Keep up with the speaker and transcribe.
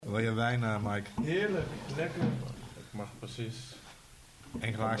Wil je wijn, Mike? Heerlijk, lekker. Ik mag precies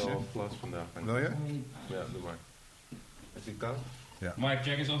 1 glaasje. een glas vandaag. Wil je? Ja, doe maar. Is die koud? Ja. Mike,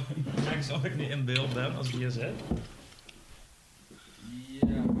 check eens of ik niet in beeld ben als ik hier zit. Ja,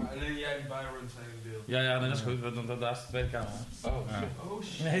 maar alleen jij en Byron zijn in beeld. Ja, nee, dat is goed, want daar is de tweede camera. Oh, Ja. shit. Oh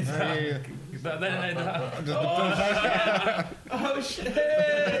shit. Nee, daar. Nee, daar. Oh shit!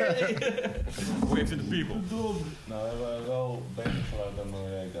 Wave to the people. Nou, we hebben wel beter geluid dan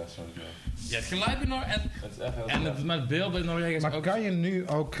Noriega sowieso. Ja, het geluid bij Noor en Het is echt heel het slecht. met beeld bij Noorwegen is Maar ook... kan je nu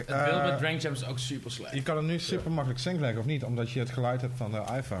ook... Het beeld bij Drank Champs is ook super slecht. je kan het nu super makkelijk syncleggen, of niet? Omdat je het geluid hebt van de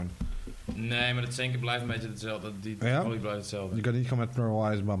iPhone. Nee, maar het zinken blijft een beetje hetzelfde. Die Ja? quality blijft hetzelfde. Je kan niet gewoon met Pearl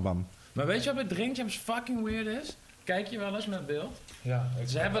Eyes bam bam. Maar weet je wat bij Drink Champs fucking weird is? Kijk je wel eens met beeld? Ja,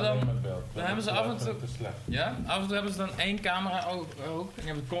 Ze hebben dan- met beeld. dan hebben ze af en toe- Het is slecht. Ja? Af en toe hebben ze dan 1 camera ook. En je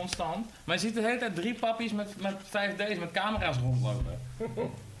hebt het constant. Maar je ziet de hele tijd 3 pappies met 5D's met camera's rondlopen.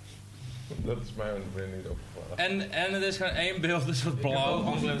 Dat is mij weer niet opgevallen. En het is gewoon 1 beeld, dus wat blauw,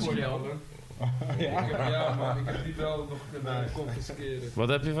 ander is geel. Ja, maar ik heb die wel nog kunnen confisceren. Wat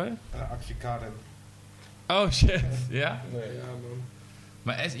heb je van? Actiekaarten. Oh shit, ja? Nee, Ja, man.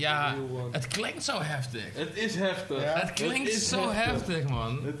 Maar ja, Real one. het klinkt zo heftig. Het is heftig. Ja. Het klinkt is zo heftig,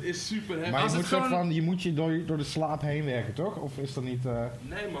 man. Het is super heftig. Maar Als je het moet, soort gewoon- van, je moet je door de slaap heen werken, toch? Of is dat niet...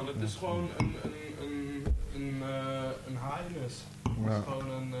 Nee man, het is gewoon een highness. Het Ja. is gewoon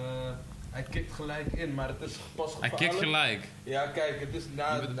een... hij kikt gelijk in, maar het is pas Hij gevaarlijk. kikt gelijk. Ja, kijk, het is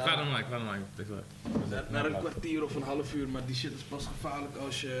Kwaad om mij, kwaad om mij. na een kwartier of een half uur, maar die shit is pas gevaarlijk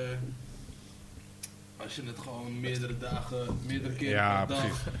als je het gewoon meerdere keren Ja, per dag,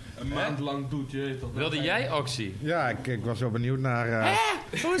 precies. een maand lang doet, je weet toch. Wilde jij Oxy? Ja, ik was wel benieuwd naar...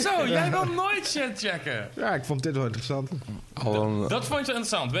 Hoezo? Jij wil nooit shit checken. Ja, ik vond dit wel interessant. Dat vond je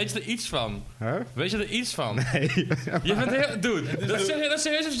interessant. Weet je er iets van? Huh? Weet je er iets van? Nee. Je bent heel... Dude, dat is serieus als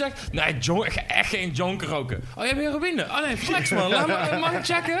je zegt... Nee, ik ga echt geen jonk roken. Oh, je hebt heroïne. Oh nee, flex man. Mag ik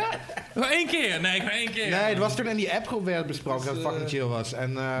checken? Nog 1 keer. Nee, gewoon 1 keer. Nee, het was toen in die appgroep werd besproken dat het fucking chill was.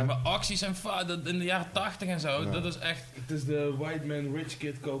 En, Maar Oxy zijn in de jaren 80 en zo. Ja. Dat is echt Het is de white man rich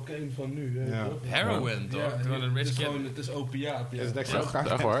kid cocaine van nu, hè, Ja. toch? heroin, toch? Gewoon een rich het is kid. gewoon, het is opiaat, ja. is het echt zo Ja. graag?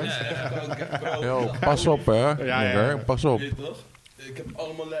 Echt waar? Ja. Yo, pas op hè. ja. Nigger, pas op. Weet je toch? Ik heb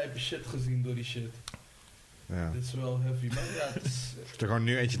allemaal lijpe shit gezien door die shit. Ja. Dit is wel heavy, maar ja, het is... Ik er gewoon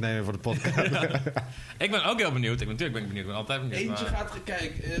nu eentje nemen voor de podcast. Ik ben ook heel benieuwd. Natuurlijk ben ik benieuwd. Ik ben altijd benieuwd. Eentje maar- gaat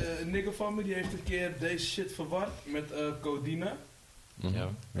kijken. Een nigger van me die heeft een keer deze shit verward met codeïne. Ja.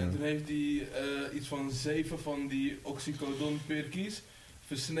 En toen heeft hij iets van 7 van die oxycodon perkies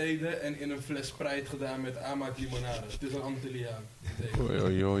versneden en in een fles Sprite gedaan met Amak limonade. Het is een Antilliaan.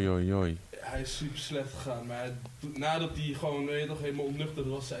 Oei, oei, oei, oei. Hij is super slecht gegaan, maar nadat hij gewoon, weet je toch, helemaal ontnuchterd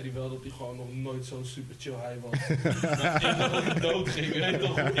was, zei hij wel dat hij gewoon nog nooit zo super chill high was. Maar ik dacht dat hij dood ging, weet je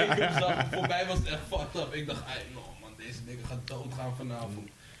toch, hoe ik hem zag, voor mij was het echt fucked up. Ik dacht, no man, deze nigger gaat doodgaan vanavond.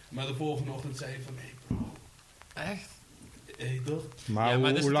 Maar de volgende ochtend zei hij van, hey bro, Echt? hey toch? Maar, Ja, maar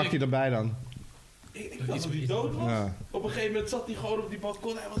hoe, dus hoe lag ik- hij erbij dan? Ik dacht dat hij dood was. Ja. Op een gegeven moment zat hij gewoon op die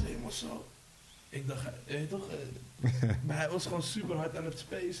balkon, hij was helemaal zo. Ik dacht, toch, maar hij was gewoon super hard aan het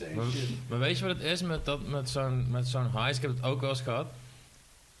spacen en shit. Maar weet je wat het is met zo'n highs? Ik heb het ook wel eens gehad.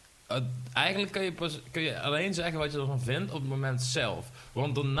 Eigenlijk kun je alleen zeggen wat je ervan vindt op het moment zelf.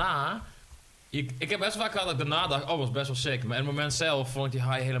 Want daarna... Ik heb best vaak gehad dat ik daarna dacht, oh, was best wel sick. Maar in het moment zelf vond ik die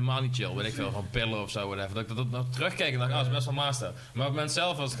high helemaal niet chill. Weet ik veel, van pillen of zo, whatever. Dat ik dat nog terugkeek en dacht, oh, dat is best wel master. Maar op het moment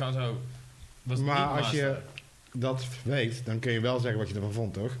zelf was het gewoon zo... Was het Maar niet als je master. dat weet, dan kun je wel zeggen wat je ervan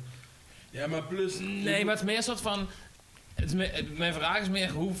vond, toch? Ja, maar plus... Nee, maar het is meer een soort van... Mijn vraag is meer,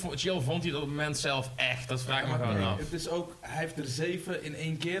 hoe chill vond hij dat op het moment zelf echt? Dat vraag ik me gewoon af. Het is ook, hij heeft er 7 in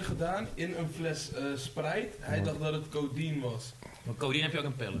 1 keer gedaan, in een fles Sprite. Hij dacht dat het codeïne was. Maar codeïne heb je ook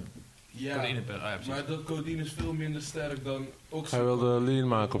in pillen. Ja, Codeïnepillen, ja, precies. maar dat codeïne is veel minder sterk dan oxycodone. Hij wilde lean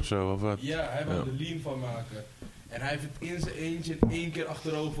maken of zo, of wat? Ja, hij wilde Ja. er lean van maken. En hij heeft het in zijn eentje in 1 keer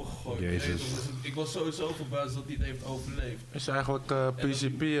achterover gegooid. Jezus. Weet je, dus ik was sowieso verbaasd dat hij het heeft overleefd. Is eigenlijk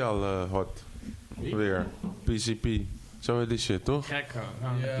PCP al hot? Weer. PCP. Zo heet die shit, toch? Gek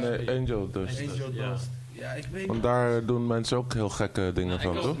gewoon. Ja. Nee, Angel Dust. Angel Ja. Dust. Ja, ik weet Want niet. daar doen mensen ook heel gekke dingen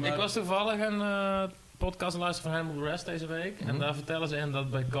van, toch? Ik was toevallig een podcast luisteren van Handle the Rest deze week. En daar vertellen ze in dat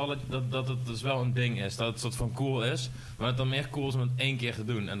bij college dat het dus wel een ding is. Dat het soort van cool is. Maar het dan meer cool is om het 1 keer te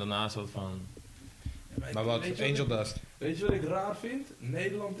doen. En daarna soort van... Maar wat? Weet je Angel Dust. Weet je wat ik raar vind?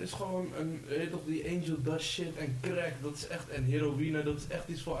 Nederland is gewoon een, weet je toch, die Angel Dust shit en crack, dat is echt, en heroïne, dat is echt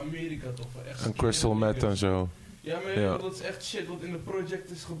iets voor Amerika toch? Voor echt En crystal meth en zo. Ja, maar Ja. dat is echt shit wat in de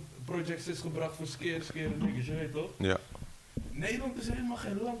projects is gebracht voor scare niggas, je weet toch? Ja. Nederland is helemaal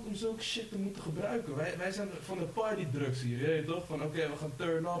geen land om zulke shit te moeten gebruiken. Wij zijn van de partydrugs hier, je weet toch? Van oké, we gaan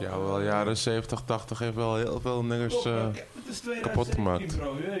turn up. Ja, wel jaren 70, 80 heeft wel heel veel niggers Toch, maar het is kapot 2017, gemaakt.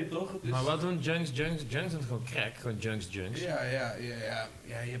 bro, je weet toch? Het is, Maar wat doen junks? Junks zijn gewoon crack. Gewoon junks.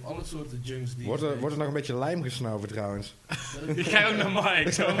 Ja, je hebt alle soorten junks die... Wordt er nog een beetje lijm gesnoven trouwens? Ik ga ook naar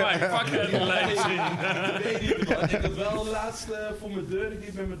Mike. Zo Mike, fuck het lijm zien. Ik weet niet, man. Ik had wel laatst voor mijn deur, ik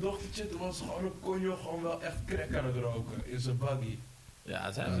liep met mijn dochtertje, toen was gewoon een conjo gewoon wel echt crack aan het roken in zijn buggy. Ja,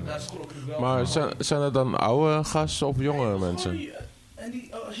 het Dus zijn daar schrok ik wel Maar van. zijn er dan oude gasten of jonge Nee, het was mensen? gewoon en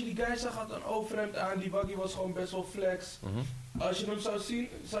als je die guy zag, had een overhemd aan, die buggy was gewoon best wel flex. Mhm. Als je hem zou zien,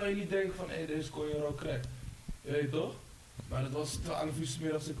 zou je niet denken van, hé, deze conjo rook crack. Je weet toch? Maar het was 12 uur 's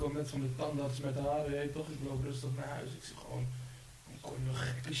middags, ik kwam net van de tandarts met haar, je weet toch? Ik loop rustig naar huis, ik zie gewoon een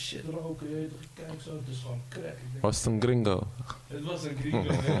gekke shit roken, je weet toch? Ik kijk zo, het is gewoon crack. Ik denk, Was het een gringo? het was een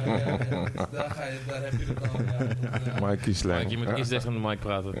gringo, ja. Daar heb je het al, ja. Dat, Mikey slang. Mike, je moet iets dichter aan de mic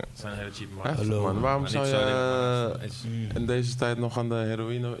praten. Het zijn hele cheap mics. Echt, man. Waarom Maar zou niet zo je dit, in deze tijd nog aan de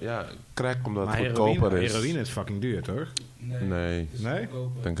heroïne... Ja, crack omdat Maar het goedkoper is. heroïne is fucking duur, toch? Nee, het is Nee?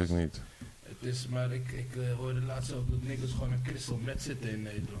 goedkoper. denk ik niet. Het is, maar ik hoorde laatst ook dat niggers gewoon een crystal meth zitten in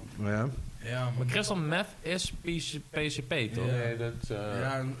Nederland. Ja. Ja, man. Maar crystal meth is PCP, toch? Ja. Nee, dat...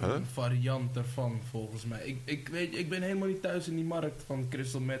 Ja, een huh? variant ervan volgens mij. Ik ben helemaal niet thuis in die markt van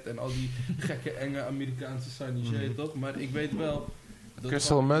crystal meth en al die gekke enge Amerikaanse sunny shit, toch? Maar ik weet wel... dat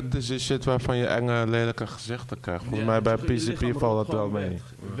Crystal gewoon- meth is die shit waarvan je enge, lelijke gezichten krijgt. Volgens Ja, mij bij je lichaam PCP valt dat rookt wel gewoon mee.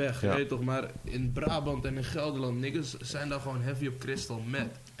 Weg, Ja. je weet toch? Maar in Brabant en in Gelderland, niggas zijn daar gewoon heavy op crystal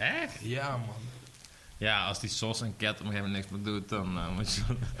meth. Echt? Ja, man. Ja, als die Sos en Cat op een gegeven moment niks meer doet, dan moet je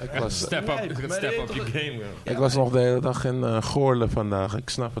Ik was, step lijp, up maar step je up weet je toch- game. ik was nog de hele dag in Goorlen vandaag. Ik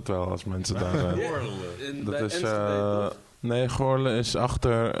snap het wel als mensen daar zijn. In, Dat bij is... Enschede, toch? nee, Goorlen is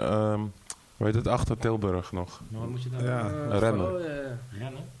achter... hoe heet het? Achter Tilburg nog. Maar wat moet je daar Ja. rennen. Oh, ja.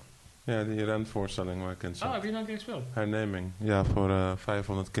 rennen? Ja, die renvoorstelling waar ik in Oh, zat. heb je nou een keer gespeeld? Herneming. Ja, voor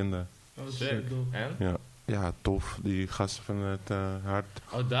 500 kinderen. Oh, Sick. shit, toch? En? Ja, tof. Die gasten vinden het hard.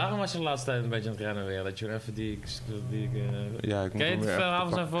 Oh, daarom was je de laatste tijd een beetje aan het rennen weer. Dat je even Ja, ik moet Ken je hem het weer verhaal even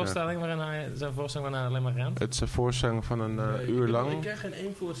van zijn pakken. voorstelling waarin hij alleen maar rent? Het is een voorstelling van een Nee, uur ik lang. krijg geen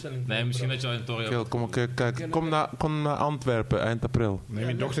één voorstelling. Nee, misschien dat je al in Torrio... Kill, kom een keer kijken. Kom naar Antwerpen, eind april. Neem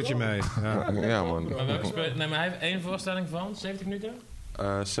je dochtertje mee. Ja. Ja, man. Maar welke speel... Nee, maar hij heeft één voorstelling van 70 minuten?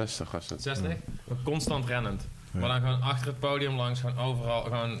 60 was het. 60? Constant rennend. Maar dan gewoon achter het podium langs, gewoon overal,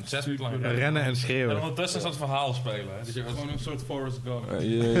 gewoon 6 minuten lang rennen. Rennen en En schreeuwen. ondertussen is dat verhaal spelen. hè. Dus je Gewoon een soort Forrest Gump.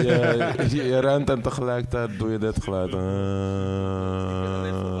 Je rent en tegelijkertijd doe je dit geluid. Ik ben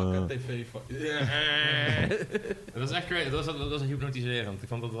alleen voor wakker tv van. dat is echt crazy. Dat is hypnotiserend. Ik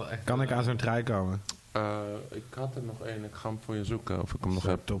vond dat wel echt... Kan ik aan zo'n trein komen? Ik had er nog één. Ik ga hem voor je zoeken of ik hem nog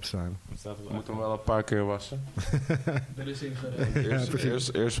Zou heb. top zijn. Het staat er Ik wel moet hem wel een paar keer wassen. Er is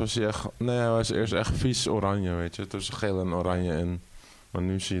ingereden. Eerst was hij echt... Nee, hij was eerst echt vies oranje, weet je. Tussen geel en oranje in. Maar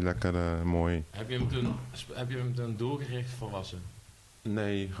nu is hij lekker mooi. Heb je hem toen doelgericht volwassen?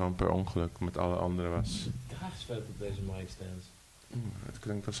 Nee, gewoon per ongeluk met alle andere was. Kaarsvet op deze mic stands. Het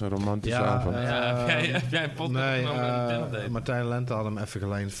klinkt als een romantische Ja, avond. Heb jij een podcast Nee, genomen met een Tinder date? Martijn Lente had hem even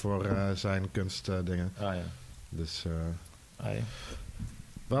geleend voor zijn kunstdingen. Ah ja. Dus Ah, ja.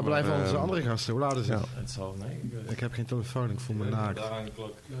 waar blijven onze ehm, andere gasten? Hoe laat is het? ja. Het zal, nee. Ik heb geen telefoon, ik voel me naakt. Daar aan de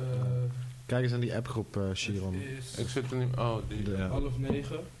klok. Kijk eens aan die appgroep, Chiron. Het Ik is zit er niet... Oh, die... Ja.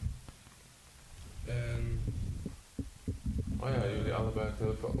 8:30. En Oh ja, jullie allebei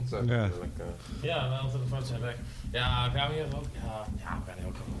telefoons zijn Ja. natuurlijk. Ja, mijn andere telefoons zijn weg. Ja, gaan we hier ook? Ja, we gaan hier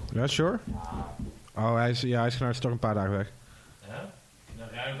ook wel. Ja, sure? Oh, hij is toch een paar dagen weg. Ja? Dan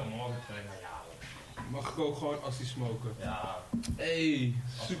ruim ik dan morgen terug naar ja. mag ik ook gewoon assie smoken? Ja. Hey,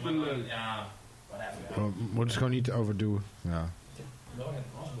 als we super maar- leuk. Ja, whatever. We moeten het gewoon niet overdoen. Ja. Wel geen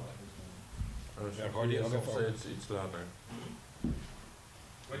paswoord. Ja, gooi die ook even steeds iets later.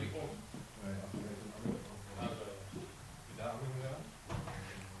 Waar die om?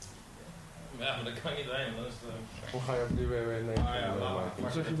 Ja, maar dat kan niet heen. Dat is Hoe ga je op die WW Nation? Ah, ja, laat maar.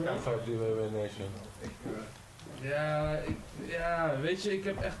 Wat zeg je, bro? Hoe ga je op die WW Nation? Ja, weet je, ik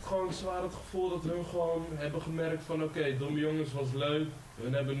heb echt gewoon zwaar het gevoel dat hun gewoon hebben gemerkt van oké, Domme Jongens was leuk.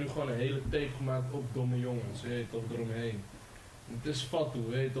 We hebben nu gewoon een hele tape gemaakt op Domme Jongens, weet je toch, eromheen. Het is fatu,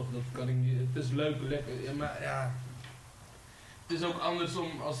 weet je toch, dat kan ik niet, het is leuk, lekker, ja, maar ja. Het is ook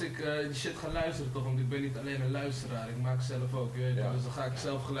andersom als ik die shit ga luisteren toch, want ik ben niet alleen een luisteraar, ik maak zelf ook, weet je toch. Dus dan ga ik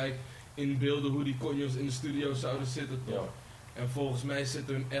zelf gelijk inbeelden hoe die conjo's in de studio zouden zitten toch. En volgens mij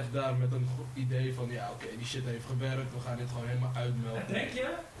zitten hun echt daar met een goed idee van ja oké, die shit heeft gewerkt, we gaan dit gewoon helemaal uitmelden. Denk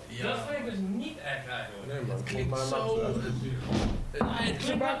je? Ja. Dat vind ik dus niet echt eigenlijk. Nee man, Het klinkt zo...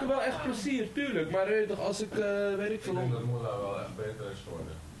 Ze maken wel echt plezier, tuurlijk. Maar weet je toch, als ik, weet ik veel... Ik denk dat Moela wel echt beter is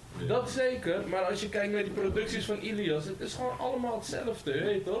geworden. Dat zeker, maar als je kijkt naar die producties van Ilias, het is gewoon allemaal hetzelfde,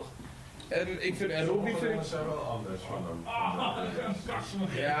 weet je toch? En ik vind Robbie vind ik... zijn wel anders van hem.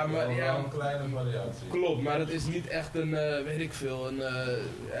 Ja, maar ja... een kleine variatie. Klopt, maar het is niet echt een, weet ik veel, een...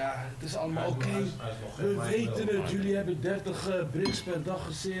 ja, het is allemaal oké. We weten het, jullie hebben 30 bricks per dag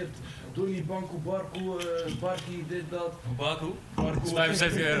geseerd. Donnie Banku Barku, Barkie, dit, dat. Baku? Barku. Dat is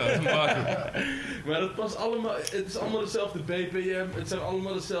 75 euro, dat is een Baku. Maar het past allemaal, het is allemaal dezelfde BPM, het zijn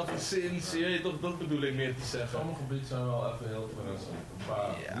allemaal dezelfde sins, je weet toch, dat bedoel ik meer te zeggen. Sommige beats zijn wel even heel verrassend.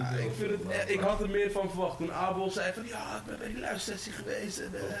 Ja, ik vind het, ik had er meer van verwacht. Toen Abel zei van, ja, ik ben bij die luistersessie geweest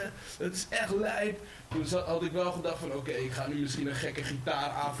en het is echt lijp. Toen had ik wel gedacht van, oké, ik ga nu misschien een gekke gitaar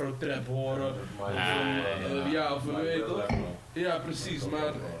afro-trap horen. Ja, of weet je toch? Ja, precies,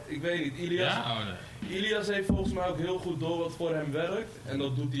 maar ik weet niet. Ilias heeft volgens mij ook heel goed door wat voor hem werkt. En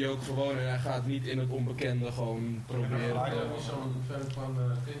dat doet hij ook gewoon en hij gaat niet in het onbekende gewoon proberen. Ik ben niet zo'n fan van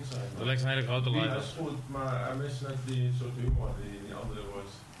King zijn. Dat lijkt een hele grote Hij line. is goed, maar hij mist net die soort humor die andere wordt.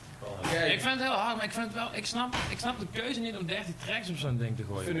 Kijk, Ik vind het heel hard, maar ik vind het wel, ik snap de keuze niet om 30 tracks op zo'n ding te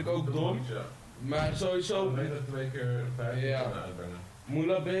gooien. vind ik ook dom. Maar sowieso... Dan beter 2 keer 15 Ja. uitbrengen.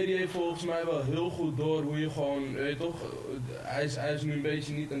 Moula B die heeft volgens mij wel heel goed door hoe je gewoon, weet je toch, hij is nu een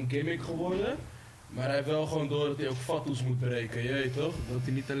beetje niet een gimmick geworden. Maar hij heeft wel gewoon door dat hij ook fatsoes moet breken, je weet toch? Dat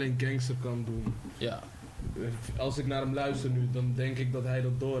hij niet alleen gangster kan doen. Ja. Als ik naar hem luister nu, dan denk ik dat hij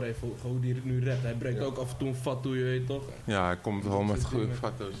dat door heeft, hoe hij het nu redt. Hij breekt ook af en toe een fatu, je weet toch? Ja, hij komt wel met goede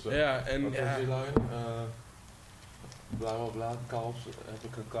foto's. Ja, en Wat ja, was die line? Blauwe blaad, kalfs, heb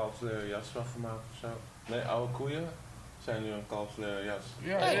ik een kalfsleren jas van gemaakt of zo? Nee, oude koeien zijn nu een kalfsleren jas.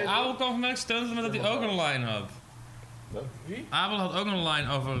 Hey, Abel kwam vandaag stunten met dat hij ook een line had. Wat? Wie? Abel had ook een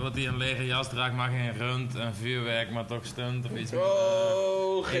line over dat hij een lege jas draagt, maar geen rund en vuurwerk, maar toch stunt of iets.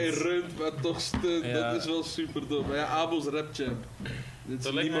 Oh, geen iets. rund, maar toch stunt. Ja. Dat is wel super dom. Maar ja, Abel's rapchamp. Dit is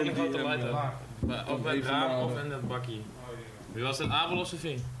Dat lijkt me een niemand grote die light hem... Of bij het even raam naar- of in dat bakkie. Wie was het, Abel of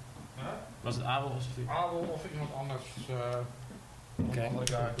Sofie? Was het Abel of Sofie? Abel of iemand anders. Oké.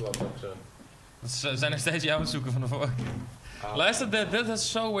 Ja, klopt ook zo. Ze zijn nog steeds jou aan het zoeken van de vorige. Luister, dit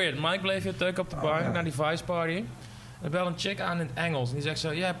is zo weird. Mike bleef hier teuk op de bar naar die Vice Party. Er belde een chick aan in het Engels. En die zegt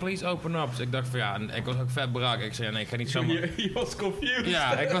zo, yeah, please open up. Dus ik dacht van ja, en ik was ook vet brak. Ik zei, ja, nee, ik ga niet zomaar... Je was confused.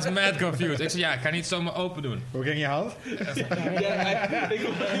 Ja, ik was mad confused. Ik zei, ja, ik ga niet zomaar open doen. Hoe ging je hand? Ja, ik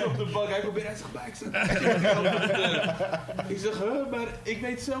kom hier op de bank, hij komt binnen, hij zegt, ik zeg, ik zeg, maar ik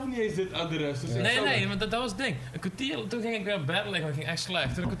weet zelf niet eens dit adres. Dus ik zou- Nee, want dat was het ding. Een kwartier, toen ging ik weer op bed liggen, dat ging echt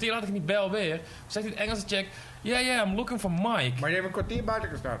slecht. Toen een kwartier had ik niet bel weer. Toen zegt die Engelse chick, yeah, I'm looking for Mike. Maar je hebt een kwartier buiten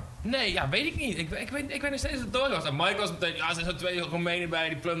gestaan. Nee, ja, weet ik niet. Ik weet nog steeds dat het door was. En Mike was meteen, ja, er zijn zo 2 Roemenen bij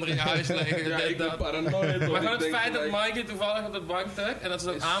die plundering in huis liggen. Ja, dit, ik ben dat. paranoid. Maar hoor. gewoon Ik het denk feit dat gelijk, Mike hier toevallig op de bank drukt en dat ze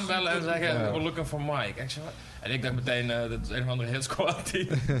ook Is aanbellen en super zeggen, tof. we're looking for Mike. Ik zeg, wat? En ik dacht meteen, dat is een of andere hit squad team.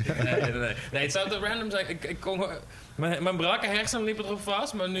 Nee, het zou te random zijn. Ik kon gewoon, mijn brakke hersenen liepen erop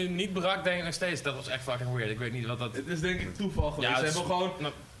vast, maar nu niet brak denk ik nog steeds. Dat was echt fucking weird. Ik weet niet wat dat... Het is denk ik toeval geweest. Ja, Ze het is- hebben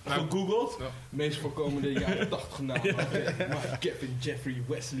gewoon gegoogeld. Ja. Meest voorkomende jaren 80 namen. Mike, Kevin, Jeffrey,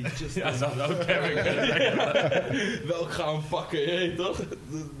 Wesley, Justin. Ja, dat ook Kevin. Welk gaan we pakken, je weet toch?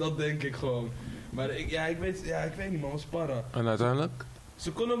 Dat denk ik gewoon. Maar ik weet niet man, wat sparren. En uiteindelijk?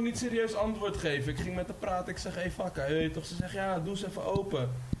 Ze kon ook niet serieus antwoord geven. Ik ging met haar praten, ik zeg, hey fakka, je weet toch? Ze zegt, ja, doe eens even open.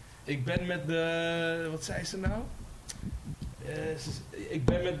 Ik ben met de, wat zei ze nou? Ik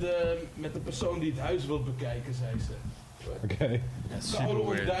ben met de persoon die het huis wil bekijken, zei ze. Oké. Koude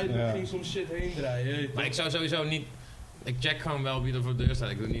onduidelijk, Ja. ging soms shit heen draaien. je weet Maar toch? ik zou sowieso niet... Ik check gewoon wel wie er voor de deur staat.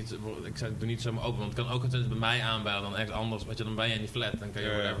 Ik doe niet zomaar open, want het kan ook altijd bij mij aanbellen dan echt anders. Want je dan ben je in die flat, dan kan je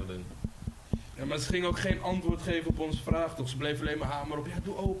Ja. whatever doen. Ja, maar ze ging ook geen antwoord geven op onze vraag, toch? Ze bleef alleen maar hameren op, ja,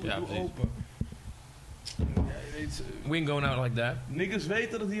 doe open, Ja, doe precies. open. Ja, je weet, We ain't going out like that. niggas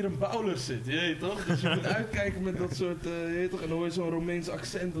weten dat hier een bowler zit, je weet toch? Dus je moet uitkijken met dat soort, je weet toch? En dan hoor je zo'n Romeins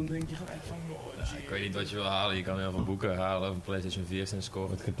accent, dan denk je gelijk van, oh, Ja, ik weet niet wat je wil halen. Je kan heel veel boeken halen over PlayStation 4 en scoren.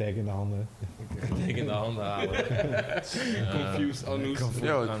 Met getekende handen. Ding in de handen halen. confused Anus.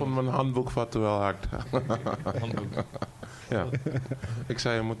 Yo, ik vond mijn handboekvatten wel hard. Handboek. Ja. Ik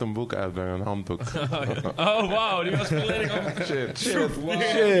zei, je moet een boek uitbrengen, een handboek. Oh, wauw, die was volledig op. Shit. Wow.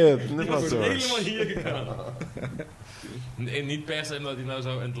 Shit. Dit was Die door. helemaal hier gegaan. Nee, niet per se omdat hij nou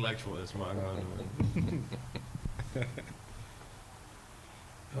zo intellectual is, maar gewoon...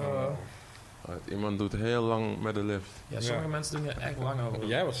 Iemand doet heel lang met de lift. Ja, sommige mensen doen hier echt lang over.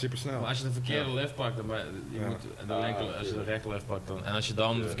 Jij was super snel. Maar als je de verkeerde lift pakt, dan je Ja. moet de linker, als je de rechter lift pakt, dan, en als je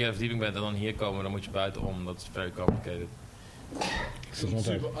dan de verkeerde verdieping bent en dan hier komen, dan moet je buitenom. Dat is very complicated.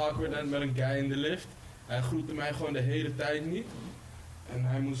 Super awkward en met een guy in de lift. Hij groette mij gewoon de hele tijd niet. En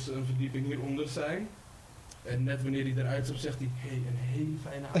hij moest een verdieping hieronder zijn. En net wanneer hij eruit zag, zegt hij, hey, een hele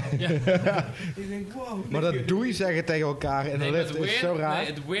fijne avond. Ik denk, wow. Maar dat doei zeggen tegen elkaar in de Nee, lift het is zo raar. Nee,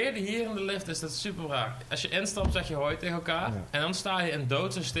 het weirde hier in de lift is dat super raar. Als je instapt zeg je hoi tegen elkaar. Ja. En dan sta je in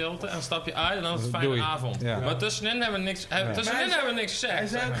doodse stilte. En dan stap je uit en dan is het Doei. fijne avond. Ja. Maar tussenin hebben we niks, tussenin Maar hebben we niks gezegd. Hij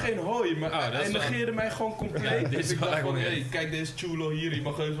zei ook zeg maar. geen hoi, maar Oh, dat hij is wel- negeerde mij gewoon compleet. Ja, dit is Dus ik wel dacht echt van, weird. hey, kijk deze chulo hier, je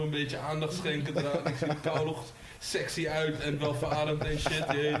mag even zo'n beetje aandacht schenken eraan. Ik zie er koulig sexy uit en wel verademd en shit,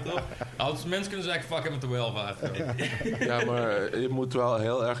 je weet toch? Als mensen kunnen zeggen fuck met de welvaart. Ja, maar je moet wel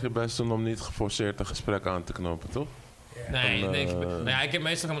heel erg je best doen om niet geforceerd een gesprek aan te knopen, toch? Nee, Dan, niks. Nou ja, ik heb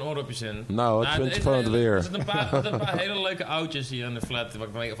meestal gewoon mijn oordopjes in. Nou, wat vind je van het weer? Er zitten een paar hele leuke oudjes hier in de flat,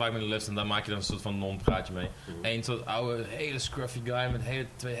 waar ik vaak met de lift en daar maak je dan een soort van non-praatje mee. Eén soort oude, hele scruffy guy met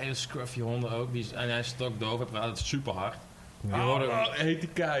twee hele scruffy honden ook. En hij is stokdoof, hij praat super hard. Die horen heet die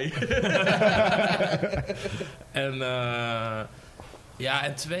kei. En ja,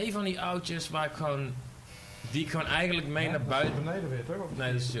 en twee van die oudjes die ik gewoon eigenlijk mee naar buiten... Beneden weer, toch?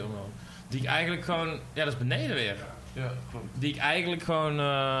 Nee, dat is helemaal. Die ik eigenlijk gewoon... Ja, dat is beneden weer. Ja, klopt. Die ik eigenlijk gewoon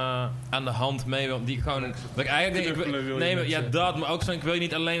aan de hand mee wil. Die ik gewoon... Dat ik eigenlijk denk, Knuffelen wil je nee, net ja, zeggen. dat. Maar ook zo, ik wil je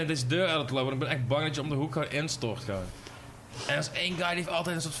niet alleen naar deze deur uit lopen. Want ik ben echt bang dat je om de hoek gewoon instort gewoon. En er is één guy die heeft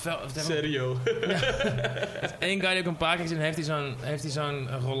altijd een soort... Serio. Eén guy die ik een paar keer gezien heeft hij zo'n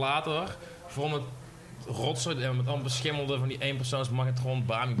rollator vol met rotzooi met allemaal beschimmelde van die eenpersoons magnetron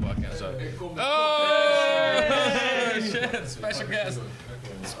Bami-bakken en zo. Oh! Shit, special guest.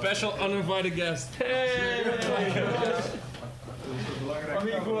 Special uninvited guest. Hey!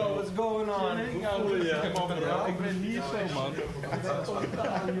 Amigo, what's going on? Ik ben hier zo, man.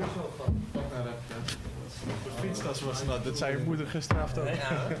 Fietstas was dat. Dat zei je moeder gestraft ook.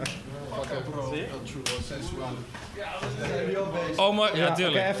 Oh, maar ja, Oké,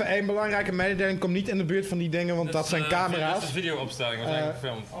 tuurlijk. even één belangrijke mededeling. Kom niet in de buurt van die dingen, want dat zijn Dat camera's. is een videoopstelling, we zijn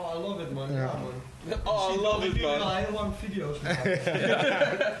gefilmd. Oh, I love it, man. Ja. Ja, man. Oh, I love it, Ik man. al heel lang video's maken.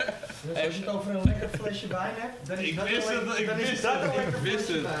 Dus als je het over een lekker flesje wijn hebt, dan is Ik dat wist een het, lekker- ik dan is wist dat het, een ik lekker wist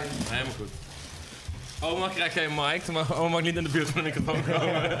flesje het. wijn. Helemaal goed. Oma krijgt geen mic, maar oma mag niet in de buurt van de microfoon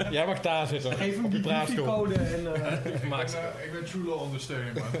komen. Jij mag daar zitten. Geef hem Op die de praatstoel. code en... Maak ze. Ik ben Chulo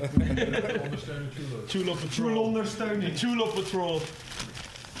ondersteuning, man. Ondersteuner Chulo. Chulo Full Patrol. ondersteuning. Chulo Patrol.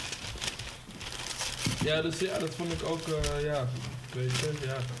 Ja, dus ja, dat vond ik ook, ja, weet je,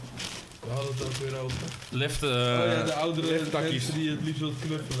 ja. We hadden het ook weer over. Lift, Oh ja, de oudere lifttakkies. mensen die het liefst willen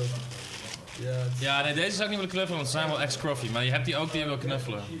knuffelen. Ja, het- ja, nee, deze zou ik niet willen knuffelen, want ze zijn wel ex-scruffy. Maar je hebt die ook die je wil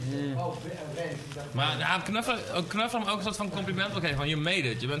knuffelen. Oh, Rens. Maar ja, knuffelen hem ook een soort van compliment wil geven. Van, je made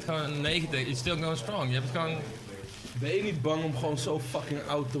it. Je bent gewoon een 9, je still going strong. Je hebt het gewoon... Ben je niet bang om gewoon zo fucking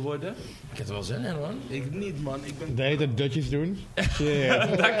oud te worden? Ik heb er wel zin in, man. Ik niet, man. Ik ben... De hele Dutjes doen. Shit.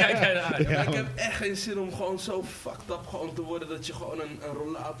 Daar kijk jij naar uit. Maar ik heb echt geen zin om gewoon zo fucked up gewoon te worden dat je gewoon een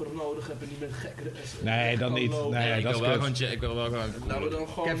rollator nodig hebt en niet meer gek is. Nee, dan niet. Nee, ik dat wil is wel kut. gewoon... Ik wil wel gewoon... Laten we dan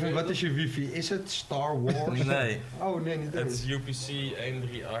gewoon... Kevin, wat is je wifi? Is het Star Wars? Nee. Oh, nee, niet Het deze. is UPC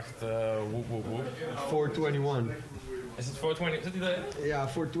 138 woep woep woep. 421. Is het 420? Zit die erin? Ja,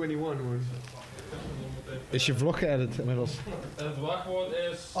 421, hoor. Is je vlog geëdit inmiddels? En het wachtwoord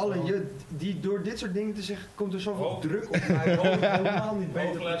is... Alle, die door dit soort dingen te zeggen, komt er zoveel Oh. druk op mij. Dat ik helemaal niet beter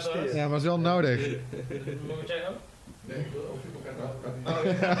Hoofdletters. presteer. Ja, maar is wel nodig. Wat moet jij ook?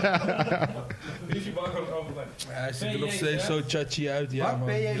 Wifi barcode overleggen. Hij ziet er nog steeds zo chachi uit, ja Wat, man.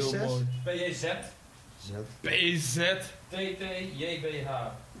 Heel PJ6? mooi. PJZ. PZ. TTJBH.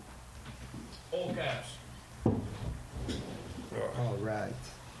 All caps. Alright.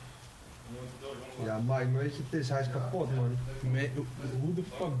 Ja, Mike, maar weet je, het is, hij is kapot, man. Hoe de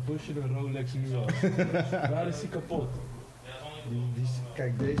fuck bus je de Rolex nu al? Waar is die kapot?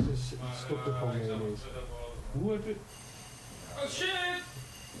 Kijk, deze stopt er gewoon mee ineens. Hoe heb je... Oh shit!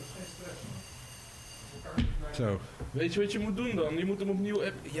 Zo. Weet je wat je moet doen dan? Je moet hem opnieuw...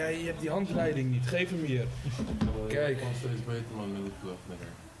 Jij hebt die handleiding niet, geef hem hier. Kijk. Nog steeds beter, man, met de vlog.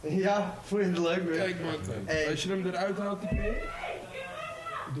 Ja, vond je het leuk, man? Kijk man, Hey. als je hem eruit haalt, die pin.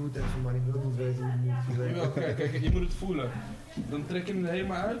 Doe het even, man. Ik wil niet weten hoe het moet Jawel, werken. kijk, je moet het voelen. Dan trek je hem er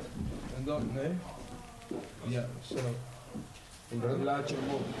helemaal uit. En dan, nee. Ja, zo. En dan laat je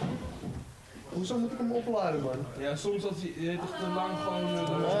hem op. Hoezo moet ik hem opladen, man? Ja, soms als je hebt toch te lang gewoon...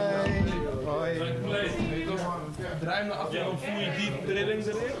 Hoi. Weet je toch? Draai hem naar achter, dan voel je die trilling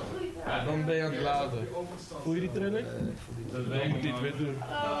erin. Ja, dan ben je aan het laden. Voel je die trilling? Dan moet je het weer doen.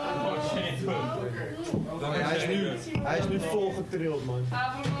 Hij is nu vol getrild, man.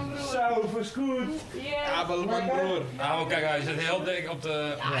 Zo, verscoot. Abelman broer. Nou, kijk, hij zit heel dik op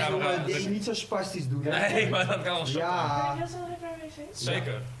de camera. Jongen, dit is niet zo spastisch doen, hè? Nee, maar dat kan wel shock. Ja. Ik was al even bezig?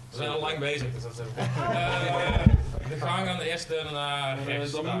 Zeker. We zijn al lang bezig, dus dat is even. De gang aan de eerste naar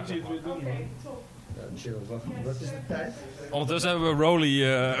rechts. Dan moet je het weer doen, Oké, man. top. Ja, chill. Wat is de tijd? Ondertussen hebben we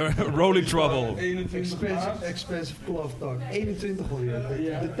Rolly Trouble. 21 Expensive Cloth Talk. 21 alweer.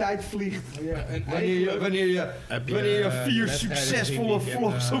 De tijd vliegt. Ja, en Wanneer je 4 succesvolle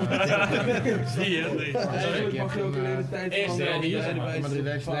vlogs op eigenlijk mag je ook alleen de tijd Eerst, van hier zijn de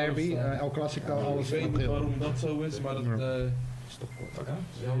Madrid Derby, El Clasico, alles Ik weet in niet april. waarom dat zo is, maar dat...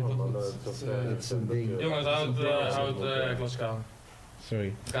 Dat is een ding. Jongens, houd klassikaal.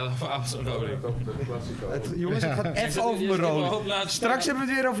 Sorry. Het gaat over avonds en Rolly. Jongens, het gaat even over mijn rollies. Straks hebben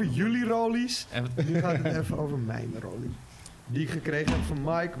we het weer over jullie rollies. Nu gaat het even over mijn rollie. Die ik gekregen heb van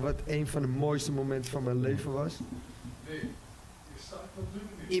Mike, wat een van de mooiste momenten van mijn leven was.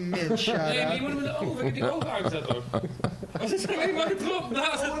 Immens Nee, maar je shout-out. moet met de ogen, ik heb die ogen uitgezet ook. Wat is er alleen maar getrokken?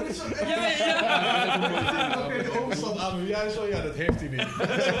 Ja. De overstand aan jij zo, ja, dat heeft hij niet.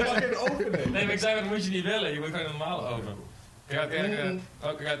 Nee, maar ik zei, dat moet je niet willen. Je moet gewoon een normale ogen. Kijk,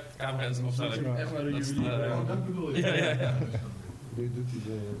 ook uit camera en zijn opstelling. Echt naar de Dat is, jubileum. Dat bedoel je. Ja. Nu doet hij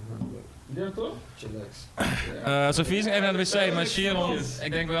de... Ja, toch? Chillax. Sofie is even naar de wc, maar Chiron,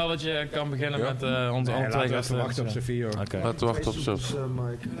 ik denk wel dat je kan beginnen Ja. met onze andere twee gasten. wachten op Sofie, hoor. Oké. Laten we wachten op Twee Sof. soepers,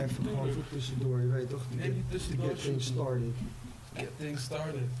 Mike. Even gewoon voor tussendoor, je weet toch? Nee, niet To tussendoor. get things started. Get things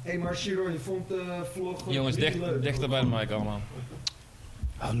started. Hé, maar Chiron, je vond de vlog... Jongens, dichter bij de mic allemaal.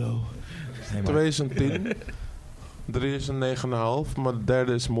 Hallo. 2 is een 10. 3 is een 9,5. Maar de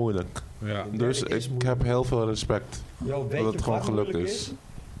derde is moeilijk. Ja. Dus derde is ik moeilijk. heb heel veel respect. Yo, weet Dat je het gewoon wat gelukt moeilijk is.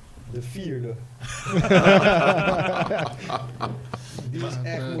 De vierde. Die is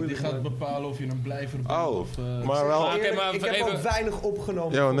echt moeilijk. Die gaat man. bepalen of je een blijver bent Oh, of... maar wel... Oké, maar ik heb even- ook weinig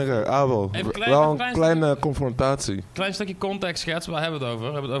opgenomen. Yo, nigger, Abel. Even Wel klein een kleine confrontatie. Klein stukje context schets, waar hebben we het over?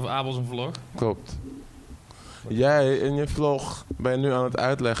 We hebben het over Abel zijn vlog. Klopt. Jij in je vlog ben je nu aan het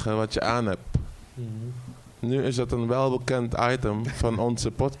uitleggen wat je aan hebt. Nu is dat een welbekend item van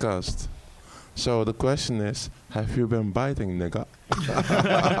onze podcast. So the question is, have you been biting, nigga?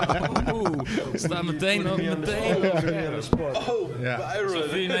 Staat meteen op, meteen. Ja.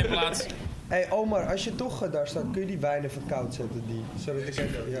 Sofie, neem plaats. Hé Omar, als je toch daar staat, kun je die wijn even koud zetten, die. Zodat ik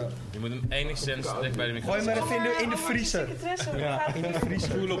even, ja. Je moet hem enigszins dicht bij de Gooi microfoon. maar even in de vriezer. Ja, In de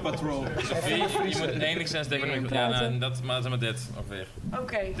vriezer. Hula Patrol. Sofie, je moet enigszins dicht bij de microfoon. Ja, nou, dat, maar zeg maar dit ongeveer.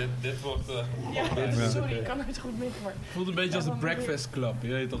 Oké. Dit wordt... Ja, sorry, ik kan nooit goed mikken, maar... Voelt een beetje als de Breakfast Club.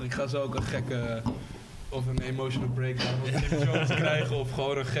 Je weet toch, ik ga zo ook een gekke... Of een emotional breakdown van Tim Jones krijgen. Of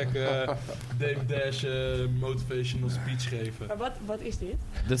gewoon een gekke Dave Dash motivational speech geven. Maar wat is dit?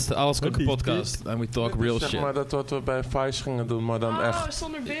 Dit is de Alles Koken podcast. En we talk real Zeg shit. maar dat wat we bij Vice gingen doen, maar dan Oh, echt.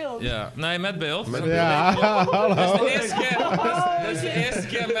 zonder beeld. Ja, nee, met beeld. Ja, hallo. Dat is de eerste keer, dat is de eerste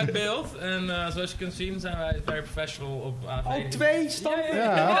keer met beeld. En zoals je kunt zien zijn wij very professional op A1. Oh, 2 stappen.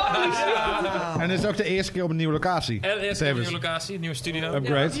 Ja. En dit is ook de eerste keer op een nieuwe locatie. En de eerste keer op een Tevens. nieuwe locatie, nieuwe studio.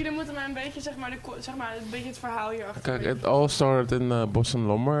 Upgrade. Jullie moeten mij een beetje, zeg maar, een beetje het verhaal hierachter. Kijk, it all started in Bos en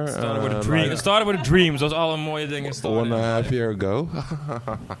Lommer. Started with a dream. like It started with a dream, zoals alle mooie dingen starten. 1,5 year ago.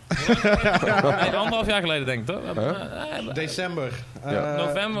 Nee, 1,5 jaar geleden denk ik toch? December.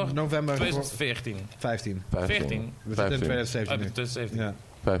 Ja. November 2014. 15. 14. We zitten in 15. 2017 nu. 2017. Ja.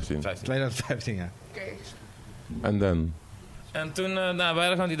 15. 15. 2015, ja. Oké. En dan. En toen, wij hadden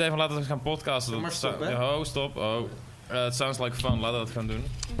gewoon het idee van laten we eens gaan podcasten. Maar stop, hè? Ja, stop. Oh. It sounds like fun, laten we dat gaan doen.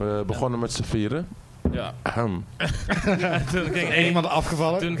 We begonnen met z'n vieren. Ja. Ahem. Toen ging Eén iemand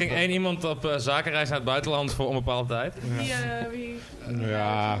afgevallen. Toen ging één iemand op zakenreis naar het buitenland voor onbepaalde tijd. Wie?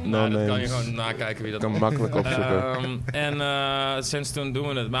 Ja. No Nou, dat kan je names. gewoon nakijken wie dat Kan makkelijk opzoeken. En sinds toen doen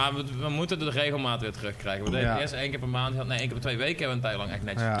we het. Maar we moeten de regelmaat weer terugkrijgen. We deden Ja. eerst 1 keer per maand. Nee, 1 keer per 2 weken hebben we een tijd lang echt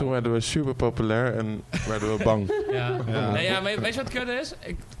netjes. Ja. Toen werden we super populair en werden we bang. Ja. Ja. Nee, ja, weet je wat kut is?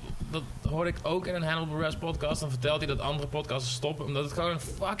 Dat hoorde ik ook in een Hannibal Buress podcast. Dan vertelt hij dat andere podcasts stoppen. Omdat het gewoon een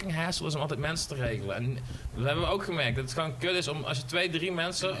fucking hassle is om altijd mensen te regelen. En dat hebben we ook gemerkt. Dat het gewoon kut is om als je 2, 3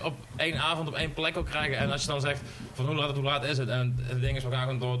 mensen op 1 avond op 1 plek wil krijgen. En als je dan zegt van hoe laat is het? En het ding is, we gaan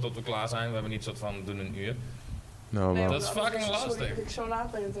gewoon door tot we klaar zijn. We hebben niet soort van doen een uur. Nou, Nee, maar dat is fucking sorry lastig. dat ik zo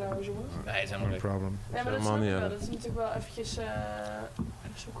laat ben trouwens, jongens. Nee, het is helemaal No niks. problem. Nee, maar dat helemaal snap ik niet wel. erg. Dat is natuurlijk wel eventjes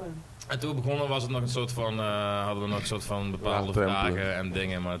even zoeken. En toen we begonnen was het nog een soort van, hadden we nog een soort van bepaalde Laagdrempelig. vragen en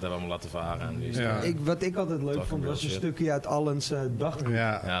dingen. Maar dat hebben we allemaal laten varen. En nu is het- Ja. Wat ik altijd leuk Talking vond, was real een shit. stukje uit Allens dagboek.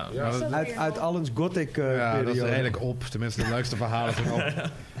 Ja. Ja. Maar dat- Uit Allens Gothic ja, periode. dat is redelijk op. Tenminste, de leukste verhalen zijn op.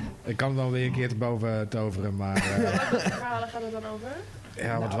 Ik kan het dan weer een keer te boven toveren, maar... Welke verhalen gaat het dan over?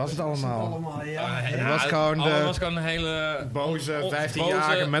 ja, wat was het allemaal? Ja. Het was gewoon allemaal de was gewoon een hele... boze boze-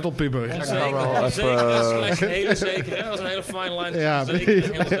 15-jarige metalpuber. ga wel even- Onzeker, slechts hele zeker. Hè? Dat was een hele fine line. Ja,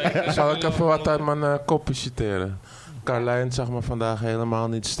 Zeker, heel zeker. zal ik even wat uit mijn kopje citeren? Carlijn zag me vandaag helemaal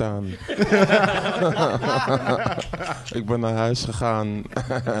niet staan. Ik ben naar huis gegaan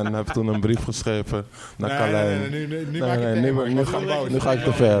en heb toen een brief geschreven naar Carlijn. Nu ga ik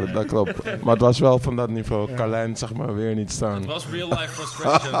te ver, dat klopt. Maar het was wel van dat niveau. Carlijn zag me weer niet staan. Het was real life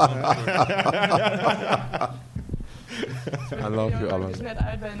frustration. I love you, Alan. Als ik net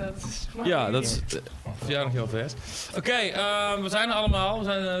uit ben, dat is... Ja, dat is verjaardag heel vers. Oké, we zijn er allemaal. We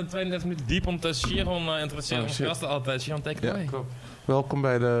zijn 32 minuten diep om te Chiron introduceren. Onze gasten altijd. Chiron, take it away. Klopt. Welkom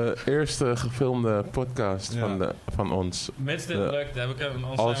bij de eerste gefilmde podcast van ons. Mits dit lukt, hè. We kunnen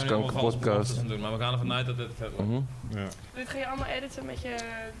ons Alleskanker podcast doen, maar we gaan ervan uit dat dit gaat lukken. Dit ga je allemaal editen met je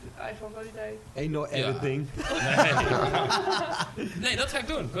iPhone kwaliteit. Eén editing. Nee, dat ga ik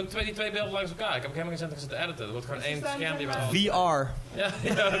doen. Gewoon die twee beelden langs elkaar. Ik heb helemaal geen zin om te zitten editen. Het wordt gewoon één scherm die we... VR. Ja,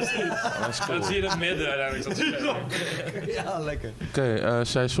 precies. Dan zie je het midden uiteindelijk. Ja, lekker. Oké,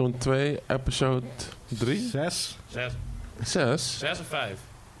 seizoen 2, episode 3? 6. 6? 6 of 5?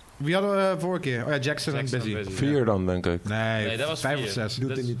 Wie hadden we vorige keer? Oh ja, Jackson en Busy. 4 dan, denk ik. Nee, dat was 5 4. of 6.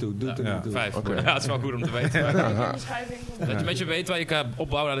 Doet er niet toe. 5. Oké. Ja, het is wel goed om te weten. Beschrijving. Dat je een beetje weet waar je kan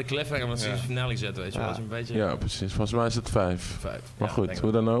opbouwen naar de cliffhanger, maar dan finale zetten, weet je wel. Dat is een beetje... Ja, precies. Volgens mij is het 5. 5. Maar Ja, goed, denk hoe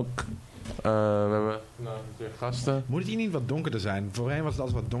ik. dan ook. We hebben weer gasten. Moet het hier niet wat donkerder zijn? Voorheen was het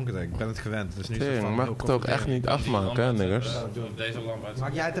altijd wat donkerder. Ik ben het gewend. Dus nu is het Tering, van mag heel ik het ook echt niet afmaken, hè, niggers? Deze lamp uit.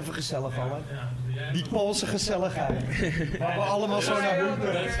 Maak jij het even gezellig, Alan? Die Poolse gezelligheid. Waar we allemaal zo naar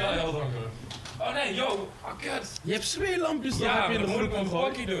hoeken. Dat is wel heel donker. Oh nee, yo, kut. Je hebt sfeerlampjes, dan Ja, heb je in de moet ik groep een gegooid.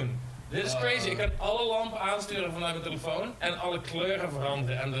 bakkie doen. Dit is crazy. Ik kan alle lampen aansturen vanuit mijn telefoon en alle kleuren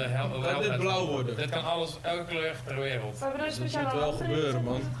veranderen. En Kan dit blauw worden? Dit kan alles, elke kleur ter wereld. We hebben een speciale moet wel lamp erin gebeuren, gezet,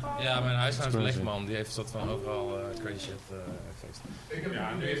 man. is het gewoon- Ja, mijn huishoudenslichtman die heeft een soort van overal crazy shit geweest. Ik heb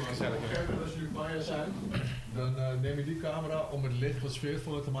een idee, maar als jullie bias zijn, dan neem je die camera om het licht wat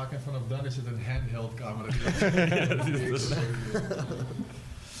sfeervoller te maken en vanaf dan is het een handheld camera.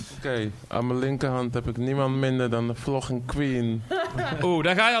 Oké, aan mijn linkerhand heb ik niemand minder dan de vlogging queen. Oeh,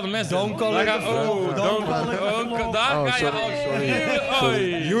 daar ga je al de mes. Don't call it a vlog. Don't call it a vlog. Daar Oh, ga je sorry, al.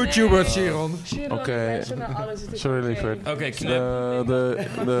 Oei. YouTuber Chiron. Chiron, Oké. mensen naar alles, het is Sorry, oké. lieverd. Oké, knip.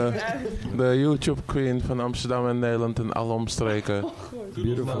 De YouTube queen van Amsterdam en Nederland en alle omstreken.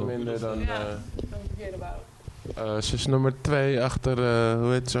 Beautiful. Minder dan... Ja, don't forget about. Ze is nummer 2 achter,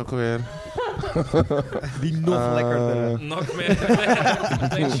 hoe heet ze ook alweer? Die nog lekkerder. Nog meer.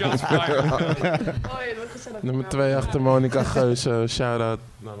 Take shots fired. Oh ja, dat wordt gezellig. Nummer 2 achter Monica Geuze. Shout-out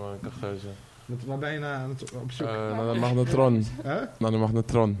naar Monica Geuze. Waar ben je naar op zoek? Naar de magnetron. Huh? Naar de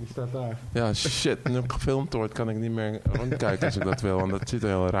magnetron. Die staat daar. Ja, shit. Nu ik gefilmd word, kan ik niet meer rondkijken als ik dat wil. Want dat ziet er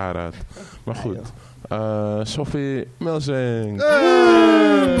heel raar uit. Maar goed. Sophie Milsing.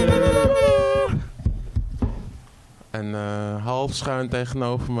 En half schuin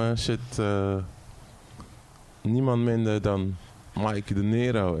tegenover me zit niemand minder dan Mike De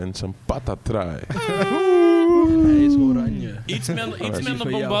Niro in zijn patatrui. Hij is oranje. Iets minder van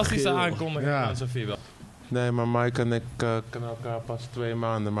jou bombastische geel. aankondiging Ja. dan Sophie wel. Nee, maar Mike en ik kennen elkaar pas 2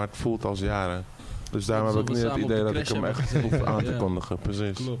 maanden, maar het voelt als jaren. Dus daarom heb ik Alsof nu we het samen idee op dat de ik hem crash echt hebben hoef aan te Ja. kondigen.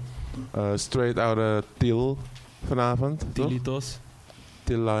 Precies. Klopt. Straight out of Tiel vanavond, toch? Tilitos.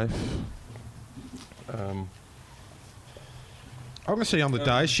 Till Live. Ook een saillant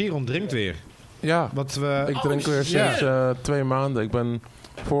detail. Chiron drinkt weer. Ja, Wat we... ik drink weer shit. sinds 2 maanden. Ik ben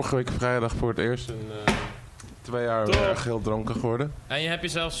vorige week vrijdag voor het eerst in 2 jaar weer echt heel dronken geworden. En je hebt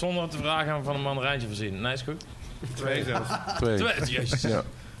jezelf zonder te vragen van een mandarijntje voorzien. Nee, is goed. 2 zelfs. 2. Jezus. Ja.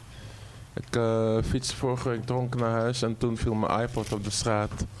 Ik fietste vorige week dronken naar huis en toen viel mijn iPod op de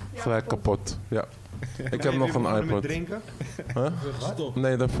straat gelijk kapot. Ja. Ik heb nog een iPod. Drinken? Huh? Stop.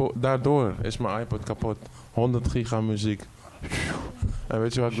 Nee, daardoor is mijn iPod kapot. 100 giga muziek. En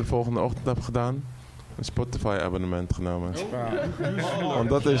weet je wat ik de volgende ochtend heb gedaan? Een Spotify abonnement genomen. Want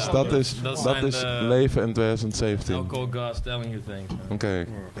dat is zijn leven in 2017. Alcohol gas telling you things. Oké.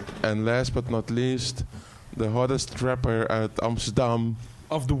 En last but not least, the hottest rapper uit Amsterdam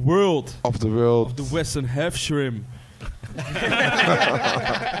Of the world. of the world. Of the western half shrimp.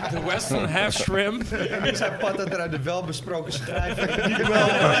 The Western half shrimp. Zijn patat uit de welbesproken schrijver.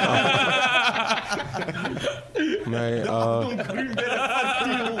 Nee, ik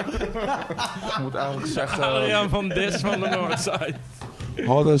moet eigenlijk zeggen, Adriaan van Dis van de Noordside.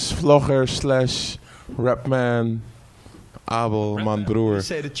 hottest vlogger / rapman Abel, mijn broer.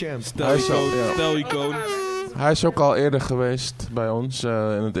 Say the champ. Hij is al- ja. Stel-icoon. Hij is ook al eerder geweest bij ons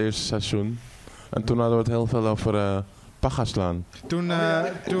in het eerste seizoen. En toen hadden we het heel veel over Pagaslaan. Toen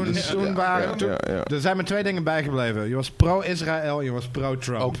Ja, waren... ja, ja. Er zijn maar 2 dingen bijgebleven. Je was pro-Israël en je was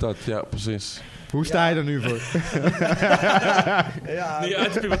pro-Trump. Ook dat, ja, precies. Hoe sta je er nu voor? Ja, Die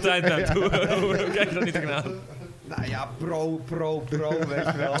uit de puberteit naartoe. Hoe kijk je dat niet tegenaan? Nou ja, pro, weet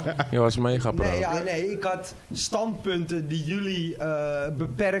je wel. Je was mega pro. Nee, ik had standpunten die jullie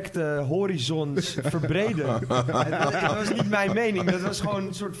beperkte horizons verbreden. Het was niet mijn mening, dat was gewoon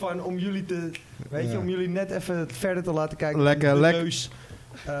een soort van om jullie te, om jullie net even verder te laten kijken. Lekker, de lekker. neus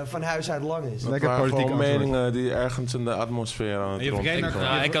van huis uit lang is. Dat Lekker waren politiek gewoon antwoord. meningen die ergens in de atmosfeer aan het En je vergeet nog... rondtrekken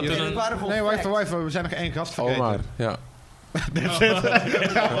waren. ik had toen een... Nee, wacht, we zijn nog één gast vergeten. Omar, ja.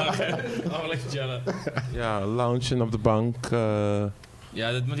 Oh, lekker chillen. Ja, loungen op de bank.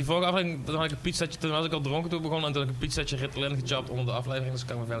 Ja, met die vorige aflevering, toen had ik een pizzatje, toen was ik al dronken toen begonnen en toen had ik een pizzatje Ritalin gechapt onder de aflevering, dus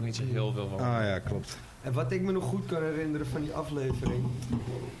kan ik me verder niet zo heel veel van. Ah ja, klopt. En wat ik me nog goed kan herinneren van die aflevering,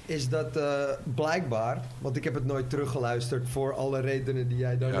 is dat blijkbaar, want ik heb het nooit teruggeluisterd voor alle redenen die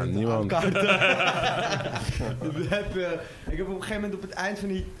jij daar net niemand. aankaartte. Ik heb op een gegeven moment op het eind van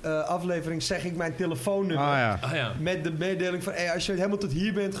die aflevering zeg ik mijn telefoonnummer. Ah ja. Ah ja. Met de mededeling van, als je helemaal tot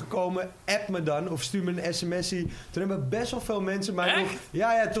hier bent gekomen, app me dan of stuur me een sms'ie. Toen hebben best wel veel mensen mij nog...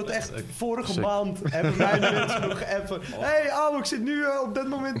 Ja, tot echt vorige Sick. maand hebben mij mensen nog geappt van... Hey, Amo, ik zit nu op dat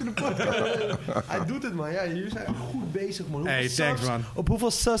moment in de podcast. Hij doet het, man. Ja, jullie zijn echt goed bezig, man. Hey, thanks, man. Op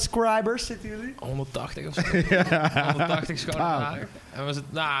hoeveel subscribers zitten jullie? 180 of zo. 180 schoondagen. En we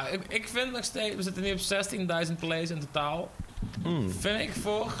zitten, ik vind nog steeds, we zitten nu op 16.000 plays in totaal. Vind ik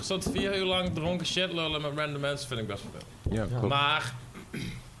voor zo'n 4 uur lang dronken shit lullen met random mensen, vind ik best wel veel. Ja, klopt. Maar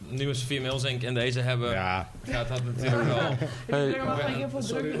nu we Sofie Milzink in deze hebben, Ja. gaat dat natuurlijk wel. Hey,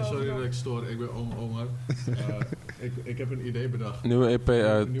 Sorry dat ik stoor, ik ben Omar. Ik heb een idee bedacht. nieuwe EP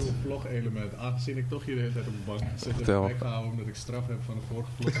uit. Een nieuwe vlog-element. Aangezien ik toch hier de hele tijd op de bank zit en Vertel. weggehouden omdat ik straf heb van de vorige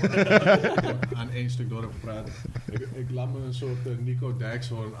vlog. aan één stuk door heb gepraat. Ik laat me een soort Nico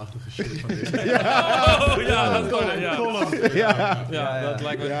Dijkshoorn-achtige shit van deze. Oh ja, dat kan ja. Ja. Dat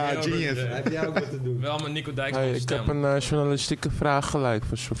lijkt me Ja, een heel goed genius. idee. Heb jij ook wat te doen? Wel met Nico Dijkshoorn Hey, ik stem. heb een journalistieke vraag gelijk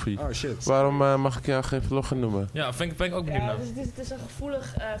voor Sophie. Oh shit. Waarom mag ik jou geen vlogger noemen? Ja, vind ik ook benieuwd Ja, naar. dus het is een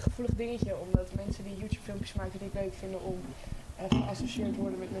gevoelig dingetje, omdat mensen die YouTube-filmpjes maken die het leuk vinden om geassocieerd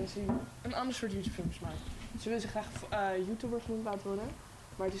worden met mensen die een ander soort YouTube-filmpjes maken. Ze willen zich graag YouTuber genoemd laten worden,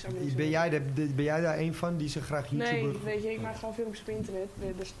 maar het is ook niet zo. Ben jij daar een van die ze graag YouTuber... Nee, weet je, ik maak gewoon filmpjes op internet,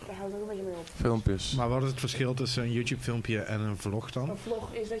 dus daar houdt ook een beetje mee op. Filmpjes. Maar wat is het verschil tussen een YouTube-filmpje en een vlog dan? Een vlog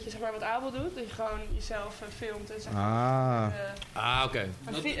is dat je zeg maar wat Abel doet, dat je gewoon jezelf filmt en zeg Ah. Ah, oké.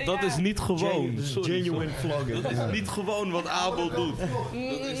 Dat is niet gewoon. Dus Sorry, genuine vlogging. Dat is niet gewoon wat Abel doet.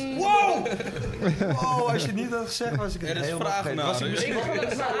 Wow! Wow, als je het niet had gezegd was ik het Er is helemaal vraag vergeten. naar. Was ik Ik misschien... vond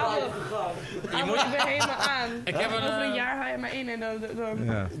het maar Abel, ik ben helemaal aan. Ik heb Over een een, jaar haal je maar in en dan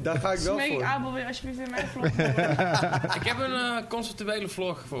Ja. Daar ga ik wel smeek ik voor. Abel weer alsjeblieft in mijn vlog. ik heb een conceptuele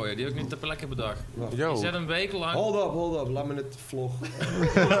vlog voor je, die heb ik niet ter plekke bedacht. Yo. Je zet een week lang... Hold up. Laat me het vlog.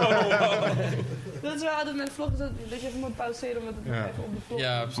 Dat is wel altijd met vloggen, dat je even moet pauzeren omdat het nog Ja. even op de vlog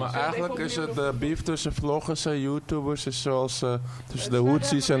Ja, is. precies. Maar Dus even eigenlijk opnieuw is het op de de beef tussen vloggers en YouTubers is zoals tussen Het de is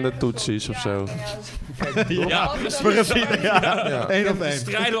hoetsies en de nergens op. toetsies of Ja, zo. Ja, Precies, ja. Ja. Eén op één.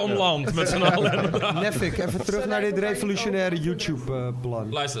 strijden om land met z'n allen. Nefik, even terug naar dit revolutionaire YouTube-plan.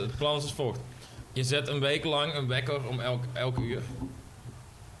 Luister, het plan is als volgt. Je zet een week lang een wekker om elk uur.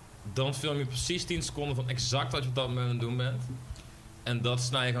 Dan film je precies 10 seconden van exact wat je op dat moment aan het doen bent. En dat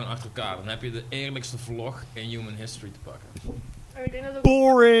snij je gewoon achter elkaar. Dan heb je de eerlijkste vlog in human history te pakken. En ik denk dat ook...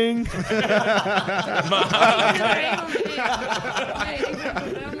 Boring! Ik ben er helemaal mee eens. Nee, ik ben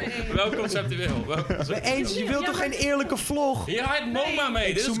het er wel mee eens. Welk conceptueel? Eens, je wilt toch geen eerlijke vlog? Hier haalt Moma mee.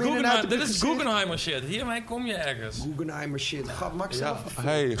 Dit is, zoom in en uit op Dit je is gezicht. Guggenheimer shit. Hiermee kom je ergens. Guggenheimer shit. Ga, maak zelf een vlog.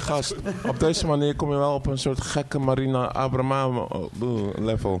 Hey gast, op deze manier kom je wel op een soort gekke Marina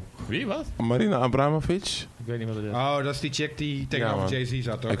level. Wie, wat? Marina Abramovic? Ik weet niet wat het is. Oh, dat is die chick die tegenover man. Jay-Z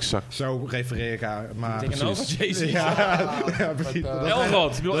zat, toch? Exact. Zo refereer ik haar. Maar Tegenover Jay-Z. ja, precies.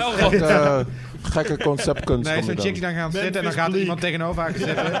 Elrod. Ik bedoel Elrod. Gekke conceptkunst. Nee, kom zo'n je chick die dan. dan gaan zitten en dan gaat iemand tegenover haar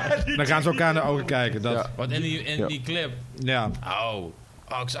zitten. Dan gaan ze elkaar in de ogen kijken. Dat, Ja. Wat in Ja. die clip. ja. Oh,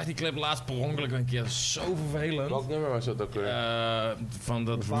 ik zag die clip laatst per ongeluk een keer. Zo vervelend. Welk nummer was dat ook weer? Van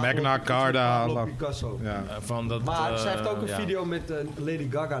dat... Magna Carta. Pablo Picasso. Ja. van dat Maar zij heeft ook een ja. video met Lady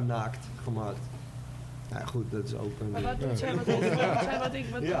Gaga naakt gemaakt. Ja goed, dat is ook een... Maar wat doet zij wat ik...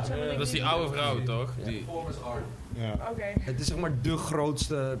 Wat doet zij wat ik Dat is die niet oude vrouw, toch? Die, Ja. doe? Oké. Het is zeg maar de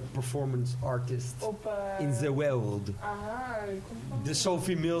grootste performance artist Op... in the world. Aha, komt van... De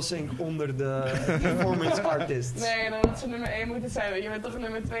Sophie Milsink onder de performance artists. Nee, dan had ze nummer 1 moeten zijn. Want je bent toch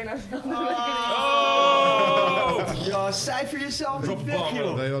nummer 2 naar de Oh! Ja, cijfer jezelf niet weg,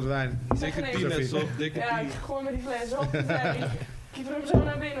 joh. Wil je wat wijn? Dikke Sophie. Ja, ik gooi met die fles op. Ik keep hem zo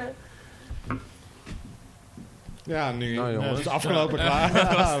naar binnen. Ja, nu. Nou, jongens. Het is afgelopen.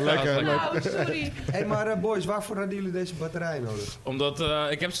 Klaar. Lekker. Nou, sorry. Hey, maar boys, waarvoor hadden jullie deze batterij nodig? Omdat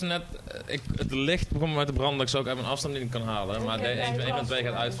ik heb ze net... het licht begon met te branden dat ik ze ook uit mijn afstand niet kan halen. Maar een van 2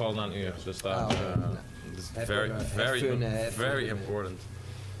 gaat uitvallen na een uur. Dus daar... dat is very important.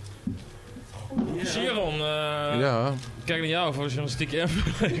 Sharon, Ja. kijk naar jou voor journalistieke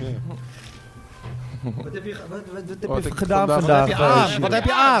invulling. Wat heb je Wat ik gedaan vandaag- vandaag? Wat heb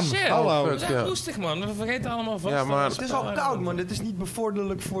je aan? Shit. Hallo. We zijn Ja. roestig, man. We vergeten allemaal vast. Ja, maar- Het is al koud, man. Dit is niet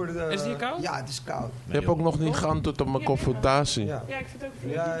bevorderlijk voor de... Is het hier koud? Ja, het is koud. Je hebt ook nog niet geantwoord op mijn confrontatie. Ja. Ja, ik vind het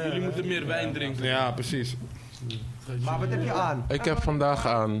ook Ja, Jullie moeten meer wijn drinken. Ja, precies. Maar wat heb je aan? Ik heb vandaag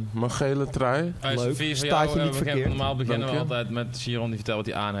aan mijn gele trui. Leuk. Leuk. Staat je niet verkeerd. Normaal beginnen we Dank je. altijd met Sharon die vertelt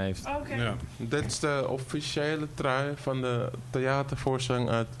wat hij aan heeft. Oké. Ja. Dit is de officiële trui van de theatervoorstelling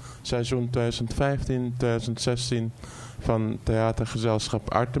uit seizoen 2015-2016 van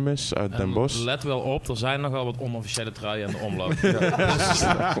theatergezelschap Artemis uit Den En Bosch. let wel op, er zijn nogal wat onofficiële truien aan de omloop. Dus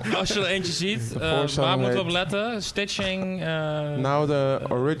als je er eentje ziet, waar voorstelling moeten we op heet- letten? Stitching? Nou, de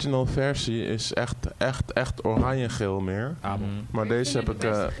original versie is echt oranje-geel meer. Mhm. Maar deze heb ik...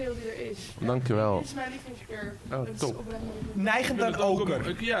 Het beste geel die er is. dankjewel. Dit is mijn lievelingskleur. Oh, Het is top. oprecht mijn Neigend Ik aan vind het ook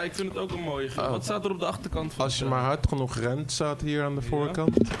oker. ja, ik vind het ook een mooie geel. Oh. Wat staat er op de achterkant van? Als je maar hard genoeg rent, staat hier aan de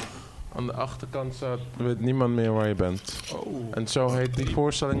voorkant. Aan de achterkant staat, weet niemand meer waar je bent. Oh. En zo heet die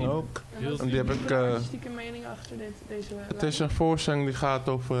voorstelling ook. lievelingskleur. En die heb ik... De artistieke mening achter deze Het is een voorstelling die gaat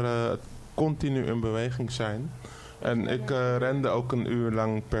over het continu in beweging zijn. En ik rende ook een uur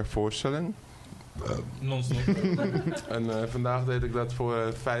lang per voorstelling. Non-stop. En vandaag deed ik dat voor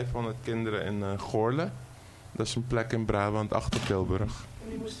 500 kinderen in Goorle. Dat is een plek in Brabant, achter Tilburg. En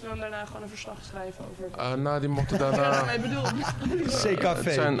die moesten dan daarna gewoon een verslag schrijven over... Nou, die mochten daarna... Ja, ik bedoel... Het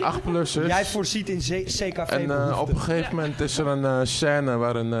CKV. zijn 8-plussers. Jij voorziet in CKV En op een gegeven moment is er een scène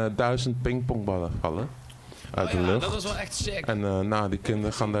waarin 1000 pingpongballen vallen. Uit de lucht. Dat was wel echt sick. En nou, die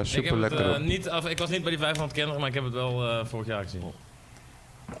kinderen gaan daar Ik super heb lekker het, op. ik was niet bij die 500 kinderen, maar ik heb het wel vorig jaar gezien.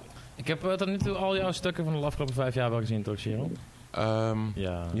 Ik heb tot nu toe al jouw stukken van de afgelopen 5 jaar wel gezien, toch, Sharon?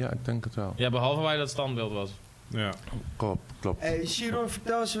 Ja. Ja, ik denk het wel. Ja, behalve waar je dat standbeeld was. Ja. Klopt. Hey, Sharon,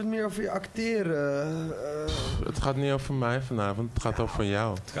 vertel eens wat meer over je acteren. Het gaat niet over mij vanavond, het gaat over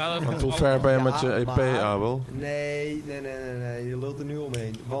jou. Het gaat over Want hoe ver ben je met je EP, maar- Abel? Nee, je lult er nu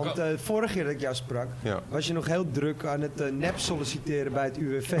omheen. Want vorige keer dat ik jou sprak, Ja. was je nog heel druk aan het nep solliciteren bij het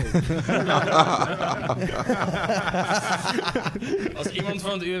UWV. Als iemand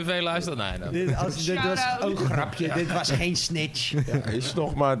van het UWV luistert, nee. dit was Shout-out. een grapje, dit was geen snitch. Ja, is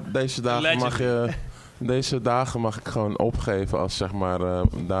nog maar deze dagen mag ik gewoon opgeven als zeg maar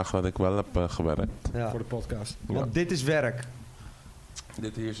dagen dat ik wel heb gewerkt. Ja. Voor de podcast. Want dit is werk.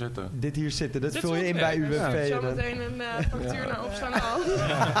 Dit hier zitten. Dit hier zitten, dat Dit vul je is in ook bij werk. UWV. Zo en dan- meteen een factuur naar opstaan al.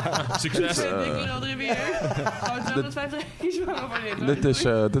 Succes. Ik wil er weer. Gewoon 250 euro van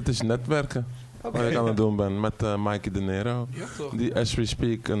Dit is netwerken. Wat ik aan het doen ben met Mikey De Niro. Ja, toch? Die as we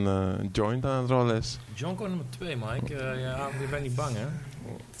speak een joint aan het rollen is. Jonko nummer 2, Mike. Je bent niet bang, hè?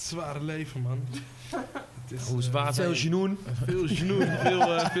 Het zware leven, man. Het is, Hoe zwaar Veel genoen. veel genoeg,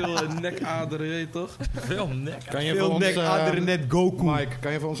 veel nekaderen, je weet toch? Veel nek. Kan je Veel voor ons, nek, aderen net Goku. Mike,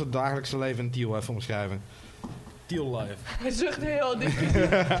 kan je voor ons het dagelijkse leven in Tiel even omschrijven? Teal life. Hij zucht heel dik.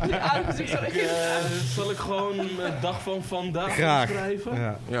 Die ademt zich zo in. Zal ik gewoon mijn dag van vandaag Graag. beschrijven?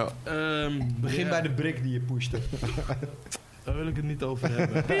 Ja. Ja. Begin bij de brick die je pushte. Daar wil ik het niet over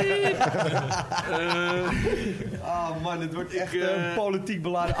hebben. Ah man, het wordt echt Ik, een politiek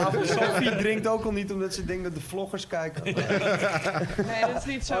beladen avond. Sophie drinkt ook al niet omdat ze denkt dat de vloggers kijken. Nee, dat is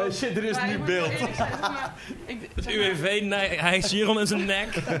niet zo. Oh shit, er is Maar nu ik moet beeld. wel eerlijk zijn, zeg maar, ik- Het zeg maar, UWV, nee, hij is Sharon in zijn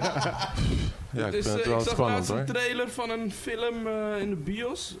nek. Ja, ik Dus, vind het wel ik zag spannend laatst een hoor. trailer van een film in de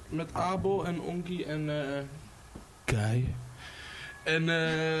bios met Abel en Onky en Kai. En,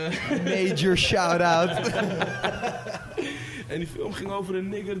 Major shout-out. en die film ging over een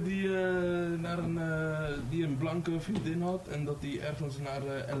nigger die een blanke vriendin had en dat die ergens naar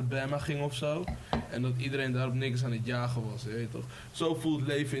Alabama ging of zo. En dat iedereen daar op niks aan het jagen was, je weet toch. Zo voelt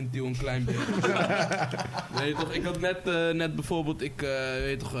leven in Tiel een klein beetje. Weet je toch, ik had net bijvoorbeeld, ik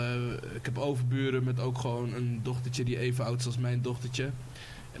heb overburen met ook gewoon een dochtertje die even oud is als mijn dochtertje.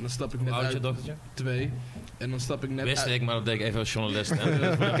 En dan stap ik net Oudje uit, dochtertje? 2. En dan stap ik net Wist uit. ik, maar dat deed ik even als journalist. Voor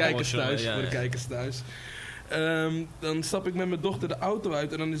de kijkers thuis, Ja, voor de ja. kijkers thuis. Dan stap ik met mijn dochter de auto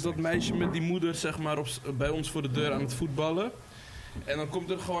uit en dan is dat meisje met die moeder zeg maar bij ons voor de deur aan het voetballen. En dan komt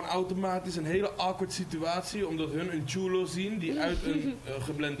er gewoon automatisch een hele awkward situatie, omdat hun een chulo zien die uit een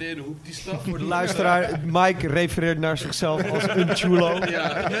geblendeerde hoeptie stapt. Voor de luisteraar, Mike refereert naar zichzelf als een chulo.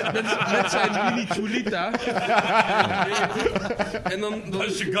 Ja, met zijn mini chulita. En dan Dat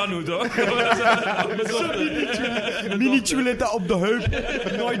is je Ganu, toch? Mini chulita op de heup,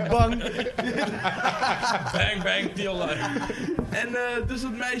 nooit bang. Bang, bang, deal life. En dus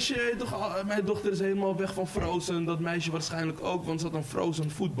dat meisje, mijn dochter is helemaal weg van Frozen. Dat meisje waarschijnlijk ook, want ze had een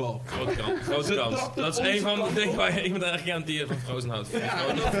Frozen voetbal. Grote kans. Dat is een van de dingen waar iemand eigenlijk aan die van Frozen houdt.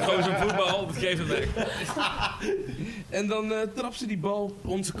 Frozen voetbal, dat geeft het weg. En dan trapt ze die bal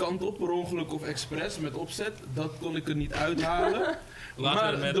onze kant op, per ongeluk of expres, met opzet. Dat kon ik er niet uithalen.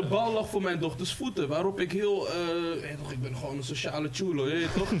 Maar de bal lag voor mijn dochters voeten, waarop ik ik ben gewoon een sociale chulo, je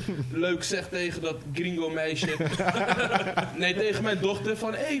weet toch? Leuk zeg tegen dat gringo meisje. Nee, tegen mijn dochter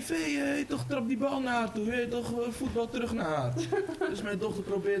van, hey Vee, toch trap die bal naar haar toe, je weet toch, voetbal terug naar haar. Dus mijn dochter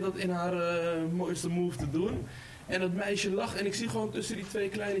probeert dat in haar mooiste move te doen. En dat meisje lacht en ik zie gewoon tussen die twee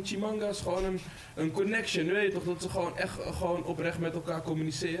kleine chimanga's gewoon een connection, weet je toch? Dat ze gewoon echt gewoon oprecht met elkaar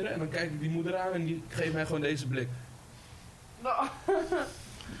communiceren. En dan kijk ik die moeder aan en die geeft mij gewoon deze blik.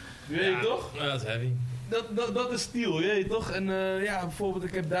 Weet je toch? Ja, dat is heavy. Dat is stiel, weet je toch? En bijvoorbeeld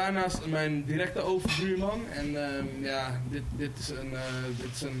ik heb daarnaast mijn directe overbuurman. En dit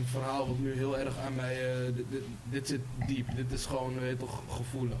is een verhaal wat nu heel erg aan mij... dit zit diep, dit is gewoon, weet je toch,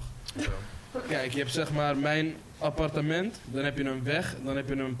 gevoelig. Ja. Kijk, je hebt zeg maar mijn appartement, dan heb je een weg, dan heb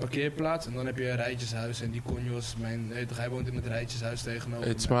je een parkeerplaats en dan heb je een rijtjeshuis. En die conjos, hij woont in het rijtjeshuis tegenover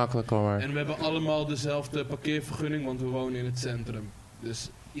Eet mij. smakelijk hoor maar. En we hebben allemaal dezelfde parkeervergunning, want we wonen in het centrum. Dus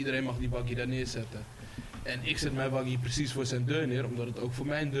iedereen mag die baggie daar neerzetten. En ik zet mijn baggie precies voor zijn deur neer, omdat het ook voor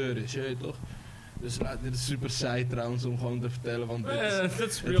mijn deur is, je weet toch? Dus dit is super saai trouwens om gewoon te vertellen, want dit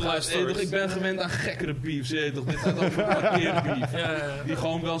is real life stories. ik ben gewend aan gekkere beefs, je weet toch? Dit gaat over parkeerbeef. Ja. Die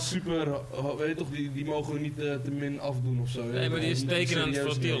gewoon wel super, weet je toch, die mogen we niet te min afdoen of zo. Nee, maar die is tekenend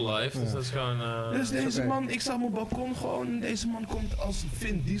voor real life, dus dat is gewoon... Dus deze man, ik sta op mijn balkon gewoon, deze man komt als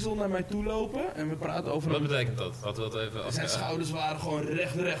Vin Diesel naar mij toe lopen en we praten over... Wat betekent dat? Laten we dat even... Zijn schouders waren gewoon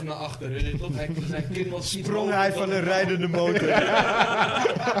recht naar achter, weet je toch? Zijn kin was... Sprong hij van een rijdende motor.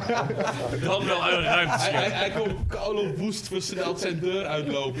 Dan wel uit een ruimte. Hij kon koude woest versneld zijn deur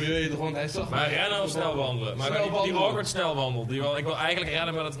uitlopen, je weet toch? Want hij zag... Maar rennen of snel wandelen? Maar Snel die wandelen. awkward snel wandelt. Ik wil eigenlijk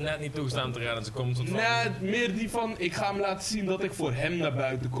rennen, maar dat is net niet toestaan te rennen. Ze komt soort van... Nee, meer die van, ik ga hem laten zien dat ik voor hem naar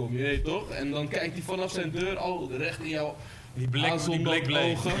buiten kom, je weet toch? En dan kijkt hij vanaf zijn deur al recht in jouw... Die blik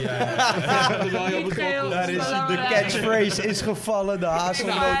bleek. ogen. Ja. Terwijl je op het Geel. balkon Daar is staat. de catchphrase is gevallen, de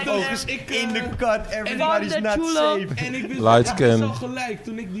hazelnoot is in de cut, everybody's not safe. En ik wist, Light ik wist skin. al gelijk,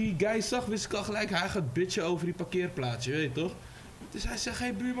 toen ik die guy zag, wist ik al gelijk, hij gaat bitchen over die parkeerplaats, je weet toch? Dus hij zegt,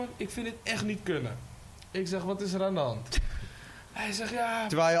 hey buurman, ik vind dit echt niet kunnen. Ik zeg, wat is er aan de hand? Hij zegt, ja,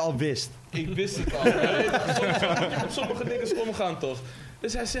 Terwijl je al wist. ik wist het al. Je weet, sommige dingen omgaan toch.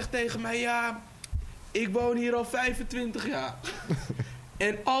 Dus hij zegt tegen mij, ja, ik woon hier al 25 jaar.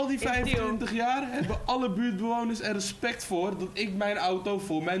 En al die 25 jaar hebben alle buurtbewoners er respect voor dat ik mijn auto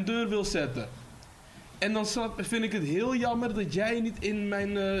voor mijn deur wil zetten. En dan vind ik het heel jammer dat jij niet in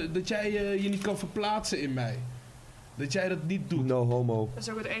mijn, dat jij je niet kan verplaatsen in mij. Dat jij dat niet doet. No homo. Dat is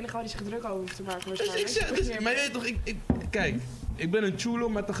ook het enige waar hij zich druk over hoeft te maken Dus waarschijnlijk. ik zeg, maar je weet toch, kijk, ik ben een chulo,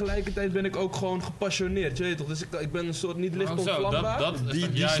 maar tegelijkertijd ben ik ook gewoon gepassioneerd, je weet toch. Dus ik ben een soort niet licht Oh, zo, ontvlambaar. dat is Die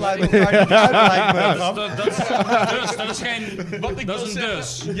toch juist... sluiten elkaar niet uit, lijkt me. Dat is geen... Wat ik Dat wil is een zeggen,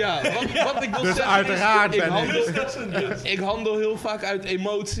 dus. Ja, wat ik wil Dus zeggen uiteraard is, ben ik handel heel vaak uit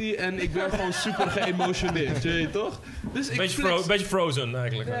emotie en ik ben gewoon super geëmotioneerd, je weet toch? Dus ik Beetje Frozen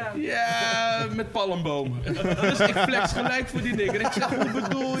eigenlijk. Ja. Ja, met palmbomen. Dus ik flex gelijk voor die nigger. Ik zeg, hoe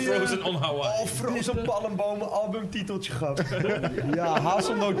bedoel je? Frozen on Hawaii. Oh, Frozen Palmbomen, albumtiteltje gehad. Ja,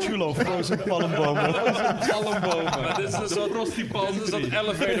 Hazelnoot Chulo, Frozen Palmbomen. Palmbomen. Maar dit is een soort dit is dat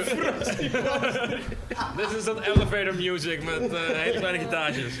elevator. Dit is dat elevator music met hele kleine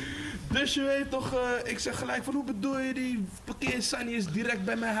gitaartjes. Dus je weet toch, ik zeg gelijk van, hoe bedoel je, die parkeersign is direct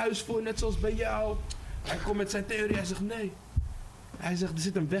bij mijn huis voor, net zoals bij jou. Hij komt met zijn theorie, hij zegt nee. Hij zegt, er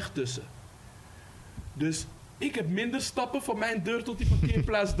zit een weg tussen. Dus ik heb minder stappen van mijn deur tot die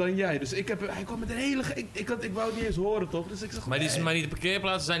parkeerplaats dan jij. Dus hij kwam met een hele... Ik wou het niet eens horen, toch? Dus ik zeg, Maar nee. die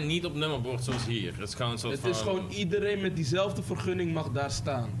parkeerplaatsen zijn niet op nummerbord zoals hier. Het is gewoon een soort Het van... is gewoon iedereen met diezelfde vergunning mag daar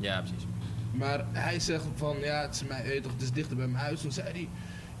staan. Ja, precies. Maar hij zegt van, ja, het is toch, het is dichter bij mijn huis. Dan zei hij,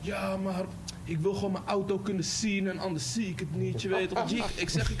 ja, maar ik wil gewoon mijn auto kunnen zien en anders zie ik het niet, je weet toch. Ik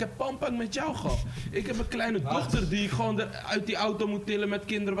zeg, ik heb pampang met jou gehad. Ik heb een kleine dochter die ik gewoon uit die auto moet tillen met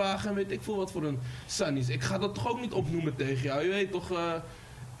kinderwagen en weet ik veel wat voor een sannies. Ik ga dat toch ook niet opnoemen tegen jou, je weet toch.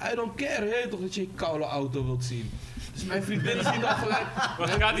 I don't care, je weet toch, dat je een koude auto wilt zien. Dus mijn vriendin ziet al gelijk... Wat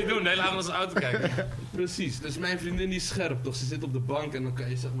gaat hij doen? De hele avond naar zijn auto kijken. Precies, dus mijn vriendin die is scherp toch? Ze zit op de bank en dan kan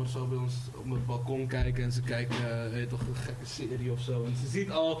je zeg maar zo bij ons op het balkon kijken en ze kijkt weet toch een gekke serie of zo. En ze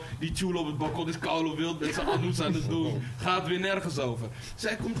ziet al, die chulo op het balkon is koude wild met zijn anus aan het doen. Gaat weer nergens over.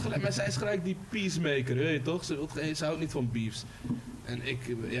 Zij komt gelijk, maar zij is gelijk die peacemaker, weet je toch? Ze houdt niet van beefs. En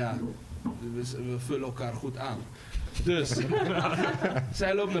ik, we vullen elkaar goed aan. Dus,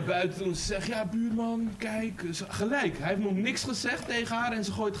 zij loopt naar buiten en ze zegt, ja buurman, kijk, gelijk. Hij heeft nog niks gezegd tegen haar en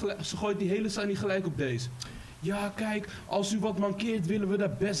ze gooit die hele Sunny gelijk op deze. Ja, kijk, als u wat mankeert willen we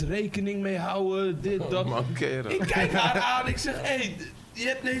daar best rekening mee houden, dit, dat. Mankeren. Ik kijk haar aan, ik zeg, hé, je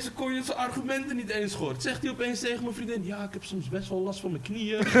hebt deze konjens argumenten niet eens gehoord. Zegt hij opeens tegen mijn vriendin, ja, ik heb soms best wel last van mijn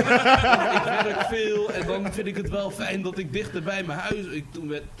knieën. Ik werk veel en dan vind ik het wel fijn dat ik dichter bij mijn huis...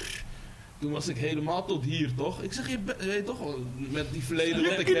 Toen was ik helemaal tot hier, toch? Ik zeg, je weet toch, met die verleden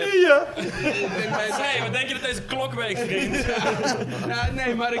wat ik heb... Hey, wat denk je dat deze klokweek ging? Ja,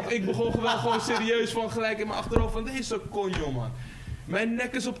 nee, maar ik begon wel gewoon serieus van gelijk in mijn achterhoofd van deze konjo, man. Mijn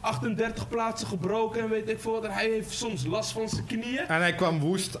nek is op 38 plaatsen gebroken en weet ik veel wat. En hij heeft soms last van zijn knieën. En hij kwam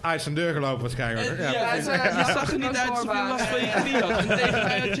woest uit zijn deur gelopen waarschijnlijk. Ja, je zag er niet uit alsof je last van je knie had. En tegen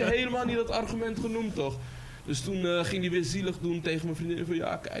mij had je helemaal niet dat argument genoemd, toch? Dus toen ging hij weer zielig doen tegen mijn vriendin van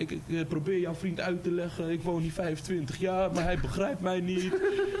ja kijk, ik probeer jouw vriend uit te leggen, ik woon hier 25 jaar, maar hij begrijpt mij niet,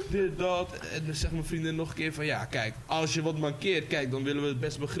 dit, dat. En dan zegt mijn vriendin nog een keer van ja kijk, als je wat mankeert, kijk dan willen we het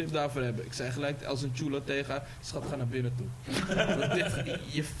best begrip daarvoor hebben. Ik zei gelijk als een chula tegen haar, schat ga naar binnen toe. Want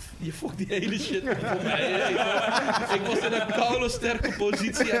je fokt die hele shit voor mij. Ik was in een koude sterke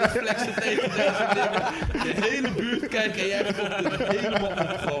positie en reflexen tegen deze dingen. De hele buurt kijken en jij fokt het helemaal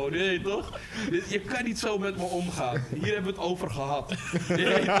op gewoon, weet je toch? Je kan niet zo met me omgaan. Hier hebben we het over gehad.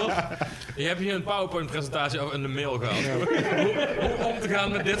 Nee, toch? Je hebt hier een PowerPoint-presentatie over in de mail gehad. Hoe om te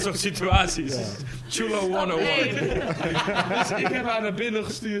gaan met dit soort situaties. Chulo 101. Dus ik heb haar naar binnen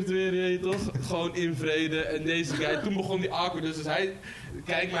gestuurd weer, je weet toch? Gewoon in vrede. En deze guy, toen begon die awkward. Dus hij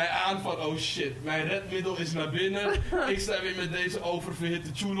kijkt mij aan van, oh shit, mijn redmiddel is naar binnen. Ik sta weer met deze oververhitte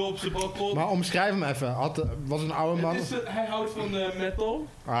chulo op zijn balkon. Maar omschrijf hem even. Was het een oude man? Hij houdt van metal.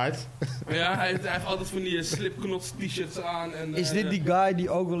 Alright. Ja, hij heeft altijd van die slipknots t-shirts aan. En, Is dit die guy die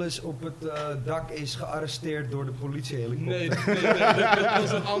ook wel eens op het dak is gearresteerd door de politiehelikopter? Nee, dat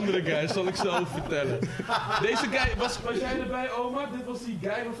was een andere guy, zal ik zo vertellen. Deze guy, was jij erbij oma? Dit was die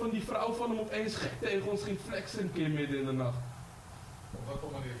guy waarvan die vrouw van hem opeens gek tegen ons ging flexen een keer midden in de nacht. Wat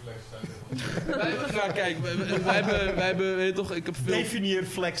voor manier flex zijn? Kijk, wij hebben, weet je toch, ik heb veel... Definieer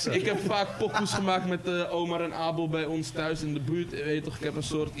flexen. Ik heb vaak pokoes gemaakt met Omar en Abel bij ons thuis in de buurt. Weet je toch, ik heb een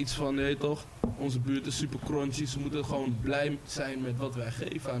soort iets van, weet je toch, onze buurt is super crunchy. Ze moeten gewoon blij zijn met wat wij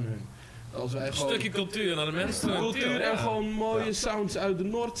geven aan hun. Als wij Een gewoon... stukje cultuur naar de mensen. Cultuur en gewoon mooie sounds uit de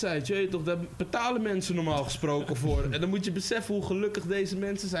Noordzijde, je weet toch, daar betalen mensen normaal gesproken voor. En dan moet je beseffen hoe gelukkig deze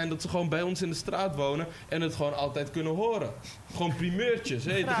mensen zijn dat ze gewoon bij ons in de straat wonen en het gewoon altijd kunnen horen. Gewoon primeurtjes,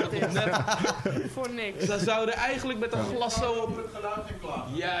 weet je toch, net Voor niks. ze zouden eigenlijk met een glas zo op het gelaat in klaar.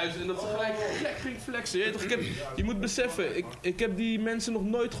 Juist, en dat ze gelijk gek ging flexen, je weet toch, je moet beseffen, ik heb die mensen nog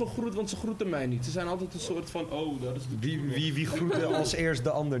nooit gegroet, want ze groeten mij niet. Ze zijn altijd een soort van, oh, dat is de... Wie groette als eerst de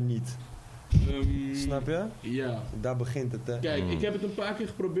ander niet? Snap je? Ja. Daar begint het, hè? Kijk, ik heb het een paar keer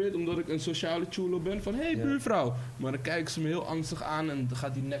geprobeerd omdat ik een sociale chulo ben van hey buurvrouw. Maar dan kijken ze me heel angstig aan en dan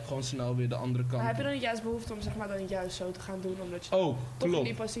gaat die nek gewoon snel weer de andere kant. Maar heb je dan niet juist behoefte om zeg maar dan juist zo te gaan doen omdat je Oh, toch in die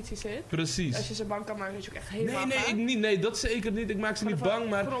klopt. positie zit? Precies. Als je ze bang kan maken dat je ook echt helemaal Nee, gaat? ik niet. Nee, dat zeker niet. Ik maak ze niet bang,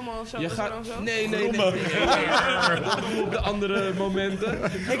 maar Grommel of zo, je is gaat... er dan zo? Nee. Dat doen we op de andere momenten.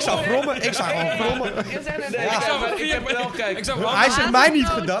 Ik zou grommen, ik zou gewoon grommen. Je zei net, Nee, ja, kijk, maar ik heb wel, kijk. Hij zegt mij niet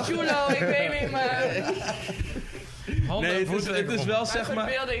gedacht. Chulo, ik weet niet, maar... Nee, het is wel zeg maar...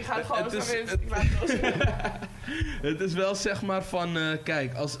 verbeelding gaat gewoon het zo is- in. Ik laat het los. Het is wel zeg maar van,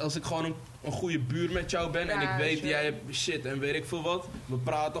 kijk, als ik gewoon een goede buur met jou ben en Ja, ik weet, sure. jij hebt shit en weet ik veel wat, we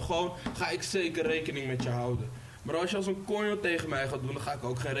praten gewoon, ga ik zeker rekening met je houden. Maar als je als een konjo tegen mij gaat doen, dan ga ik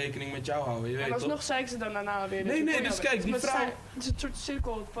ook geen rekening met jou houden, je En weet toch? alsnog zei ik ze dan daarna weer. Nee, nee, dus kijk, die vrouw- Het is een soort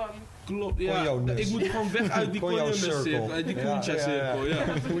cirkel van... Klopt, ja. Konjo-ness. Ik moet gewoon weg uit die Konjo konjo-cirkel, circle. uit die Ja, kuncha-cirkel, ja.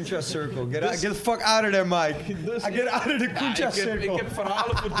 Kuncha Circle. Get the fuck out of there, Mike. Dus- Get out of the Ja, Kuncha ik Circle. heb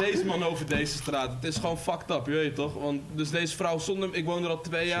verhalen voor deze man over deze straat. Het is gewoon fucked up, je weet toch? Want dus deze vrouw zonder... Ik woon er al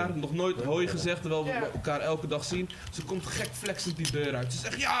 2 jaar, nog nooit hoi gezegd, terwijl we elkaar elke dag zien. Ze komt gek flexend die deur uit. Ze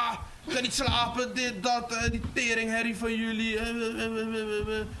zegt, ja, ik kan niet slapen, dit, dat, die teringherrie van jullie.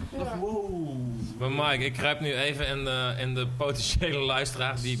 Ik dacht, wow. Maar Mike, ik grijp nu even in de potentiële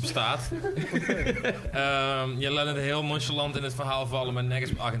luisteraar die bestaat. Je laat het heel nonchalant in het verhaal vallen. Mijn nek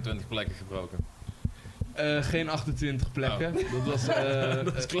is op 28 plekken gebroken. Geen 28 plekken. Dat was,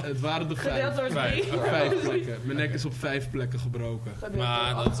 het waren er Gedeeld 5. door 3. 5 plekken. Mijn nek is op 5 plekken gebroken.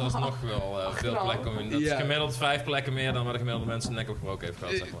 Maar dat is alsnog wel veel knal. plekken. Dat is Ja. gemiddeld 5 plekken meer dan waar de gemiddelde mensen nek opgebroken heeft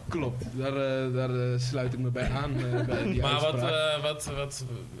gehad, zeg maar. Klopt, daar sluit ik me bij aan. Bij die Maar uitspraak. wat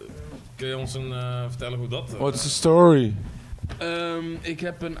kun je ons vertellen hoe dat... What's the story? Ik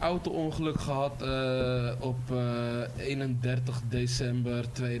heb een auto-ongeluk gehad op 31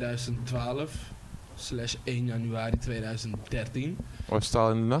 december 2012 / 1 januari 2013. Was het al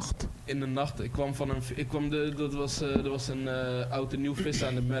in de nacht? In de nacht. Dat was een oud en nieuw vis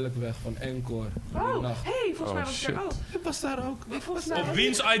aan de Melkweg van Encore. In de Oh, nacht. hey, volgens mij was ik shit. er ook. Ik was daar ook. Volgens mij Op was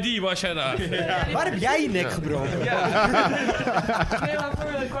wiens ID was jij daar? Waar heb jij je nek gebroken? Nee, maar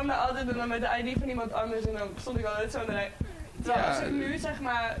voor ik kwam daar altijd en dan met de ID van iemand anders en dan stond ik altijd zo in de rij. Terwijl als ik nu zeg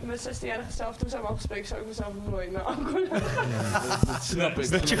maar mijn 16-jarige zelf toen zijn we afgesproken, zou ik mezelf nooit naar Anker. Dat snap ik.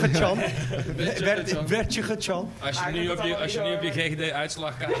 Werd je gechampt? gechampt? Werd je gechampt? Als je nu op je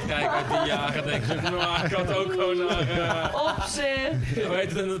GGD-uitslag kijkt uit die jaren, denk je, nou, ik had ook gewoon naar... Op zich. Hoe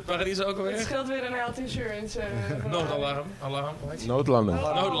heet het in het paradies ook Het alweer? scheelt weer een health insurance. Noodalarm. Alarm. hoe heet het? Noodlanding.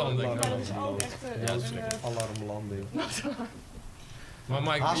 Noodlanding. Ja, dat is ook echt Ja, dat is zeker. Alarmlanding. Maar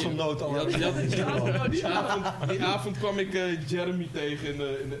Mike, Hazelnoodalarm. Die avond kwam ik Jeremy tegen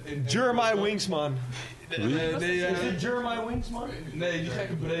in Jeremiah Wingsman. Nee, Jeremiah Wingsman? nee, die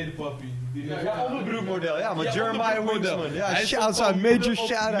gekke brede papi. Ja, onderbroekmodel. Ja, maar Ja, Jeremiah onderbroekmodel. Wingsman. Ja, Hij shouts stond out, major midden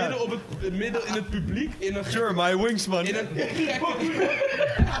shout-out. midden in het publiek in een Jeremiah Wingsman. in een gekke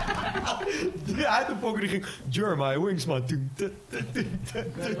Uit de poker die ging Jeremiah Wingsman. Nee,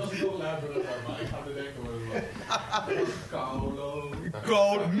 dat was nog later, maar ik ga bedenken wat het was. Kaulo.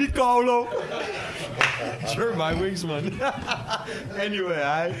 Nicolo. Jeremiah Wingsman.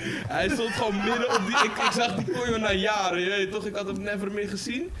 Anyway, Hij stond gewoon midden op die... Ik zag die konjo na jaren, je weet toch? Ik had hem never meer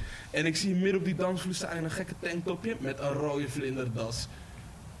gezien. En ik zie hem midden op die dansvloer staan in een gekke tanktopje met een rode vlinderdas.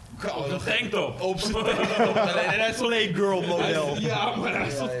 Koude tanktop. Op zijn tanktop. En hij stond... Playgirl model. Ja, maar hij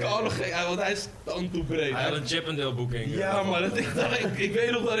stond koude gek, want hij is stand toe breed. hij had een Chippendale boeking. Ja, maar ik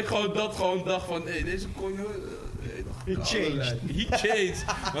weet nog dat ik gewoon dacht van... Hé, deze konjo... He changed. He changed.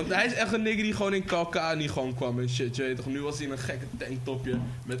 Want hij is echt een nigger die gewoon in Kalkani gewoon kwam en shit. Je weet toch, nu was hij in een gekke tanktopje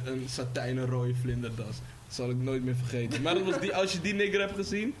met een satijnen rode vlinderdas. Dat zal ik nooit meer vergeten. Maar dat was die, als je die nigger hebt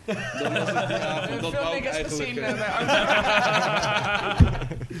gezien, dan was het die avond. Dat veel wou ik niggers eigenlijk... gezien bij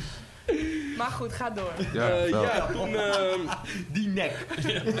Maar goed, ga door. Ja, toen... Die nek.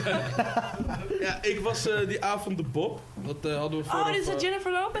 ja, ik was die avond de Bob. Dat hadden we voor... Oh, dit is dat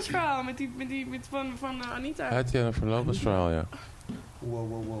Jennifer Lopez verhaal met van Anita. Het Jennifer Lopez verhaal, ja.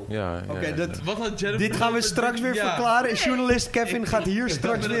 Wow. Ja, Oké, ja. dat... Wat had Jennifer Dit gaan we Lopez straks weer ja. verklaren. Journalist Kevin gaat hier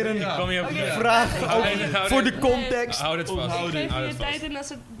straks weer een Ja. Kom je op vraag voor de context. Houd het vast. Ik geef Houd je het de vast. tijd en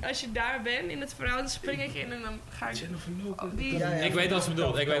als je daar bent in het verhaal, dan spring ik in en dan ga ik... Jennifer Lopez. Ik weet wat ze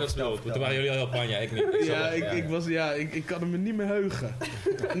bedoelt. Ik weet wat ze bedoelt. Toen waren jullie al heel panja. Ik niet. Ik kan hem niet meer heugen.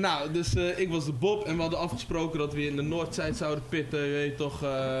 Nou, dus ik was de Bob en we hadden afgesproken dat we in de Noordzijde zouden pitten, je weet toch.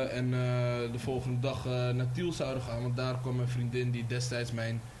 En de volgende dag naar Tiel zouden gaan, want daar kwam mijn vriendin die destijds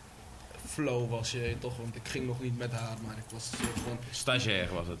mijn flow was, je weet toch. Want ik ging nog niet met haar, maar ik was een soort van... Stagiair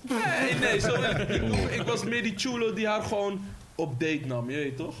was het. Ik was meer die chulo die haar gewoon op date nam, je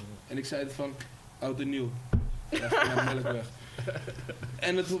weet toch. En ik zei het van, oud en nieuw. Ja, naar Melkweg.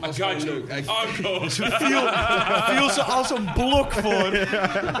 En het was gewoon leuk. Viel ze als een blok voor. Het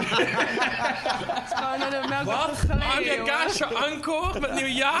is gewoon naar de melk Wat? geleden, Heb jij jongen. kaasje encore met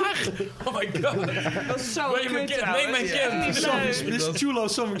nieuwjaar? Oh my god. Dat is zo Neem mijn kut kind, neem mijn kind. This chulo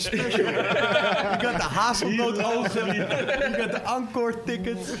something special. You got the hazelnootogen. You got the encore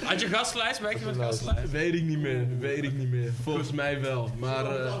tickets. Had je gastlijst? Werk je met gastlijst? Weet ik niet meer. Volgens mij wel. Maar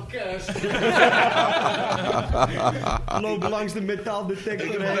Loop langs de metaaldetector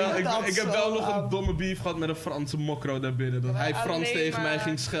ik heb wel nog een domme beef gehad met een Franse mokro daarbinnen. Dat hij Frans alleen tegen mij maar-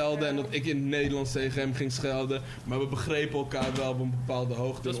 ging schelden en dat ik in het Nederlands tegen hem ging schelden. Maar we begrepen elkaar wel op een bepaalde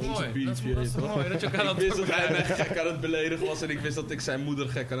hoogte Dat is in onze mooi. beef. Dat is je weet toch? mooi. Dat je elkaar Ik wist dat dat hij mij gek aan het beledigen was en ik wist dat ik zijn moeder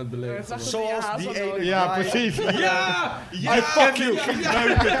gek aan het beledigen was. Zoals die ene Ja, guy. precies. Ja! I fuck you.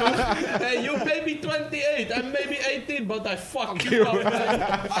 Hey, you baby 28, I'm maybe 18, but I fuck you up.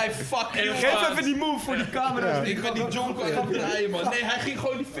 I fuck you Geef up. even die move voor die camera. Ik ben die jonko aan het draaien, man. Nee, hij ging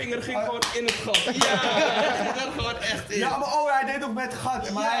gewoon, die vinger ging gewoon in het gat. Ja, hij ging er gewoon echt in. Ja, maar hij deed ook met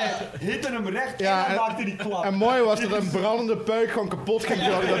gat. Maar hij hitte hem recht Ja, en en- maakte die klap. En mooi was dat een brandende peuk gewoon kapot ging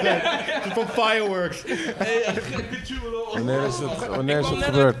terwijl hij dat deed. Het van fireworks. Hey, een gekke chulo. Wanneer is het, wanneer Ik is kwam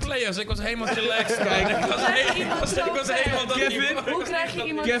het net uit gebeurd? de Players. Ik was helemaal relaxed. Kijk, ik was helemaal dat Kevin? Hoe krijg je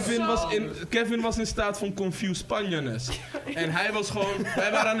iemand Kevin was in staat van confused Spanjanes. En hij was gewoon...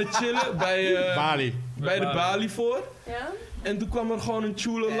 Wij waren aan het chillen bij... Bali. bij de balie voor. Ja? En toen kwam er gewoon een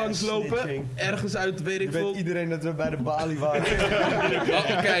chulo langslopen. snitching. Ergens uit, weet ik Je weet veel. iedereen dat we bij de balie waren.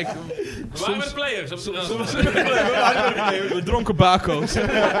 Oh, kijk, We waren met de players. we dronken bako's.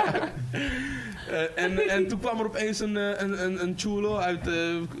 En toen kwam er opeens een chulo uit,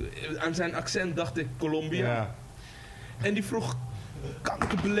 aan zijn accent dacht ik Colombia. Ja. En die vroeg, kan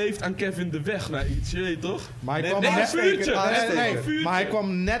ik beleefd aan Kevin de weg naar iets, je weet toch? Maar hij kwam Nee, net... een vuurtje. Nee, Een vuurtje. maar hij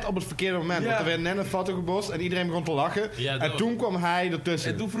kwam net op het verkeerde moment. Ja. Want er werd net een foto gebost en iedereen begon te lachen. Ja, En dat- toen kwam hij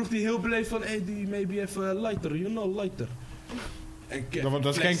ertussen. En toen vroeg hij heel beleefd van, hey, do you maybe have a lighter, you know, lighter. En Kevin Dat is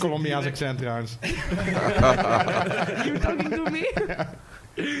geen flexte Colombiaans direct. accent trouwens. You talking to me?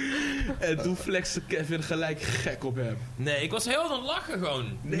 En toen flexte Kevin gelijk gek op hem. Nee, ik was heel aan het lachen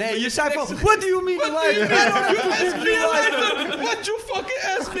gewoon. Nee, je zei van, what do you mean like? What you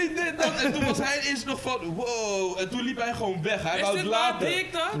fucking ask me dit dat? En toen was hij eerst nog van, wow. En toen liep hij gewoon weg. Hij Is wou dit het waar laten. dik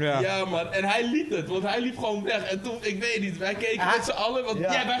dan? Ja man, en hij liet het, want hij liep gewoon weg. En toen, ik weet niet, wij keken met z'n allen, want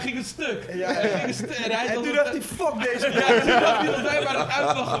Ja. wij gingen stuk. Ja. Wij gingen stuk. En hij En dacht toen dat- dacht hij, fuck deze Ja, toen dacht hij dat wij maar aan het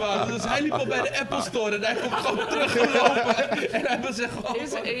uitlachen waren. Dus hij liep al bij de Apple Store en hij komt gewoon teruggelopen. En hij was echt gewoon... In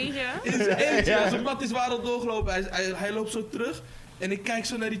zijn eentje. In zijn eentje. Ja. Zijn matties waren al doorgelopen. Hij loopt zo terug. En ik kijk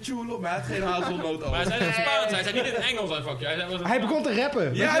zo naar die chulo, maar hij had geen hazelnoot Maar over. hij zei in het Spaans, hij zei niet in het Engels, hij fuck je. Hij begon te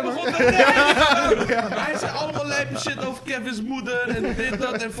rappen. Ja, hij begon te rappen. Maar hij zei allemaal lijpe shit over Kevin's moeder en dit,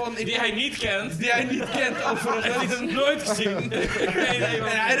 dat en van... Die hij niet kent. Die hij niet kent Hij overigens. heeft hem nooit gezien. En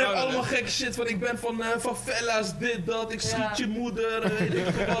hij heeft allemaal gekke shit van ik ben van favelas, dit, dat, ik schiet je moeder, weet ik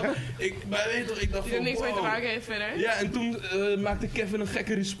veel wat. Maar weet je toch, ik dacht Die er van niks mee te wow. maken heeft verder. Ja, en toen maakte Kevin een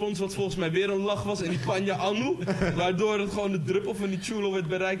gekke respons, wat volgens mij weer een lach was. En die panja Anu, waardoor het gewoon de druppel van die chulo werd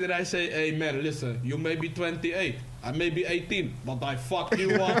bereikt. En hij zei, hey man, listen, you may be 28, I may be 18, but I fuck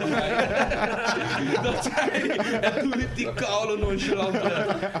you up. Dat zei hij. En toen liep die koude nonchalant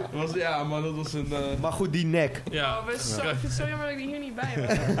weg. Ja man, dat was een... Maar goed, die nek. Ja, Oh, ik vind het zo jammer dat ik hier niet bij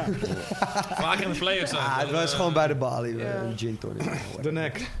was. vaker in de players zijn. Ah, het was gewoon bij de balie. Ja. Een gin tonic. De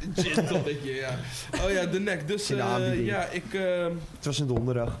nek. Gin tonic, ja. Oh ja, de nek. Dus In de aanbieding. ja, Het was een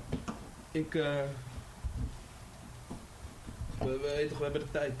donderdag. we weten toch, we hebben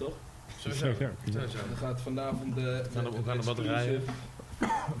de tijd toch? Sowieso. Dan gaat vanavond de We gaan de batterijen.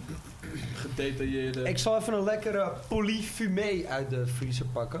 gedetailleerde... Ik zal even een lekkere polyfumé uit de vriezer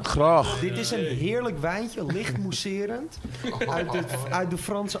pakken. Graag. Dit is een heerlijk wijntje, licht mousserend. Uit de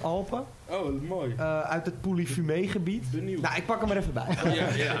Franse Alpen. Oh, mooi. Uit het polyfumé gebied. Benieuwd. Nou, ik pak hem er even bij.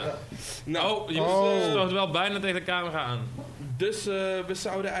 Ja. Nou, Je stoot wel bijna tegen de camera aan. dus we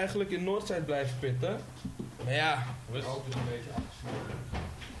zouden eigenlijk in Noordzijde blijven pitten. Maar ja,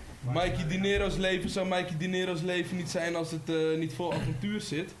 Mikey Dinero's leven zou Mikey Dinero's leven niet zijn als het niet vol avontuur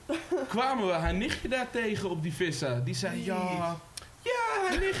zit. Kwamen we haar nichtje daar tegen op die vissa. Die zei, ja,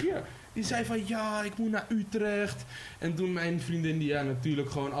 haar nichtje. Die zei van, ja, ik moet naar Utrecht. En toen mijn vriendin, die ja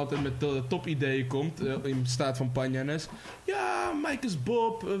natuurlijk gewoon altijd met topideeën komt, in staat van Panjanes. Ja, Mike is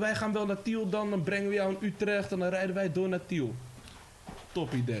Bob, wij gaan wel naar Tiel dan brengen we jou in Utrecht en dan rijden wij door naar Tiel.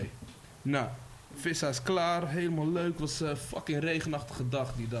 Top idee. Nou, vissa is klaar, helemaal leuk. Was een fucking regenachtige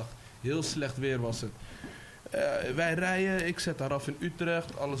dag die dag. Heel slecht weer was het. Wij rijden, ik zet haar af in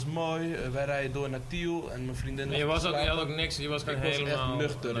Utrecht, alles mooi. Wij rijden door naar Tiel en mijn vriendin... Maar je had ook niks, je was ik gewoon was helemaal... echt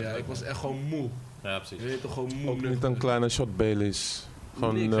nuchter, ja. Ik was echt gewoon moe. Ja, precies. Je weet toch, gewoon moe. Ook niet nuchter. een kleine shot Baileys.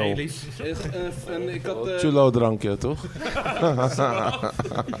 Gewoon Niks. nul. En ik had... Chulo drankje, toch? Je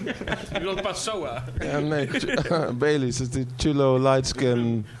bedoelt Passoa. Ja, nee. Baileys is die Chulo light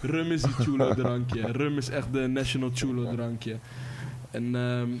skin. Rum is die chulo drankje. Rum is echt de national chulo drankje. En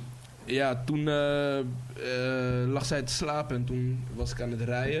ja, toen lag zij te slapen en toen was ik aan het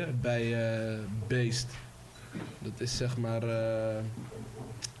rijden bij Beest. Dat is zeg maar...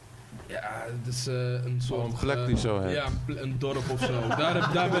 ja, het is een soort... Een plek die zo heet. Ja, een dorp of zo.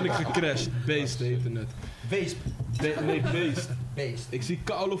 Daar ben ik gecrashed. Beest heette het. Wees. Nee, Beest. Beest. Ik zie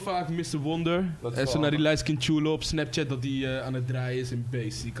Kaulo vaak Mr. Wonder. Dat is En zo wel naar die lightskin chulo op Snapchat dat die aan het draaien is in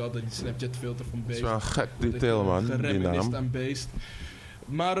Beest. Zie ik altijd die Snapchat filter van Dat is Beest. wel een gek detail, man. Die Gereminisced naam. aan Beest.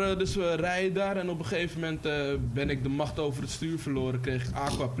 Maar dus we rijden daar en op een gegeven moment ben ik de macht over het stuur verloren. Kreeg ik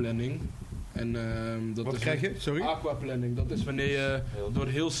aquaplanning. En dat Wat is krijg je? Sorry? Aquaplanning. Dat is wanneer je door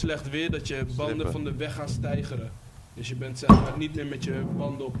heel slecht weer dat je banden Slippen. van de weg gaan stijgeren. Dus je bent zeg maar niet meer met je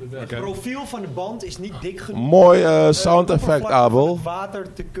banden op de weg. Het profiel van de band is niet dik genoeg. Mooi sound om effect, oppervlak van Abel. het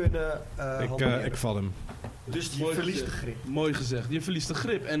water te kunnen hanteren. Ik val hem. Dus je Mooi verliest de gezegd. grip. Mooi gezegd. Je verliest de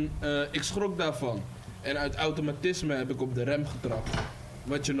grip. En ik schrok daarvan. En uit automatisme heb ik op de rem getrapt.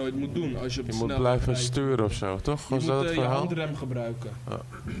 Wat je nooit moet doen als je op de Je moet snelweg blijven rijdt. sturen of zo, toch? Je Was moet dat het je verhaal? handrem gebruiken.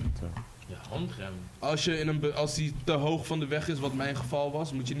 Ja, handrem. Als die te hoog van de weg is, wat mijn geval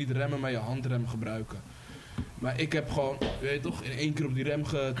was, moet je niet remmen, maar je handrem gebruiken. Maar ik heb gewoon, weet je toch, in 1 keer op die rem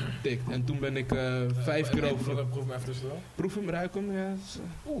getikt. En toen ben ik 5 keer over... Proef me even tussendoor. Proef hem, ruik hem, ja.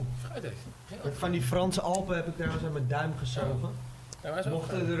 Oeh, fruitig. Van die Franse Alpen heb ik trouwens aan mijn duim gezogen. Ja, maar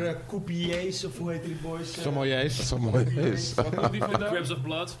Mochten er coupiers, of hoe heet die boys? Sommeliers. Dat is wel mooi is. Wat komt die vandaan? Cribs of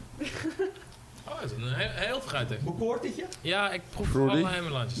Blood. Oh, dat is een heel fruitig. Bekoortetje? Ja, ik proef Fruity? allemaal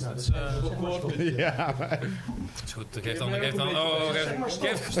hemellandjes. Nou, Dat dat is, Ja, maar... is goed. Geef dan.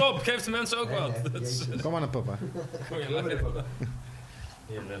 Geef de mensen ook wat. Dat is, Kom maar naar papa. Hier,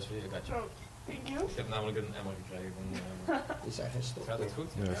 Les, hier, gatje. Thank you. Ik heb namelijk een emmer gekregen van... is eigenlijk geen stop. Gaat het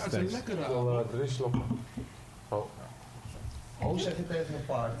goed? Ja, Ja, het is thanks. lekker. Wel 3 sloppen. Hoe zeg je tegen een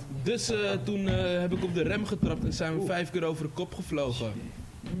paard? Dus toen heb ik op de rem getrapt en zijn we 5 keer over de kop gevlogen.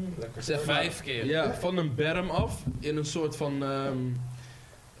 Zeg maar, 5 keer? Ja, van een berm af in een soort van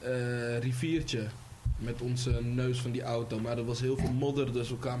riviertje. Met onze neus van die auto. Maar er was heel veel modder, dus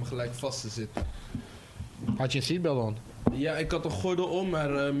we kwamen gelijk vast te zitten. Had je een seatbelt aan? Ja, ik had een gordel om,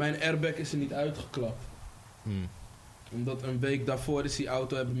 maar mijn airbag is er niet uitgeklapt. Hmm. Omdat een week daarvoor is die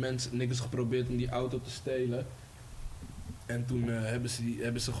auto, hebben niks geprobeerd om die auto te stelen. En toen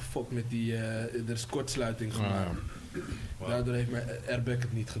hebben ze gefokt met die, er is kortsluiting gemaakt. Wow. Daardoor heeft mijn airbag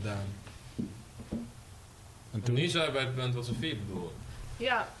het niet gedaan. En Nu zijn we bij het punt wat Sophie bedoelde.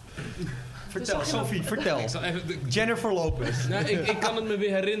 Ja, Vertel, Sophie, vertel. Ik zal even... Jennifer Lopez. Nou, ik kan het me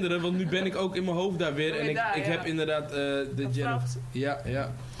weer herinneren, want nu ben ik ook in mijn hoofd daar weer. Ben En je daar, ik ja. heb inderdaad de Jennifer...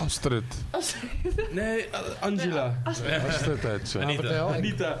 Ja. Astrid. Nee, Angela. Astrid heet ze. Anita. vertel.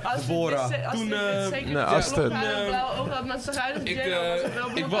 Anita. Deborah. Toen, nee, Astrid. blauwe ogen had met zijn huid.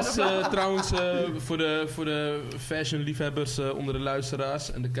 Ik was trouwens voor de fashion liefhebbers onder de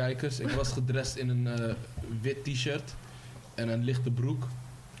luisteraars en de kijkers. Ik was gedressed in een wit t-shirt en een lichte broek.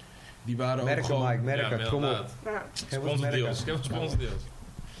 Die waren ook Merken, gewoon... Mike, merken. Ja, Kom op. inderdaad. Sponsordeals. Ik heb een sponsordeals.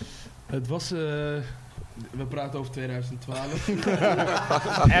 Het was... we praten over 2012.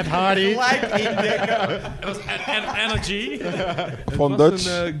 Ed Hardy. Gelijk indekken. Het was Energy. Van Het was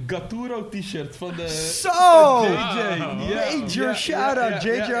Dutch. een Gaturo t-shirt van de... Zo! JJ. Major shout-out.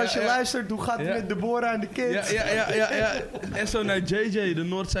 JJ, ja, als je ja. luistert, hoe gaat het Ja. met Deborah en de kids? Ja. En zo naar JJ, de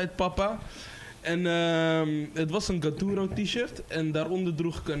Noordside papa. En het was een Gaturo t-shirt. En daaronder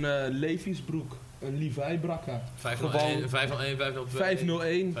droeg ik een Levi's broek. Een Levi brakka. 501, 501, 502.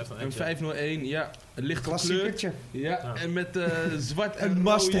 501. 501, Een 501, ja. Een lichte kleur. Klassiekertje. Ja, en met zwart en Een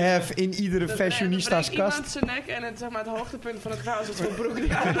must-have in iedere fashionista's iemand kast. zijn nek en het, zeg maar, het hoogtepunt van het verhaal is wat voor broek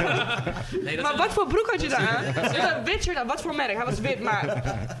die aan had. Nee, dat Maar wat voor broek had je daar aan? Een wit shirt aan, wat voor merk? Hij was wit, maar...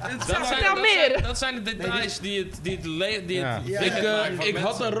 Vertel meer! Dat zijn de details die het Ja. Ik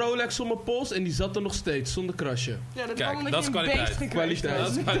had een Rolex om mijn pols en die zat er nog steeds, zonder krasje. Ja, dat Kijk, kwam omdat dat is je een kwaliteit. beest gekwetst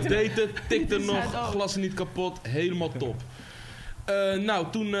Kwaliteit. was. Daten, tikte Inside nog, out. glas niet kapot, helemaal top. Nou,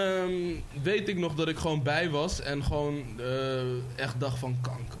 toen weet ik nog dat ik gewoon bij was en gewoon echt dacht van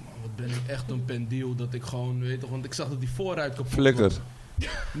kanker man, wat ben ik echt een pendiel dat ik gewoon, weet toch, want ik zag dat die vooruit kapot Flikker. was.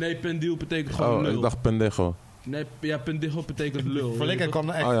 Nee, pendiel betekent gewoon Oh, lul. ik dacht pendejo. Nee, ja, pendiel betekent lul. Flikker kwam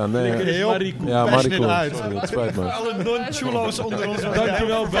er echt Oh ja, nee. Flikker is heel Marico. Ja, passionate Mariko. uit. Sorry, het spijt me. Alle non-chulo's onder ons.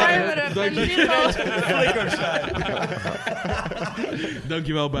 Dankjewel, Vijveren, Byron. pendiel. Flikkers zijn.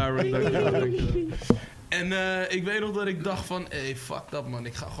 Dankjewel, Byron. Dankjewel. En ik weet nog dat ik dacht van, hey, fuck dat man.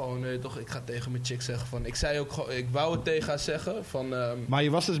 Ik ga gewoon, ik ga tegen mijn chick zeggen van, ik zei ook gewoon, ik wou het tegen haar zeggen van, Maar je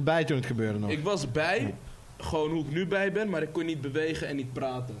was dus bij toen het gebeurde nog. ik was bij, gewoon hoe ik nu bij ben, maar ik kon niet bewegen en niet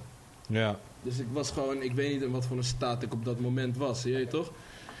praten. Ja. Dus ik was gewoon, ik weet niet in wat voor een staat ik op dat moment was, je weet toch?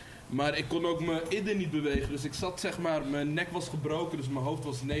 Maar ik kon ook mijn idder niet bewegen, dus ik zat zeg maar, mijn nek was gebroken, dus mijn hoofd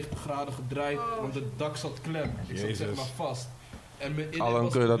was 90 graden gedraaid, want het dak zat klem. Ik zat zeg Jezus. maar vast. En mijn idder Alan,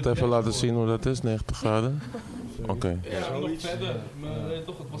 was kun je op dat de even laten dashboard. zien hoe dat is, 90 graden? Oké. Ja, nog Zoiets, verder. Maar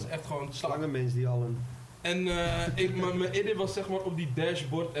toch, het was echt gewoon slag. Lange mensen die al een... En mijn idee was zeg maar op die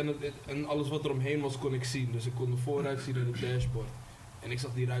dashboard en alles wat er omheen was kon ik zien. Dus ik kon de vooruit zien in het dashboard. En ik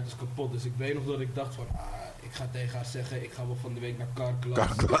zag die ruiters kapot. Dus ik weet nog dat ik dacht van, ik ga tegen haar zeggen, ik ga wel van de week naar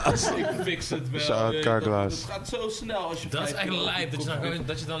Carglass. Carglass. Ik fix het wel. Shout out weet je Carglass. toch. Het gaat zo snel als je Dat is 5 echt keer lijp. op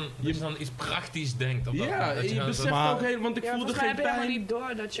Dat je dan iets praktisch denkt. Op dat Ja, moment. Dat en je dan beseft maar- ook helemaal, want ik Ja, voelde volgens mij geen heb je helemaal pijn. niet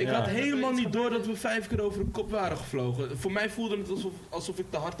door dat je... Ik Ja. had helemaal iets niet door gebeurt. dat we 5 keer over de kop waren gevlogen. Voor mij voelde het alsof ik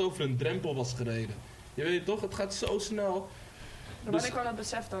te hard over een drempel was gereden. Je weet toch, het gaat zo snel. Maar wanneer kwam dat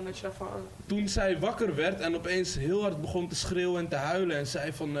besef dan? Dat je dacht van... Toen zij wakker werd en opeens heel hard begon te schreeuwen en te huilen en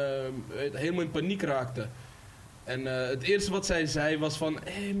zij van, helemaal in paniek raakte. En het eerste wat zij zei was van,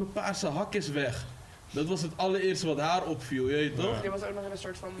 hé, mijn paarse hak is weg. Dat was het allereerste wat haar opviel, je weet toch? Je was ook nog in een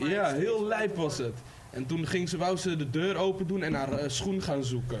soort van... Ja, heel lijp was het. En toen wou ze de deur open doen en haar schoen gaan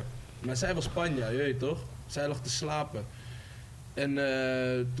zoeken. Maar zij was Spanja, je weet toch? Zij lag te slapen. En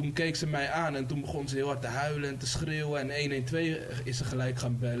toen keek ze mij aan en toen begon ze heel hard te huilen en te schreeuwen. En 112 is ze gelijk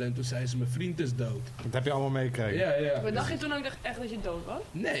gaan bellen. En toen zei ze, mijn vriend is dood. Dat heb je allemaal meegekregen. Ja. Maar dacht je toen ook echt dat je dood was?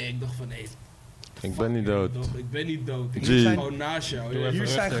 Nee, ik dacht van nee. Ik ben niet dood. Ik ben niet dood. Ik G. zit gewoon naast jou. Doe Ja. Hier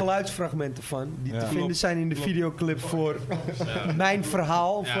zijn rustig. geluidsfragmenten van, die te Ja. vinden zijn in de videoclip voor Mijn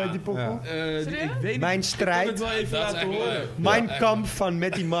Verhaal, of Ja. die pokoe. Ja. Ik weet niet. Mijn Ik kan strijd. het wel even Dat is laten echt horen. leuk. Mijn Ja, Kamp van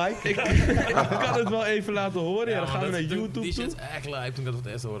Matty Mike. Ik kan het wel even laten horen. Ja, dan gaan we naar YouTube Die toe. shit is echt lijp toen ik dat voor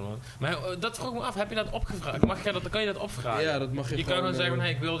het eerst hoorde, man. Maar dat vroeg me af, heb je dat opgevraagd? Kan je dat opvragen? Ja, dat mag je Je kan gewoon zeggen van, eh,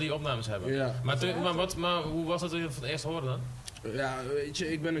 hey, ik wil die opnames hebben. Ja. Maar hoe was dat toen je het voor het eerst hoorde dan? Ja, weet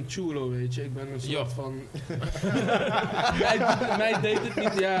je, ik ben een chulo, weet je. Ik ben een soort Ja. van... mij deed het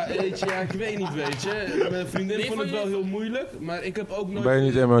niet, ja, weet je, ja, ik weet niet, weet je. Mijn vriendin Nee, vond van het wel je- heel moeilijk, maar ik heb ook nooit... Ben je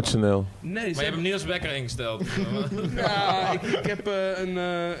niet emotioneel? Nee, Maar je hebt hem niet als wekker ingesteld. Ja, ik heb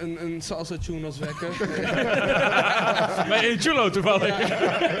een salsa tune als wekker. Maar in Chulo toevallig.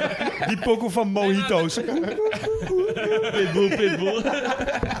 Die pokoe van Mojito's. Pitbull.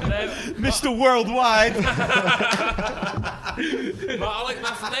 Nee, Mr. Worldwide.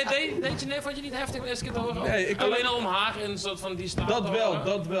 vond je niet heftig de eerste keer te horen? Nee, ik kan Alleen het- al om haar in een soort van die staat Dat te wel, horen.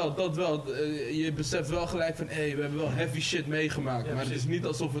 dat wel. Je beseft wel gelijk van, hé, we hebben wel heavy shit meegemaakt. Ja, maar het is niet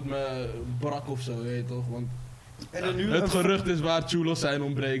alsof het me brak of zo, weet je toch? Want En dan nu het gerucht is waar, chulos zijn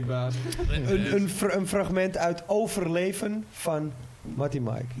onbreekbaar. een fragment uit Overleven van Matty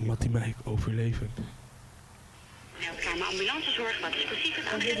Mike. Matty Mike, overleven. Meldkamer ambulancezorg, wat is precies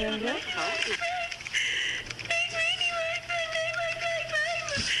het adres van het noodgeval?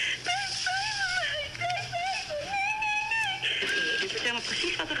 Vertel me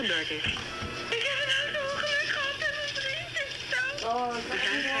precies wat er gebeurd is. Ik heb een auto-ongeluk gehad en mijn vriend is dood. We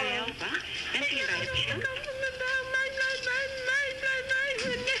zijn ga je helpen. Bent u hier bij de patiënt?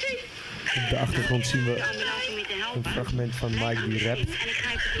 Op de achtergrond zien we De ambulance om je te een helpen. fragment van Mike die rapt En ik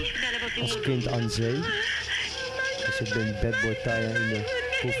ga je precies vertellen wat u als moet kind doen. aan zee. Hij zit bij Bad Boy Taya in de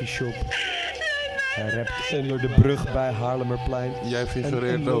coffeeshop. Hij rapt onder de brug bij Haarlemmerplein. Jij Een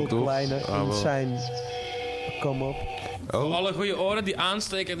figureert ook, toch? kleine Ah, in wel. zijn... Kom op. Voor Oh, alle goede oren, die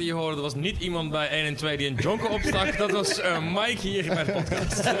aansteker die je hoorde, dat was niet iemand bij 1 en 2 die een jonker opstak. Dat was Mike hier bij de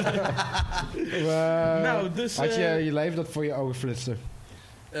podcast. Nou, dus... Had je je leven dat voor je ogen flitste?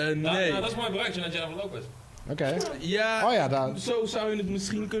 nee. Nou, dat is een mooi bruggetje naar Jennifer Lopez. Oké. Ja, Oh ja, daar. zo zou je het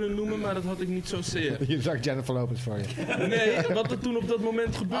misschien kunnen noemen, maar dat had ik niet zozeer. Je zag Jennifer Lopez voor je. Nee, wat er toen op dat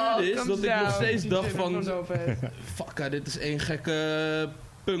moment gebeurde is, dat ik nog steeds dacht van... Fuck, dit is één gekke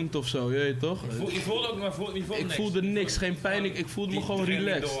punt of zo, je weet toch? Je voelde ook, maar je voelde Ik niks. voelde niks, geen pijn, ik voelde me Die gewoon training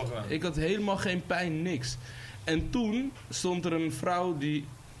relaxed. doorgaan. Ik had helemaal geen pijn, niks. En toen stond er een vrouw die,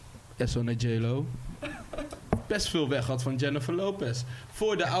 zo naar J-Lo, best veel weg had van Jennifer Lopez.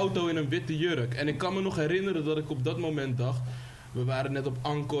 Voor de auto in een witte jurk. En ik kan me nog herinneren dat ik op dat moment dacht, we waren net op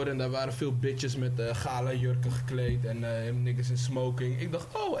Angkor en daar waren veel bitches met gala jurken gekleed en niggas in smoking. Ik dacht,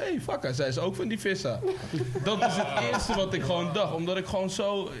 oh hey, fuck, zij is ook van die vissa. Dat is het eerste wat ik gewoon dacht, omdat ik gewoon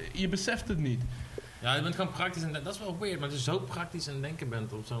zo, je beseft het niet. Ja, je bent gewoon praktisch en dat is wel weird, maar dat je zo praktisch aan het denken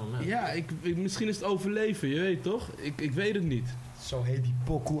bent op zo'n moment. Ja, misschien is het overleven, je weet toch? Ik weet het niet. Zo heet die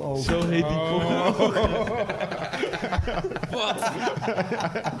pokoe ook. Zo heet die Wat?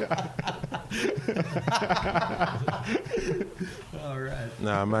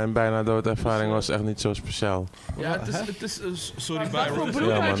 nou, mijn bijna doodervaring was echt niet zo speciaal. Ja, het is sorry, Wat voor Byron. broek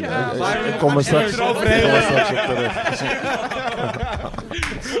Ja, had je man. aan? Ik kom er straks op terug.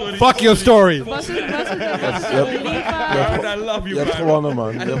 Fuck your story! Was het Je Levi? I love Je you, hebt Byron. gewonnen,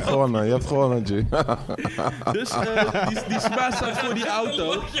 man. Je hebt gewonnen, G. Dus die smaak staat voor die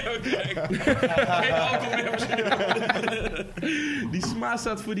auto. Geen auto meer waarschijnlijk. Die sma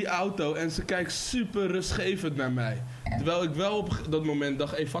staat voor die auto en ze kijkt super rustgevend naar mij. Terwijl ik wel op dat moment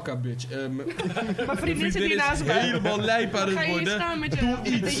dacht, hey, fuck haar, bitch. Mijn vriendin zit hier is naast me. helemaal lijp aan Ga het je hier worden. staan met Doe je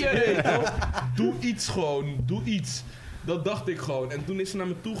iets. jurk? Hey, toch? Doe iets gewoon. Doe iets. Dat dacht ik gewoon. En toen is ze naar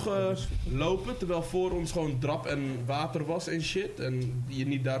me toe gelopen, terwijl voor ons gewoon drap en water was en shit. En je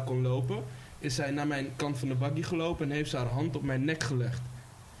niet daar kon lopen. Is zij naar mijn kant van de buggy gelopen en heeft ze haar hand op mijn nek gelegd.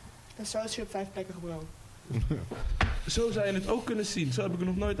 En zo is hij op 5 plekken gebroken. Zo zou je het ook kunnen zien. Zo heb ik er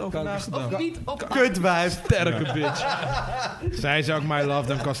nog nooit over nagedacht. Of niet op... Kutwijf. Sterke bitch. Zei ze ook My Love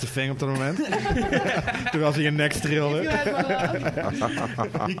Don't Cost a Thing op dat moment? Terwijl ze je nek trilde.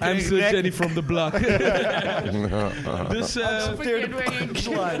 I'm so Jenny from the block. Dus,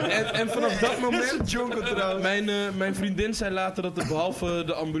 en vanaf dat moment, mijn vriendin zei later dat er behalve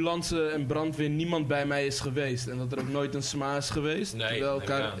de ambulance en brandweer niemand bij mij is geweest. En dat er ook nooit een sma is geweest. Nee, terwijl neem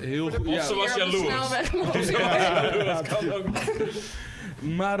elkaar ik aan. heel goed... Of ze was jaloers. Snelweg. Dat kan ook.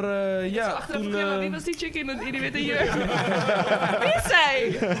 Maar ja, Achteraf toen... beginnen, wie was die chick in die witte jurk? Wie is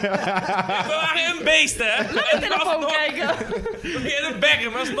zij? We waren een beest, hè? Laat mijn telefoon kijken. In een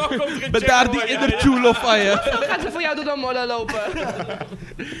bergen, maar alsnog komt er een Met daar die inner chulo van je. Wat gaat ze voor jou door de modder lopen?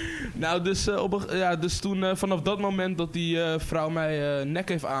 Nou, dus toen vanaf dat moment dat die vrouw mij nek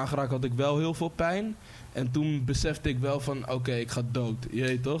heeft aangeraakt, had ik wel heel veel pijn. En toen besefte ik wel van, oké, ik ga dood. Je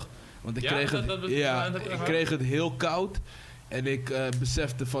weet toch? Want ik kreeg het heel koud. En ik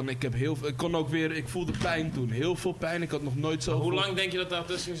besefte van, ik voelde pijn toen. Heel veel pijn. Ik had nog nooit zo. Hoe lang denk je dat daar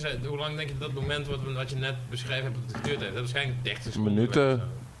tussen zit? Hoe lang denk je dat moment wat je net beschreven hebt, dat het geduurd heeft? Dat is waarschijnlijk 30 seconden. Minuten.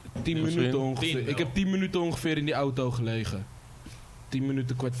 10 minuten ongeveer. Ik heb 10 minuten ongeveer in die auto gelegen. 10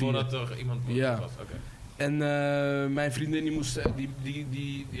 minuten, kwartier. Voordat er iemand Ja. was. Oké. En mijn vriendin die moest,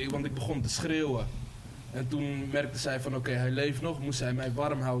 want ik begon te schreeuwen. En toen merkte zij van oké, hij leeft nog. Moest zij mij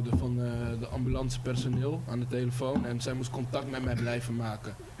warm houden van de ambulancepersoneel aan de telefoon. En zij moest contact met mij blijven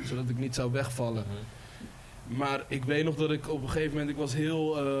maken. Zodat ik niet zou wegvallen. Maar ik weet nog dat ik op een gegeven moment, ik was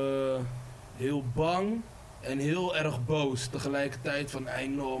heel bang. En heel erg boos. Tegelijkertijd van,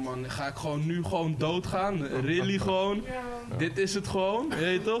 no man, ga ik nu gewoon doodgaan? Really gewoon? Ja. Dit is het gewoon,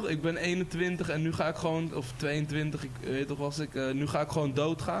 weet je toch? Ik ben 21 en nu ga ik gewoon, of 22, nu ga ik gewoon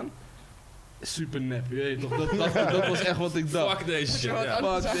doodgaan. Super nep, je weet toch? Dat was echt wat ik dacht. Fuck deze shit.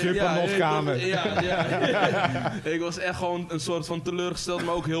 Super notkamer. Ja. Ik was echt gewoon een soort van teleurgesteld,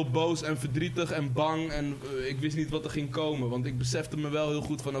 maar ook heel boos en verdrietig en bang. En ik wist niet wat er ging komen, want ik besefte me wel heel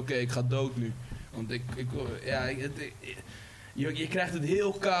goed van oké, ik ga dood nu. Want je krijgt het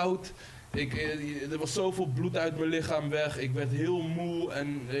heel koud. Er was zoveel bloed uit mijn lichaam weg. Ik werd heel moe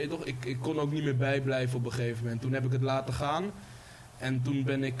en weet je toch, ik kon ook niet meer bijblijven op een gegeven moment. Toen heb ik het laten gaan. En toen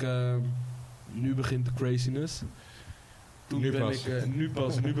ben ik... nu begint de craziness.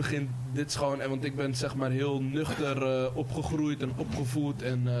 Nu begint dit gewoon... Want ik ben zeg maar heel nuchter opgegroeid en opgevoed.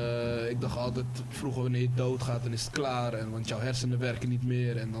 En ik dacht altijd, vroeger wanneer je doodgaat, dan is het klaar. Want jouw hersenen werken niet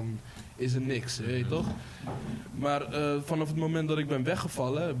meer en dan is er niks, weet je toch? Maar vanaf het moment dat ik ben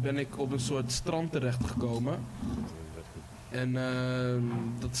weggevallen, ben ik op een soort strand terechtgekomen. En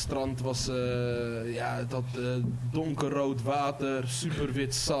dat strand was, het had donkerrood water,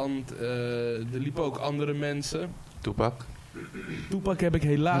 superwit zand. Er liepen ook andere mensen. Tupac heb ik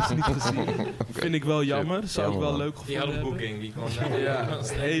helaas niet gezien. Vind ik wel jammer. Zou ik wel leuk gevonden hebben. Die hadden boeking. Die kwam ja,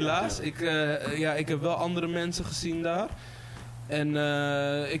 helaas. Ik heb wel andere mensen gezien daar. En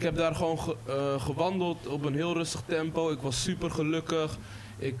ik heb daar gewoon gewandeld op een heel rustig tempo. Ik was super gelukkig.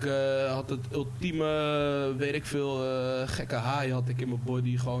 Ik had het ultieme, weet ik veel, gekke haai had ik in mijn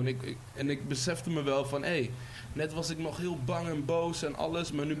body gewoon. En ik besefte me wel van, net was ik nog heel bang en boos en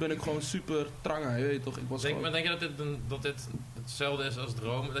alles, maar nu ben ik gewoon super tranga, je weet toch? Maar denk je dat dit hetzelfde is als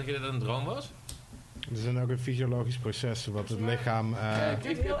droom? Denk je dat het een droom was? Er zijn ook een fysiologisch proces wat het lichaam...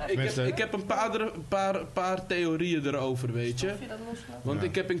 Ik heb een paar theorieën erover, weet je. Want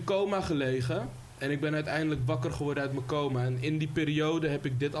ik heb in coma gelegen. En ik ben uiteindelijk wakker geworden uit mijn coma. En in die periode heb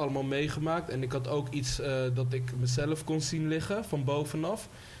ik dit allemaal meegemaakt. En ik had ook iets dat ik mezelf kon zien liggen van bovenaf.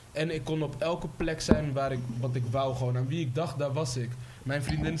 En ik kon op elke plek zijn wat ik wou gewoon. Aan wie ik dacht, daar was ik. Mijn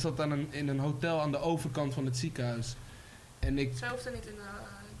vriendin zat in een hotel aan de overkant van het ziekenhuis. En Zij hoefde niet in de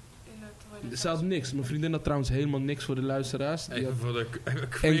toilet. Ze had niks. Mijn vriendin had trouwens helemaal niks voor de luisteraars. Even voor de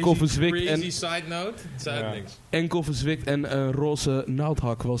enkel verzwikt crazy side note. Ze had niks. Enkel verzwikt en een roze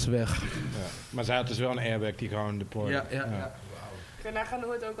naaldhak was weg. Ja. Maar zij had dus wel een airbag die gewoon deployed. Ja. Ik kan nagaan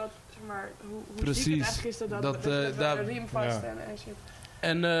hoe het ook al, zeg maar, hoe precies. ziek het eigenlijk is dat een riem vast en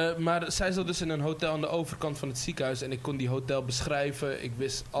shit. Maar zij zat dus in een hotel aan de overkant van het ziekenhuis en ik kon die hotel beschrijven. Ik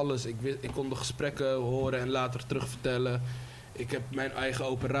wist alles. Ik kon de gesprekken horen en later terugvertellen. Ik heb mijn eigen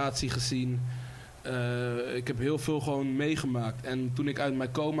operatie gezien. Ik heb heel veel gewoon meegemaakt. En toen ik uit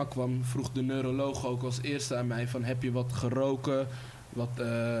mijn coma kwam, vroeg de neuroloog ook als eerste aan mij van, heb je wat geroken, wat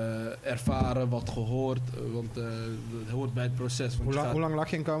ervaren, wat gehoord? Want dat hoort bij het proces. Hoe lang lag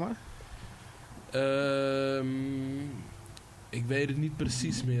je in coma? Ik weet het niet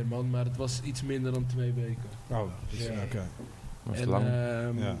precies meer, man, maar het was iets minder dan 2 weken. Oh, dus, oké. Was het lang?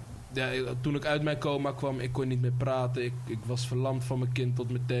 Toen ik uit mijn coma kwam, ik kon niet meer praten. Ik was verlamd van mijn kind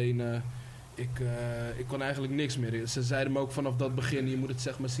tot mijn tenen. Ik kon eigenlijk niks meer. Ze zeiden me ook vanaf dat begin, je moet het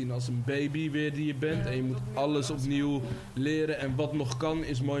zeg maar zien als een baby weer die je bent. En je moet alles opnieuw leren. En wat nog kan,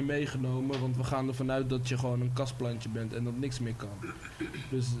 is mooi meegenomen. Want we gaan ervan uit dat je gewoon een kastplantje bent en dat niks meer kan.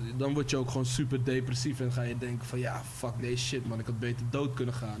 Dus dan word je ook gewoon super depressief en ga je denken van ja, fuck deze shit man, ik had beter dood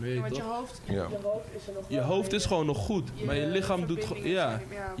kunnen gaan. Weet je want toch? je hoofd is er nog Je hoofd is gewoon nog goed, maar je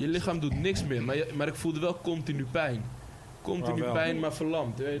lichaam doet niks meer. Maar ik voelde wel continu pijn. continu pijn, maar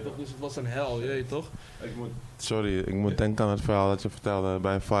verlamd. Je weet toch? Dus het was een hel, je weet toch? Ik moet denken aan het verhaal dat je vertelde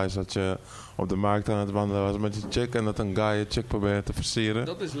bij Vice. Dat je op de markt aan het wandelen was met je chick. En dat een guy je chick probeerde te versieren.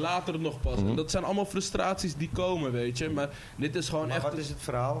 Dat is later nog pas. En dat zijn allemaal frustraties die komen, weet je. Maar dit is gewoon echt... wat is het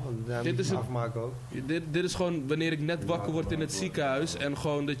verhaal? Dit is afmaken ook. Dit is gewoon wanneer ik net wakker word in het ziekenhuis. En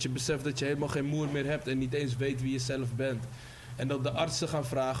gewoon dat je beseft dat je helemaal geen moer meer hebt. En niet eens weet wie je zelf bent. En dat de artsen gaan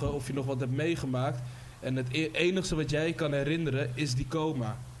vragen of je nog wat hebt meegemaakt. En het enige wat jij kan herinneren is die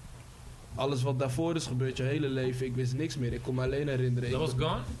coma. Alles wat daarvoor is gebeurd, je hele leven, ik wist niks meer. Ik kon me alleen herinneren. Dat was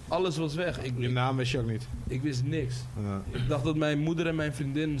gone? Alles was weg. Je naam wist je ook niet? Ik wist niks. Ja. Ik dacht dat mijn moeder en mijn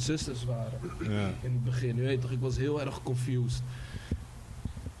vriendin zusters waren. Ja. In het begin, je weet toch, ik was heel erg confused.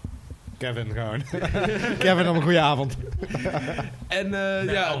 Kevin gewoon. Kevin, op een goede avond. En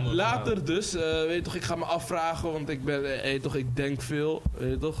later dus, weet toch, ik ga me afvragen, want ik denk veel,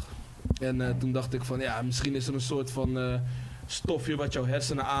 weet toch. En toen dacht ik van, ja, misschien is er een soort van stofje wat jouw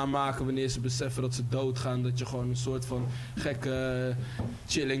hersenen aanmaken wanneer ze beseffen dat ze doodgaan. Dat je gewoon een soort van gekke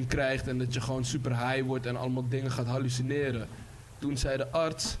chilling krijgt en dat je gewoon super high wordt en allemaal dingen gaat hallucineren. Toen zei de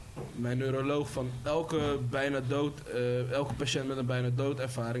arts, mijn neuroloog, van elke patiënt met een bijna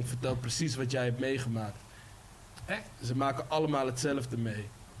doodervaring vertelt precies wat jij hebt meegemaakt. Echt? Ze maken allemaal hetzelfde mee.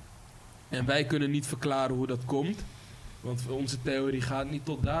 En wij kunnen niet verklaren hoe dat komt. Want onze theorie gaat niet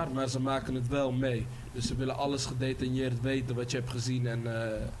tot daar, maar ze maken het wel mee. Dus ze willen alles gedetailleerd weten wat je hebt gezien en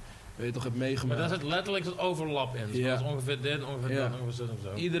weet toch, hebt meegemaakt. Maar daar zit letterlijk het overlap in. Ja. Dat is ongeveer dit, ongeveer dat, ongeveer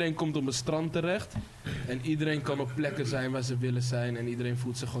zo. Iedereen komt op een strand terecht. En iedereen kan op plekken zijn waar ze willen zijn. En iedereen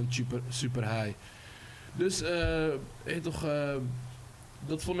voelt zich gewoon super high. Dus, weet toch,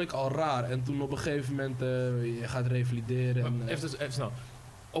 dat vond ik al raar. En toen op een gegeven moment, je gaat revalideren. En, even snel.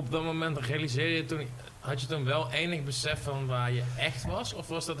 Op dat moment realiseerde je toen... Had je toen wel enig besef van waar je echt was? Of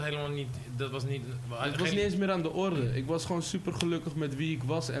was dat helemaal niet... Het was niet eens meer aan de orde. Ik was gewoon super gelukkig met wie ik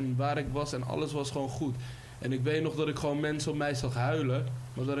was en waar ik was. En alles was gewoon goed. En ik weet nog dat ik gewoon mensen op mij zag huilen.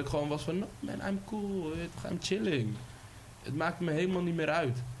 Maar dat ik gewoon was van... No, man, I'm cool. I'm chilling. Het maakt me helemaal niet meer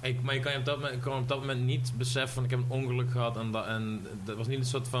uit. Maar je kan op dat moment niet beseffen van... Ik heb een ongeluk gehad en dat was niet een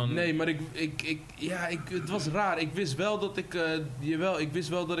soort van... Nee, maar het was raar. Ik wist wel dat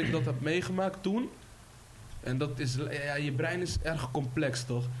ik dat heb meegemaakt toen. En dat is, je brein is erg complex,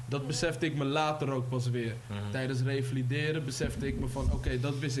 toch? Dat besefte ik me later ook pas weer. Tijdens revalideren besefte ik me van, oké,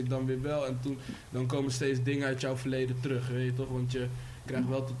 dat wist ik dan weer wel. En dan komen steeds dingen uit jouw verleden terug, weet je toch? Want je krijgt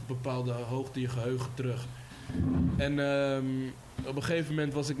wel tot een bepaalde hoogte je geheugen terug. En op een gegeven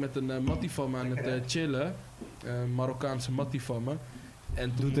moment was ik met een mattie van me aan het chillen. Een Marokkaanse mattie van me.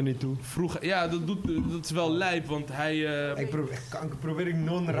 En doet er niet toe. Ja, dat is wel lijp, want hij... probeer ik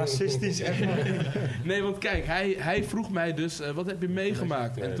non-racistisch. Nee, want kijk, hij vroeg mij dus, wat heb je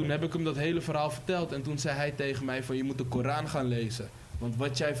meegemaakt? En toen heb ik hem dat hele verhaal verteld. En toen zei hij tegen mij van, je moet de Koran gaan lezen. Want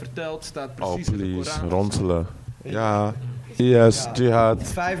wat jij vertelt staat precies in de Koran. Ronselen. Ja, IS, jihad.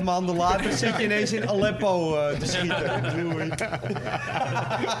 5 maanden later zit je ineens in Aleppo te schieten. Doei.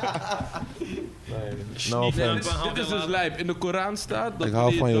 Dit is dus lijp. In de Koran staat dat ik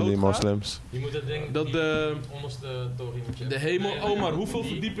hou van jullie moslims. Je moet dat ding dat de onderste toren de hemel. Omar, hoeveel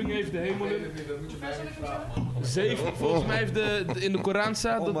verdiepingen heeft de hemel in? Dat moet je mij niet vragen. 7. Volgens mij heeft in de Koran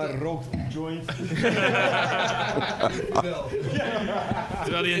staat dat. Omar rookt joint.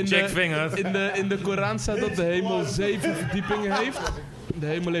 Terwijl hij een check vingert. In de Koran staat dat de hemel 7 verdiepingen heeft. De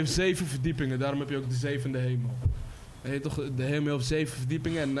hemel heeft 7 verdiepingen. Daarom heb je ook de 7e hemel. De hemel heeft 7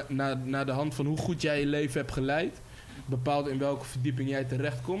 verdiepingen en naar de hand van hoe goed jij je leven hebt geleid, bepaalt in welke verdieping jij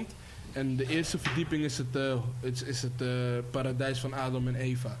terechtkomt. En de eerste verdieping is het paradijs van Adam en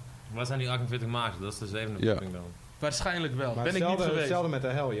Eva. Wat zijn die 48 maagden? Dat is de 7e verdieping dan. Waarschijnlijk wel. Maar ben ik niet geweest. Hetzelfde met de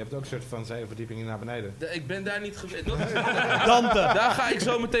hel. Je hebt ook een soort van 7 verdiepingen naar beneden. Ik ben daar niet geweest. Dante. Daar ga ik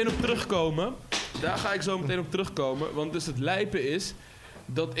zo meteen op terugkomen. Want dus het lijpe is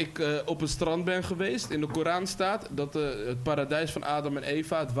dat ik op een strand ben geweest. In de Koran staat dat het paradijs van Adam en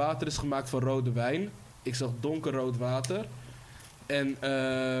Eva, het water is gemaakt van rode wijn. Ik zag donkerrood water. En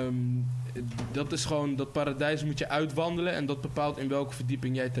dat is gewoon, dat paradijs moet je uitwandelen. En dat bepaalt in welke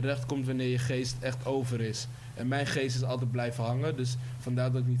verdieping jij terechtkomt wanneer je geest echt over is. En mijn geest is altijd blijven hangen. Dus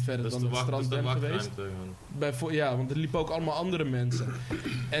vandaar dat ik niet verder dan het strand ben geweest. Ja, want er liepen ook allemaal andere mensen.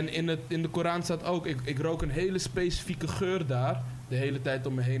 En in de Koran staat ook, ik rook een hele specifieke geur daar. De hele tijd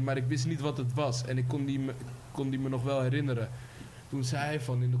om me heen. Maar ik wist niet wat het was. En ik kon die me nog wel herinneren. Toen zei hij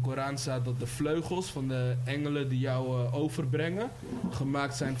van, in de Koran staat dat de vleugels van de engelen die jou overbrengen,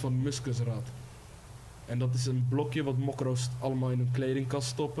 gemaakt zijn van muskusrat. En dat is een blokje wat mokro's allemaal in hun kledingkast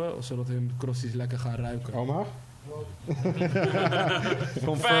stoppen, zodat hun crossies lekker gaan ruiken. Omar?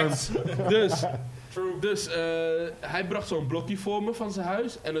 Confirmed. Dus, Dus hij bracht zo'n blokje voor me van zijn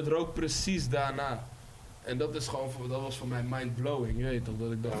huis en het rook precies daarna. En dat is gewoon, dat was voor mij mind-blowing, je weet toch?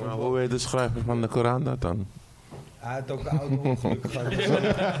 Dat ik dacht Maar van, hoe weet de schrijver van de Koran dat dan? Hij had ook een auto ongeluk gehad.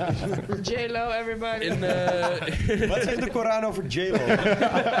 J-Lo, everybody. Wat zegt de Koran over J-Lo?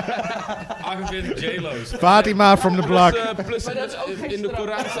 48 J-Lo's. Fatima from the block. Plus Maar dat is ook geen in de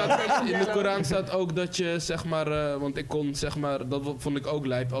straf. Koran staat ook dat je, zeg maar, want ik kon, zeg maar, dat vond ik ook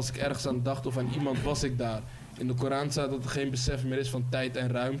lijp. Als ik ergens aan dacht of aan iemand, was ik daar. In de Koran staat dat er geen besef meer is van tijd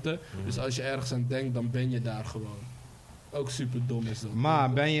en ruimte. Dus als je ergens aan denkt, dan ben je daar gewoon. Ook super dom is dat.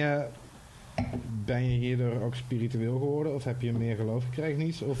 Maar ben je hierdoor ook spiritueel geworden? Of heb je meer geloof gekregen,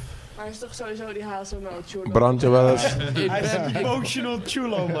 niets? Of... Maar hij is toch sowieso die HSML chulo. Brand je wel eens, Hij is een emotional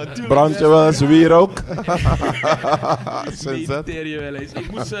chulo, man. brand je wel eens wierook? Sinds dat? Mediteer je wel eens.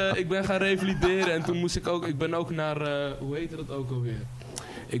 Ik ben gaan revalideren en toen moest ik ben ook naar, hoe heette dat ook alweer?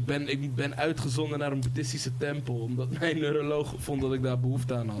 Ik ben uitgezonden naar een boeddhistische tempel, omdat mijn neuroloog vond dat ik daar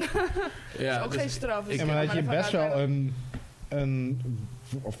behoefte aan had. Dat is ook geen straf. Dus Ja, maar ik dat je ga best maar wel even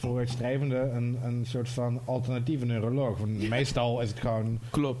of vooruitstrevende, een soort van alternatieve neuroloog. Want meestal is het gewoon...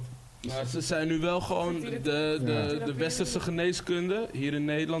 Klopt. Maar ze zijn nu wel gewoon, de westerse geneeskunde hier in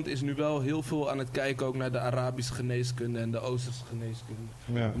Nederland is nu wel heel veel aan het kijken ook naar de Arabische geneeskunde en de Oosterse geneeskunde.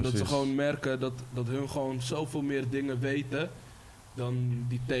 Ja, Omdat ze precies. gewoon merken dat hun gewoon zoveel meer dingen weten dan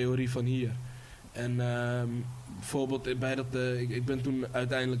die theorie van hier. En bijvoorbeeld bij dat, ik ben toen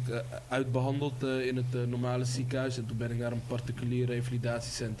uiteindelijk uitbehandeld in het normale ziekenhuis en toen ben ik naar een particulier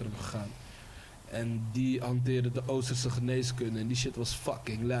revalidatiecentrum gegaan. En die hanteerde de Oosterse geneeskunde en die shit was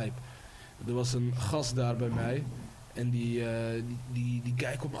fucking lijp. Er was een gast daar bij mij en die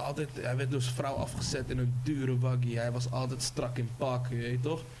guy kwam altijd, hij werd door zijn vrouw afgezet in een dure waggie. Hij was altijd strak in pak, je weet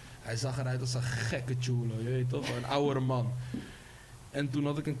toch? Hij zag eruit als een gekke chulo, je weet toch? Een oudere man. En toen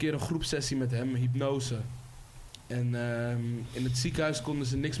had ik een keer een groepsessie met hem, hypnose. En in het ziekenhuis konden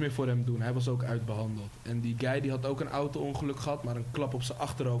ze niks meer voor hem doen. Hij was ook uitbehandeld. En die guy die had ook een auto-ongeluk gehad, maar een klap op zijn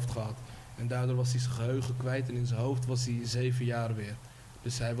achterhoofd gehad. En daardoor was hij zijn geheugen kwijt en in zijn hoofd was hij 7 jaar weer.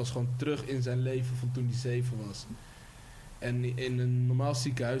 Dus hij was gewoon terug in zijn leven van toen hij 7 was. En in een normaal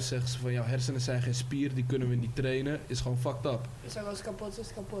ziekenhuis zeggen ze van jouw hersenen zijn geen spier, die kunnen we niet trainen. Is gewoon fucked up. Dus hij was kapot,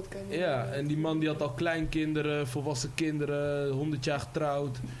 is kapot. Kan je niet Ja, doen. en die man die had al kleinkinderen, volwassen kinderen, 100 jaar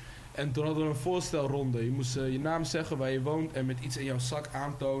getrouwd. En toen hadden we een voorstelronde. Je moest je naam zeggen, waar je woont en met iets in jouw zak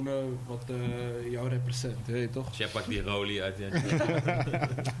aantonen wat jou representeert, weet je toch? Dus jij pakt die rolie uit.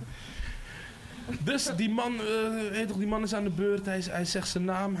 Dus die man, weet toch, die man is aan de beurt, hij zegt zijn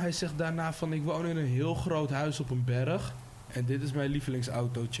naam, hij zegt daarna van ik woon in een heel groot huis op een berg. En dit is mijn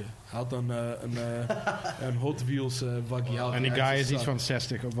lievelingsautootje. Hij had dan een Hot Wheels waggie. En die guy is iets van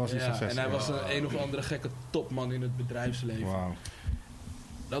 60, of was iets van 60? En hij was een of andere gekke topman in het bedrijfsleven. Wauw.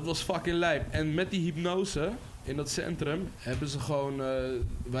 Dat was fucking lijp. En met die hypnose in dat centrum hebben ze gewoon,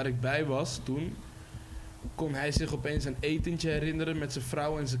 waar ik bij was toen, kon hij zich opeens een etentje herinneren met zijn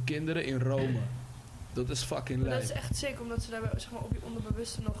vrouw en zijn kinderen in Rome. Dat is fucking Maar dat lijp. is echt sick, omdat ze daar zeg maar, op je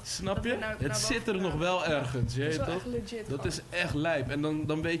onderbewuste nog... Snap dat je? we naar Het boven zit er nog gaan. wel ergens, je Dat is weet wel toch? echt legit. Dat gewoon. is echt lijp. En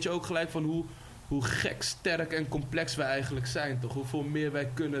dan weet je ook gelijk van hoe gek, sterk en complex wij eigenlijk zijn, toch? Hoeveel meer wij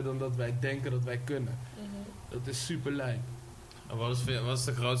kunnen dan dat wij denken dat wij kunnen. Mhm. Dat is super lijp. En wat is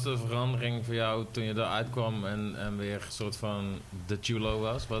de grootste verandering voor jou toen je eruit kwam en weer een soort van de chulo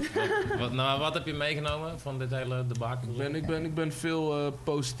was? Wat heb je meegenomen van dit hele debakel? Ik ben veel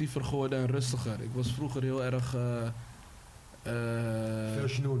positiever geworden en rustiger. Ik was vroeger heel erg... Veel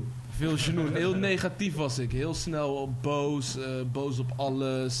genoen. Veel genoen. Heel negatief was ik. Heel snel boos. Boos op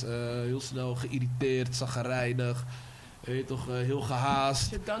alles. Heel snel geïrriteerd, chagrijnig. Weet je toch, heel gehaast. Als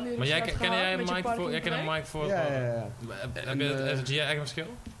je dan die Maar jij rust ken had jij gehad met je Mike parking brake, voor? Ja. Heb je echt een verschil?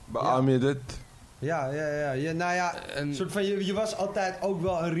 Beaam je dit? Ja. Nou ja, En, soort van, je was altijd ook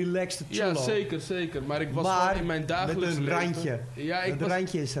wel een relaxed ja, chillo. zeker. Maar ik was Maar gewoon in mijn dagelijks met een leven- randje. Ja, ik Het was,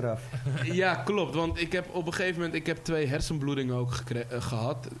 randje is eraf. ja, klopt. Want ik heb op een gegeven moment 2 hersenbloedingen ook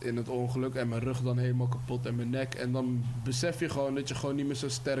gehad in het ongeluk. En mijn rug dan helemaal kapot en mijn nek. En dan besef je gewoon dat je gewoon niet meer zo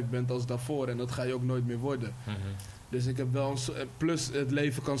sterk bent als daarvoor. En dat ga je ook nooit meer worden. Dus ik heb wel plus het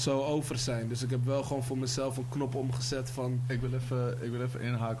leven kan zo over zijn. Dus ik heb wel gewoon voor mezelf een knop omgezet van... Ik wil even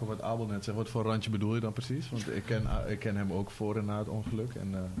inhaken op wat Abel net zegt. Wat voor randje bedoel je dan precies? Want ik ken hem ook voor en na het ongeluk.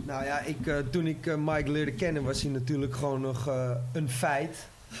 En, Nou ja, toen ik Mike leerde kennen was hij natuurlijk gewoon nog een feit.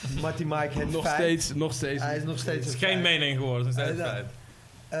 Matty Mike het nog feit. steeds. Hij is nog steeds Het een is geen feit. mening geworden, het is steeds Ja.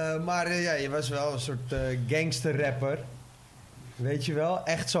 feit. Maar ja, je was wel een soort gangster rapper. Weet je wel?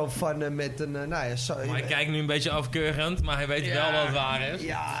 Echt zo van met een... nou ja, zo, Maar hij kijkt nu een beetje afkeurend, maar hij weet wel wat waar is.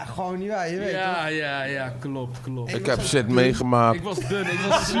 ja, gewoon, ja, je weet toch? Ja, klopt. Ik heb shit meegemaakt. Ik was dun, ik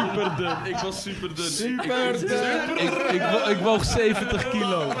was super dun. Ik woog 70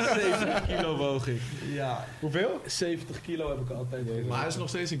 kilo. 70 kilo woog ik. Ja. Hoeveel? 70 kilo heb ik altijd. Maar hij is nog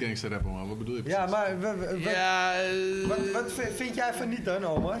steeds een gangster rapper, man. Wat bedoel je precies? Ja, maar wat vind jij van niet dan,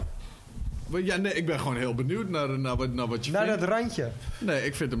 Omar? Ja, nee, ik ben gewoon heel benieuwd naar wat je Naar vindt. dat randje. Nee,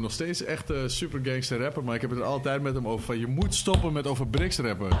 ik vind hem nog steeds echt super gangster rapper. Maar ik heb het er altijd met hem over van... Je moet stoppen met over bricks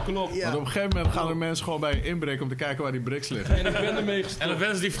rappen. Klopt. Ja. Want op een gegeven moment gaan er mensen gewoon bij je inbreken... om te kijken waar die bricks liggen. En ik ben ermee gestopt. En dan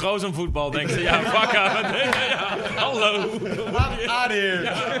vinden ze die Frozen voetbal, denken ze, ja, fuck hallo. Out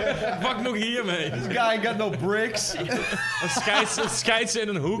here. Fuck nog hiermee. This guy ain't got no bricks. Dan scheidt ze in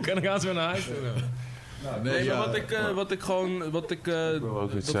een hoek en dan gaan ze weer naar huis. Nee, ja. maar wat ik wil ook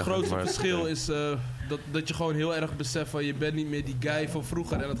iets het zeggen, grootste maar- verschil is dat je gewoon heel erg beseft van je bent niet meer die guy van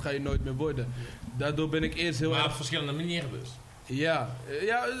vroeger en dat ga je nooit meer worden. Daardoor ben ik eerst heel Maar op erg... verschillende manieren dus. Ja,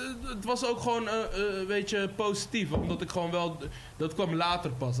 het was ook gewoon een beetje positief, omdat ik gewoon wel... Dat kwam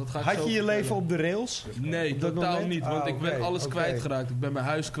later pas. Dat ga ik Had zo je je vertellen. leven op de rails? Nee, Op dat totaal moment? niet. Want Ah, ik ben oké, alles oké. kwijtgeraakt. Ik ben mijn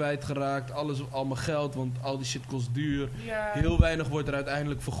huis kwijtgeraakt. Al mijn geld, want al die shit kost duur. Ja. Heel weinig wordt er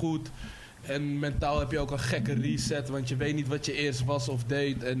uiteindelijk vergoed. En mentaal heb je ook een gekke reset, want je weet niet wat je eerst was of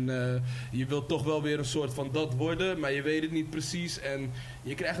deed. En je wilt toch wel weer een soort van dat worden, maar je weet het niet precies. En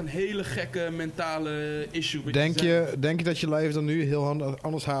je krijgt een hele gekke mentale issue. met Denk jezelf. je dat je leven er nu heel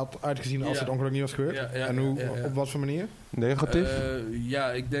anders had uitgezien als Ja. het ongeluk niet was gebeurd? Ja, En hoe, ja. op wat voor manier? Negatief?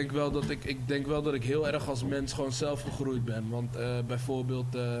 Ja, ik denk wel dat ik heel erg als mens gewoon zelf gegroeid ben. Want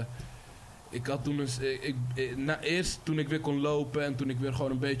bijvoorbeeld, ik had toen eerst toen ik weer kon lopen en toen ik weer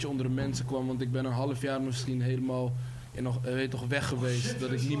gewoon een beetje onder de mensen kwam, want ik ben een half jaar misschien helemaal weg geweest,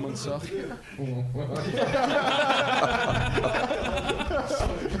 dat ik niemand zag.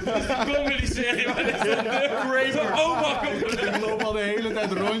 Klonken die serie, maar dit is Ik loop al de hele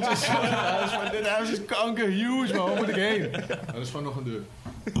tijd rondjes. Dit huis is kanker huge, man. Waar moet ik heen? Dat is gewoon nog een deur.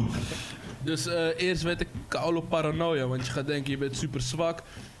 Dus eerst werd ik koude paranoia, want je gaat denken je bent super zwak.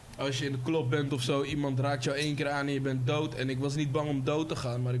 Als je in de klop bent of zo, iemand raakt jou 1 keer aan en je bent dood. En ik was niet bang om dood te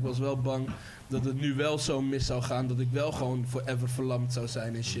gaan, maar ik was wel bang dat het nu wel zo mis zou gaan. Dat ik wel gewoon forever verlamd zou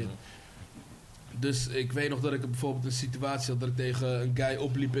zijn en shit. Dus ik weet nog dat ik bijvoorbeeld een situatie had dat ik tegen een guy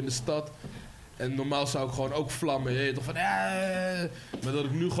opliep in de stad. En normaal zou ik gewoon ook vlammen, je weet toch van... Maar dat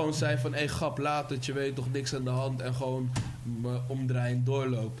ik nu gewoon zei van, grap, laat het, je weet toch, niks aan de hand. En gewoon me omdraaien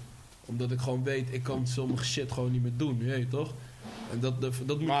doorloop. Omdat ik gewoon weet, ik kan sommige shit gewoon niet meer doen, je weet toch? En dat moet dat is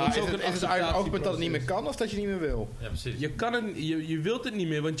ook een eigenlijk ook dat het niet meer acceptatieproces. kan of dat je niet meer wil? Ja, precies. Je wilt het niet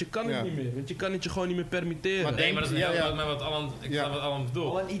meer, want je kan het Ja. niet meer. Want je kan het je gewoon niet meer permitteren. Maar Nee, maar dat is heel Ja. leuk met wat Alan, ik snap wat Alan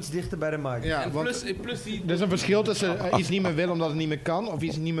bedoelt. Gewoon iets dichter bij de mic. Ja, en want plus die... er is een verschil tussen iets niet meer willen omdat het niet meer kan of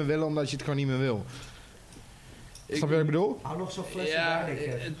iets niet meer willen omdat je het gewoon niet meer wil. Snap je wat ik bedoel? Hou nog zo'n flesje Ja, bij,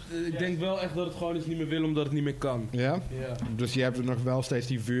 Nick. ik denk wel echt dat het gewoon eens niet meer wil omdat het niet meer kan. Ja? Ja. Dus je hebt er nog wel steeds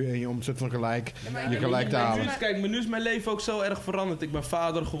die vuur in je om soort van gelijk maar je gelijk te halen. Kijk, maar nu is mijn leven ook zo erg veranderd. Ik ben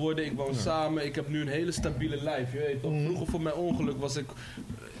vader geworden, ik woon samen, ik heb nu een hele stabiele lijf. Je weet toch? Vroeger voor mijn ongeluk was ik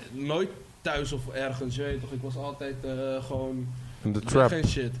nooit thuis of ergens. Je weet toch? Ik was altijd gewoon De weg trap. en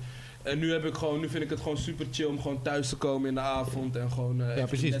shit. En nu vind ik het gewoon super chill om gewoon thuis te komen in de avond en gewoon... Ja, even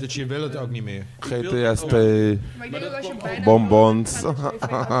precies. Dus je wil het ook niet meer. GTSP. Maar ik denk ook als je bijna... Bonbons.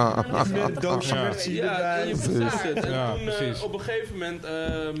 Meer doosje Ja. met Ja, en je beseft het. En Ja, toen precies. op een gegeven moment,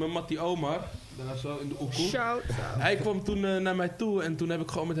 mijn mattie Omar, daar zo in de oekoe. Shout. Hij kwam toen naar mij toe en toen heb ik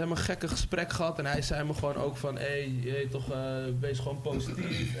gewoon met hem een gekke gesprek gehad. En hij zei me gewoon ook van, je weet toch, wees gewoon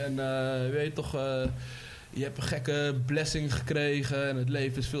positief. En je weet toch, je hebt een gekke blessing gekregen en het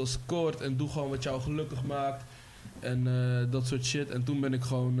leven is veel te kort. En doe gewoon wat jou gelukkig maakt. En dat soort shit. En toen ben ik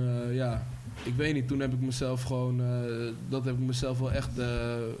gewoon, ik weet niet, toen heb ik mezelf gewoon, dat heb ik mezelf wel echt,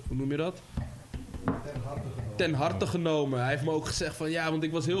 hoe noem je dat? Ten harte genomen. Hij heeft me ook gezegd van ja, want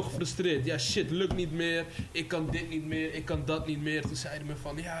ik was heel gefrustreerd. Ja, shit, lukt niet meer. Ik kan dit niet meer. Ik kan dat niet meer. Toen zei hij me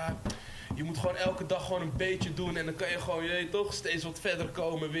van ja, je moet gewoon elke dag gewoon een beetje doen. En dan kan je gewoon, je weet toch, steeds wat verder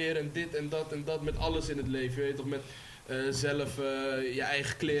komen weer. En dit en dat met alles in het leven. Je weet toch, met zelf je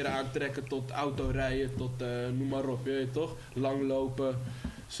eigen kleren aantrekken tot autorijden, tot noem maar op. Je weet toch, langlopen.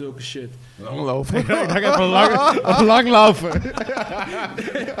 Zulke shit. Langlopen. Ik dacht even langlopen.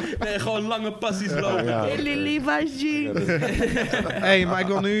 Nee, gewoon lange passies lopen. Ja. toch? Levi's jeans. Hey, maar ik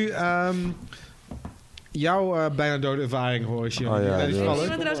wil nu jouw bijna dode ervaring horen, Jim. Oh ja, Dat is dus- spannend.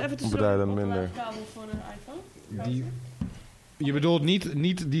 Iemand trouwens even tussendoor Beduidend op de minder. kabel voor een iPhone? Die- Je bedoelt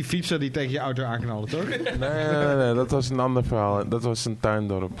niet die fietser die tegen je auto aanknalde, toch? Nee, dat was een ander verhaal. Dat was een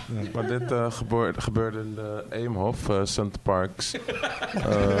tuindorp. Ja. Maar dit gebeurde in de Eemhof, Center Parks.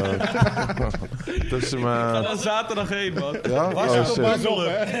 Tussen Ik ga daar zaterdag heen, man. Ja? Was het op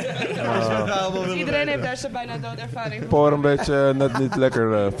Dus iedereen heeft daar zijn bijna doodervaring. Voor een beetje net niet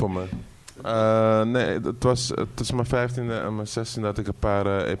lekker voor me. Nee, het was tussen mijn 15e en mijn 16e dat ik een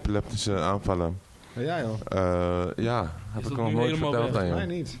paar epileptische aanvallen. Ja, joh. Heb Is ik dat nog nu nooit helemaal verteld weg? aan je. Nee,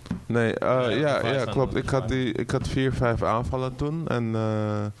 niet. Nee, ja, klopt. Ik had 4-5 aanvallen toen. En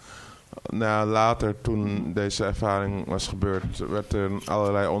later, toen deze ervaring was gebeurd, werd er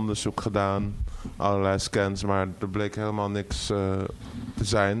allerlei onderzoek gedaan. Allerlei scans, maar er bleek helemaal niks te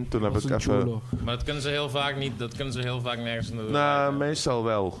zijn. Toen heb ik even... Maar dat kunnen ze heel vaak niet, dat kunnen ze heel vaak nergens in de Nou, meestal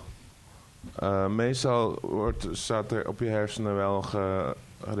wel. Meestal staat er op je hersenen wel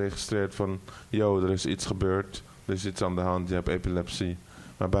geregistreerd van... Yo, er is iets gebeurd, er is iets aan de hand, je hebt epilepsie.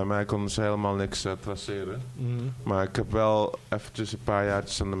 Maar bij mij konden ze helemaal niks traceren. Mm-hmm. Maar ik heb wel eventjes een paar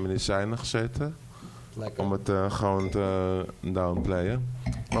jaartjes aan de medicijnen gezeten. Lekker. Om het gewoon te downplayen.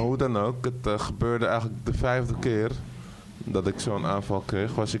 Maar hoe dan ook, het gebeurde eigenlijk de 5e keer dat ik zo'n aanval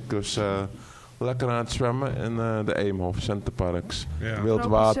kreeg. Was ik dus lekker aan het zwemmen in de Eemhof, Center Parks. Ja.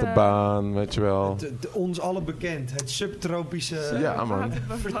 Wildwaterbaan, weet je wel. Ons allen bekend, het subtropische Ja, man.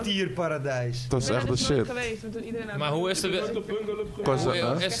 vertierparadijs. Dat is echt de shit. Maar hoe is de...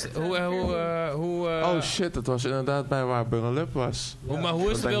 Oh shit, het was inderdaad bij waar Bungalup was. Maar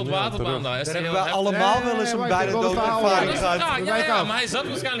hoe is de wildwaterbaan daar? Daar hebben we allemaal wel eens een bijna doodervaring gehad. Ja, maar hij zat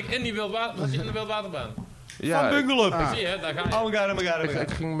waarschijnlijk in die wildwaterbaan. Ja, Van Bungalup. Zie je, daar ga je. Oh my god.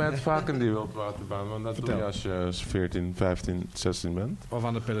 ik ging met vaak in die wildwaterbaan, want dat doe je als je 14, 15, 16 bent. Of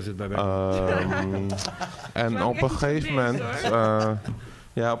aan de pillen zit bij En op een gegeven moment... op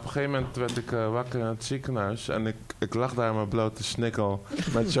een gegeven moment werd ik wakker in het ziekenhuis. En ik lag daar in mijn blote snikkel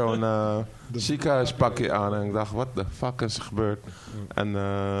met zo'n ziekenhuispakje aan. En ik dacht, wat de fuck is er gebeurd? En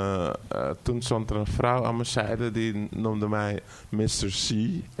toen stond er een vrouw aan mijn zijde, die noemde mij Mr. C.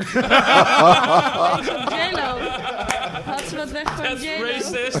 J-Lo. Had ze wat weg van That's J-Lo.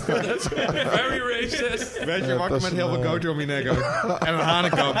 racist. That's very racist. Weet je, wakker met heel veel gootje om je nek ook. En een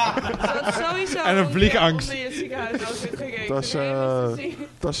hanenkam. Sowieso. En een vliegangst. Onder je ziekenhuis outfit gekeken.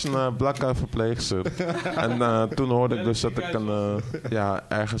 Het was een blakke verpleegster. En toen hoorde ik dus dat ik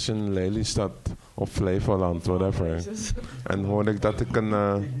ergens in Lelystad of Flevoland, whatever. En hoorde ik dat ik een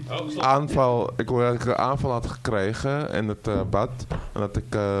aanval had gekregen in het bad. En dat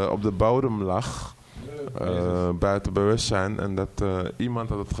ik op de bodem lag, buiten bewustzijn. En dat iemand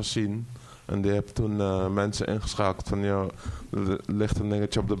had het gezien. En die heeft toen mensen ingeschakeld van, joh, er ligt een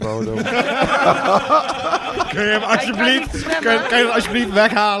dingetje op de bodem. Kun je hem alsjeblieft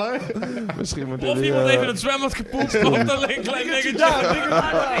weghalen? Misschien moet Of iemand even het zwembad gepoetst, of dan een klein dingetje.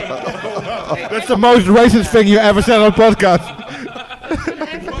 That's the most racist thing you ever said on a podcast.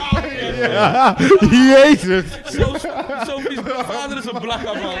 Ja, Jezus. Zo vies, mijn vader is een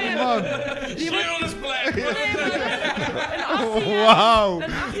blakka, man. Schreeuwen is plek. Wauw. Een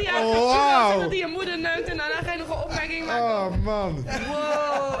 18-jarige dat hij je moeder neukt en daarna ga je nog een opmerking maken. Oh, man.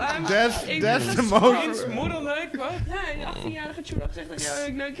 Wow. That's the most... Moederneuk, wat? Ja, een 18-jarige chulo zegt dat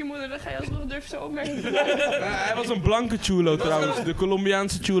ik neuk je moeder, dan ga je alsnog durven zo'n opmerking maken. Hij was een blanke chulo trouwens. De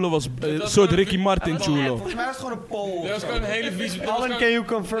Colombiaanse chulo was een soort Ricky Martin chulo. Volgens mij was het gewoon een Pool. Dat was gewoon een hele vieze... Alan, can you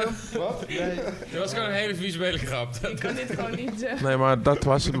confirm? Wat? Nee. Dat was gewoon een hele visuele grap. Ik kan dit gewoon niet zeggen. Nee, maar dat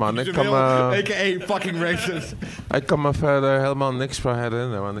was het, man. A.k.a. fucking racist. Ik kan me verder helemaal niks van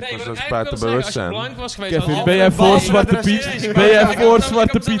herinneren, want ik was dus buiten bewustzijn. Kevin, ben jij voor Zwarte Piet? Ben jij voor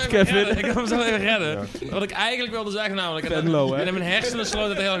Zwarte Piet, Kevin? Ik kan hem zo even redden. Wat ik eigenlijk wilde zeggen namelijk... Venlo, hè? En mijn hersenen sloten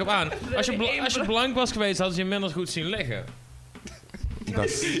het heel erg op aan. Als je blank was geweest, hadden ze je minder goed zien liggen.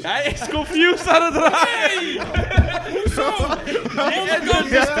 Hij is confused aan het draaien! Hoezo?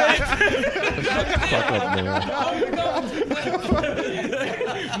 Onderkant is Fuck up, man.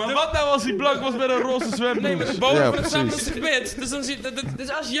 Maar wat nou als hij blank was met een roze zwembroek? Nee, maar de boven Ja, van het zwembad precies. is wit. Dus dan zie je... Dus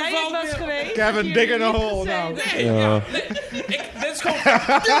als jij het was geweest... Kevin, dig in a hole nou. Nee, Ja. dit is gewoon...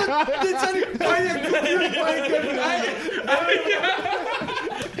 Dit zijn die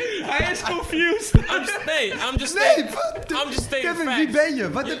Hij is confused! I'm just stating Kevin, facts. wie ben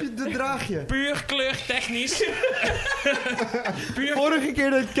je? Wat draag je? Puur kleurtechnisch. Vorige keer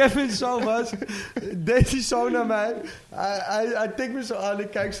dat Kevin zo was, deed hij zo naar mij. Hij tikt me zo aan,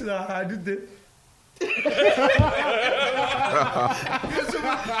 ik kijk zo naar hij doet dit.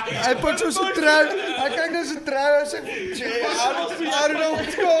 Hij pakt zo zijn trui, hij kijkt naar zijn trui en zegt... I don't know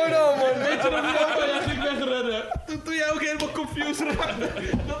what's going on, man. Weet je nog niet dat jij ging wegrennen? Toen jij ook helemaal confused raakte.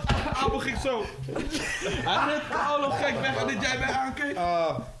 Abel ging zo. Hij rent Paolo gek weg en dat jij mij aankeek.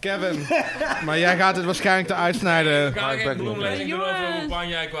 Oh, Kevin. Maar jij gaat het waarschijnlijk te uitsnijden. Ik ga geen bloemlezing doen over hoe bang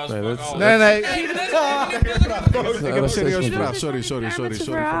jij was. Nee, dat is- Nee. Ik heb een serieuze Jeroen, vraag. Sorry voor met de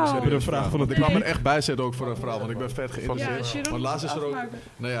zijn verhaal. serieuze vraag. Nee. Ik kwam er echt bij zetten ook voor een verhaal, want ik ben vet Ja, geïnteresseerd. Jeroen, Want laatst is er ook... afmaken.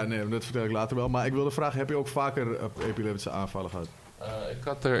 Nou ja, nee, dat vertel ik later wel. Maar ik wilde vragen, heb je ook vaker epileptische aanvallen gehad? Ik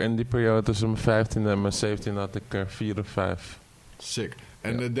had er in die periode tussen mijn 15e en mijn 17e had ik er 4 of 5. Sick.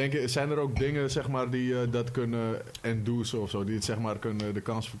 En denk je, zijn er ook dingen zeg maar, die dat kunnen inducen of zo? Die het, zeg maar, de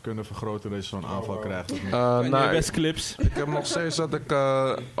kans kunnen vergroten dat je zo'n aanval krijgt? Of niet? Nou, Best clips. ik heb nog steeds dat ik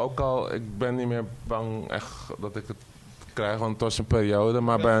ook al... Ik ben niet meer bang echt dat ik het krijg, want het was een periode.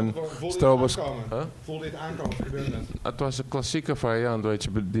 Maar bij een strobos... Huh? Voelde dit aankomen? Gebeurde het? Het was een klassieke variant, weet je.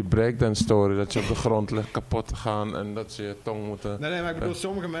 Die breakdance story, dat je op de grond ligt kapot te gaan en dat ze je tong moeten... Nee, maar ik bedoel,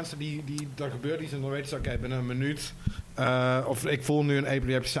 sommige mensen die dat gebeurt iets en dan weten ze, oké, binnen een minuut. Of ik voel nu een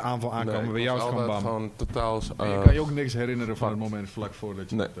epileptische aanval aankomen. Nee, bij ik jou is was het gewoon altijd bam. gewoon totaal... En je kan je ook niks herinneren van het moment vlak voordat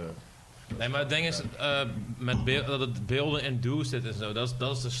je Nee. het... Nee, maar het ding is, dat het beelden induced zit en zo,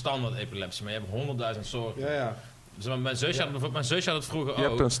 dat is de standaard epilepsie. Maar je hebt 100.000 soorten. Ja. Dus mijn zusje had het vroeger Je ook.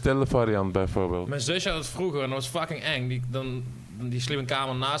 hebt een stille variant bijvoorbeeld. Mijn zusje had het vroeger en dat was fucking eng. Die sliep in een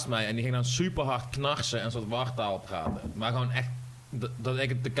kamer naast mij en die ging dan super hard knarsen en een soort wartaal praten. Maar gewoon echt, dat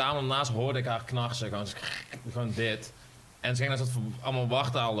ik de kamer naast hoorde ik haar knarsen. Gewoon dit. En ze ging dan soort allemaal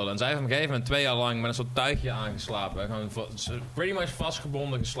wartaal lullen. En zij heeft op een gegeven moment 2 jaar lang met een soort tuigje aangeslapen. Gewoon pretty much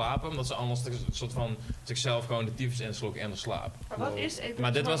vastgebonden geslapen. Omdat ze anders een soort van zichzelf gewoon de tyfus insloeg in de slaap. Maar wat is epilepsie?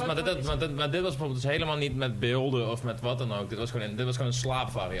 Maar dit was bijvoorbeeld dus helemaal niet met beelden of met wat dan ook. Dit was gewoon een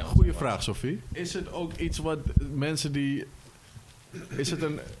slaapvariant. Goeie vraag, Sophie. Is het ook iets wat mensen die... Is het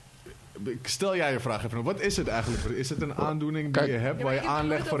een... Stel jij je vraag even. Wat is het eigenlijk? Is het een aandoening die Kijk, je hebt, waar je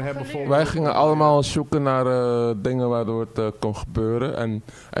aanleg voor hebt bijvoorbeeld? Wij gingen allemaal zoeken naar dingen waardoor het kon gebeuren. En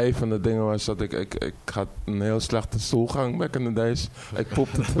een van de dingen was dat ik had een heel slechte stoelgang back in the days. Ik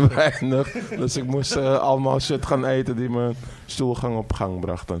poepte te weinig. Dus ik moest allemaal shit gaan eten die mijn stoelgang op gang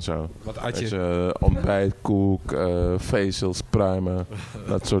bracht en zo. Wat had je? Dus ontbijt, koek, vezels, pruimen.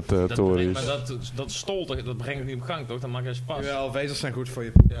 Dat soort tories. Maar dat stol, dat brengt het niet op gang toch? Dan maak je eens vast. Jawel, vezels zijn goed voor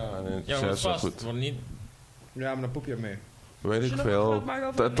je. Ja, en Ja, maar dat is wel vast. goed. Want niet... Ja, maar dan poep je mee. Weet ik Zullen we veel. grap maken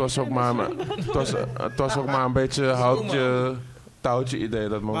over Het was ook medicijnen? maar, het was ook maar een beetje houtje, touwtje idee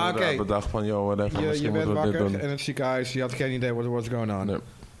dat mijn Maar moeder had oké. bedacht van, joh, whatever, Je misschien bent moeten we dit wakker doen. in het ziekenhuis, je had geen idee what was going on. Nee.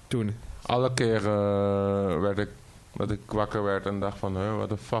 Toen. Alle keer werd ik, dat ik wakker werd en dacht van, what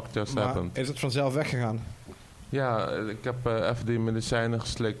the fuck just Maar happened? is het vanzelf weggegaan? Ja, ik heb even die medicijnen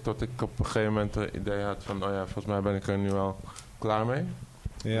geslikt tot ik op een gegeven moment het idee had van, oh ja, volgens mij ben ik er nu al klaar mee,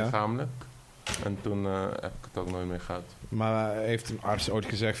 Ja. lichamelijk. En toen heb ik het ook nooit meer gehad. Maar heeft een arts ooit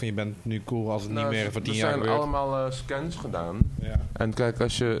gezegd van je bent nu cool als het niet meer voor 10 jaar Er zijn gebeurt? allemaal scans gedaan. Ja. En kijk,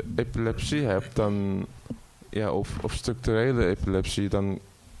 als je epilepsie hebt, dan, ja, of structurele epilepsie, dan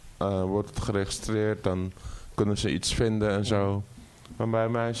wordt het geregistreerd, dan kunnen ze iets vinden en zo. Maar bij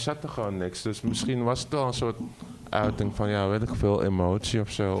mij zat er gewoon niks. Dus misschien was het wel een soort uiting van, ja, weet ik veel, emotie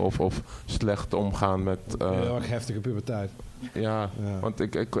of zo. Of slecht omgaan met... Heel erg heftige puberteit. ja, want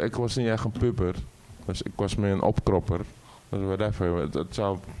ik was niet echt een puber. Dus ik was meer een opkropper. Dus whatever. Het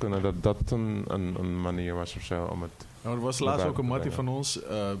zou kunnen dat dat een manier was of zo om het... Nou, er was laatst ook een mattie van ons,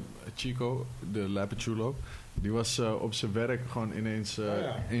 Chico, de Lapichulo. Die was op zijn werk gewoon ineens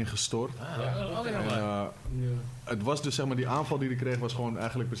ingestort. Het was dus, zeg maar, die aanval die hij kreeg was gewoon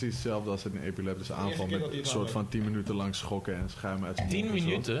eigenlijk precies hetzelfde als een epileptische aanval. Met een soort van 10 minuten lang schokken en schuimen uit zijn 10 mond en zo.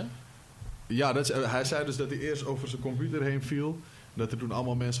 minuten? Ja, hij zei dus dat hij eerst over zijn computer heen viel. Dat er toen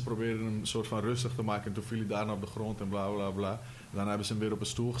allemaal mensen probeerden hem een soort van rustig te maken. En toen viel hij daarna op de grond en bla bla bla. En daarna hebben ze hem weer op een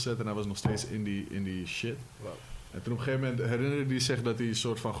stoel gezet en hij was nog steeds in die shit. Wow. En toen op een gegeven moment herinnerde hij zich dat hij een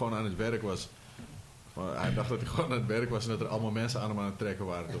soort van gewoon aan het werk was. Hij dacht dat hij gewoon aan het werk was en dat er allemaal mensen aan hem aan het trekken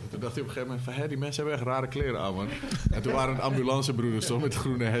waren. Toen dacht hij op een gegeven moment van, hé, die mensen hebben echt rare kleren aan, man. En toen waren het ambulancebroeders, toch, met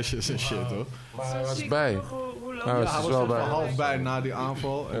groene hesjes en shit, hoor. Maar hij was bij. Hij was wel er bij. half bij na die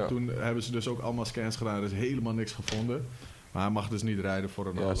aanval. En Ja. toen hebben ze dus ook allemaal scans gedaan. Er is helemaal niks gevonden. Maar hij mag dus niet rijden voor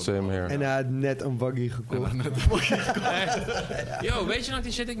een Ja, same here. En hij had net een waggie gekocht. Yo, weet je nog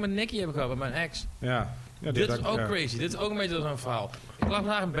die shit die ik met Nicky heb gehad, met mijn ex? Ja. Ja, Dit is ook crazy. Dit is ook een beetje zo'n verhaal. Ik lag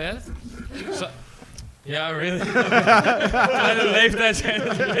daar in bed. Ja, really? Kleine leeftijd. Nee,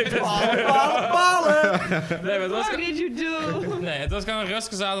 maar het was... What did you do? Nee, het was gewoon een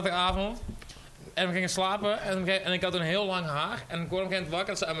rustige zaterdagavond. En we gingen slapen. En ik had een heel lang haar. En ik word op een gegeven moment wakker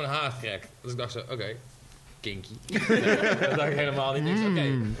dat ze aan mijn haar trekt. Dus ik dacht zo, oké. Kinky. Dat dacht ik helemaal niet.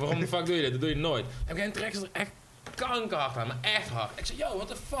 Oké, waarom de fuck doe je dit? Dat doe je nooit. En op een gegeven moment trekt ze er echt kankerhard aan. Maar echt hard. Ik zei, yo, what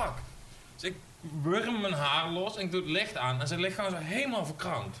the fuck? Dus ik wurm mijn haar los en ik doe het licht aan. En ze ligt gewoon zo helemaal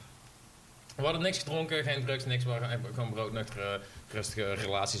verkrampt. We hadden niks gedronken, geen drugs, niks. We waren gewoon broodnuchtere, rustige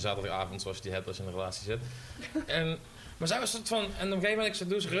relatie zaterdagavond, zoals je die hebt als je in een relatie zit. Maar zij was soort van, en op een gegeven moment, ik zei,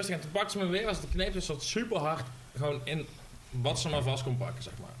 doe ze rustig. En toen pakte ze me weer, was de kneep dus soort super hard, gewoon in wat ze maar vast kon pakken,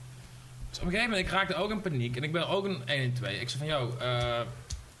 zeg maar. Dus op een gegeven moment, ik raakte ook in paniek. En ik ben ook een 112. Ik zei van,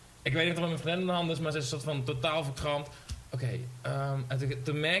 ik weet niet of er mijn vriendin in de hand is, maar ze is soort van totaal verkrampt. Oké, en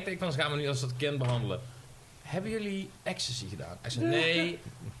toen merkte ik van, ze gaan me nu als dat kind behandelen. Hebben jullie ecstasy gedaan? Hij zei, nee,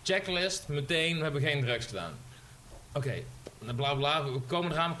 checklist, meteen, we hebben geen drugs gedaan. Oké, bla bla, we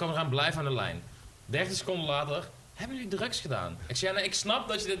komen eraan, blijf aan de lijn. 30 seconden later, hebben jullie drugs gedaan? Ik zei, ja, nee, ik snap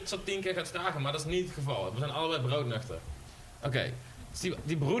dat je dit zo 10 keer gaat vragen, maar dat is niet het geval. We zijn allebei broodnuchter. Oké, dus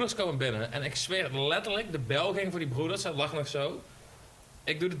die broeders komen binnen en ik zweer het letterlijk, de bel ging voor die broeders, het lag nog zo.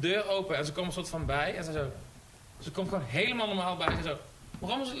 Ik doe de deur open en ze komen een soort van bij en ze komt gewoon helemaal normaal bij en zo.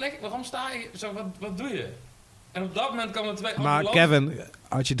 Waarom sta je? Zo, wat doe je? En op dat moment komen er 2 Maar Kevin,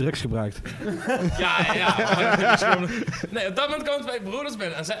 had je drugs gebruikt? Ja. Nee, op dat moment komen 2 broeders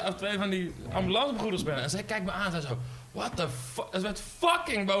binnen. Of 2 van die ambulancebroeders binnen. En zij kijkt me aan en zei zo... What the fuck? Ze werd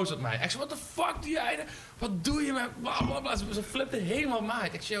fucking boos op mij. Ik zei, what the fuck doe jij? Wat doe je met... Blablabla. Ze flipte helemaal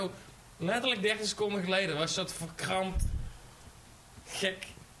maat. Ik zei, joh, letterlijk 30 seconden geleden was dat verkrampt... Gek...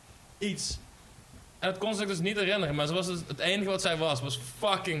 Iets... En dat kon ze zich dus niet herinneren, maar het enige wat zij was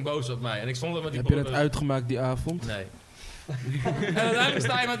fucking boos op mij. En ik stond er met die broers. Heb je het uitgemaakt die avond? Nee. En uiteindelijk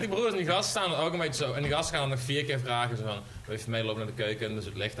sta je met die broers en die gasten staan er ook een beetje zo. En die gasten gaan dan nog 4 keer vragen. Zo van, wil je even meelopen naar de keuken? En dus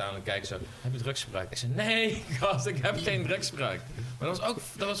het licht aan en kijken zo. Heb je drugs gebruikt? Ik zei, nee gast, ik heb geen drugs gebruikt. Maar dat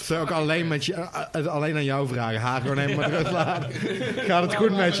was Zou ook alleen aan jou vragen. Haar gewoon helemaal met rust laten. Gaat het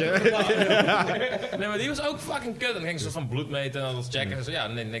goed met je? Nee, maar die was ook fucking kut. En dan ging ze van bloed meten en dan checken. En zo, ja,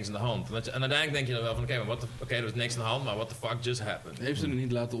 nee, niks aan de hand. En uiteindelijk denk je dan wel van, oké, er was niks aan de hand, maar what the fuck just happened? Heeft ze het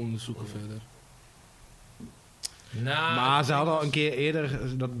niet laten onderzoeken verder? Nou, maar ze hadden al een keer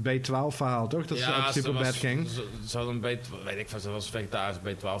eerder dat B12-verhaal, toch? Dat ze ook super bad ging. Ze hadden een ze was vegetarisch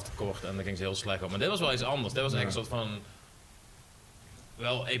B12 tekort en daar ging ze heel slecht op. Maar dit was wel iets anders. Dit was echt een soort van...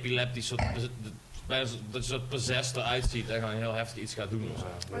 Wel epileptisch, dat je soort possessed eruit ziet en gewoon heel heftig iets gaat doen of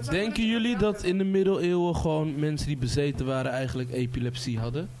zo. Denken jullie dat in de middeleeuwen gewoon mensen die bezeten waren eigenlijk epilepsie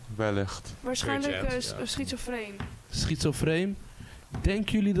hadden? Wellicht. Waarschijnlijk schizofreen. Schizofreen?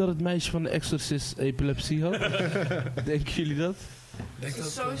 Denken jullie dat het meisje van de Exorcist epilepsie had? Denken jullie dat? Dat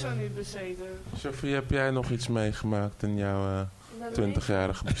is sowieso niet bezeten. Sophie, heb jij nog iets meegemaakt in jouw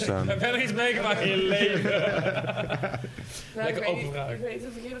 20-jarige bestaan? Heb jij nog iets meegemaakt in je leven? Lekker open vraag. Ik weet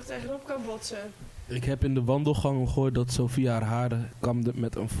of ik hier nog tegenop kan botsen. Ik heb in de wandelgangen gehoord dat Sophie haar haren kamde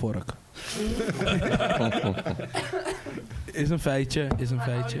met een vork. Is een feitje, Mijn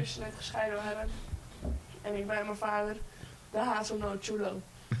ouders net gescheiden waren. En ik bij mijn vader de hazelnoot chulo.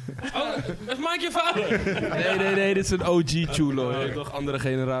 Oh, dat maakt je vader? Nee, dit is een OG chulo. Toch andere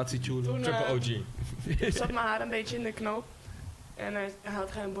generatie chulo. Triple OG. Zat mijn haar een beetje in de knoop. En hij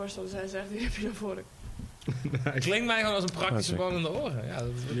had geen borstel, dus hij zegt, hier heb je een vork. Klinkt mij gewoon als een praktische man in de oren.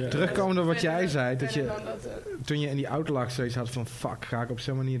 Ja, Terugkomend op wat jij zei, dat je toen je in die auto lag zoiets had van fuck, ga ik op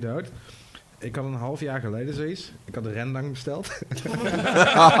zo'n manier dood? Ik had een half jaar geleden zoiets. Ik had de rendang besteld.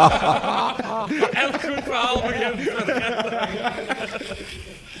 Elk goed verhaal begint met rendang.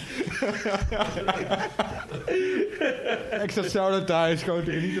 Ik zat zo naar thuis, gewoon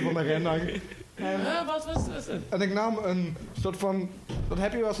te genieten van de rendang. Wat was het? En ik nam een soort van... Dat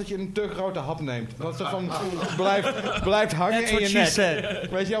heb je wel eens dat je een te grote hap neemt. Dat soort van blijft hangen in je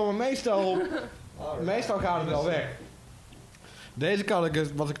nek. Weet je wel, maar meestal gaat het wel weg. Deze keer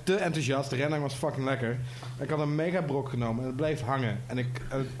was ik te enthousiast. De rendang was fucking lekker. Ik had een mega brok genomen en het bleef hangen. En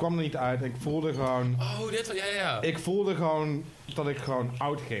het kwam er niet uit. Ik voelde gewoon... Oh, dit... Ja. Ik voelde gewoon dat ik gewoon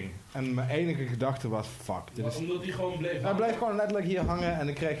oud ging. En mijn enige gedachte was, fuck. Dit is... Omdat hij gewoon bleef hangen? Hij bleef gewoon letterlijk hier hangen en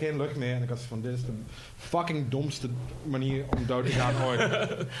ik kreeg geen lucht meer. En ik was van, dit is de fucking domste manier om dood te gaan ooit.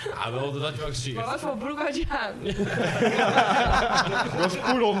 Ja, wel, dat had je wel gezien. Maar wat voor broek had je aan? Ik was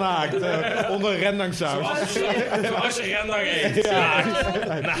poedelnaakt, onder rendangsaus. Zoals je rendang eet. Ja.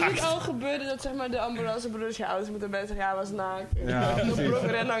 Het al gebeurde dat zeg maar de ambulancebroeders je ouders moeten best zeggen, ja, was naakt. Ja, de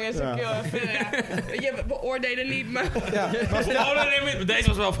broek rendang is ook heel erg. Je beoordelen niet, maar... Ja, maar deze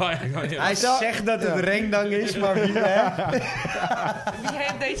was wel fijn. Hij zegt dat het rendang is, maar wie hè? Wie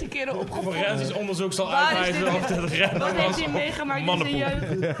heeft deze keer opgevoerd? Forensisch onderzoek zal uitwijzen of het rendang was. Wat heeft hij meegemaakt in zijn jeugd?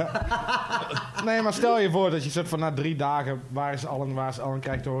 Nee, maar stel je voor dat je soort van na 3 dagen, waar is Allen,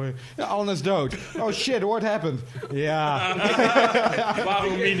 krijgt te horen, ja, Allen is dood. Oh shit, what happened? Ja.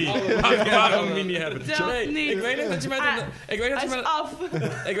 Waarom Waarom Mini hebben? Nee, ik weet niet dat je met ik weet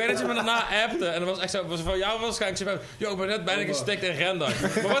dat je me daarna appte en dat was echt zo, was van jou waarschijnlijk zo van, yo, ik ben net bijna gestikt in rendang.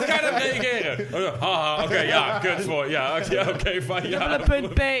 Maar wat ga je dan reageren? Oh, haha, oké, ja, kut voor, ja, oké, fijn, ja. Dubbele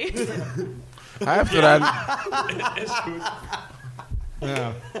punt P. Hij heeft ren. Is goed.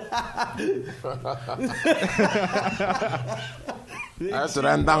 Ja. Hij heeft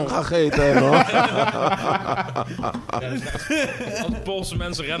rendang gegeten, hoor. Ja, dus als Poolse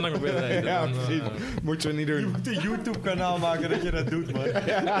mensen rendang willen eten. Ja, dan, precies. Moeten we niet Je doen. moet een YouTube-kanaal maken dat je dat doet, man.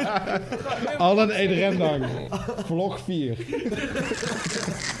 Allen eet rendang. Vlog 4.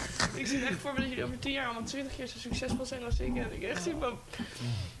 Ik zie het echt voor me dat jullie over 10 jaar allemaal 20 keer zo succesvol zijn als ik. En ik echt zie van...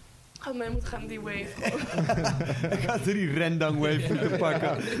 Had mee moeten gaan die wave. Ik ga 3 rendang wave moeten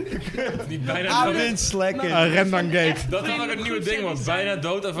pakken. Die bijna Armin Slacken. Rendang-gate. Dat is ook een nieuwe ding, man. Bijna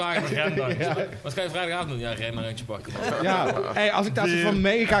doodervaring met rendang. Wat ga je vrijdagavond doen? Ja, rendangetje pakken. Man. Ja, hey, als ik daar zo'n van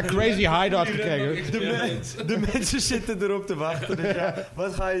mega crazy high had gekregen. De mensen zitten erop te wachten. Dus ja,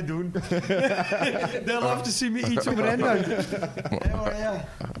 wat ga je doen? They'll have to see me eat some rendang. Ja.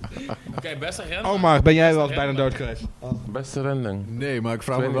 Oké, beste rendang. Omar, ben jij wel eens bijna dood geweest? Beste rendang. Nee, maar ik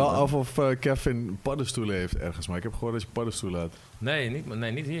vraag Ik me weet wel niet, man. af of Kevin paddenstoelen heeft ergens. Maar ik heb gehoord dat je paddenstoelen had. Nee,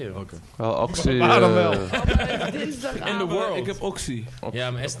 niet hier. Oké. Wel Oxy. Waar dan wel? Dinsdagavond. In the world. Ik heb Oxy.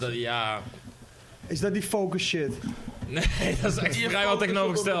 Ja, maar is dat... Ja... Is dat die focus shit? Nee, dat is echt vrijwel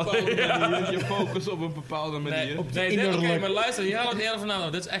tegenovergesteld. Je focus op een bepaalde manier. Oké, maar luister, hier hadden we het eerder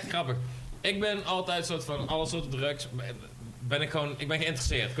vandaan. Dit is echt grappig. Ik ben altijd soort van alle soorten drugs. Ik ben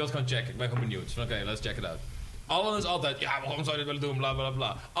geïnteresseerd. Ik wil het gewoon checken. Ik ben gewoon benieuwd. Oké, let's check it out. Allen is altijd, ja, waarom zou je dit willen doen, bla bla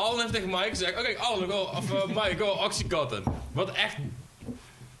bla. Allen heeft tegen Mike gezegd, oké, Allen, Mike, go Oxycontin. Wat echt een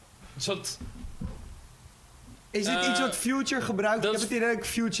soort... Is dit iets wat Future gebruikt? Ik heb het idee dat ik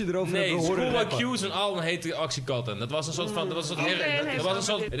Future erover heb Nee, horen School rappen. Q's en Allen heette Oxycontin. Dat was een soort van...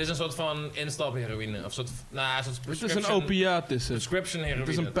 Het is een soort van instapheroïne. Of soort... Nou, een soort Het is een opiaat, is het. prescription heroïne.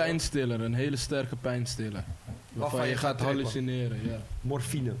 Het is een pijnstiller, een hele sterke pijnstiller. Waarvan je gaat hallucineren, ja.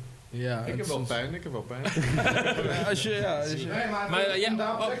 Morfine. Ja, Ik het heb is wel een- pijn, ik heb wel pijn. Als je, Maar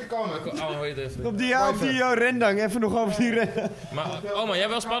ja, hoe heet het? Op die rendang, even nog over die rendang. Maar, maar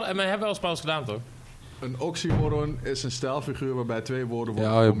jij hebt wel eens pauze gedaan, toch? Een oxymoron is een stijlfiguur waarbij 2 woorden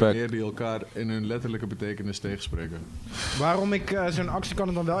worden Ja, je gecombineerd die elkaar in hun letterlijke betekenis tegenspreken. Waarom ik zo'n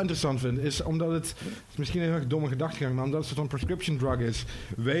actiekanten dan wel interessant vind, is omdat het misschien een heel erg domme gedachtegang, maar omdat het een soort van prescription drug is,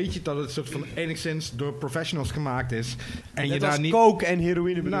 weet je dat het soort van enigszins door professionals gemaakt is. En je Net daar als niet. coke en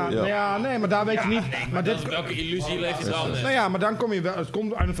heroïne bedoel Nou, je? ja, nee, maar daar weet je niet. Maar dit. Welke illusie leef je dan? Nou ja, maar dan kom je wel. Het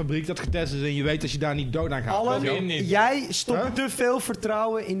komt uit een fabriek dat getest is en je weet dat je daar niet dood aan gaat. Allen, weet je niet. jij stopt Huh? te veel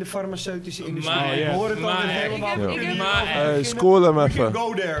vertrouwen in de farmaceutische industrie. Maar- Ik hoor het al maar- helemaal. Ik heb- Maar- School hem We even. can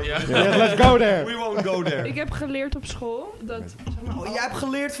go there. Ja. Yes, let's go there. We won't go there. Ik heb geleerd op school dat zeg maar, Oh, jij hebt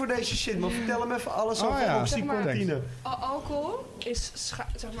geleerd voor deze shit, maar vertel hem even alles Oh, over ja. oxycontine. alcohol is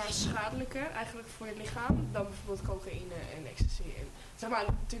zeg maar schadelijker eigenlijk voor je lichaam dan bijvoorbeeld cocaïne en ecstasy. En, zeg maar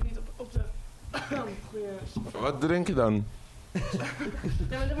natuurlijk niet op de goede... Wat drink je dan? Ja,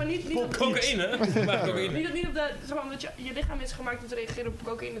 maar zeg maar niet op Cocaïne? Maar cocaïne. Niet op de, zeg maar, omdat je lichaam is gemaakt om te reageren op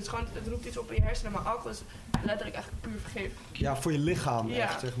cocaïne. Het, is gewoon, het roept iets op in je hersenen, maar alcohol is letterlijk eigenlijk puur vergif. Ja, voor je lichaam Ja.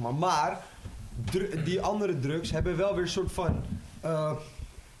 echt, zeg maar. Maar die andere drugs hebben wel weer een soort van...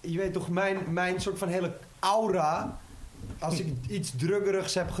 je weet toch, mijn soort van hele aura... Als ik iets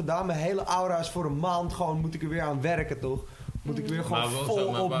druggerigs heb gedaan, mijn hele aura is voor een maand gewoon... Moet ik er weer aan werken, toch? Moet ik weer gewoon Maar wel-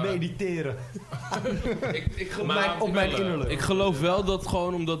 volop maar- mediteren. Maar- Op mijn innerlijk. Ik geloof wel dat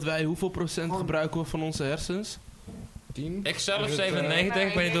gewoon omdat wij hoeveel procent gebruiken we van onze hersens? 10? Ik zelf 97,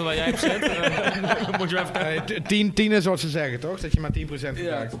 ik weet niet hoe waar jij op zit. Moet je even kijken. 10 is wat ze zeggen, toch? Dat je maar 10%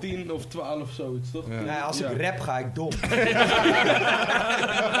 gebruikt. 10 of 12 of zoiets, toch? Ja. Nee, als Ja. ik rap ga ik dom.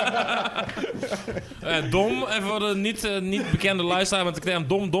 Dom, en voor de niet bekende luisteraar met de term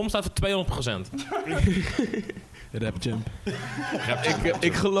dom staat voor 200%. Rap jump.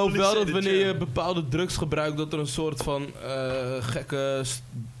 Ik geloof wel dat wanneer je bepaalde drugs gebruikt, dat er een soort van gekke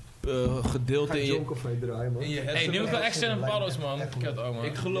gedeelte in je Hey, hersenen... nu moet ik wel echt zin in paddo's, man. Kut, oh, man.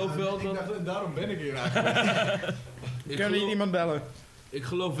 Ik geloof wel dat... Daarom ben ik hier eigenlijk. Kan niet iemand bellen? Ik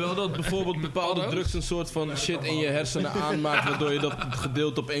geloof wel dat bijvoorbeeld bepaalde drugs een soort van shit in je hersenen aanmaakt, waardoor je dat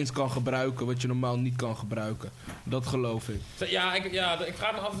gedeelte opeens kan gebruiken, wat je normaal niet kan gebruiken. Dat geloof ik. Ja, ik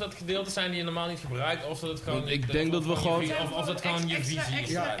vraag me af of dat gedeelten zijn die je normaal niet gebruikt, of dat het gewoon... Want ik denk dat we gewoon... Of dat gewoon je visie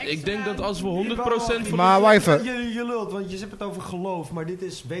is. Ik denk dat als we 100% van... Maar wijven. Je lult, want je hebt het over geloof, maar dit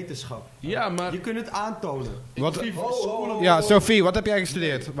is wetenschap. Ja, maar... Je kunt het aantonen. Wat? Ja, Sophie, wat heb jij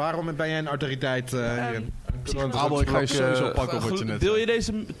gestudeerd? Waarom ben jij een autoriteit hierin? Abel, ik ga je sowieso pakken op wat je net Deel zei. je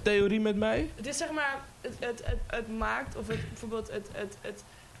deze theorie met mij? Het is zeg maar, het maakt, of het bijvoorbeeld het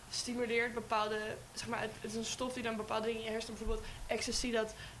stimuleert bepaalde, zeg maar, het is een stof die dan bepaalde dingen in je hersenen, bijvoorbeeld ecstasy,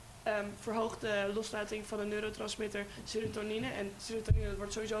 dat verhoogt de loslating van de neurotransmitter serotonine. En serotonine dat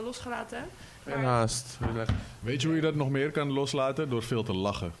wordt sowieso losgelaten. Maar Geen haast. Relax. Weet je hoe je dat nog meer kan loslaten? Door veel te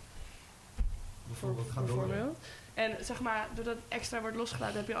lachen. bijvoorbeeld. En zeg maar, doordat het extra wordt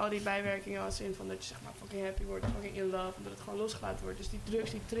losgelaten, heb je al die bijwerkingen als in van dat je zeg maar fucking happy wordt, fucking in love, en dat het gewoon losgelaten wordt. Dus die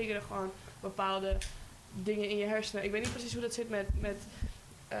drugs die triggeren gewoon bepaalde dingen in je hersenen. Ik weet niet precies hoe dat zit met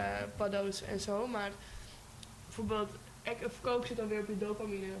paddo's en zo, maar bijvoorbeeld coke zit dan weer op je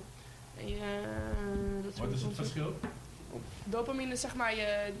dopamine. En Wat is het verschil? Dopamine is zeg maar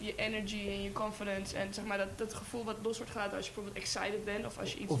je energy en je confidence en zeg maar dat gevoel wat los wordt gelaten als je bijvoorbeeld excited bent of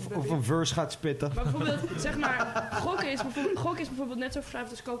als je iets Of een verse gaat spitten. Maar bijvoorbeeld, zeg maar, gokken is bijvoorbeeld net zo verslaafd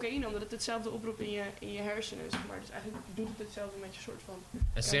als cocaïne, omdat het hetzelfde oproept in je hersenen, zeg maar. Dus eigenlijk doet het hetzelfde met je soort van...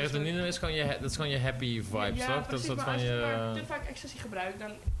 En serotonine is gewoon dat is gewoon je happy vibes, ja, toch? Precies, dat maar van als je... je te vaak ecstasy gebruikt, dan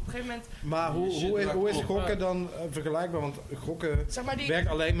op een gegeven moment... Maar hoe is gokken dan vergelijkbaar? Want gokken zeg maar werkt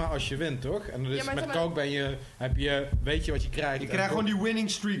alleen maar als je wint, toch? En dus met coke weet je wat je krijgt. Je krijgt gewoon die winning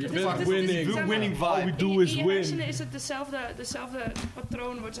streak. Je bent winning. The winning vibe. All we do is in je win. hersenen is het dezelfde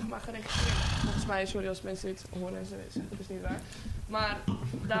patroon wordt zeg maar geregistreerd. Volgens mij, sorry als mensen dit horen en ze zeggen, dat is niet waar. Maar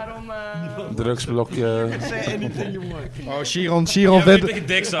daarom... Drugsblokje. Say anything you want. Oh, Chiron vindt... Tegen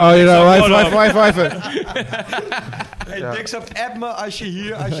Dix Oh, ja, wife. Hey, Dixap, app me als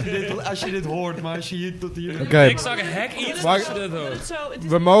je dit hoort, maar als je hier tot hier... Oké. Ik zag een hack iets als je dit hoort.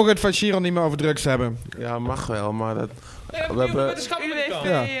 We mogen het van Chiron niet meer over drugs hebben. Ja, mag wel, maar dat... Nee, We hebben-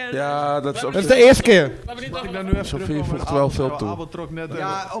 Ja, dat is de eerste keer. Sophie voegt wel veel toe. Abel trok net...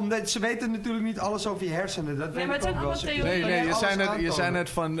 Ja, omdat ze weten natuurlijk niet alles over je hersenen. Dat weet maar ik het ook zijn wel. allemaal theorieën. Nee, je zei net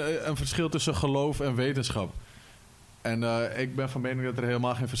van een verschil tussen geloof en wetenschap. En ik ben van mening dat er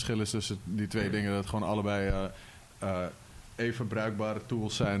helemaal geen verschil is tussen die twee dingen. Dat het gewoon allebei even bruikbare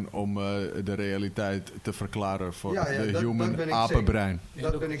tools zijn om de realiteit te verklaren voor Ja, de dat human ben ik apenbrein.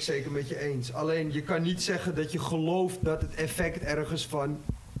 Dat ben ik zeker met je eens. Alleen je kan niet zeggen dat je gelooft dat het effect ergens van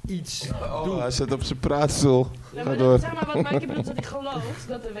iets doet. Hij zit op zijn praatstoel. Ja, Ga maar door. zeg maar wat Maaike bedoelt, dat hij gelooft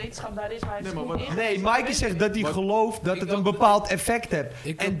dat de wetenschap daar is waar hij Nee, Maaike zegt dat hij gelooft dat het een bepaald effect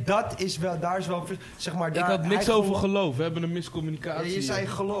heeft. En dat is wel, daar is wel, zeg maar... Ik daar, had niks hij over geloof. We hebben een miscommunicatie. Ja, je zei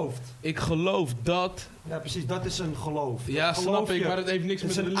gelooft. Ik geloof dat... Ja, precies, dat is een geloof. Ja, Dat snap geloof ik, je. maar het heeft niks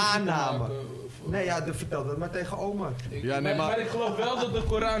Het met is een religie te aanname. maken. Nee, ja, vertel dat maar tegen oma. Maar ik geloof wel dat de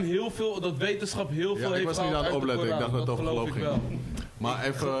Koran heel veel, dat wetenschap heel veel Ja, ik heeft was niet gehaald aan het uit de opletten. Ik Koran. dacht dat het over geloof ik ging. wel. Maar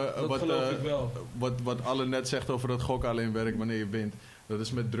even Dat geloof ik wel. wat Alle net zegt over dat gokken alleen werkt wanneer je wint. Dat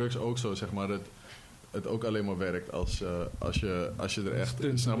is met drugs ook zo, zeg maar. Dat het ook alleen maar werkt als je er echt...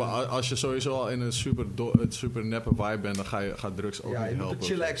 Snap, maar als je sowieso al in een super neppe vibe bent, dan gaat drugs ook Ja, niet je moet helpen. er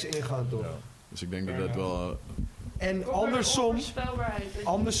chillax ingaan toch? Ja. Dus ik denk dat dat wel... En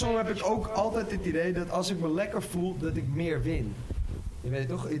andersom heb ik ook altijd het idee dat als ik me lekker voel, dat ik meer win. Je weet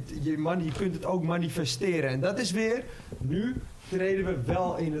toch, je kunt het ook manifesteren. En dat is weer, nu treden we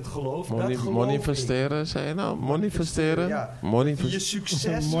wel in het geloof. Manifesteren, zei je nou? Manifesteren? Ja. Manifesteren. Je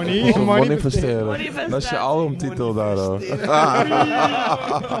succes. Manifesteren. Dat is je albumtitel daar hoor.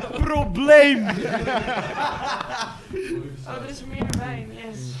 Probleem! Oh, er is meer wijn,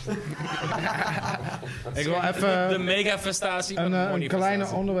 yes. Ik wil even De megafestatie van de een manifestatie.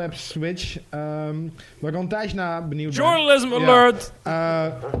 kleine onderwerp switch. Waar ik al een tijdje naar benieuwd ben. Journalism alert!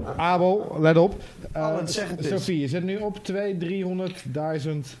 Abel, let op. zeg het eens. Sophie, je zit nu op 200.000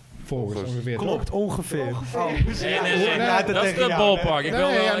 volgers ongeveer, toch? Klopt, ongeveer. Nee, dat is de ballpark. Ik wil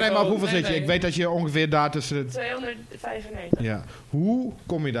maar op hoeveel zit je? Ik weet dat je ongeveer daar tussen het... 295. Ja. Hoe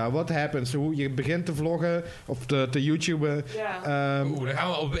kom je daar? What happens? Hoe je begint te vloggen of te YouTuben? Ja. Daar gaan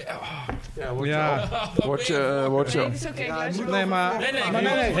we op... Word je... Nee, het is oké. Nee, maar...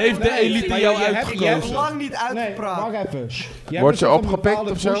 Nee. Heeft de elite Maar jou je hebt Je hebt uitgekozen? lang niet Nee, uitgepraat. wacht even. Je Word je hebt een opgepikt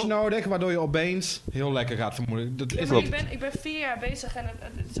bepaalde of zo? push nodig, waardoor je opeens heel lekker gaat vermoeden. Dat is Ja, maar het. ik ben 4 jaar bezig en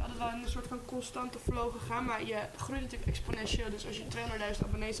het is altijd wel in een soort van constante flow gegaan, maar je groeit natuurlijk exponentieel. Dus als je 200.000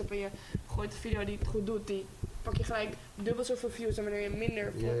 abonnees hebt en je gooit een video die het goed doet, die pak je gelijk dubbel zoveel views dan wanneer je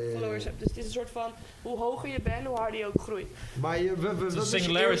minder followers hebt. Dus het is een soort van, hoe hoger je bent, hoe harder je ook groeit. Maar Het is een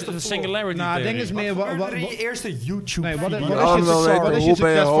singularity Nou, het ding is meer... Wat gebeurde er in je eerste YouTube Nee, wat is Hoe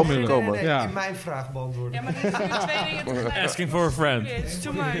ben je hoog Nee, gekomen? Ja. in mijn vraag beantwoorden. Ja, maar er zijn nu 2 dingen tegelijk. Asking for a friend. It's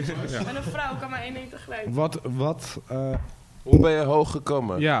too much. En een vrouw kan maar 1 ding tegelijk. Hoe ben je hoog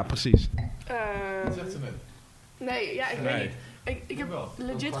gekomen? Ja, precies. Zegt ze net. Nee, ja, ik weet niet. Ik heb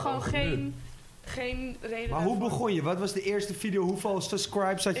legit gewoon geen reden. Maar hoe begon je? Wat was de eerste video? Hoeveel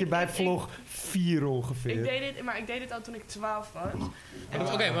subscribes had je bij vlog? 4 ongeveer. Ik deed dit al toen ik 12 was.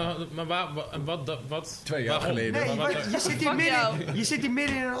 Oké, maar wat... 2 jaar geleden. Nee, wat- je zit hier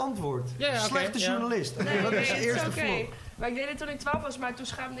midden in een antwoord. Ja, oké, Slechte ja. journalist. Nee, Wat is het je is eerste oké. vlog? Maar ik deed het toen ik 12 was, maar toen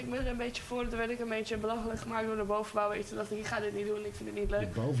schaamde ik me er een beetje voor. Toen werd ik een beetje belachelijk gemaakt door de bovenbouw. Weet je, toen dacht ik ga dit niet doen, ik vind het niet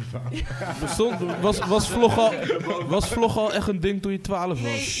leuk. Bovenbouw. Was vlog al echt een ding toen je 12 was?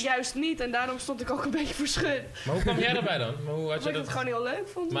 Nee, juist niet. En daarom stond ik ook een beetje verschut. Maar hoe kwam jij erbij dan? Maar hoe had Omdat je ik het dat... gewoon heel leuk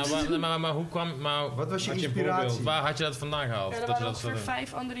vond. Maar hoe kwam... Maar Wat was je had een inspiratie? voorbeeld? Waar had je dat vandaan gehaald? Ja, er dat je waren dat ongeveer zo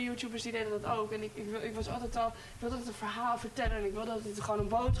 5 andere YouTubers die deden dat ook. En ik was altijd al... Ik wilde altijd een verhaal vertellen. En ik wilde altijd gewoon een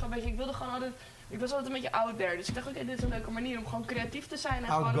boodschap. Weet je, ik wilde gewoon altijd... Ik was altijd een beetje out there. Dus ik dacht, oké, dit is een leuke manier om gewoon creatief te zijn. En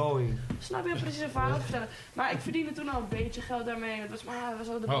Outgoing. gewoon, snap je, precies een verhaal te vertellen. Maar ik verdiende toen al een beetje geld daarmee. Het was, maar het was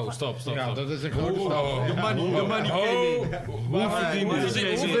altijd de Oh, stop. Ja, dat is een grote stap. De money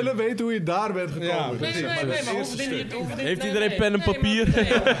We willen weten hoe je daar bent gekomen. Nee, maar hoe verdien je het? Heeft iedereen pen en papier? Nee,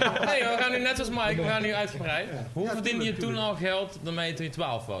 we gaan nu net als Mike, we gaan nu uitgebreid. Hoe verdiende je toen al geld daarmee toen je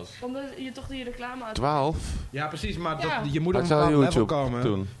 12 was? Omdat je toch die reclame had. 12? Ja, precies, maar Ja. je moet op Wat een zou bepaald level YouTube komen.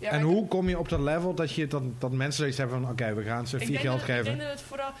 doen? Ja, En ik- hoe kom je op dat level dat mensen zoiets hebben van, oké, we gaan ze Ik 4 denk geld Ik geven? denk dat het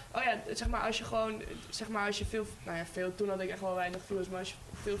vooral... Oh ja, zeg maar als je gewoon... Zeg maar als je veel... Nou ja, veel... Toen had ik echt wel weinig views. Maar als je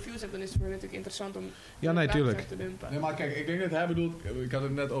veel views hebt, dan is het voor je natuurlijk interessant om... Ja, nee, tuurlijk. te dumpen. Nee, maar kijk, ik denk dat hij bedoelt... Ik had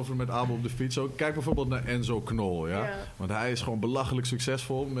het net over met Abel op de fiets ook. Kijk bijvoorbeeld naar Enzo Knol, ja? Ja. Want hij is gewoon belachelijk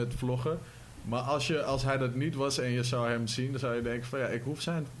succesvol met vloggen. Maar als hij dat niet was en je zou hem zien, dan zou je denken van ja, ik hoef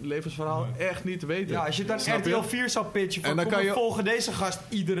zijn levensverhaal echt niet te weten. Ja, als je dan Snap je? RTL 4 zou pitchen van En dan kom kan we je- volgen deze gast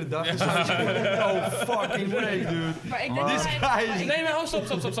iedere dag. Dan zou je zeggen, oh fucking way, dude. Maar ik denk This dat hij... guy maar is- ik- Nee,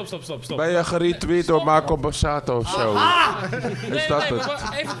 maar stop. Ben je geretweet door Marco Borsato of zo? Is dat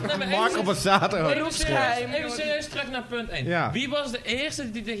het? Marco Borsato. Even serieus terug naar punt 1. Ja. Wie was de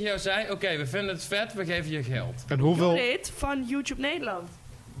eerste die tegen jou zei, oké, we vinden het vet, we geven je geld? En hoeveel... Jorrit van YouTube Nederland.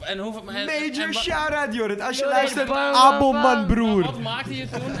 En hoeveel... Major shout-out, Jorrit. Als je Jorrit, luistert, bam, Abelman, broer. Wat maakte je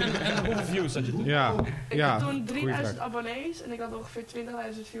toen en hoeveel views had je toen? Ja, Ik ja. had toen goeie 3000 vraag. abonnees en ik had ongeveer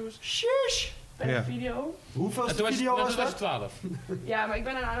 20.000 views Sheesh. per Ja. video. Hoeveel En toen was je, video was toen was je dat? 12. Ja, maar ik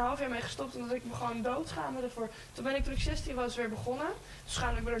ben er na een half jaar mee gestopt omdat ik me gewoon doodschaamde ervoor. Toen ik 16 was weer begonnen. Toen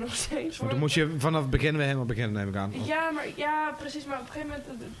schaamde ik me er nog steeds voor. Want dan moet je vanaf het begin weer helemaal beginnen, neem ik aan. Ja, precies. Maar op een gegeven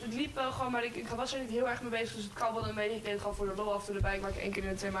moment, het liep wel gewoon, maar ik was er niet heel erg mee bezig. Dus het kabbelde een beetje. Ik deed het gewoon voor de lol af en erbij. Ik maakte 1 keer in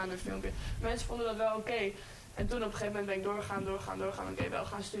de 2 maanden een filmpje. Mensen vonden dat wel oké. En toen op een gegeven moment ben ik doorgegaan. Oké, wel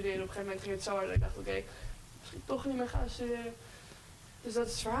gaan studeren. Op een gegeven moment ging het zo hard dat ik dacht, oké, misschien toch niet meer gaan studeren. Dus dat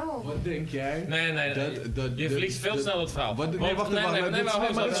is het verhaal. Wat denk jij? Nee. Je vliegt veel te snel het verhaal. Nee, wacht even.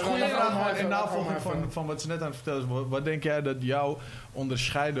 Maar dat is een goede vraag. In navolging van wat ze net aan het vertellen is. Wat denk jij dat jou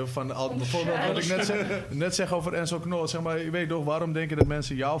onderscheiden van... Bijvoorbeeld wat ik net zeg over Enzo Knol. Zeg maar, je weet toch, waarom denk je dat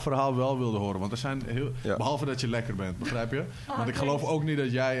mensen jouw verhaal wel wilden horen? Want er zijn heel... Ja. Behalve dat je lekker bent, begrijp je? Want ik geloof ook niet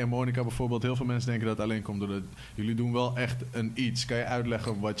dat jij en Monica bijvoorbeeld... Heel veel mensen denken dat het alleen komt doordat... Jullie doen wel echt een iets. Kan je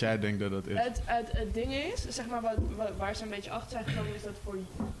uitleggen wat jij denkt dat het is? Het ding is, zeg maar, waar ze een beetje achter zijn gekomen, is dat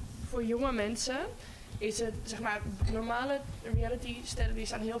voor jonge mensen is het, zeg maar, normale reality-sterren die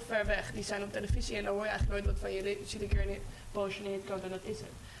staan heel ver weg. Die zijn op televisie en dan hoor je eigenlijk nooit wat van je. Je ziet een keer een postje in de hitcode en dat is het.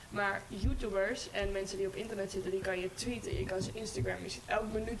 Maar YouTubers en mensen die op internet zitten, die kan je tweeten, je kan ze Instagram, je ziet elke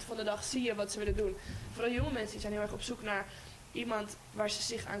minuut van de dag zie je wat ze willen doen. Vooral jonge mensen die zijn heel erg op zoek naar iemand waar ze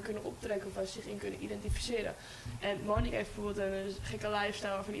zich aan kunnen optrekken of waar ze zich in kunnen identificeren. En Monica heeft bijvoorbeeld een gekke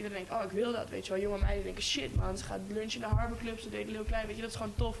lifestyle waarvan iedereen denkt, oh ik wil dat, weet je wel. Jonge meiden denken, shit man, ze gaat lunchen in de Harbor Club, ze deed heel klein, weet je, dat is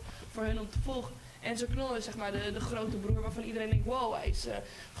gewoon tof voor hun om te volgen. En zo Knol is zeg maar de grote broer waarvan iedereen denkt, wow, hij is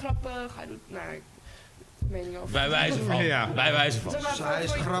grappig, hij doet, mening over. Bij wijze van. Ja. Bij wijze van. Zeg maar, Hij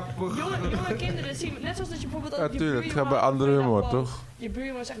is voor grappig. jonge kinderen zien, net zoals dat je bijvoorbeeld Ja, je tuurlijk. buurjongen Hebben had, andere waarvan je humor, dacht, wow, toch? Je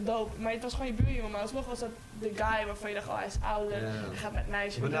buurjongen is echt dope, maar het was gewoon je buurjongen, maar alsnog was dat de guy waarvan je dacht, oh hij is ouder, Ja. hij gaat met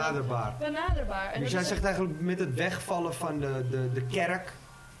meisjes. Benaderbaar. Benaderbaar. En Dus dat jij is zegt eigenlijk met het wegvallen van de kerk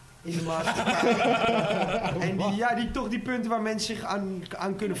in de maatschappij. En die toch die punten waar mensen zich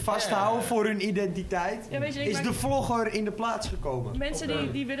aan kunnen vasthouden voor hun identiteit. Ja, weet je, Is de vlogger in de plaats gekomen.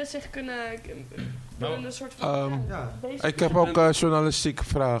 mensen die willen zich kunnen een soort van Ja. bezig Ik heb ook een journalistieke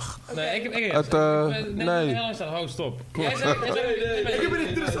vraag. Nee, ik heb nee. heel lang staan. Ho, stop. Jij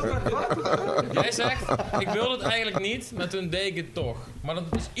zegt, ik wilde het eigenlijk niet, maar toen deed ik het toch. Maar dat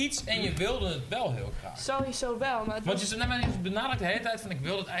is iets en je wilde het wel heel graag. Sowieso wel, maar het Want je benadrukt de hele tijd van ik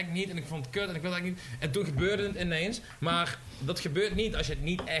wilde het eigenlijk niet en ik vond het kut en ik wilde het eigenlijk niet. En toen gebeurde het ineens, maar dat gebeurt niet als je het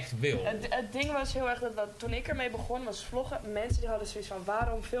niet echt wil. Het ding was heel erg dat toen ik ermee begon was vloggen. Mensen die hadden zoiets van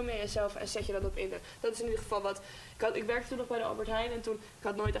waarom film je jezelf en zet je dat op internet. Dat is in ieder geval wat. Ik werkte toen nog bij de Albert Heijn en toen ik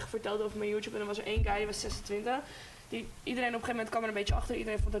had nooit echt verteld over mijn YouTube. En er was er één guy, die was 26. Iedereen op een gegeven moment kwam er een beetje achter.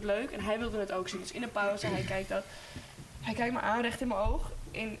 Iedereen vond het leuk en hij wilde het ook zien. Dus in de pauze, hij kijkt me aan recht in mijn oog.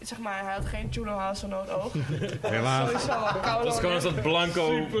 zeg maar, hij had geen Chulo Hazelnoot-oog. Helaas. Sowieso al koude. Dat is gewoon dat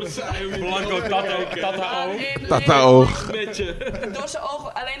blanco tata-oog. Tata-oog. Door zijn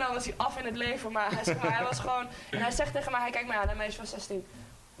ogen, alleen al was hij af in het leven, maar hij was gewoon... En hij zegt tegen mij, hij kijkt mij aan, een meisje van 16.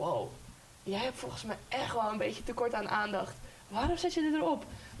 Wow, jij hebt volgens mij echt wel een beetje tekort aan aandacht. Waarom zet je dit erop?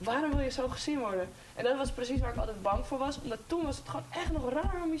 Waarom wil je zo gezien worden? En dat was precies waar ik altijd bang voor was. Omdat toen was het gewoon echt nog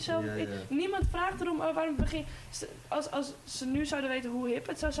raar om jezelf... Ja, ja. Niemand vraagt erom, oh, waarom begin... Als ze nu zouden weten hoe hip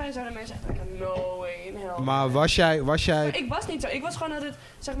het zou zijn, zouden mensen echt denken, no way in hell. Maar was jij... Maar ik was niet zo. Ik was gewoon altijd...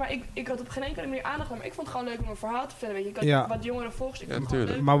 Zeg maar, ik had op geen enkele manier aandacht naar, maar ik vond het gewoon leuk om een verhaal te vertellen. Weet je. Ik had wat jongere volgers. Ik vond het gewoon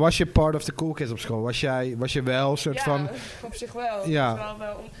leuk. Maar was je part of the cool kids op school? Was je wel een soort van... op zich wel. Ja.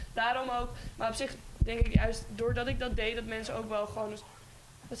 Daarom ook. Maar op zich denk ik juist, doordat ik dat deed, dat mensen ook wel gewoon...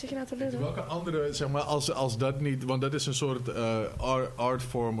 Wat zit je nou te lullen? Welke andere, zeg maar, als dat niet... Want dat is een soort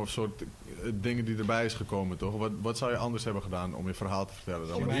artvorm of soort dingen die erbij is gekomen, toch? Wat zou je anders hebben gedaan om je verhaal te vertellen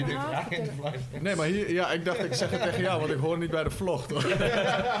dan? Om je verhaal te vertellen? Nee, maar hier... Ja, ik dacht, ik zeg het tegen jou, want ik hoor niet bij de vlog, toch? Nee, ik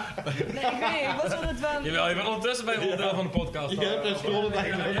weet niet. Ik was altijd wel... Jawel, je bent ondertussen bij onderdeel van de podcast. Je hebt een scrollen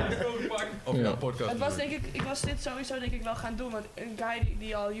bij Of ja, podcast. Het was denk ik was dit sowieso denk ik wel gaan doen. Want een guy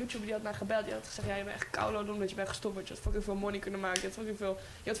die al YouTube, die had mij gebeld. Die had gezegd, ja, je bent echt koulo doen omdat je bent gestopt. Want je had fucking veel money kunnen maken. Je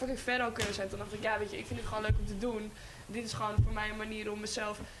had fucking verder kunnen zijn. Toen dacht ik, ja, weet je, ik vind het gewoon leuk om te doen. Dit is gewoon voor mij een manier om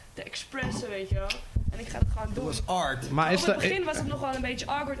mezelf te expressen, weet je wel. En ik ga het gewoon doen. Dat was art. Maar Op het begin was het nog wel een beetje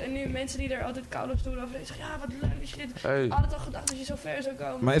awkward. En nu mensen die er altijd koulo's doen over zeggen, ja, wat leuk dat je dit... Hey. Altijd al gedacht dat je zo ver zou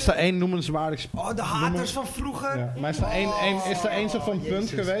komen. Maar is er één noemenswaardig... Oh, de haters van vroeger. Ja. Maar is er één soort van punt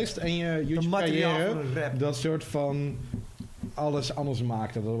geweest in je YouTube-carrière dat soort van alles anders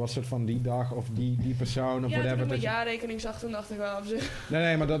maakte? Dat was soort van die dag of die persoon of ja, whatever. toen ik mijn jaarrekening zag, toen dacht ik wel op zich.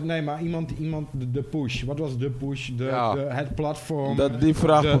 Maar iemand de push. Wat was de push? Het platform. Die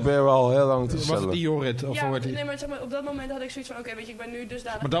vraag proberen we al heel lang te Was stellen. het Iorit? Of Ja, wordt nee, maar zeg maar, op dat moment had ik zoiets van, oké, weet je, ik ben nu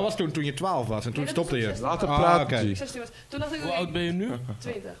dusdanig... Maar dat was toen je 12 was en toen Nee, dat stopte was je. toen Laten ik praten, oké. G. 16 was. Toen dacht ik, Hoe oké, oud ben je nu?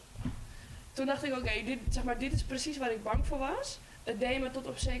 20. Toen dacht ik, oké, dit is precies waar ik bang voor was. Het deed me tot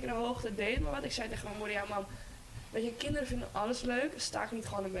op zekere hoogte, maar wat ik zei tegen mijn moeder, ja mam, weet je, kinderen vinden alles leuk, sta ik niet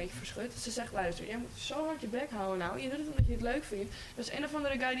gewoon een beetje verschut. Ze zegt, luister, jij moet zo hard je bek houden nou, je doet het omdat je het leuk vindt. Dus een of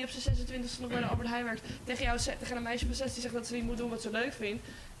andere guy die op zijn 26e nog bij de Albert Heijn werkt, tegen een meisje van 16 zegt dat ze niet moet doen wat ze leuk vindt.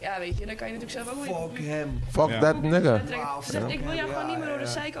 Ja, weet je, dan kan je natuurlijk zelf ook... Fuck hem. Fuck that nigga. Ze zegt, ik wil jou gewoon niet meer door de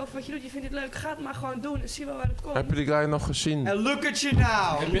zeik over wat je doet, je vindt het leuk, ga het maar gewoon doen en zie wel waar het komt. Heb je die guy nog gezien? En look at you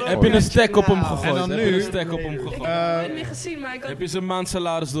now. Heb je een stack op hem gegooid? En dan Heb nu- je een stack op hem Ik gegooid? heb het nooit meer gezien, maar ik had... Heb je zijn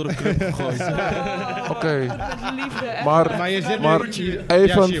maandsalaris door de club gegooid? Oké. Met liefde, echt Maar- waar. Maar je zit Maar nu...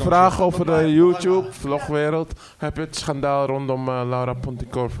 even een Shirox. vraag over de YouTube-vlogwereld. Heb je het schandaal rondom Laura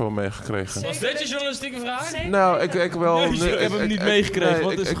Ponticorvo meegekregen? Was dit je journalistieke vraag? Zeker Nou, weten. ik wil Nee, nu... ik heb hem niet meegekregen.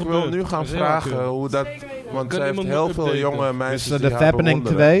 Wat is er ik wil gebeurd? nu gaan Dat is heel vragen cool. hoe dat... Zeker weten. Want Kan ze heeft iemand heel me veel updaten? jonge Dus meisjes de die haar Fappening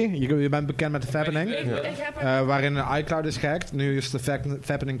bewonderen. 2. Je bent bekend met de Fappening. Ik Ja. heb er... Waarin iCloud is gehackt. Nu is de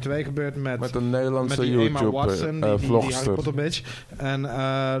Fappening 2 gebeurd met Een Nederlandse die Emma Watson, die Harry YouTube-vlogster. Potter bitch. En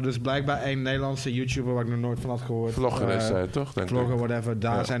dus blijkbaar een Nederlandse YouTuber waar ik nog nooit van had gehoord. Vlogger is zij, toch? Denk Vlogger, ik. whatever.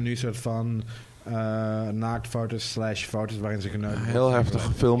 Daar Ja. zijn nu soort van naaktfoto's / foto's waarin ze geneukt worden. Heel heftige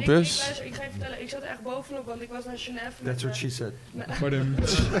Ik filmpjes. ga je vertellen, ik zat echt bovenop, want ik was naar Genève. That's what she said. Maar de-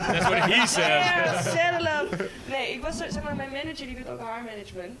 That's what he said. Yeah, settle up. Nee, ik was zeg maar, mijn manager die doet ook haar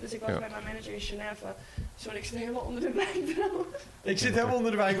management. Dus ik was Ja. bij mijn manager in Genève. Sorry, ik zit helemaal onder de wijn trouwens. Ik zit helemaal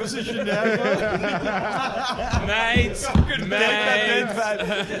onder de wijk. Was in Genève. Meid.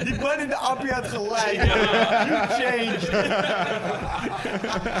 Die man in de appie had gelijk. You changed.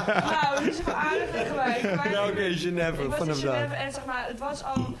 Nou, die is gewoon aardig tegen mij. Maar Nou, oké, Genève. ik was in Vanaf Genève daar. en zeg maar, het was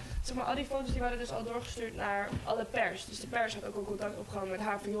al... Zeg maar, al die foto's die waren dus al doorgestuurd naar alle pers. Dus de pers had ook al contact opgenomen met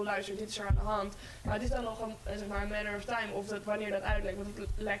haar van, joh luister, dit is er aan de hand. Maar het is dan nog zeg maar, een matter of time of dat, wanneer dat uitlekt, want het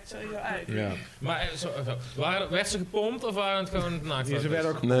lekt sowieso uit. Ja. Maar werd ze gepompt of waren het gewoon naaktfoto's? Ze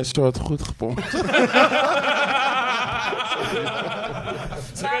werden ook... Nee, ze wordt goed gepompt.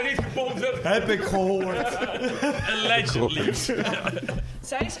 Ze werden niet gepompt, Heb ik gehoord. allegedly.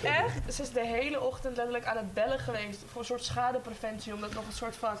 Zij is echt, ze is de hele ochtend letterlijk aan het bellen geweest voor een soort schadepreventie, omdat nog een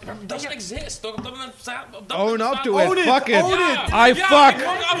soort van... Dat exist, toch? Op dat moment... Own up to it. Fuck it. Ja, I fuck. ik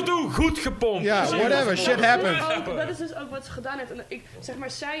word af en toe goed gepompt. Ja, whatever. Shit happens. Dat is dus ook wat ze gedaan heeft. En ik zeg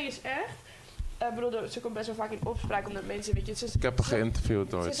maar, zij is echt... Ik bedoel, ze komt best wel vaak in opspraak omdat mensen, weet je... Ik heb haar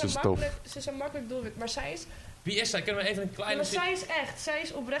geïnterviewd ooit, ze is tof. Ze is een makkelijk doelwit, maar zij is... Wie is zij? Kunnen we even een Ja, kleine... maar zij is echt, zij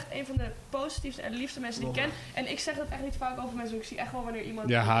is oprecht een van de positiefste en liefste mensen die ik ken. En ik zeg dat echt niet vaak over mensen, ik zie echt wel wanneer iemand...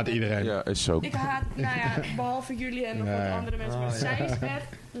 Ja, haat iedereen. Ja, is zo. Ik haat, nou ja, behalve jullie en nog Ja, wat ja. andere mensen. Maar Ah, ja. zij is echt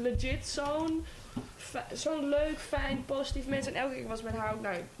legit zo'n leuk, fijn, positief mens. En elke keer was met haar ook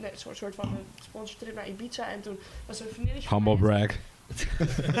naar een soort van een sponsortrip naar Ibiza. En toen was er een vriendinnetje van Humble mij. brag.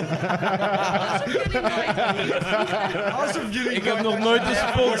 Alsof jullie Ik heb nog nooit een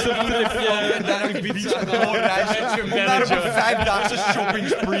sponsortripje. En daar heb ik pizza doorreizen om naar op een 5-daagse shopping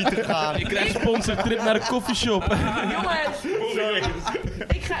spree te gaan. Ik krijg een sponsortrip naar de koffieshop. Jongens,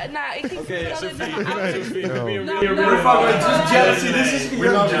 ik ga, nou, ik ging jealousy, this is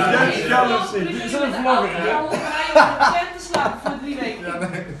jealousy. Is dat een vlogger, hè? Te slapen voor 3 weken.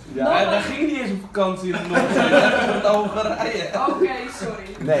 Ja, daar ging niet eens op vakantie in het Hongarije. Oké, sorry.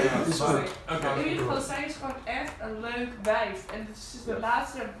 Nee, dat is goed. In ieder geval, zij is gewoon echt een leuk wijf. En het is dus de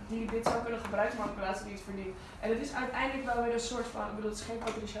laatste die dit zou kunnen gebruiken, maar ook de laatste die het verdient. En het is uiteindelijk wel weer een soort van, ik bedoel, het is geen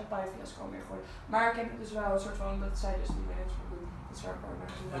Patricia Pai fiasco meer geworden. Maar ik heb het dus wel een soort van, dat zij dus die management doet. Dat is waar ik ook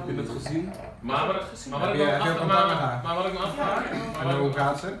naar toe. Heb je dat gezien? Maar wat ik me afvraag... En hoe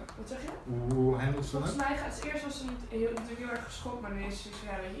gaat ze? Wat zeg je? Hoe handelt ze Volgens het? mij gaat het eerst was ze natuurlijk heel erg geschokt, maar nu is ze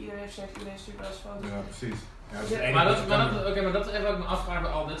ja, weet je, iedereen heeft gezegd, iedereen stuurt wel eens foto's. Ja, precies. Ja, Maar dat is even wat ik me afvraag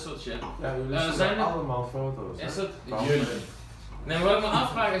bij al dit soort shit. Ja, jullie zijn zien er- allemaal foto's. Is dat jullie? Nee, maar wat ik me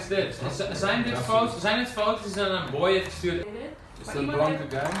afvraag is dit. Zijn dit foto's die ze naar een boy heeft gestuurd? Is dat een blanke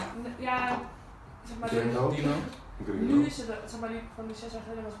guy? Ja, zeg maar, Dino? nu is het, zeg maar, die van die 6 jaar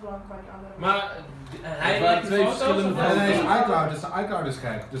geleden was blank, maar die andere. Maar hij waren maakt twee foto's verschillende of Nee, foto's. nee, iCloud. Dus de iCloud is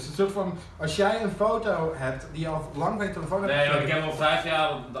gek. Dus het soort van, als jij een foto hebt die je al lang bij je telefoon hebt. Nee, want ik heb al 5 jaar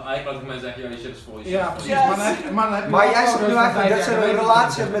de iPad die mij zegt, joh, je shit is vol. je shit Ja, is vol. precies. Ja, Maar dan heb je Maar wel jij zegt foto's nu van eigenlijk 5 dat ze jaar een geleden.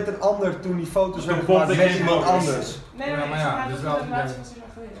 relatie heeft met een ander toen die foto's werden gemaakt met iemand anders. Nee, Ja, maar maar zeg ja, maar, dus dat wel- is een relatie van 6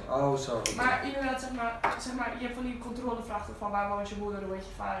 jaar geleden. Oh, zo. Maar inderdaad, zeg maar, je hebt van die controlevragen van waar woont je moeder, hoe heet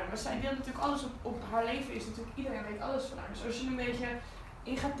je vader. Maar zij deelt natuurlijk alles op haar leven, is natuurlijk, iedereen weet alles van haar. Dus als je een beetje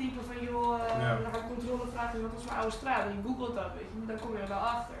in gaat typen van joh, haar controlevragen, wat was mijn oude straat, en je googelt dat, weet je, dan kom je er wel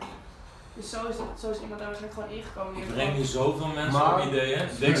achter. Dus zo is iemand daar waarschijnlijk gewoon ingekomen. Ik breng nu zoveel mensen Maar- op ideeën.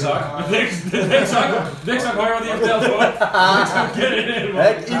 Dikzak. Dikzak, hoor je wat hij vertelt hoor. Dikzak, get in it, man.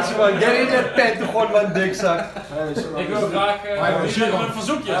 Het iets van, get in that Pentagon, man, dikzak. Ik wil graag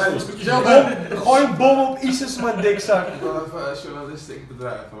verzoekjes. Gooi een bom op ISIS, man, dikzak. Ik wil even een journalistiek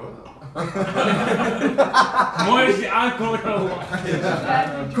bedrijf hoor. Mooi is die aankondiging allemaal.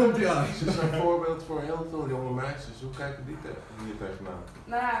 Komt ie aan. Ze is een voorbeeld voor heel veel jonge meisjes. Hoe kijken die hier tegenaan?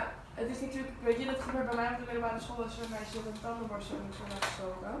 Nou ja, het is natuurlijk, weet je, dat gebeurt bij mij op de middelbare school, als een meisje op een tandenborstel in de zon had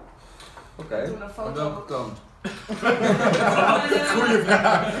gestoken. Oké. En toen een foto. Aan welke kant? Goeie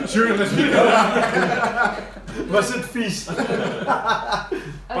vraag. Journalistiek. Was het vies?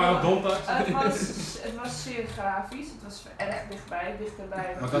 Parodontax. Het was zeer grafisch, het was erg dichterbij.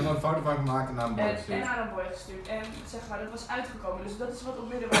 Maar ik had er een foto van gemaakt en naar een boy En aan een boy gestuurd. En zeg maar, dat was uitgekomen. Dus dat is wat op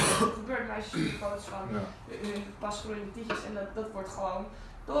middelbare school gebeurt. Meisjes sturen foto's van Ja. hun pasgroeiende tietjes en dat wordt gewoon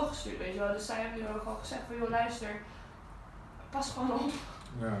doorgestuurd, weet je wel. Dus zij hebben nu ook al gezegd van joh, luister, pas gewoon op.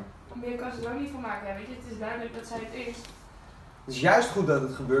 Ja. Meer kan ze er ook niet van maken. Ja, weet je, het is duidelijk dat zij het is. Het is juist goed dat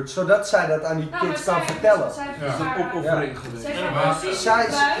het gebeurt, zodat zij dat aan die Nou, kids maar kan zij- vertellen. zij- Ja. Dat is een opoffering geweest. Zij heeft Maar precies Zij,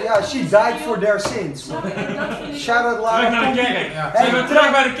 gebruikt. ja, she died for their sins. Snap je? En dat vind ik Shout out Terug naar Lara. de kerk. Ja. Zijn we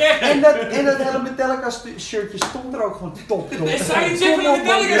terug bij de kerk? En dat hele Metallica shirtje stond er ook gewoon top. Is zij niet zin van de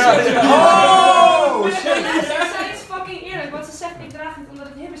Metallica Ja. shirtje? Oh, Maar shit. zij is fucking eerlijk, want ze zegt ik draag het omdat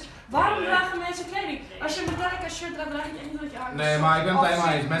het hip is. Waarom dragen mensen kleding? Als je een Metallica shirt draagt, draag je het echt niet omdat je hart Nee, maar ik ben het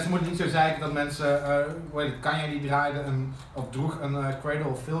helemaal eens. Mensen moeten niet zo zeiken dat mensen, hoe heet het, Kanye die draaide of droeg een Cradle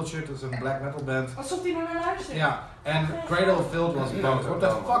of Filth shirt, dat is een black metal band. Alsof die naar luistert. Ja, en Cradle of Filth was boos. What the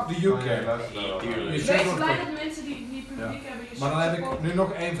fuck do you care? Je Wees shirt wordt blij ge- dat mensen die publiek hebben je Maar dan heb ik shirt nu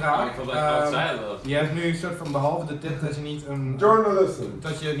nog één vraag. Ik vond dat ik wat zei dat. Je hebt nu een soort van, behalve de tip dat je niet een Journalism.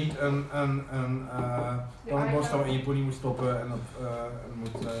 dat je niet een tandenborstel in je pony moet stoppen en dat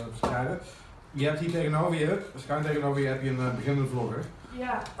moet verspreiden. Je hebt hier tegenover je, schuin tegenover je, heb je een beginnende vlogger.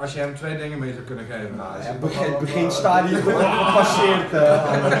 Ja. Als je hem 2 dingen mee zou kunnen geven. Nou, het beginstadium wordt gepasseerd.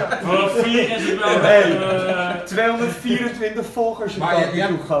 Vanaf 4 is het wel. Hey, 224 volgers je Maar kan je hebt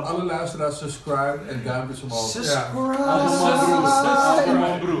naartoe gehad. Alle luisteraars subscribe en duimpjes omhoog.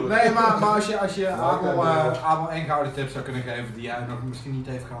 Nee, maar als je Abel 1 gouden tip zou kunnen geven die hij nog misschien niet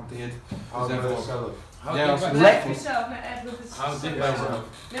heeft gehanteerd. Hou Dus bij even- jezelf. Ja, als- Blijf jezelf, nee echt, dat is Hou dit bij jezelf.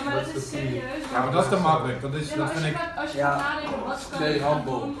 Nee, maar dat is serieus. Ja, maar dat is te makkelijk. Dat, is, Nee, dat maar vind ik. als je Ja. gaat nadenken, wat kan Nee, je gaan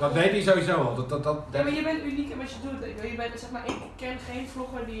handbal. doen? Dat deed hij sowieso al. Ja, maar je bent uniek in wat je doet. Je bent, zeg maar, ik ken geen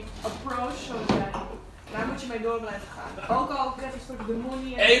vlogger die approach zoals jij. Daar moet je mee door blijven gaan. Ook al krijg je een stuk de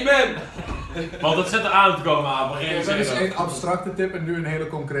money en... Amen! Want dat zit er aan te komen aan. Begin Dat is één abstracte tip en nu een hele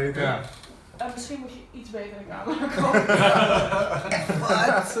concrete. Ja. Misschien moet je iets beter in de camera komen.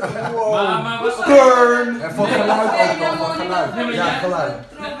 Maar wat... Burn! En van geluid ook nog, van geluid. Nee, maar Ja, jij- geluid.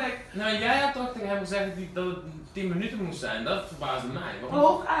 Throwback. Nou, jij had toch tegen hem gezegd dat het 10 minuten moest zijn. Dat verbaasde mij. Waarom?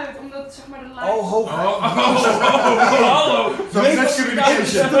 Hooguit, omdat zeg maar de likes... Oh, hooguit. Hallo! Het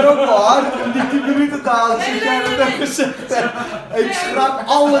is er ook wel hard om die 10 minuten te halen. Nee, Zoals nee, jij dat nee, hebt nee. gezegd. Ik schrap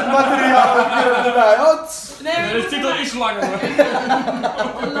al het materiaal erbij. Nee, De titel is langer hoor.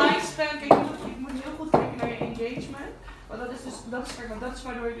 de likespam, kijk, je moet heel goed kijken naar je engagement. Want dat is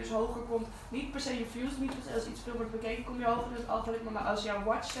waardoor je dus hoger komt. Niet per se je views, niet per se als iets veel wordt bekeken, kom je hoger in het algoritme. Maar als jouw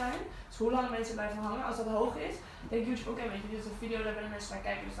watch time, dus hoe lang mensen blijven hangen, als dat hoog is, denkt YouTube, oké, weet je, dit is een video, daar willen mensen naar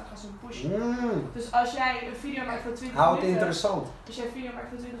kijken, dus dan gaan ze hem pushen. Dus als jij een video maakt van 20 Houd het minuten, interessant. als jij een video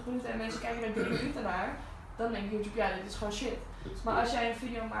maakt van 20 minuten en mensen kijken er 3 minuten naar, dan denkt YouTube, ja, dit is gewoon shit. Maar als jij een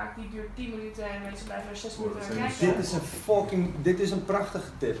video maakt die duurt 10 minuten en mensen blijven er 6 minuten naar kijken. Dit is een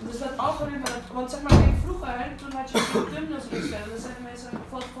prachtige tip. Dus dat algoritme, want zeg maar, kijk, vroeger, toen had je die thumbnails instellen, dan zetten mensen een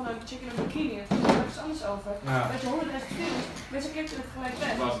foto van een chick in een bikini en daar heb je iets anders over. Ja. Dat je 100.000 views, mensen klikten het gelijk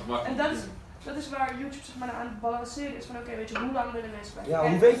weg. En dat is waar YouTube zeg maar aan het balanceren is van oké, weet je, hoe lang willen mensen blijven Ja,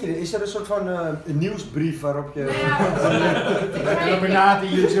 kijken? hoe weet je dit? Is er een soort van nieuwsbrief waarop je... Nee, ja, ik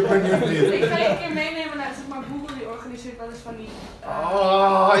ga je een keer meenemen naar zeg maar, Google, die organiseert wel eens van die...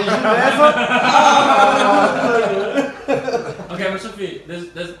 Oh, je never... Oké, maar Sophie, dit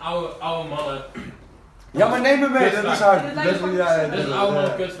is oude mannen. Ja, maar neem me mee, dat is hard. Dit lijkt me gewoon Dit is een oude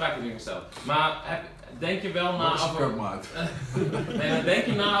mannen kutvraag die gesteld. Maar denk je wel na over... Nee, maar denk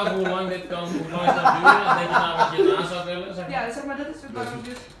je na over hoe lang dit kan, hoe lang het kan duren? En denk je na wat je erna zou willen? Zeg maar? Ja, zeg maar, dat is ook waarom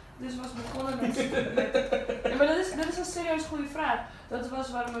ik dus was begonnen met... Ja, maar dat is een serieus goede vraag. Dat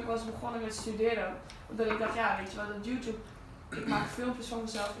was waarom ik was begonnen met studeren. Omdat ik dacht, ja, weet je wel, dat YouTube... Ik maak filmpjes van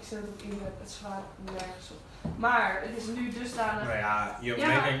mezelf, ik zet het op internet, het zwaar nergens op. Maar het is nu dusdanig... Nou ja,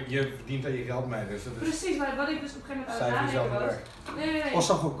 je verdient er je geld mee, dus dat is... Precies, maar wat ik dus op een gegeven moment aan het Cijfer nadenken zelf was... Nee. Was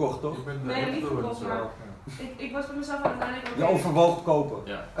al gekocht, toch? Nee, niet gekocht, maar... Ik was bij mezelf aan het nadenken... Je overwoog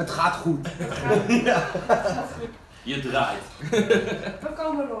kopen. Ja. Het gaat goed. Het gaat goed. Je draait. We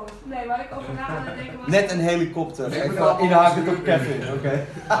komen rond. Nee, waar ik over na aan het denken was... Net een helikopter. Even inhakend op Kevin, oké?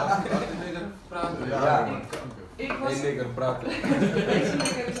 Ja. Ik was... Nee, nigger, praten. Deze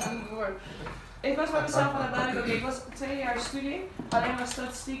nigger is aan het woord. Ik was bij mezelf aan het nadenken, oké, ik was 2 jaar studie, alleen maar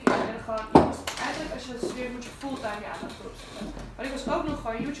statistiek en gewoon, eigenlijk als je dat studeert moet je fulltime je aandacht erop zetten. Maar ik was ook nog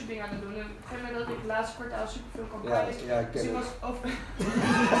gewoon YouTube dingen aan het doen en op een gegeven moment had ik het laatste kwartaal superveel campagnes. Ja, ik Dus ken ik het. was over...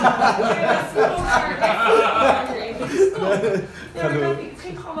 Het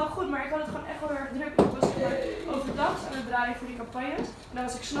ging gewoon wel goed, maar ik had het gewoon echt wel erg druk. Ik was overdag aan het draaien voor die campagnes en dan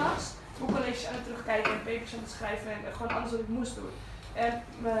was ik s'nachts mijn colleges aan het terugkijken en papers aan het schrijven en gewoon alles wat ik moest doen. En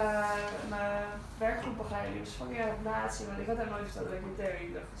mijn werkgroepbegeleider die was van ja, nazi, want ik had haar nooit verteld dat ik meteen deed.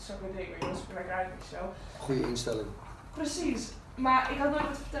 Ik dacht, dat is zo'n ding, maar dat is lekker uit of zo. Goeie instelling. Precies, maar ik had nooit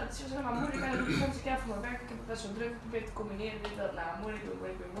wat verteld. Dus ze was helemaal moeilijk en dan vond ik ja, voor mijn werk, ik heb het best wel druk geprobeerd te combineren. Dit, dat, nou, moeilijk doen.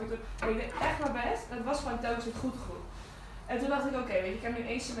 En ik deed echt mijn best en het was gewoon telkens niet goed. En toen dacht ik, oké, weet je, ik heb nu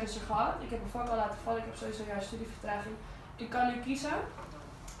 1 semester gehad, ik heb een vak al laten vallen, ik heb sowieso een jaar studievertraging. Ik kan nu kiezen,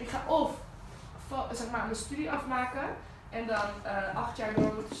 ik ga of zeg maar mijn studie afmaken. En dan 8 jaar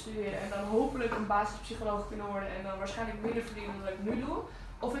door moeten studeren en dan hopelijk een basispsycholoog kunnen worden en dan waarschijnlijk minder verdienen dan wat ik nu doe.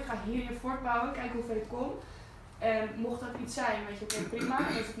 Of ik ga hierin voortbouwen, kijken hoe ver ik kom. En mocht dat iets zijn, weet je, oké, prima.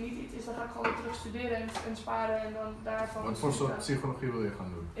 En als het niet iets is, dan ga ik gewoon weer terug studeren en sparen en dan daarvan... Wat voor soort psychologie wil je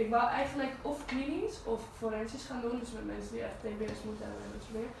gaan doen? Ik wou eigenlijk of klinisch of forensisch gaan doen, dus met mensen die echt TBS moeten hebben en dat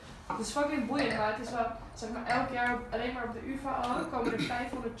soort dingen. Het is fucking boeiend, maar het is wel, zeg maar, elk jaar alleen maar op de UvA al komen er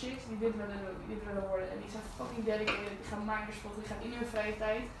 500 chicks die dit willen worden. En die zijn fucking dedicated, die gaan makers volgen, die gaan in hun vrije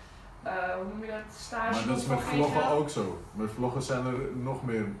tijd. Hoe noem je dat? Stage. Maar dat is met vloggen ook zo. Met vloggen zijn er nog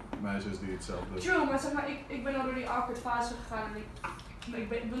meer meisjes die hetzelfde doen. True, maar zeg maar, ik ben al door die awkward fase gegaan en ik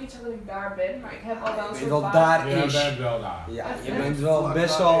wil niet zeggen dat ik daar ben, maar ik heb al wel een soort wel daar Je is. bent wel daar. Ja, je bent wel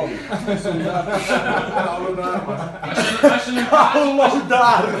best wel... Alle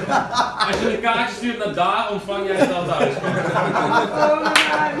dagen. Als je een kaartje stuurt naar daar, ontvang jij het al thuis.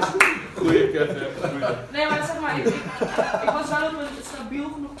 Goeie Kevin. Nee, maar zeg maar, ik was wel op een stabiel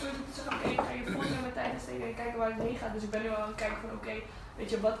genoeg punt om te zeggen, oké, ik ga hier vol met mijn tijd in steken en kijken waar het heen gaat. Dus ik ben nu al aan het kijken van, oké, weet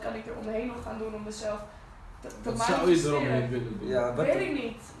je, wat kan ik er omheen nog gaan doen om mezelf te Wat zou je eromheen willen doen? Ja, wat Weet ik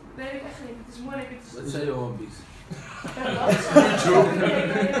niet. Weet ik echt niet. Het is moeilijk. Wat zijn je hobby's?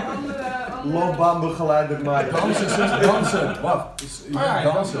 loopbaanbegeleider maken. Dansen, zus, dansen. Wacht, je ja,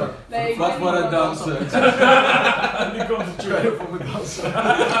 bent dansen. Nee, Wat voor het dansen? Die komt het tune voor me dansen.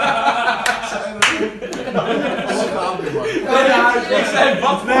 Ik zei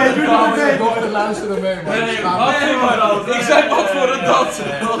wat voor Nee, het doe niet dansen? mee. Nog te luisteren mee, man. Nee, wat voor het dansen? Ik zei wat voor het dansen?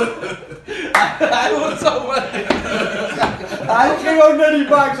 Hij wordt zo wat. Hij ging ook naar die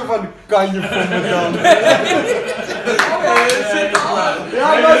bike zo van, kan je voor me dan?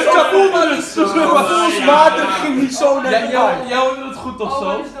 Ja, maar gevoelsmatig ging niet zo naar die bank. Jij hoorde het goed toch Oh, zo?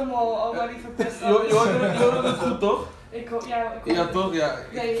 wat is de mol? Oh, maar die verpest Je hoorde het goed toch? Ik Ja toch? Ja.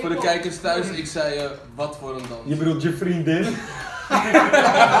 Nee, Voor de ik kijkers thuis, ik zei wat voor een dans. Je bedoelt je vriendin?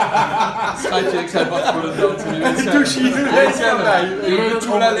 Schatje, ik zei wat voor een dans. Je weet zelf. Douche hier. Je weet zelf. Je weet het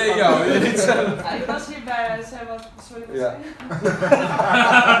alleen jou. Je weet zelf. Ik was hierbij, hij zei wat, sorry wat Ja. zei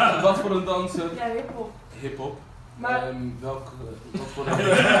je? Wat voor een danser? Ja, hiphop. Hip-hop. Maar Wat voor een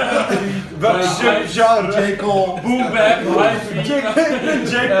Welk subgenre? J. Cole. Boom bap, J.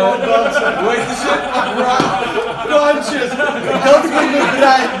 Cole dansen. hoe heet die shit? Conscious. Dat is mijn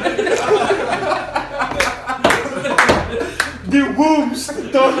brein. Die wombs,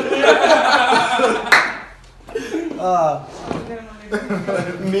 toch? Ah,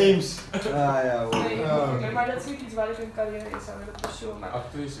 memes. Ah ja, hoor. Nee, maar dat is niet iets waar ik een carrière in zou willen pursueren. Maar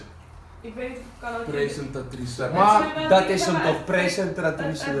Actrice. ik weet niet of ik kan ook... Presentatrice. Maar Dat is hem toch,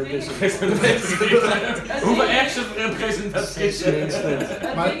 presentatrice, dat is hem. Hoeveel action representaties? Het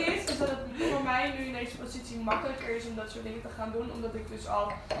ding is dat het voor mij nu in deze positie makkelijker is om dat soort dingen te gaan doen, omdat ik dus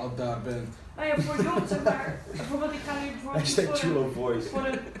al... Al daar bent. Nou ja, voor jong, zeg maar, bijvoorbeeld ik ga nu bijvoorbeeld Hashtag Chulo Voice.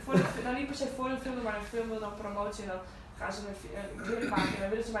 dan niet per se voor een film, maar een film wil dan promotie en dan gaan ze een clip maken en dan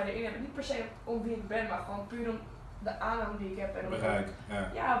willen ze mij erin hebben. Niet per se om wie ik ben, maar gewoon puur om de aanhang die ik heb. En om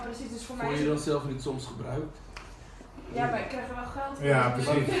ja, precies. Dus voor mij Voel is je het... dan zelf niet soms gebruikt? Ja, maar ik krijg er wel geld voor. Ja, dus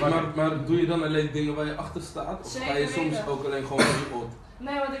precies. Maar doe je dan alleen dingen waar je achter staat? Of ga je Zeker soms weten. ook alleen gewoon voor je pot?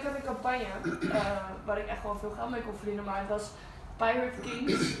 Nee, want ik had een campagne waar ik echt gewoon veel geld mee kon verdienen, maar het was Pirate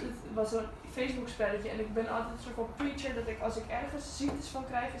Kings. Het was een Facebook spelletje en ik ben altijd een soort van preacher dat ik als ik ergens ziektes van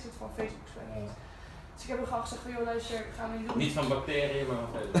krijg, is het van Facebook spelletjes. Dus ik heb er gewoon gezegd van joh luister, ik ga nu doen. Niet van bacteriën, maar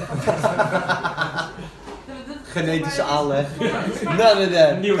van Genetische aanleg. None of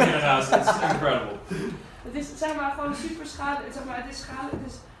that. nieuwe generatie. Het is incredible. Het is zeg maar gewoon super schadelijk, zeg maar het is schadelijk,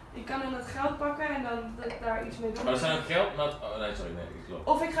 dus ik kan dan het geld pakken en dan daar iets mee doen. Maar er zijn ook geld, maar... Oh nee, sorry, nee, ik geloof.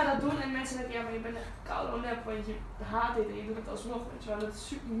 Of ik ga dat doen en mensen denken, ja maar je bent echt koude nep, want je haat dit en je doet het alsnog, weet je wel, dat is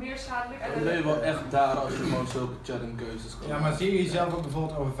super meer schadelijk. En Dan ben je wel echt daar als je gewoon zulke challenge keuzes kan Ja, maar zie je jezelf ook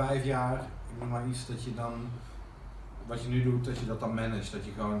bijvoorbeeld over 5 jaar, ik noem maar iets, dat je dan, wat je nu doet, dat je dat dan managt, dat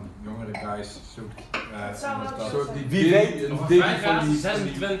je gewoon jongere guys zoekt. Het zou wel Een zo soort zijn. die Wie weet. een Over ding 5 van jaar, die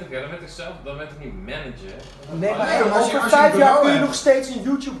 26, ja, dan werd ik zelf, dan werd ik niet manager. Nee, maar Nee, maar als je- over als je 5 jaar bureau kun je hebt. nog steeds een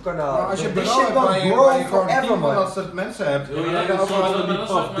YouTube kanaal. Maar als je Die bureau shit hebt dan waar je grow gewoon een forever, team van man. dat soort mensen hebt. Wil Ja, jij dat ook is wel wel- van die maar dat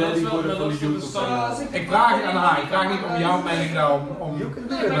is Puff wel- Daddy maar worden dat van is die wel- YouTube dat is wel- kanaal? Ik vraag niet aan haar, ik vraag niet om jouw mening nou om You can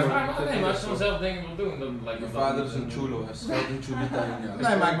do Nee, it, maar, man. nee, maar als je dan zelf dingen wil doen, dan lijkt me Mijn dat vader niet is een chulo, hij schrijft een chulita in jou.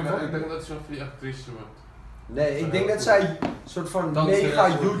 Nee, maar ik denk dat ze wel voor die actrice wordt. Nee, ik denk dat zij een soort van Dansen, mega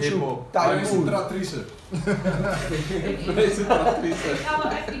een soort YouTube hiphop. tycoon. Presentatrice. Presentatrice. Ik ga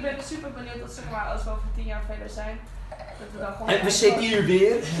wel echt, ik ben super benieuwd dat zeg maar als we over 10 jaar verder zijn, dat we dan gewoon... En we zitten hier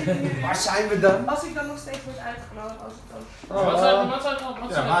weer. Waar zijn we dan? Als ik dan nog steeds word uitgenodigd, als ik dan... Wat zijn wat zijn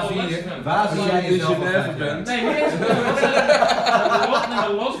Ja, waar zie je, Als waar zie je jij in jezelf Genève over 5 jaar? bent. Nee, niet eens.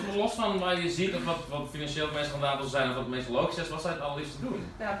 Los van waar je ziet of wat financieel het meest rendabel zijn of wat het meest logisch is, wat zou je het allerliefste doen?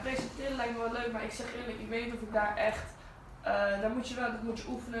 Nou, presenteren lijkt me wel leuk, maar ik zeg eerlijk, ik weet niet of ik daar echt... daar moet je wel, dat moet je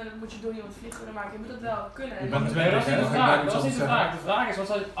oefenen, dat moet je doen, je moet vliegen maken, je moet het wel kunnen. En Je dan- bent Nee, dat is niet de vraag. Ik Dat is niet de zeggen. vraag. De vraag is, wat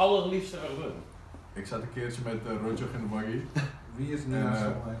zou je het allerliefste willen doen? Ik zat een keertje met Roger in de buggy. Wie is nu En, nou zo?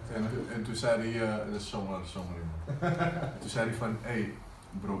 en toen zei hij, dat is zomaar iemand. Toen zei hij van, hé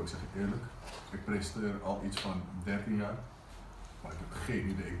bro, ik zeg je eerlijk, ik presenteer al iets van 13 jaar. Maar ik heb geen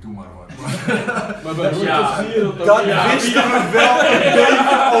idee, ik doe maar wat. Maar bij Roger Ja. zie je dat ook. Dat Ja. wisten we wel een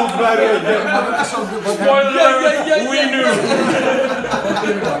beetje ook bij Roger. Maar dat is ook wat hem... We knew!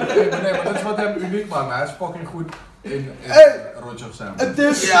 Nee, maar dat is wat hem uniek maakt. Maar hij is fucking goed in Hey. Roger zijn. Het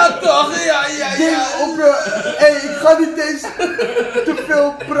is... Ja toch, ja. Ding op je... Hey, ik ga niet eens te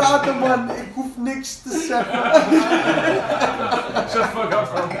veel praten, man. Ik hoef niks te zeggen. Shut the fuck up,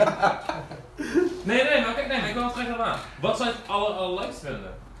 bro. Nee, maar kijk, nee, maar ik wil het terug aan. Wat zou je het allerleukst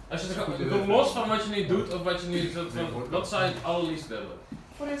vinden? Als je het gewoon, los van wat je nu doet of wat je nu soort van, wat zou je het allerliefst willen?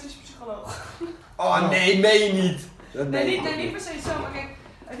 Forensisch psycholoog. Oh nee, meen je niet. Nee, niet per se zo, maar kijk,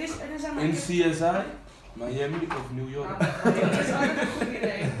 het is zeg maar... In CSI, Miami of New York. Dat is altijd een goed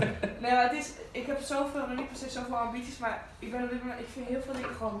idee. Nee, maar het is, ik heb zoveel, nog niet per se zoveel ambities, maar ik ben op dit moment, ik vind heel veel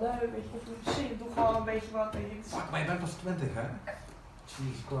dingen gewoon leuk, weet je, ik hoef niet ik doe gewoon een beetje wat, weet je. Het is- Fuck, maar je bent pas 20, hè?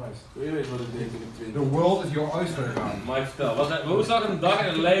 Jesus Christ. Je weet wat ik denk in de 20. The world is your oyster gaan. Mike, vertel, hoe zag een dag in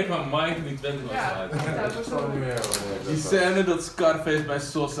het leven van Mike toen hij 20 was Ja, uit? ja, dat is wel leuk. Die scène dat Scarface bij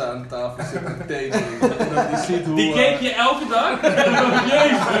Sosa aan tafel zit met tekening. Dat je ziet hoe... Die keek je elke dag?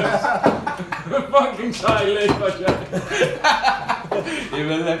 Jezus! Een fucking saai leven was jij. Je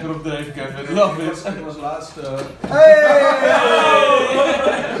bent lekker op dreef, Kevin. Love it. Ik was laatst...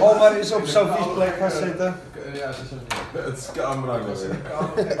 Omar is op Sophie's plek gaan zitten. Ja, ze zijn Het is camera.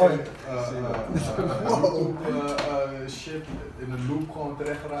 shit in een loop gewoon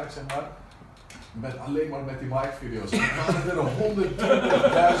terecht geraakt, zeg maar. Alleen maar met die Mike-video's. Er waren er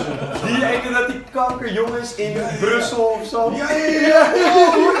 120.000. Die ene dat die kankerjong is in Brussel of zo. Ja,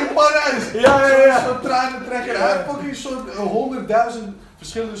 in Parijs. Zo'n tranentrekker. Hij had fucking soort 100.000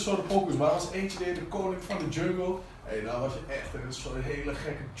 verschillende soorten pokus. Maar er was eentje die de koning van de jungle. Hé, daar was je echt een soort hele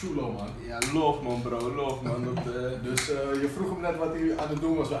gekke chulo, man. Ja, love man bro, love man. Dus je vroeg hem net wat hij aan het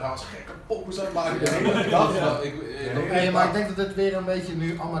doen was. Hij was gekke pokus aan het maken de hele dag. Nee, maar ik denk dat het weer een beetje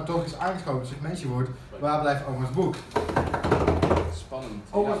nu allemaal toch is aangeschoten. Segmentje wordt. Waar blijft Oma's boek? Spannend.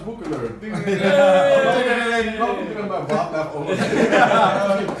 Oma's boek alert. Nee.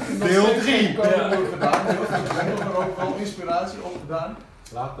 Deel 3. Ik heb er ook wel inspiratie op gedaan.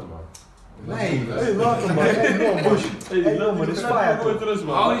 Later man. Nee. Hey, laat hem maar. Hey, maar dit is fire.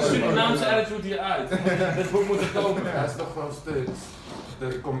 Hou die Surinaamse attitude hier uit. Dit boek moet er komen. Hij is toch gewoon steeds.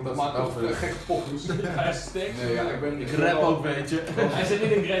 Er komt dat Maak ook gekke pokus. Hij is stik. Nee, ja, Ik rap ook, weet je. Hij zit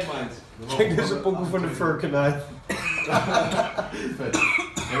niet in Great Minds. Kijk, dit is een pokoe van de Furkenite. Vet.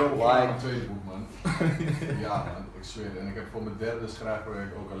 Heel like. Een tweede boek, man. Ja, man, ik zweer het. En ik heb voor mijn derde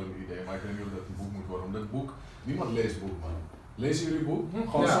schrijfproject ook al een idee, maar ik weet niet of dat een boek moet worden. Omdat het boek, niemand leest boek, man. Lezen jullie boek?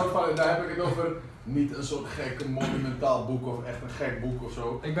 Gewoon een soort van, daar heb ik het over, niet een soort gek monumentaal boek of echt een gek boek of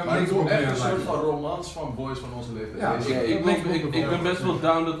zo. Ik ben maar ik doe echt een boeken soort van romans van boys van onze leeftijd. Ja, Ik ben best wel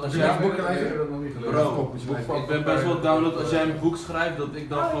down dat als jij... Ik heb dat nog niet gelezen. Bro, ik ben best wel down dat als jij een boek schrijft, dat ik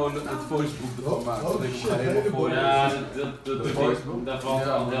dan gewoon het voiceboek ervan maak. Dat ik hem helemaal voor Ja, daar valt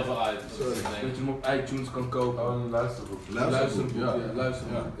al heel veel uit. Dat je hem op iTunes kan kopen. Oh, een luisterboek. Luisterboek, ja.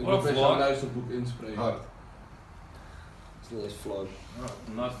 Luisterboek. Ik wil best wel een luisterboek inspreken. Hard. Stil is vlog.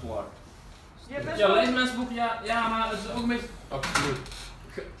 Not vlog. Ja, Ja, lees mensen boeken, ja, maar het is ook een beetje... Absoluut.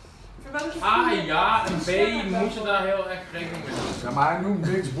 Ja, en B, moet je daar heel erg rekening mee houden. Ja, maar hij noemt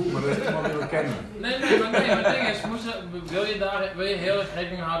Big's boek, maar dat is iemand die we kennen. Nee, maar het ding is, wil je heel erg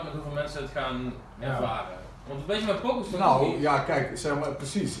rekening houden met hoeveel mensen het gaan ervaren? Want weet je, met pokus toch Nou, niet? ja, kijk, zeg maar,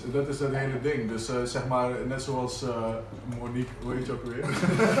 precies, dat is het hele ding. Dus zeg maar, net zoals Monique, hoe heet je ook weer?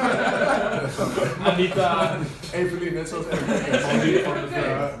 Anita. Evelien, net zoals Evelien.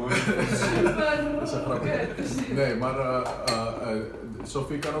 Dat is grappig. Nee, maar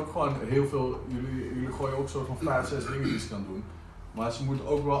Sophie kan ook gewoon heel veel, jullie gooien ook soort van 5, 6 dingen die ze kan doen. Maar ze moet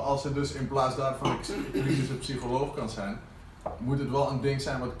ook wel, als ze dus in plaats daarvan een klinische psycholoog kan zijn, moet het wel een ding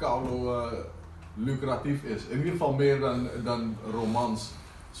zijn wat koude lucratief is. In ieder geval meer dan romans.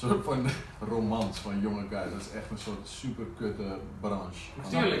 Een soort van romans van jonge guys. Dat is echt een soort super kutte branche.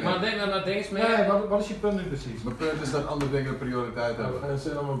 Tuurlijk, maar het ding is meer... Nee, wat is je punt nu precies? Mijn punt is dat andere dingen prioriteit hebben. En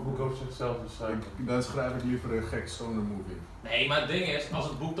zin om een boek over zichzelf te schrijven. Dan schrijf ik liever een gek stoner movie. Nee, maar het ding is, als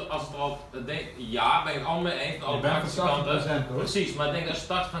het er al... Ja, ben ik het allemaal mee eens met alle praktische kanten. Precies, maar ik denk dat als je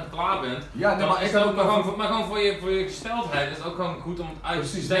straks van klaar bent, Ja, nee, dan maar is ik het kan ook ook maar gewoon voor je gesteldheid is het ook gewoon goed om het uit te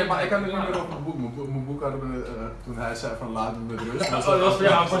Precies, systeem nee, maar ik kan te het niet maken. meer over mijn boek. Mijn boek hadden we toen hij zei van laat me met rust. Oh, dat was voor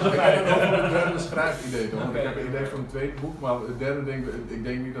jou, voor de Ik heb het over een derde schrijfidee toch? Want ik heb een idee voor een tweede boek, maar het derde ding, ik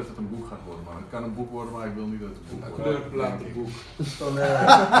denk niet dat het een boek gaat worden. Maar het kan een boek worden, maar ik wil niet dat het een boek wordt. Kleurplatenboek.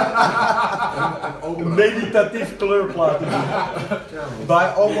 Een meditatief kleurplaat.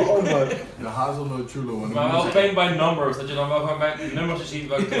 Bij oma. De hazelnoot chulo. Maar wel paint by numbers, dat je dan wel gewoon bij nummers ziet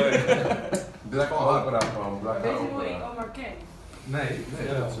welke kleur. Blijf gewoon hard praten gewoon. Blijf Weet je gewoon hoe ik praten. Omar ken? Nee.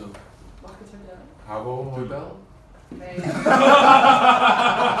 Ja, dat zo. Mag ik het vertellen? Habbo Hotel? Nee.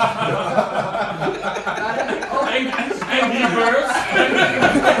 Angry Birds.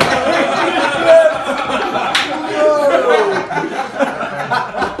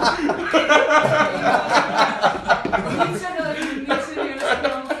 Niet zeggen dat ik het niet serieus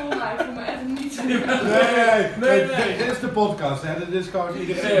kan volhouden. Ik voel me echt niet serieus. Nee. Dit is de podcast, hè? Dit is gewoon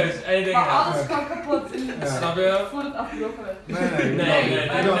iedereen. Serieus, één ding. Maar alles kan kapot. Snap je? Voor het afbrokkelen.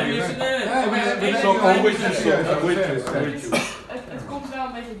 Het komt wel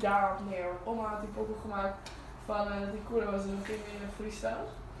een beetje daarop neer. Oma had die pokoe gemaakt van dat die koer was en dan ging we in een freestyle.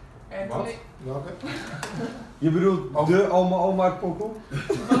 En toen ik Welke? Je bedoelt de oma pokoe?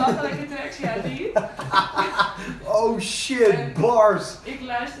 belachelijke tracks, ja die. Oh shit, bars! Ik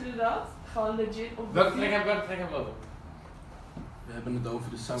luisterde dat, gewoon legit op de Welke trek hebben we over? We hebben het over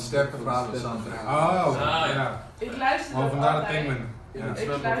de soundtrack. Sterke verhalen soundtrack. Oh, ja. ja. Ik luisterde Oh, dat vandaar de altijd. Penguin. Ja, het Ik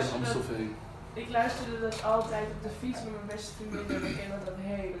zwembad in luisterde Amstelveen. Ik luisterde dat altijd op de fiets met mijn beste vriendin en ik kende dat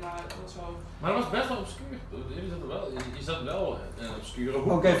helemaal uit ons hoofd. Maar dat was best wel obscuur. Je zat wel in een obscure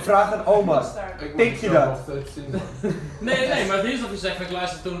hoek. Oké, vraag aan oma. Pik je dat? Nee, maar het is dat je zegt, ik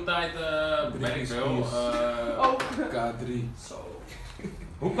luister toen een tijd, weet ik veel. K3. Zo.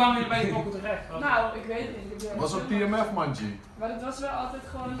 Hoe kwamen jullie bij die pokken terecht? Nou, ik weet het niet. Was op TMF, man, G. Maar het was wel altijd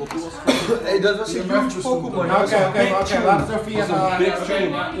gewoon een Hey, dat was een huge Pokémon. Oké, laten we via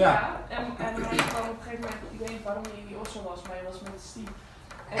ja. En dan kwam op een gegeven moment, ik weet niet waarom hij in die ossel was, maar hij was met Steve.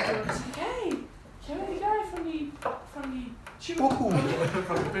 En toen zei ik, hey, jij bent die guy van die Pokémon.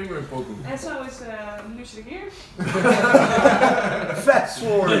 Van de penguin Pokémon. En zo is nu zit ik hier. Fast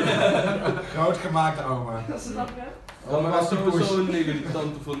forward. Groot gemaakte oma. Dat is dat hè? Oh, maar was sowieso een nigger die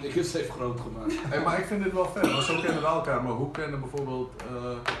tante van niggers heeft groot gemaakt. Hey, maar ik vind dit wel vet, want zo kennen we elkaar. Maar hoe kennen bijvoorbeeld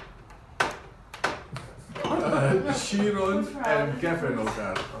Sharon en Kevin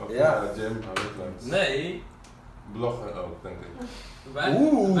elkaar? Ja. Jim. Nee. Bloggen ook, denk ik. Wij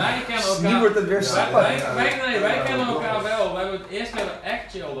kennen elkaar. Nu wordt het weer spannend. Wij kennen elkaar wel. We hebben het eerste keer dat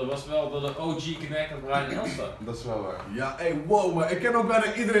echt chillden was wel door de OG Connect en Brian Elster. Dat is wel waar. Ja, wow, maar ik ken ook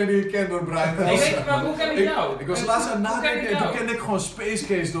bijna iedereen die ik ken door Brian Elster. Maar hoe ken ik jou? Ik was laatst aan het nadenken en toen kende ik gewoon Space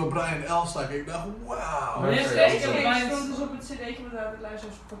Case door Brian Elster. Ik dacht, wauw. Maar Deze Space Case stond dus op het cd'tje wat we altijd luisteren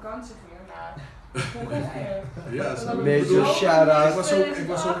als we op vakantie gingen. Hoe kan jij? Ja, zo. Major shout-out. Ik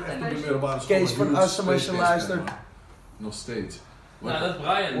was ook echt op de middelbare school. Kees van Assem als je luistert. Nog steeds. Nou, dat is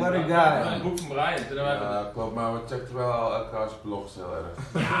Brian. What a guy. Een boek van Brian. Ja, klopt, maar we checkten wel elkaars blogs heel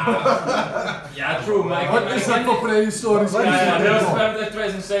erg. Ja, true, maar Wat is dat voor prehistorisch? Ja, dat was echt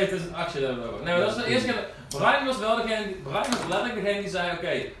 2007 is een actie daarover. Nee, maar dat was de eerste keer. Brian was wel degene, Brian was letterlijk degene die zei,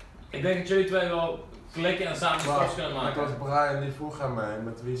 oké, ik denk dat jullie twee wel klikken en samen stokjes kunnen Het maken. was Brian die vroeg aan mij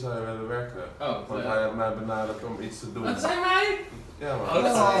met wie zou je willen werken. Want hij had mij benaderd om iets te doen. Wat zei mij? Ja man.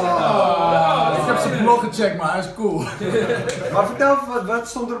 Ik heb zijn blog gecheckt, maar hij is cool. Maar vertel, wat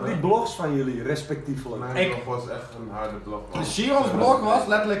stond er op die blogs van jullie, respectievelijk? Mijn blog was echt een harde blog. Man. Shiron's blog was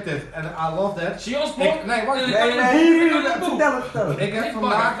letterlijk dit. En I love that. Shiron's blog? Nee, wacht. Vertel het. Ik heb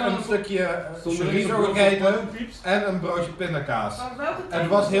vandaag een stukje chorizo gegeten en een broodje pindakaas. En het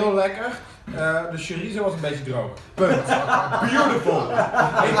was heel lekker. De chorizo was een beetje droog. Punt. Beautiful.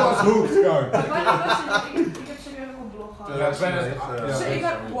 Ik was hooked gewoon. Ik heb serieus ook een blog gehad. 2009.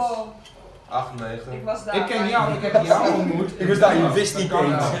 Wow. 8, 9. Ik was daar. Ik ken jou, ik heb jou ontmoet. Ik was daar, je wist niet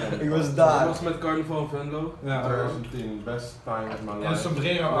eens. Ik was daar. Dat was met Carnival Venlo. Ja. 2010, best time of my life. En een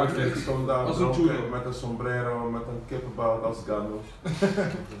sombrero outfit. Ik stond daar Als een chulo. met een sombrero, met een kippenbout als Gandalf.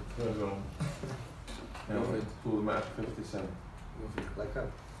 Zo. Ja, ik voelde me echt 50 Cent. Lekker.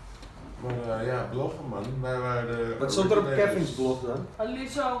 Maar ja, bloggen man. Wij waren de... Wat stond er op Kevin's blog dan?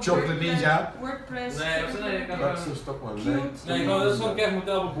 Chocolate Ninja. WordPress. Dat is een stok man. Nee, dat is gewoon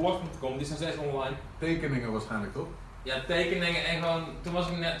kevmotel.blog.com, die zijn steeds online. Tekeningen waarschijnlijk, toch? Ja, tekeningen en gewoon, toen was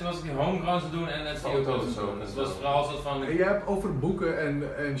ik die homegrowns te doen en net foto's te doen. Dus het was vooral een soort van... En jij hebt over boeken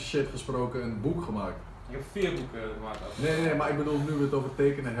en shit gesproken een boek gemaakt. Ik heb 4 boeken gemaakt. Nee, maar ik bedoel, nu we het over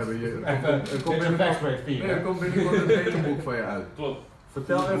tekenen hebben. Er komt Even binnenkort een tekenboek van je uit. Klopt.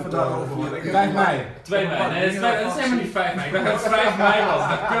 Vertel even daarover. 5 mei. 2 mei. Nee, dat is helemaal niet 5 mei. Ik dacht dat het 5 mei was.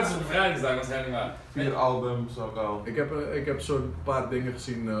 Dat kut is op bevrijdingsdag, dat is helemaal niet waar. 4 albums ook al. Ik heb zo'n paar dingen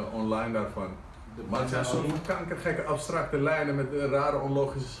gezien online daarvan. Maar het zijn zo'n kankergekke abstracte lijnen met rare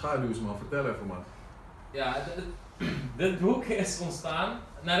onlogische schaduws, man. Vertel even, man. Ja, dit boek is ontstaan.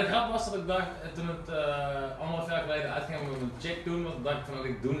 Nou, de grap was dat ik dacht, toen het 1,5 jaar geleden uitging met mijn chick toen, want ik dacht van,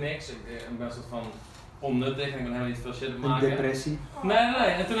 ik doe niks. Ik ben een soort van onnuttig en ik ben helemaal niet veel shit te maken. Een depressie? Nee.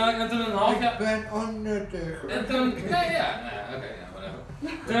 En toen een half jaar... Ik ben onnuttig. En toen... Nee, ja. Oké, ja, whatever.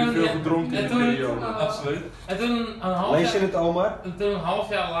 Heb je veel gedronken in de periode? Absoluut. En toen een half Lees je het, Omar? En toen een half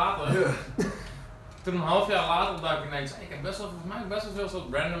jaar later... Toen een half jaar later dacht ik ineens, ik heb volgens mij best wel veel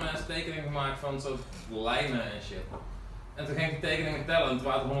soort random ass tekeningen gemaakt van soort lijnen en shit. En toen ging ik die tekeningen tellen en toen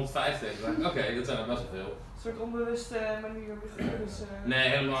waren het 150. Toen dacht ik, oké, dat zijn er best wel veel. Een soort onbewuste manier om je gevoelens... Nee,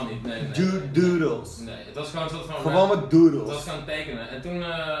 helemaal niet. Nee. Doodles. Nee, het was gewoon een soort van... Gewoon met doodles. Het was gewoon tekenen. En toen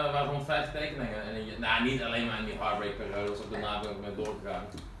waren het 150 tekeningen. En niet alleen maar in die heartbreak periode, was op de ben ik mee doorgegaan.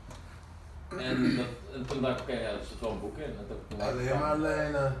 En toen dacht ik, oké, er zit wel een boek in. Alleen maar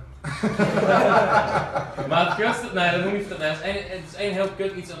lijnen. Maar het kutste, nee, dat moet je niet vertellen. Het is één heel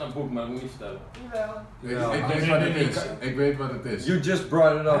kut iets aan een boek, maar dat moet je niet vertellen. Jawel. Ik weet wat het is. Ik weet wat het is. You just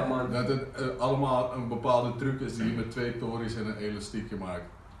brought it up, man. Dat het allemaal een bepaalde truc is die je met 2 tories en een elastiekje maakt.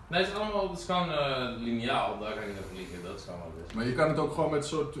 Nee, het is gewoon lineaal, daar ga ik niet op vliegen, dat is gewoon wat het is. Maar je kan het ook gewoon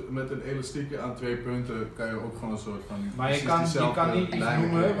met een elastiekje aan 2 punten, kan je ook gewoon een soort van... Maar je kan niet iets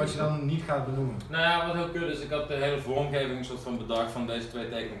noemen wat je dan niet gaat benoemen. Nou ja, wat heel kut is, ik had de hele vormgeving een soort van bedacht van deze 2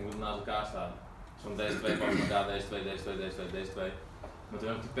 tekeningen moeten naast elkaar staan. Dus van deze 2 pakken elkaar, deze 2, deze 2, deze 2, deze 2. Maar toen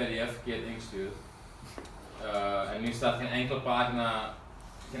heb ik die PDF verkeerd ingestuurd. En nu staat geen enkele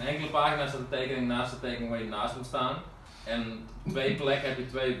pagina staat de tekening naast de tekening waar je naast moet staan. En op 2 plekken heb je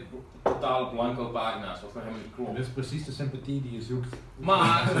 2 totale blanco pagina's, wat gewoon helemaal niet klopt. Dit is precies de sympathie die je zoekt.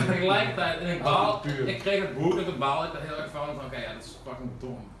 Maar tegelijkertijd, ik kreeg het boek en toen baalde ik er heel erg van oké, ja, dat is fucking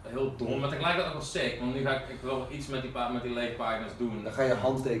dom. Heel dom, maar tegelijkertijd ook wel sick, want nu ga ik wel iets met die lege pagina's doen. Dan ga je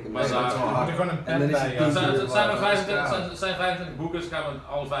handtekenen. Maar moet je gewoon een pen bij. Het zijn 25 boeken, dus gaan met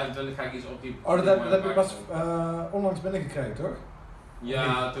alle 25 ga ik iets op die... Oh, dat heb je pas onlangs binnengekregen, toch?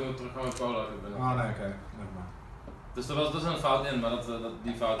 Ja, toen we terug gewoon Polo hebben binnen. Ah, nee, oké. Dus er was een fout in, maar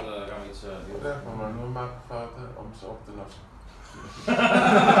die fout gaan we iets Ja, maar we maken fouten om ze op te lossen.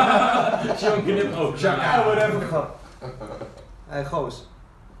 John knip ook. Ja, whatever gehad. Hey, goos.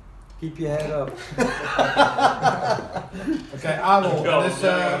 Keep your head up. Oké, Abel,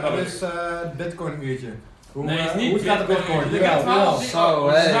 dat is Bitcoin uurtje. Nee, het is niet hoe gaat het Bitcoin? Zo,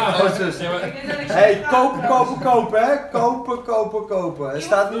 hey, kopen, hè? Kopen. Het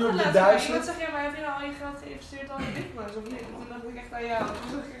staat nu op de 1000. Wat zeg jij, maar heb je nou al je geld geïnvesteerd al in bitcoins of niet? Toen dacht ik echt aan jou. Toen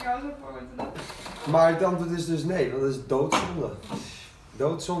zag ik jou zo voor. Maar het antwoord is dus nee, dat is doodzonde.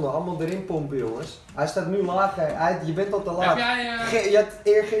 Doodzonde, allemaal erin pompen, jongens. Hij staat nu laag, je bent al te laat. Je had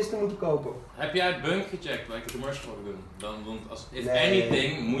eergisteren moeten kopen. Heb jij het bunk gecheckt waar ik de commercial voor doen? Want als if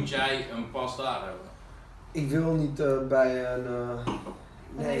anything moet jij een pas daar hebben. Ik wil niet bij een...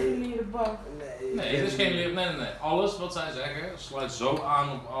 Nee, Nee, het is geen leer. Nee. Alles wat zij zeggen sluit zo aan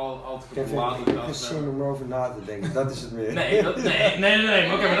op al het Ik heb geen zin om erover na te denken, dat is het meer. Nee. Maar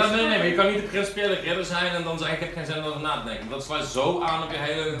oké, maar je kan niet de principiële ridder zijn en dan zeggen ik heb geen zin om erover na te denken. Dat sluit zo aan op je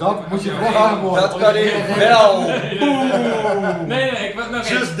hele... Dat moet je wel aanboren. Dat kan ik wel! Nee,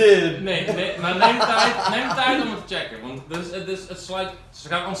 Just did! Nee, maar neem tijd om het te checken. Want het sluit... Ze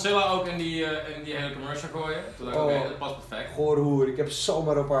gaan Ancilla ook in die hele commercial gooien. Toen dacht ik, oké, dat past perfect. Goor hoer, ik heb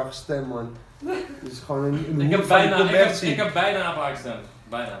zomaar op haar gestemd, man. Het is gewoon een ik heb bijna op haar gestemd.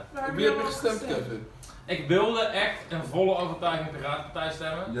 Bijna. Wie heb je gestemd, Kevin? Ik wilde echt een volle overtuiging de Raadpartij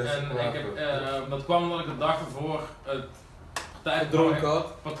stemmen. Yes, en dat kwam omdat ik de dag ervoor het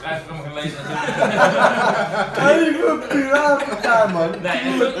partijprogramma gelezen heb. Even piratenpartij, man.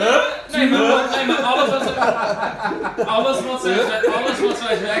 Nee, maar alles wat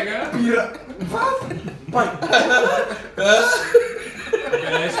zij zeggen. Wat?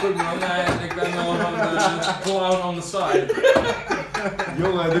 Nee, is goed man. Nee, ik ben wel een clown on the side.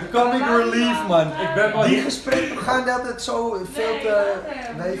 Jongen, de comic relief, man. Die gesprekken gaan altijd zo veel te...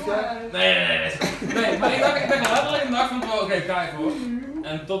 Weet je? Nee, maar ik ben letterlijk een dag van tevoren, oké, kijk hoor.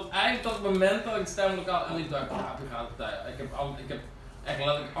 En tot het moment dat ik het stemlokaal en ik dacht, Piratenpartij. Ik heb echt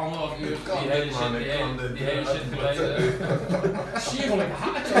letterlijk 1,5 uur die hele shit gelezen. Zie ik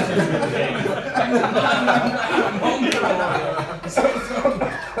haat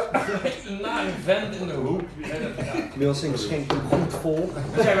een nare vent in de hoek. Milsing schenkt hem goed vol.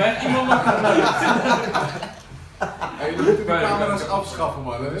 Oké, maar iemand nog Hey, je moet de camera's afschaffen,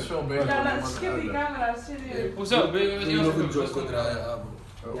 man. Dat is veel beter. Ja, skip die camera's, serieus. Hoezo? Wil je nog een joker draaien?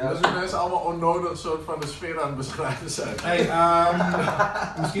 Ja, dat mensen allemaal onnodig soort van de sfeer aan het beschrijven zijn. Hey,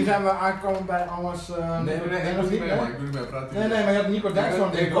 misschien zijn we aangekomen bij alles... Nee, ik doe niet mee, man. Ik doe niet mee. Praat niet. Nee, maar je hebt Nico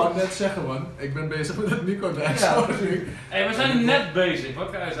Dijkshoorn. Ik wou net zeggen, man. Ik ben bezig met het Nico Dijkshoorn nu. Hé, we zijn net bezig. Wat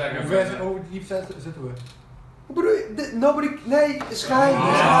kan je zeggen? Hoe diep zitten we? Hoe bedoel je? Nobody... Nee, schijn.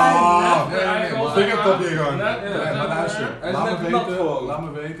 Vingertop hier gewoon. Nee, maar luister. Hij is net nat gewoon. Laat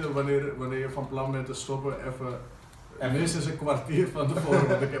me weten wanneer je van plan bent te stoppen. Even minstens een kwartier van tevoren,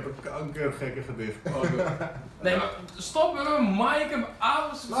 want ik heb een kankergekke gedicht. Nee, maar stop met mijn mic en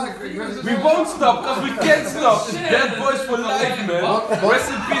avonds. We won't stop, because we can't stop. It's Dead Boys for Life, man. Rest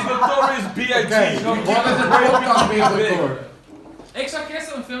in peace, Notorious B.I.G. Wat is het podcastwereldrecord? Ik zag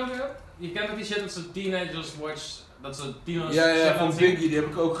gisteren een filmpje. Je kent ook die shit dat ze teenagers watch. Dat ze tieners. Ja, van Biggie, die heb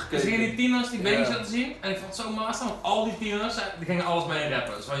ik ook gekeken. Dus gingen die tieners die Biggie zaten zien. En ik vond het zo master, want al die tieners die gingen alles mee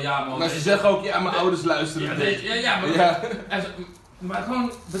rappen. Dus van ja man. Maar ze zeggen ook, ja, mijn ouders luisteren. Maar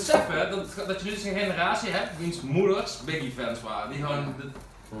gewoon beseffen dat je dus een generatie hebt wiens moeders Biggie fans waren. Die gewoon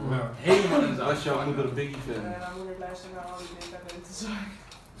helemaal in Was jouw moeder een Biggie fan? Mijn moeder luistert naar al die decadente zaken.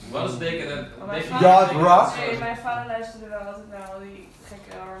 Wat is decadent? Nee, mijn vader luisterde wel altijd naar al die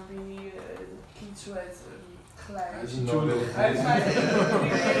gekke R&B, Keith Sweat, geluid. Hij is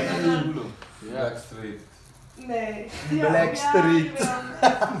een Black Street. Nee. Black Street.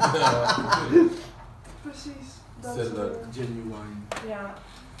 Precies. Dat Zeller. Genuine. Ja.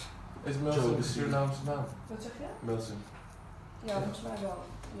 Is Melson de Surinaamse naam? Wat zeg je? Melson. Ja, volgens mij wel.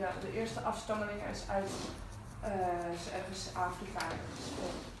 Ja, de eerste afstammeling is uit ergens Afrika.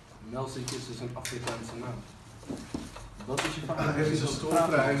 Melzinkjes is dus een Afrikaanse naam. Wat is je vader? Dit is een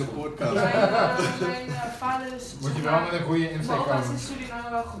stoelvrij in de podcast. Mijn vader is... Moet je wel met een goede insteek Mijn opa is komen. in Suriname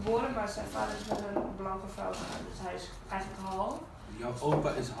wel geboren, maar zijn vader is met een blanke vrouw gegaan. Dus hij is eigenlijk half. Jouw opa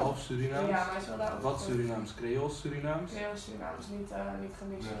is half Surinaams? Ja, maar hij is wel daar ook Wat Surinaams? Creools Surinaams? Creools Surinaams, niet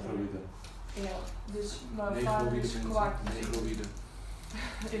gemixt. Negroïde. Ja, dus mijn vader is kwart. Negroïde.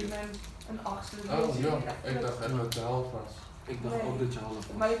 Ik ben een achtste. Oh ja, ik dacht echt dat het de helft was. Ik dacht ook dat je half was.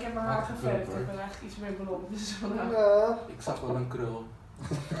 Maar ik heb mijn haar geverfd, ik ben eigenlijk iets meer blond. Dus vandaar. Ik zag wel een krul.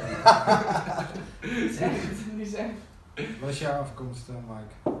 Die is echt. Wat is jouw afkomst,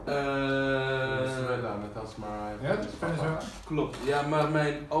 Mike? Net als maar. Ja, dat vind je zo. Klopt. Ja, maar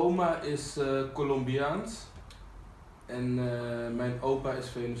mijn oma is Colombiaans. En mijn opa is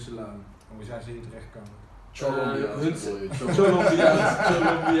Venezolaan. Hoe zijn ze hier terechtgekomen?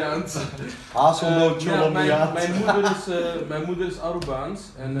 Colombiaans. Hazelnoot Ja, Colombiaans. mijn moeder is Arubaans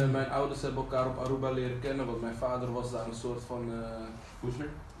en mijn ouders hebben elkaar op Aruba leren kennen, want mijn vader was daar een soort van... Pusher?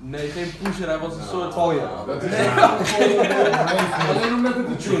 Nee, geen pusher, hij was een soort van... Oh ja. Alleen omdat het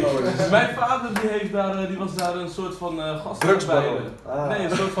een chulo is. Mijn vader die was daar een soort van gastarbeider. Nee,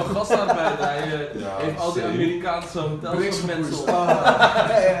 een soort van gastarbeider. Hij heeft al die Amerikaanse hotels voor mensen op.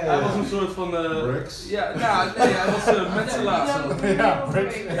 Hij was een soort van... hij was metselaar.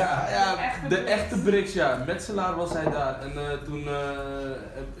 De echte Bricks, ja. Metselaar was hij daar. En toen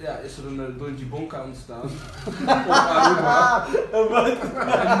is er een Donji Bonka ontstaan. Op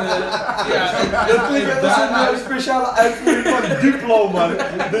Aruba. Dat klinkt als een speciale uitvoering van het diploma.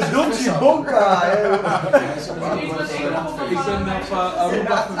 De Dolce Bonka. Ik ben naar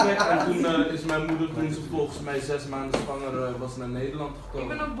Aruba verwekt en toen is mijn moeder, toen ze volgens mij 6 maanden zwanger was, naar Nederland Ik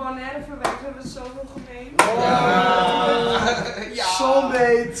gekomen. ben op Bonaire verwekt, we hebben zoveel gemeen.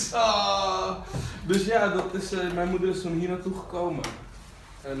 Soulmate. Dus ja, mijn moeder is toen hier naartoe gekomen.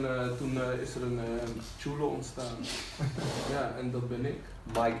 En toen is er een chulo ontstaan. Ja, en dat ben ik.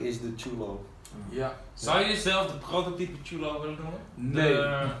 Mike is de chulo. Ja. Zou je jezelf de prototype chulo willen noemen? Nee,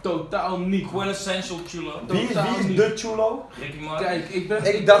 totaal niet. Quintessential chulo? Wie is de chulo? Ricky Martin? Kijk,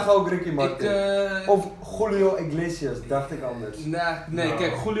 Ik dacht ook Ricky Martin. Of Julio Iglesias, dacht ik anders. Nee,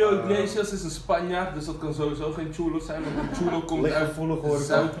 kijk, Julio Iglesias is een Spanjaard, dus dat kan sowieso geen chulo zijn, want een chulo komt uit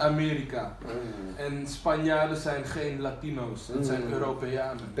Zuid-Amerika. En Spanjaarden zijn geen Latino's, dat zijn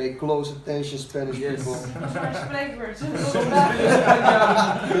Europeanen. Pay close attention, Spanish people. Dat is mijn spreekwoord.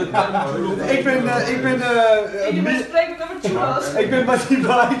 Ik ben spreekwoord over chulo's. Ik ben Mattie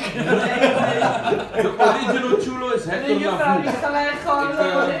Mike. De original chulo is Hector De juffrouw die Lavoe. gelijk gewoon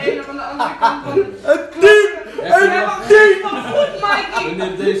van de ene van de andere kant van... Het team! Het team! Goed, Mikey!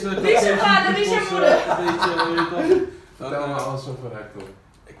 Wanneer deze Wie is zijn vader, wie is zijn moeder? Vertel me alles over Hector.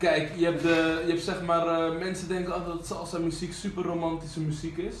 Kijk, je hebt zeg maar, mensen denken altijd dat salsa muziek super romantische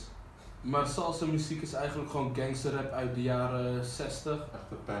muziek is. Maar salsa muziek is eigenlijk gewoon gangsterrap uit de jaren 60.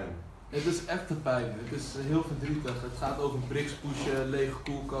 Echte pijn. Het is echte pijn, het is heel verdrietig. Het gaat over bricks pushen, lege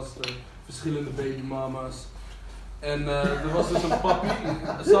koelkasten, verschillende babymama's. En er was dus een papi.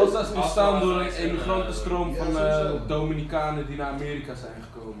 Salsa is ontstaan door een emigrantenstroom van Dominicanen die naar Amerika zijn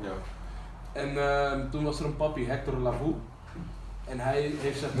gekomen. Ja. En toen was er een papi, Hector Lavoe. En hij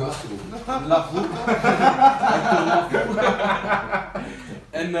heeft zeg maar... Lavoe. Hector Lavoe.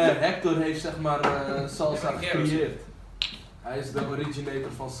 En Hector heeft zeg maar salsa gecreëerd. Hij is de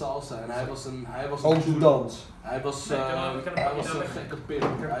originator van salsa en hij was Ook de dans. Hij was een gekke pimp.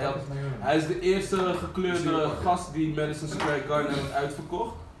 Hij is de eerste gekleurde gast die Madison Square Garden heeft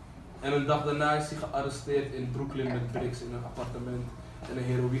uitverkocht. En een dag daarna is hij gearresteerd in Brooklyn met bricks in een appartement. En een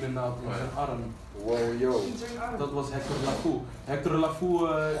heroïnenaald in zijn arm. Wow, yo. Dat was Hector Lavoe. Hector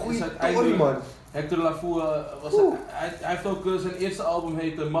Lavoe is Goeie uiteindelijk... man. Hector Lavoe hij heeft ook zijn eerste album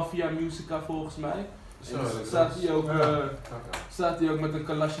heette Mafia Musica volgens mij. Zo, En dat staat hij ook met een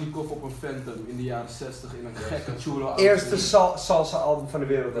Kalashnikov op een Phantom in de jaren 60 in een gekke chulo. Eerste salsa album van de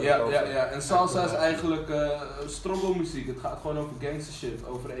wereld. heb ik over. Ja. En salsa is eigenlijk struggle muziek. Het gaat gewoon over gangster shit,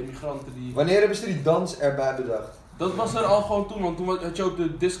 over emigranten die... Wanneer hebben ze die dans erbij bedacht? Dat was er al gewoon toen, want toen had je ook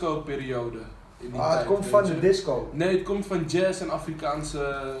de disco periode. Het komt van de disco. Nee, het komt van jazz en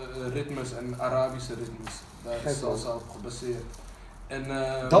Afrikaanse ritmes en Arabische ritmes. Daar is salsa op gebaseerd. En,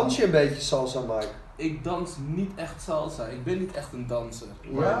 Dans je een beetje salsa, Mike? Ik dans niet echt salsa. Ik ben niet echt een danser.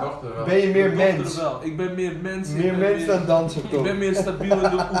 Mijn dochter wel. Ben je meer Mijn dochter mens? wel. Ik ben meer mens. Meer mens dan danser Ik toch? ben meer stabiel in de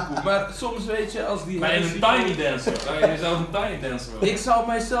koekoe. Maar soms weet je, als die... Maar in een tiny dancer. Zou je jezelf een tiny dancer willen? Ik zou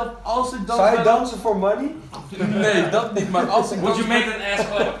mijzelf, als ik dans... Zou je dansen voor money? Nee, dat niet. Maar als ik Would dans... you make an ass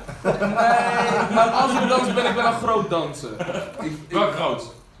clap? Nee, maar als ik dans ben ik wel een groot danser. Wel groot.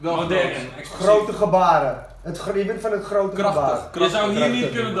 Wel Modern. groot. Explosief. Grote gebaren. Je bent van het grote gebaar. Krachtig. Je zou hier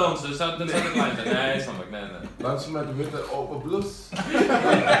niet kunnen dansen, dat zou te klein zijn. Nee, snap ik. Nee. Dansen met witte open blouse.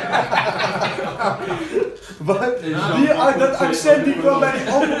 Wat? Dat accent die kwam bij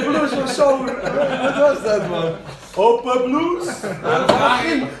die open blues was zo... Wat was dat, man? Open blues?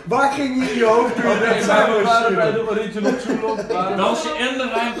 Waar ging je in je hoofd toen je dat zei? We waren bij de original Chulo. Dans je in de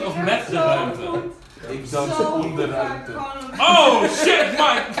ruimte of met de ruimte? Ik dans onder de ruimte. Oh shit,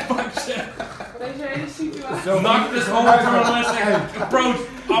 Mike! Fuck shit! Deze hele situatie. Knock this whole journalistic approach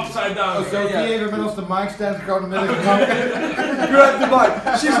upside down. Zo, die even met ons de mic stand gewoon de middag. Grab the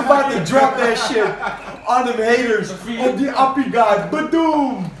mic. She's about to drop that shit on them haters. Op die appie guy.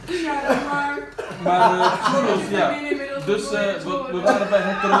 Badoom! Ja, maar... Maar Chulos, ja. Dus we waren bij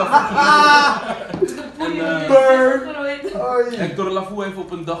Hector Lafou. Burn! Hector Lafou heeft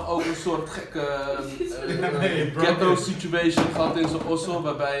op een dag ook een soort gekke ghetto situation gehad in zijn osso,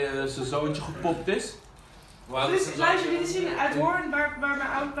 waarbij zijn zoontje gepopt is. Dus luister, dit is in Uithoorn, waar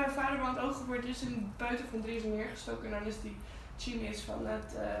mijn vader me aan het oog gebeurd is, een buitengrond 3 is neergestoken en dan is die Chimney van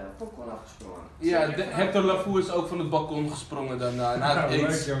het balkon afgesprongen. Ja, Hector Lafou is ook van het balkon gesprongen daarna en hij had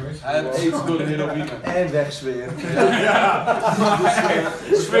aids door de heroïne. En wegsfeer.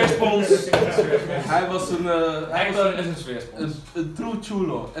 Sfeerspons. Hij was een is een sfeerspons. een true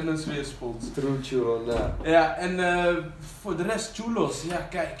chulo en een sfeerspons. True chulo, nou. Ja, en voor de rest chulos, ja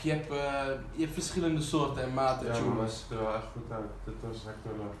kijk, je hebt verschillende soorten en maten Ja, maar dat chulos. ziet er wel echt goed uit. Dit was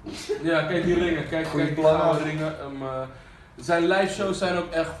Hector Lafou. Ja, kijk die ringen, kijk die gouden ringen. Zijn live shows zijn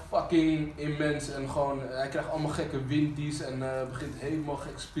ook echt fucking immens en gewoon, hij krijgt allemaal gekke winties en begint helemaal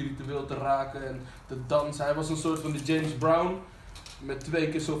gek spiritueel te raken en te dansen. Hij was een soort van de James Brown met 2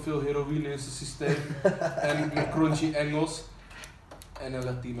 keer zoveel heroïne in zijn systeem en met crunchy Engels en een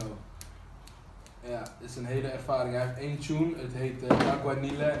Latino. Ja, het is een hele ervaring. Hij heeft 1 tune, het heet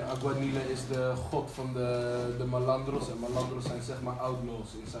Aguanile en Aguanile is de god van de Malandros en Malandros zijn zeg maar outlaws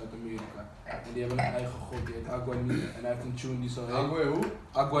in Zuid-Amerika. En die hebben een eigen god, die heet Aguanile. En hij heeft een tune die zo heet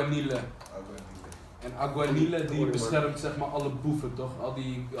Aguanile. En Aguanile die beschermt zeg maar alle boeven toch? Al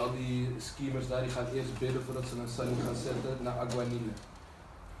die schemers daar die gaan eerst bidden voordat ze een sunny gaan zetten naar Aguanile.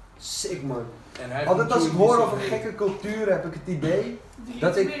 Sick man. En hij heeft Altijd een als ik tune die hoor zo over heet- gekke cultuur heb ik het idee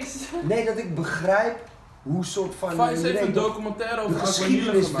dat ik begrijp hoe soort van Vice heeft een documentaire de over Aguanile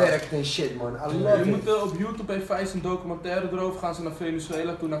geschiedenis gemaakt. werkt en shit man. I Je love it. moet op YouTube heeft Vice een documentaire erover, gaan ze naar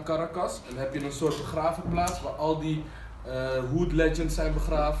Venezuela, toen naar Caracas. En dan heb je een soort begravenplaats waar al die hood legends zijn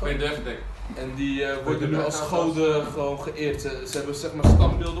begraven. En die worden nu als goden gewoon geëerd. Ze hebben zeg maar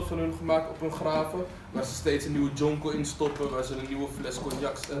standbeelden van hun gemaakt op hun graven, waar ze steeds een nieuwe jonko in stoppen, waar ze een nieuwe fles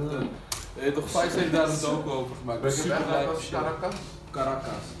cognac zetten. Toch, Vice heeft daar een docu over gemaakt. Weet je het Super echt lijp als shit. Caracas?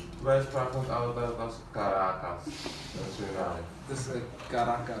 Caracas. Wij spraken het altijd als Caracas. Dat is Suriname. Het is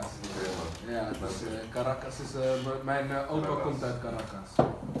Caracas. Ja, het is, Caracas is... mijn opa komt uit Caracas.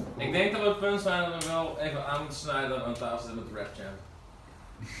 Ik denk dat we het punt zijn dat we wel even aan moeten snijden aan tafel zitten met de Rap Jam.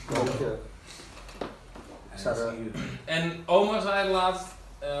 En oma zei laatst...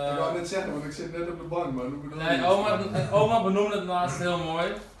 ik wou net zeggen, want ik zit net op de bank, maar hoe bedoel je? Nee, oma benoemde het laatst heel mooi.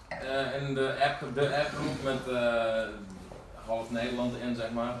 In de appgroep met half Nederland in,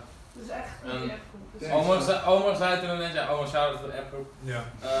 zeg maar. Dat is echt een oma zei toen ineens, ja, oma shout-out voor de appgroep. Ja.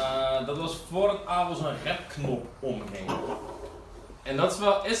 Dat was voor het avond zo'n rapknop omging. En dat is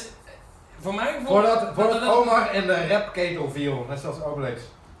wel, voor mij... Voordat oma in de rapketel viel, net zoals Obelix.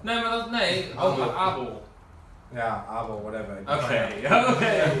 Nee, maar oma Abel. Ja, Abel, whatever. Oké.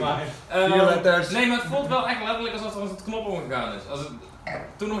 Nee, maar het voelt wel echt letterlijk alsof er het knop omgegaan is.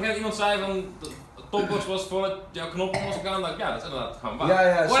 Toen op een gegeven moment iemand zei van... Topbox was voordat jouw knop om was gegaan, dacht ik, ja, dat is inderdaad gewoon waar.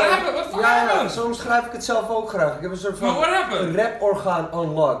 Ja, zo omschrijf ik het zelf ook graag. Ik heb een soort van raporgaan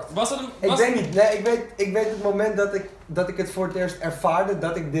unlocked. Was het ik weet niet, nee, ik weet het moment dat ik het voor het eerst ervaarde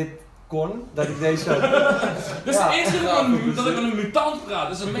dat ik dit kon, dat ik deze... Dus de eerste keer dat ik met een mutant praat,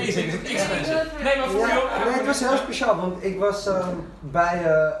 dat is amazing, dat is expensive. Nee, maar voor jou... Nee, het was heel speciaal, want ik was bij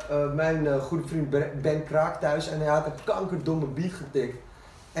mijn goede vriend Ben Kraak thuis en hij had een kankerdomme beat getikt.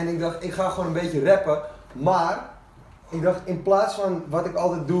 En ik dacht, ik ga gewoon een beetje rappen, maar ik dacht in plaats van wat ik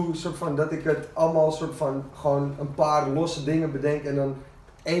altijd doe, soort van dat ik het allemaal soort van gewoon een paar losse dingen bedenk en dan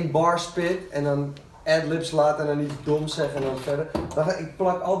 1 bar spit en dan adlibs laat en dan iets doms zeggen en dan verder. Ik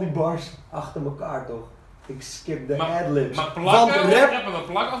plak al die bars achter elkaar toch. Ik skip de adlibs. Maar plakken of rappen? Maar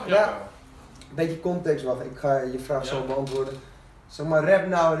plakken of rappen? Ja, een beetje context, wacht. Ik ga je vraag zo beantwoorden. Zeg maar, rap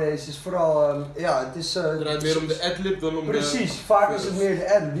nowadays is vooral, het is... Het draait meer om de adlib dan om precies, vaak is het meer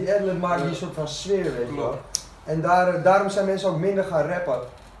de adlib. Die adlib maakt die soort van sfeer, weet je wel. En daarom zijn mensen ook minder gaan rappen.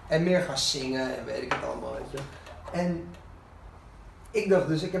 En meer gaan zingen en weet ik het allemaal, weet je. En ik dacht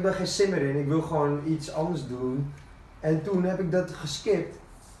dus, ik heb daar geen zin meer in. Ik wil gewoon iets anders doen. En toen heb ik dat geskipt.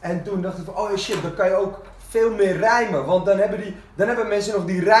 En toen dacht ik van, oh shit, dan kan je ook veel meer rijmen. Want dan hebben mensen nog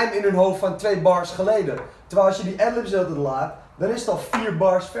die rijm in hun hoofd van 2 bars geleden. Terwijl als je die adlibs altijd laat, dan is het al 4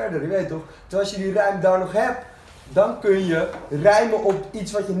 bars verder, je weet toch? Terwijl als je die rijm daar nog hebt, dan kun je rijmen op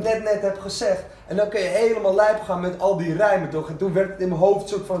iets wat je net hebt gezegd. En dan kun je helemaal lijp gaan met al die rijmen, toch? En toen werd het in mijn hoofd een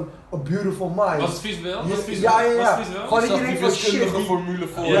soort van a beautiful mind. Was het visueel? Ja. Gewoon dat je denkt van shit, formule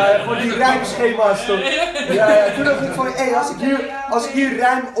voor. Ja, gewoon die rijmschema's toch? Ja, toen dacht ik van, als ik hier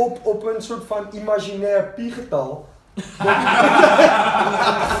rijm op een soort van imaginair pi-getal.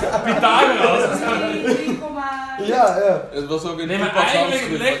 Pythagoras. Ja. Het was ook een maar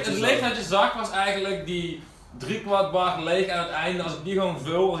eigenlijk, het leeg dat je zag was eigenlijk die 3/4 bar leeg aan het einde. Als ik die gewoon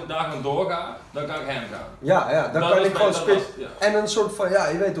vul, als ik daar gewoon doorga, dan kan ik hem gaan. Ja, dan kan ik gewoon spelen. En een soort van,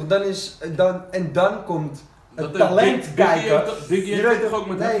 je weet toch, dan komt het talent kijken. Je weet toch ook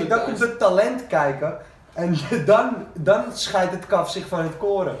met nee, dan komt het talent kijken. En dan scheidt het kaf zich van het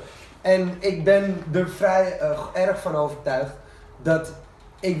koren. En ik ben er vrij erg van overtuigd dat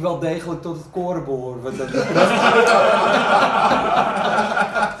ik wel degelijk tot het koren behoor. Wat dat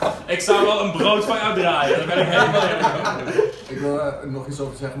ik zou wel een brood van jou draaien, daar ben ik helemaal in. Ik wil nog iets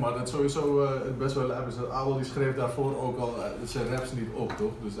over zeggen, maar dat sowieso het best wel leuk is. Dat Abel die schreef daarvoor ook al zijn raps niet op,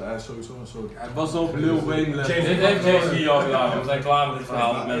 toch? Dus hij is sowieso een soort... Het was op Lil Wayne level. Dit heeft Jason hier al gedaan, we zijn klaar met dit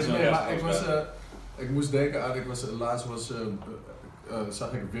verhaal met mensen ik moest denken aan, laatst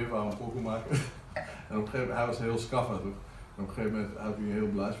zag ik Wim aan een pokoe maken. En op een gegeven moment, hij was heel skaffa, toch? En op een gegeven moment had hij een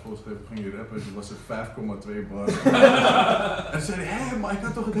heel blaadje voorgeschreven, ging hij rappen en toen was het 5,2 bar. En toen zei hij, hé, maar ik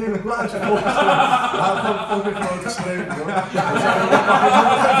had toch het hele blaadje voorgeschreven? Hij had gewoon fucking groot geschreven, hoor. Hij zei,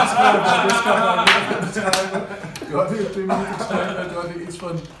 toen had hij op 10 minuten geschreven en toen had hij iets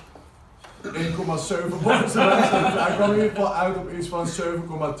van 1,7 bars. Hij kwam in ieder geval uit op iets van 7,2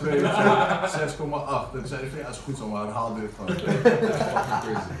 of 6,8. En toen zei hij van, ja, is goed zo, maar herhaal dit gewoon.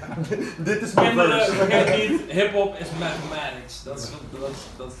 Dit is mijn verse. Vergeet niet, hip-hop is mathematics. Dat is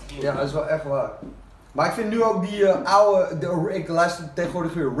ja, dat is wel echt waar. Maar ik vind nu ook die oude, ik luister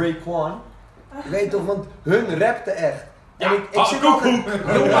tegenwoordig weer Raekwon. Je weet toch, want hun rapte echt. Ja, en ik zit altijd... Ik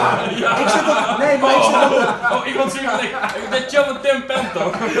zit altijd... Nee, maar ik zit altijd... iemand zegt dat chill met Tim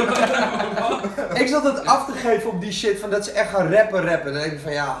Pento. Ik zat het af te geven op die shit van dat ze echt gaan rappen. En dan denk ik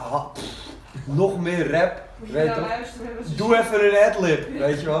van ja, nog meer rap. Weet je wel. Doe even een adlib,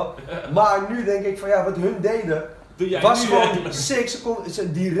 weet je wel. Maar nu denk ik van ja, wat hun deden... was gewoon 6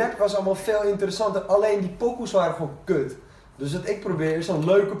 seconden... Die rap was allemaal veel interessanter. Alleen die pokoes waren gewoon kut. Dus wat ik probeer is een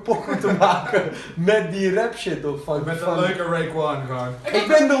leuke pokoe te maken met die rap shit toch? Je bent een leuke Raekwon gewoon. Ik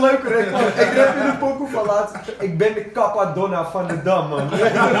ben de leuke Raekwon. Ik rap in de pokoe van laatst. Ik ben de Capadonna van de Dam, man. Ik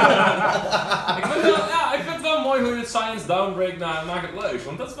vind het wel mooi hoe je het science downbreak maakt het leuk.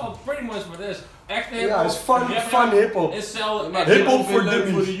 Want dat is wel pretty much what it is. Echt hip-hop. Ja, het is fun hip-hop. Hip-hop voor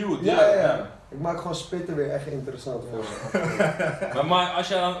de youth. Ja. Ik maak gewoon spitten weer echt interessant voor Maar als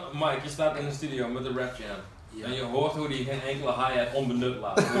jij dan, Mike, je staat in de studio met de rap jam. Ja. En je hoort hoe die geen enkele hi-hat onbenut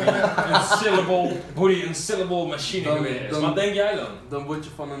laat. Hoe die een syllable machine weer is. Wat denk jij dan? Dan word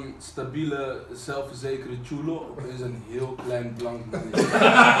je van een stabiele, zelfverzekerde chulo opeens een heel klein blank man.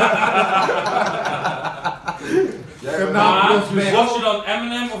 Was je dan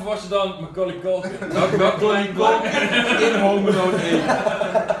Eminem of was je dan Macaulay Culkin? Macaulay Culkin in Home Alone 1.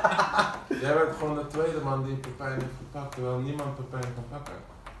 Jij bent gewoon de tweede man die Pepijn heeft gepakt, terwijl niemand Pepijn kan pakken.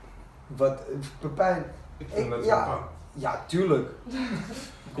 Wat? Pepijn? Ik vind dat zo pak. Ja, tuurlijk.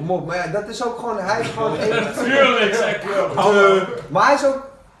 Kom op, maar ja, dat is ook gewoon, hij is gewoon... Tuurlijk, zeg je. Maar hij is ook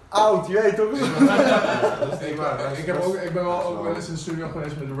oud, je weet toch? Dat is niet waar. Ik ben wel eens in de studio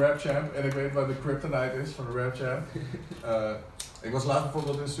geweest met de Rap Champ en ik weet wat de kryptonite is van de Rap Champ. Ik was laatst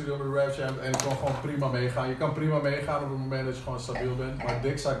bijvoorbeeld in de studio met de Rap Champ en ik kon gewoon prima meegaan. Je kan prima meegaan op het moment dat je gewoon stabiel bent, maar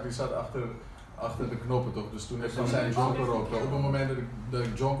Dikzak die zat achter de knoppen toch, dus toen heeft hij zijn jonko gerookt. Op het moment dat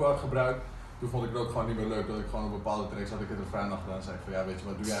ik jonko had gebruikt, toen vond ik het ook gewoon niet meer leuk dat ik gewoon op bepaalde tracks had ik het refrein achteraan en zei van ja weet je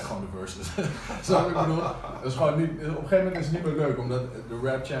wat, doe jij gewoon de verses. Zo ik bedoel, dat is gewoon niet, op een gegeven moment is het niet meer leuk omdat de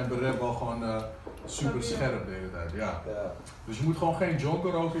Rap Champ de rap wel gewoon Super scherp de hele tijd, ja. Ja. Dus je moet gewoon geen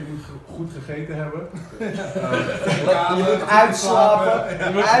jonker roken, je moet goed gegeten hebben. Je moet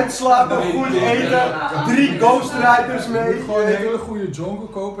uitslapen, uitslapen, goed eten, 3 ghostwriters Je mee. moet gewoon een hele goede jonker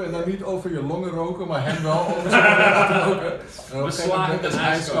kopen en dan niet over je longen roken, maar hem wel over zijn longen laten roken. En op een gegeven moment is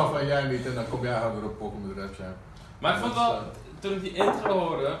hij schaf en jij niet en dan kom jij harder op pokken met de rap jam. Maar ik vond wel, toen ik die intro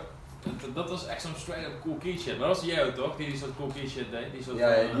hoorde, dat was echt zo'n straight up cool key shit. Maar dat was jij ook toch, die soort cool key shit deed? Die soort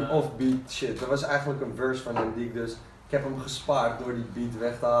Ja, van, die offbeat shit. Dat was eigenlijk een verse van hem die ik dus... Ik heb hem gespaard door die beat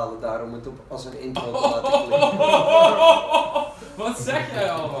weg te halen, daarom het als een intro te laten klinken. Wat zeg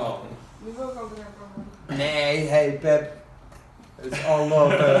jij allemaal? Nu wil ik ook weer komen. Nee, hey Pep. It's all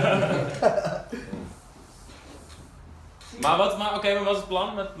love. Maar wat was het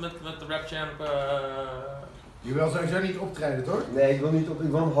plan met de Rap Champ? Je wil sowieso niet optreden, toch? Nee, ik wil niet op,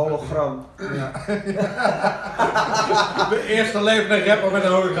 ik wil een hologram. Ja. De eerste levende rapper met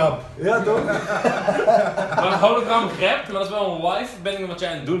een hologram. Ja, toch? Maar een hologram rapt, maar dat is wel een live banding wat jij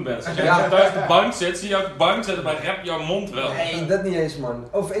aan het doen bent. Als jij thuis op de bank zit, zie je op de bank zitten, maar rap jouw mond wel. Nee, dat niet eens, man.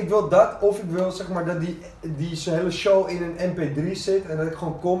 Of ik wil dat, of ik wil zeg maar dat die zijn hele show in een mp3 zit en dat ik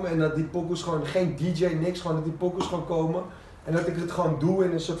gewoon kom en dat die pokoes gewoon, geen DJ, niks, gewoon dat die pokoes gewoon komen. En dat ik het gewoon doe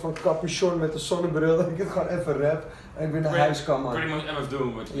in een soort van capuchon met een zonnebril, dat ik het gewoon even rap en ik weer naar huis kan, man. Pretty much MF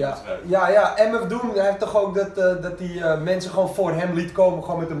Doom wat je Ja, schrijft. ja, MF Doom, hij heeft toch ook dat die mensen gewoon voor hem liet komen,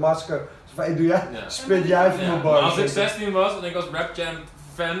 gewoon met een masker. Dus van, hey, doe jij, spit jij even mijn bar. Maar als ik 16 was en ik was Rap Champ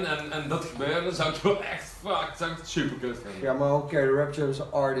fan en dat gebeurde, zou ik wel echt zou ik het super kut vinden. Ja, maar I don't care, the Rap Champ is an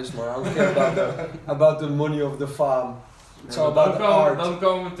artist, man. I don't care about the money of the fame. It's all about the art. Dan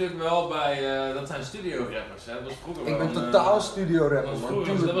komen we natuurlijk wel bij, dat zijn studio rappers, hè. Dat was vroeger Ik wel ben totaal studio rapper, man.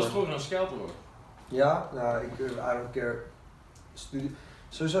 Dat was vroeger een scheldwoord. Ja, nou, I don't care.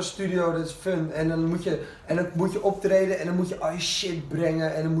 Sowieso studio, dat is fun. En dan moet je optreden en dan moet je al je shit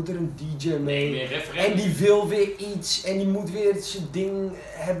brengen en dan moet er een DJ mee. En die wil weer iets en die moet weer zijn ding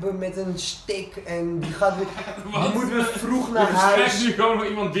hebben met een stick en die gaat weer, die moet weer vroeg naar huis. Je nu gewoon nog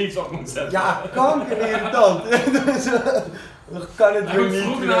iemand beats op moet zetten. Ja, kanker irritant. Dan kan het weer niet.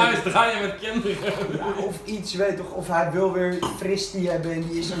 Vroeg naar huis draaien met kinderen. Ja, of iets, weet toch, of hij wil weer fristie hebben en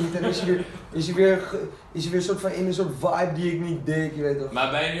die is er niet. En is hij weer een soort van in een soort vibe die ik niet dik, je weet toch.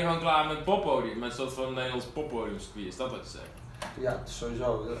 Maar ben je nu gewoon klaar met poppodium? Met een soort van Nederlands poppodium circuit, is dat wat je zegt? Ja,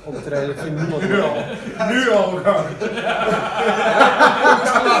 sowieso. Optreden vindt niemand nu al. Nu al gewoon.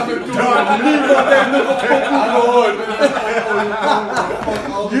 Niemand heeft nog een poppodium gehoord.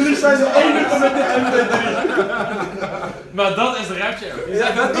 Jullie zijn de enige met de MP3. Maar dat is de Rap Champ.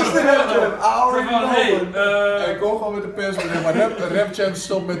 Ja, dat is de Rap Champ. Oude Ik kom gewoon met de pers, maar Rap Champ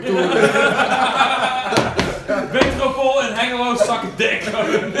stopt met toeren. Metropool en Hengelo zakken dik.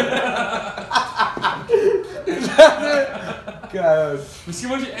 Misschien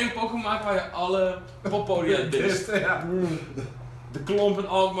moet je één Pokémon maken waar je alle poppodia dist. De Klomp en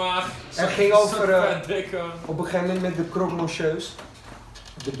Alkmaar. Het ging over op een gegeven moment met de Croque Monsieurs,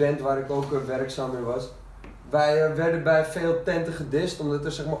 de band waar ik ook werkzaam in was. Wij werden bij veel tenten gedist, omdat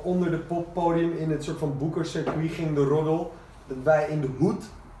er zeg maar onder de poppodium in het soort van boekerscircuit ging de roddel dat wij in de hoed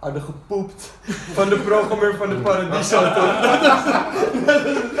hadden gepoept van de programmeur van de Paradiso.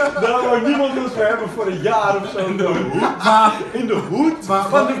 Daar wou niemand ons voor hebben voor een jaar of zo. In de hoed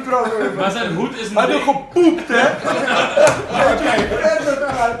van de programmeur. Maar zijn hoed is een hadden gepoept, hè?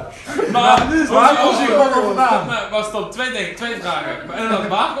 Maar waar komt die gewoon vandaan? Maar stop, twee vragen. En dan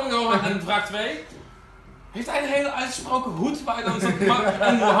waar kom je over? En vraag 2. Heeft hij een hele uitgesproken hoed waar je dan zit?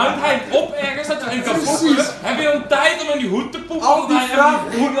 En hangt hij hem op ergens dat hij in kan poepen? Heb je dan tijd om in die hoed te poepen? Al die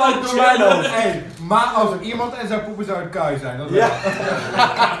vragen goed loopt door mijn hoofd. Hey, maar als iemand en zijn poepen zou een kuil zijn, dan ja.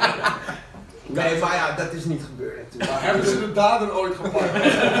 Nee, maar ja, dat is niet gebeurd natuurlijk. Hebben ze de dader ooit gepakt?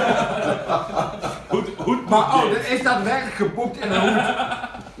 Hoed maar er is daadwerkelijk gepoept in een hoed.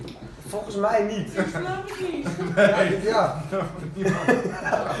 Volgens mij niet. Ik snap het niet. Ja.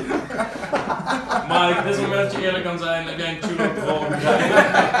 Mike, dit is een moment dat je eerlijk kan zijn. Heb jij een chulo gevolgd?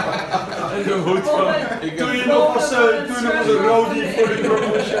 En de hoed van... Toen je nog was een rodie voor de Croque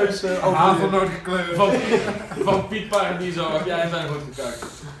Monsieurs hazelnoot gekleurd. Van Piet Paradiso, heb jij zijn hoed gekakt?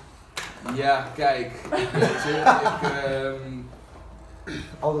 Ja, kijk. Weet je,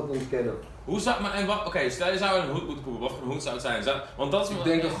 altijd ontkennen. Hoe zou, oké, stel je zou een hoed moeten poepen, wat voor een hoed zou het zijn? Want dat is ik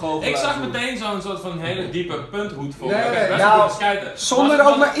denk een goochelaar. Ik zag meteen zo'n soort van hele diepe punthoed voor. Zonder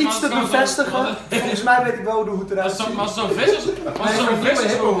ook maar iets te bevestigen, volgens mij weet ik wel hoe de hoed eruit ziet. Maar zo'n vissershoed.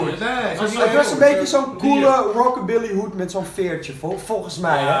 Het was een beetje zo'n coole rockabilly hoed met zo'n veertje, volgens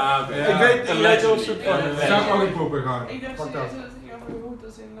mij. Ja, ik weet wel een soort van... Zou ik ook een poepen gaan. Ik dacht serieus dat het ging over de hoed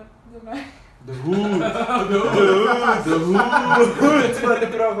als in de mij. De hoed van de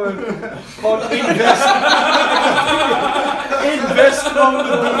programma. Gewoon invest. Invest van de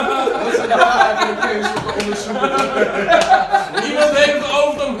hoed. Dat is eigenlijk een onderzoek. Iemand heeft het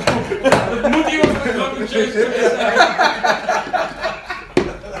over hem. Het moet iemand van de chase zijn.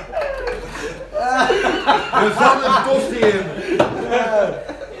 Er zat een tosti in.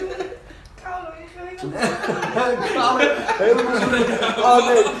 Oh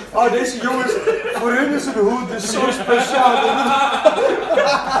nee, oh deze jongens, voor hun is een hoed dus zo speciaal.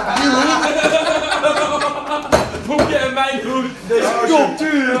 Die hoed. Boekje en mijn hoed. Deze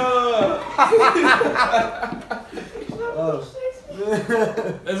cultuur.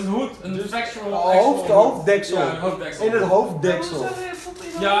 Het is een hoed, een sexual Hoofddeksel. Ja, een hoofddeksel. In het hoofddeksel.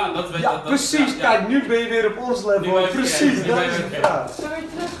 Ja, dat weet ik. Ja, precies. Ja. Kijk, nu ben je weer op ons level. Precies, dat is de vraag. Zo weer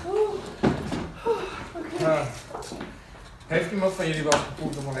terug. Oké. Ja. Heeft iemand van jullie wel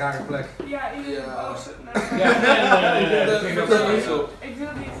gepoept op een rare plek? Ja, iedereen oosten. Ja, nee. Ik wil dat niet. Ik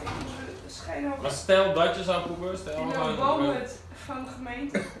schijn ook. Maar stel dat je zou poepen, stel In gewoon. een boomhut van de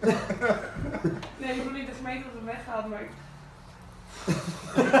gemeente. Nee, ik wil niet de gemeente op de weg gehaald, maar ik...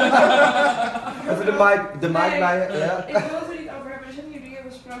 Even de mic bij je. Ja. Ik wil het er niet over hebben. Er zijn hier dingen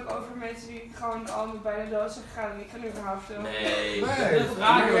besproken over mensen die gewoon al bijna dood zijn gegaan. En ik kan nu verhaal vertellen. Nee, Nee. dat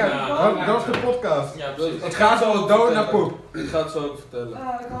vragen we nou. Dat is de podcast. Ja, precies. Het gaat van dood naar poep. Ik ga het zo ook vertellen.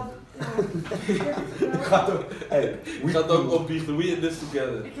 Ik had... Ik ga het ook opbiechten. We in this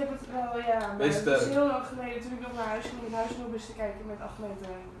together. Ik heb het wel, ja. Maar Wees het is sterk. heel lang geleden toen ik nog naar huis ging. Met huisnummer te kijken met 8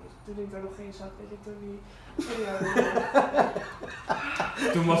 meter. Toen ik daar nog in zat, weet ik toen die...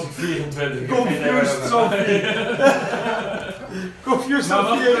 Toen was ik 24. Confused Sophie. Confused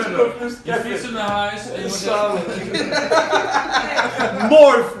Sophie. Je fietst naar huis en je moet samen.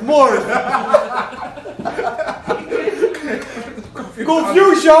 Morph.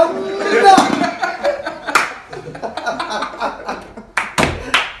 Confusion.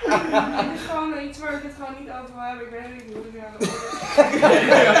 Het is gewoon iets waar ik het gewoon niet over wil hebben. Ik weet niet hoe ik nu aan de orde.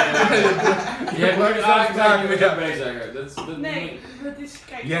 Je hebt nooit aangekomen met jou mee zeggen. Nee, het is,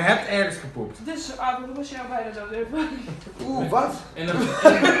 kijk. Je hebt ergens gepoept. Dus, hoe was jou bijna dood? Oeh, wat?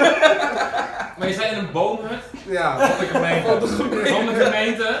 Maar je zei in een boomhut? Ja, van de gemeente. Van de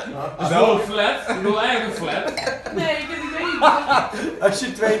gemeente? Dus wel een flat? Ik wil eigenlijk een flat. Nee, ik weet niet. Als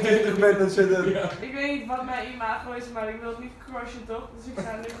je 22 bent, dan zit er... Ja. Ik weet niet wat mijn imago is, maar ik wil het niet crushen toch? Dus ik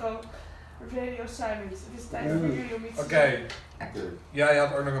ga nu gewoon radio silence. Het is tijd voor jullie om iets te Oké. Jij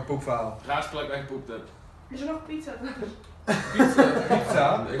had ook nog een poepverhaal. Raasplek weggepoept heb. Is er nog pizza?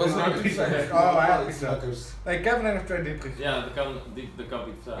 Pizza? Ik was naar pizza. Oh, hij had pizza. Nee, Kevin heeft nog 2 diepjes. Ja, dat kan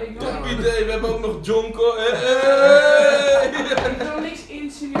pizza. Top idee, we hebben ook nog Jonko. Ik wil niks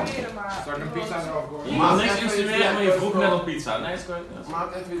insinueren, maar... Zal ik een pizza erover gooien? Je mag niks insinueren, maar je vroeg net op pizza. Nee, is goed.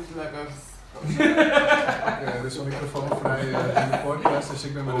 Maak even iets lekker. Er is een microfoon vrij in de podcast, dus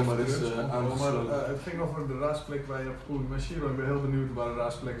ik ben met Maar de is aangesloten. het ging over de raasplek waar je hebt gepoept. Maar Shiro, ik ben heel benieuwd waar de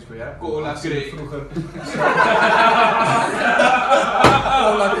raasplek is bij jij. Cola Creek. Vroeger.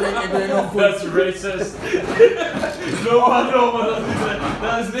 Cola Creek, ik ben nog goed. That's racist. No,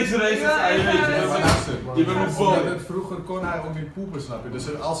 dat is niks racist aan je, weet je. Je bent een bom. Vroeger kon hij ook niet poepen, snap je?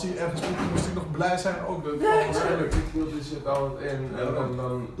 Dus als hij ergens poepte, moest hij nog blij zijn ook. Dat waarschijnlijk. Ik wil die shit altijd in en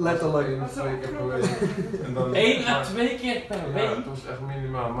dan Letterlijk. 1 of 2 keer per week. En dan 1 à 2 keer per Ja, week? het was echt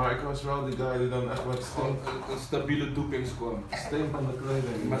minimaal, maar ik was wel die guy die dan echt wat Gewoon een stabiele doepings kwam. steen van de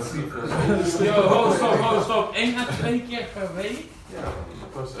kleding. Massief. Yo, stop. 1 à 2 keer per week? Ja,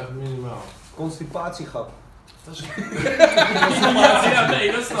 dat was echt minimaal. Constipatiegrap. Ja,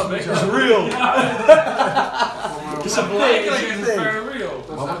 nee, dat snap ik. Dat is real. Het is een blijkbaar is het very real.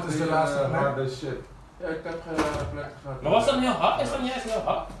 Dat Maar wat is de laatste harde shit. Ja, ik heb geen plek gehad. Maar was dat heel hard? Is dat juist heel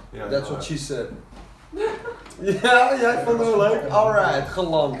hard? Ja, That's what she said. Ja, jij vond het wel leuk? Alright,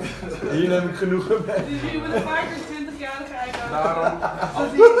 geland. Hier neem ik genoegen mee. Dus jullie moeten vaker 20-jarige eiken. Daarom.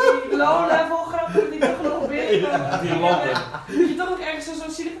 Die low-level grappen die toch nog binnenkomen. Die landen. Dat je toch nog ergens zo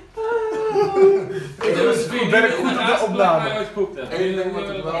zielig... Ik werk goed op de opname. Eén ding wat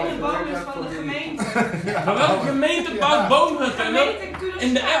ik wel In de boom gemerkt is heb van voor de die... gemeente. Maar welke gemeente bouwt boomhutten? Gemeente Curaçao.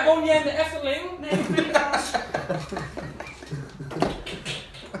 In de app woon jij in de Efteling? Nee, ik ben niet als...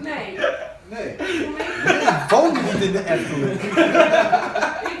 Nee. Nee. Ik woon niet in de Efteling.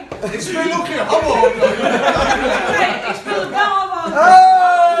 Ik speel ook geen habbo. Nee, ik speel het wel allemaal.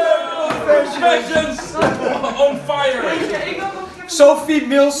 Confessions on fire! Weet je, ik wil nog... Sophie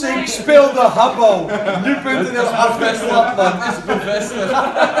Milsing speelde Habbo. Nu.nl afgeslapt, man. Het is bevestigd.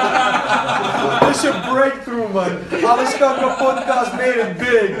 Dit is je breakthrough, man. Alles kan op podcast made it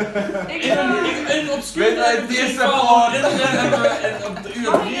big. Ik In obscure Weet wij het eerste van gehoord? internet en op de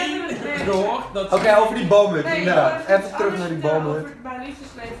uur Mag ik 3. even... Nee, gehoord dat... Oké, over die boomhut, Nee, inderdaad. ik wil Even terug naar die boomhut. over mijn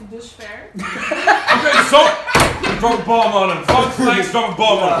liefdesleven dus ver. Oké, stop! Drop een bom on hem. Fuck flex, drop een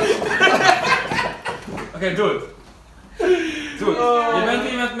bom on hem. Oké, doe het. Doe het. Je bent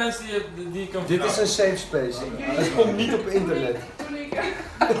hier met mensen die je kan Dit is een safe space. Het komt niet op internet. Toen ik...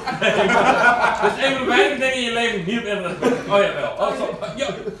 Dus een van de weinige dingen in je leven die niet op internet komt. Oh ja, wel. Oh, stop. Ja,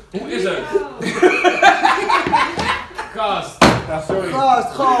 hoe is het? Gast. Ja, sorry.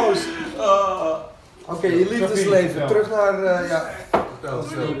 Ghost. Oké, je liefdesleven. Terug naar, ja. Toen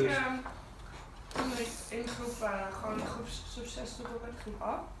ik in groep, gewoon in groep 6 tot op in groep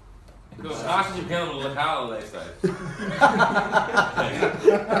 8. Ik wil graag dat je begint op de legale leeftijd.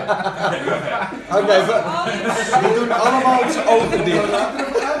 Oké, we doen allemaal onze ogen dicht.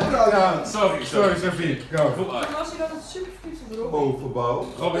 Ja, Sorry, Sophie. Go. Voel uit. Toen was hij dan het super verliefd op Robin. Bovenbouw.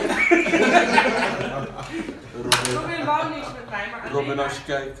 Robin. Robin wou niks met mij, maar alleen Robin, maar... als je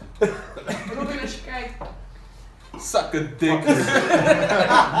kijkt. Robin, als je kijkt. Zakken dik.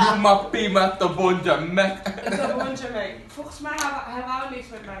 Yuma Pima Tabonja Mac. Dat wond je mee. Volgens mij hij wou niks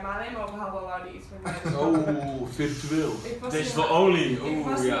met mij, maar alleen maar op Habbo wou hij iets met mij. Oh, virtueel. Ik was Digital in- only. Ik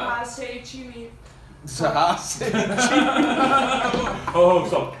was Oeh, in ja. HC Chini. Ze haast. Oh,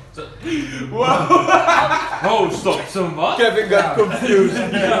 stop. Wow. Oh, stop. Zo'n wat? Kevin got confused.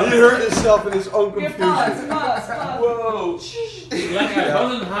 He heard himself in his own Ja, confusion. pas. Wow. Lekker.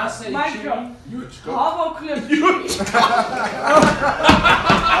 Wat een HC Micro. Huge. Habbo Club.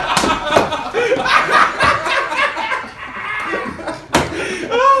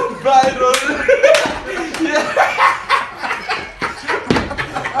 Byron.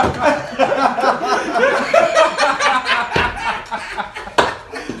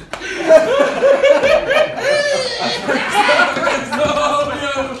 Oh,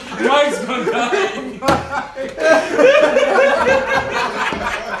 yo. Mike's gonna die.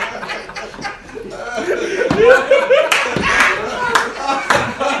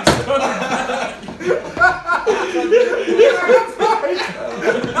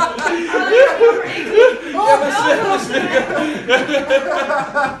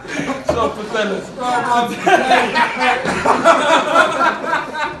 Zo, vertel het.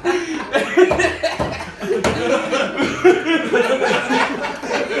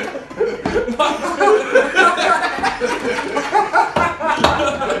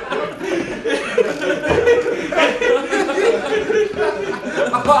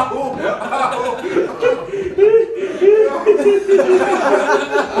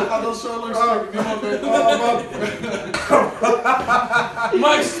 Gaat al zo lang stuk. Niemand weet.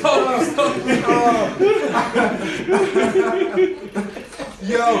 Mike, stop.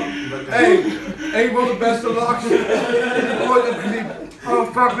 Yo, hey, een van de beste lachs die ik ooit heb gezien. Oh,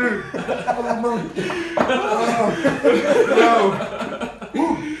 fuck nu. Oh, man. Oh. Yo.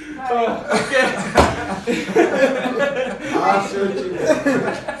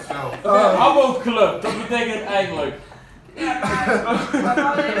 Habbo Club, dat betekent eigenlijk. Ja, maar we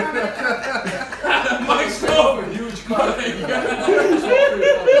alleen maar met... Mike, stop. Huge club.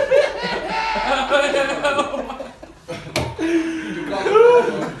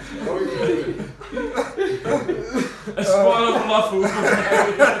 Een spoiler van afvoer.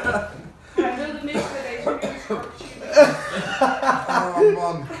 Hij wilde niks met deze nieuwe Oh,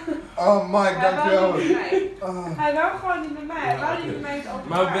 man. Oh, Mike, Hij wou dankjewel. niet met mij. Hij wou gewoon niet met mij. Hij wou niet met mij in het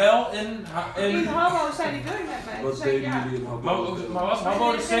openbaar. Maar wel in... In Habbo zei hij, wil je met mij? Toen Wat zei ik, deden ja. jullie in Maar, Habbo? maar was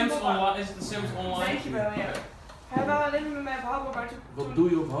Habbo de Sims online? Is het de Sims online? Weet je wel, ja. Hij wou alleen maar met mij op Habbo, maar toen... Wat doe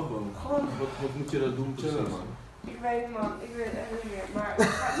je op Habbo? Gewoon... Wat moet je daar doen? Chillen, man. Ik weet het man, ik weet het echt niet meer, maar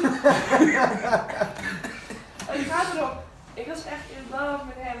het gaat erop. Ik was echt in love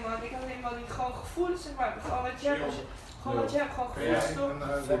met hem man, ik had helemaal die gewoon gevoelens zeg maar, gewoon wat je hebt, gewoon wat je hebt, gewoon gevoelens toch?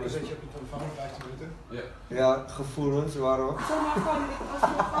 Lekker zetje op je telefoon, 15 minuten. Ja, gevoelens, waarom? Zeg maar gewoon, ik was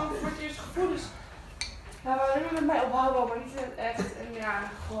gewoon voor het eerst gevoelens. Hij wou alleen maar met mij ophouden, maar niet in het echt en ja,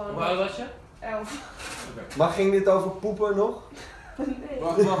 gewoon... Hoe oud was je? 11. Maar ging dit over poepen nog? Nee.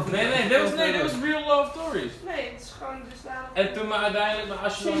 Wacht. Nee, dit was real love stories. Nee, het is gewoon dus daarom. En toen maar uiteindelijk, maar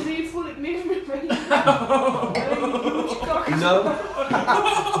als je dan... Sindsdien voel ik niks meer met je. Nou,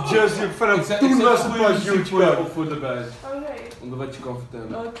 just vanaf toen was het pas huge club. opvoeden bij. Oh nee. Onder wat je kan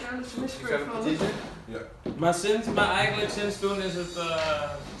vertellen. Oh, Carlos Whisper van... Maar eigenlijk sinds toen is het...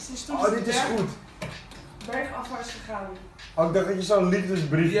 Sinds toen Oh, dit is goed. bergafwaarts gegaan. Oh, ik dacht dat je zo'n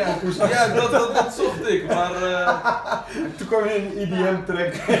liefdesbrief Ja, dat zocht ik, maar Toen kwam je in EDM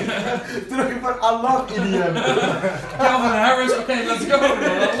track. Toen dacht je van, I love EDM. Calvin Harris, oké, let's go.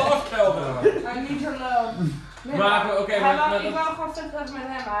 I love Calvin. I need your love. Nee, Maar oké, hij maar... wou- maar ik wou gewoon vet graag met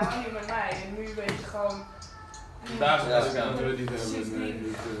hem, maar hij wou niet met mij. En nu weet je gewoon... daar is Ja, het ook aan. we die hebben. Sindsdien. Nee,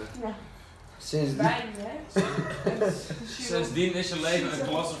 niet, Ja. Sindsdien. Wijn, hè? Sindsdien is je leven een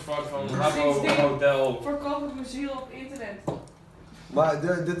klassenvak van Sindsdien hotel. verkoop ik mijn ziel op internet. Maar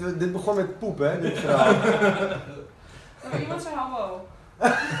dit begon met poep, hè, dit verhaal. Maar iemand zei hallo.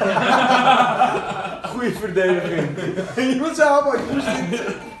 Goeie verdediging. Iemand zei allemaal, ik moest niet.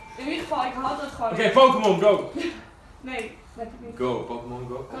 In ieder geval, ik had het gewoon. Oké, Pokémon, go! Nee, dat heb ik niet. Go, Pokémon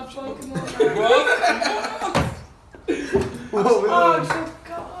Go. Ik had Pokémon. Wow, Oh, zo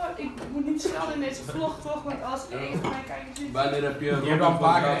koud. Ik moet niet snel in deze vlog toch, want als één van mijn kijkers ziet. Wanneer heb je... Je hebt al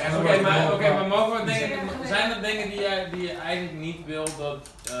vaker echt Maar mogen we dingen... Zijn er dingen die je eigenlijk niet wil dat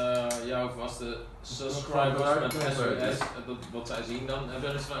jouw vaste subscribers met SOS, wat zij zien dan?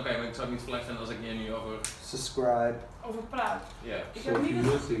 Hebben ze van, oké, maar ik zou het niet slecht vinden als ik hier nu over... Subscribe. Over praat. Ja. Ik heb niet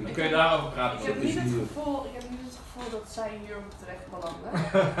het, Dan kun je daarover praten. ik heb niet het gevoel dat zij hier op terecht belanden.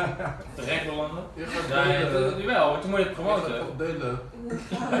 Terecht belanden? Je gaat Nee, jawel, want je moet het promoten. op delen.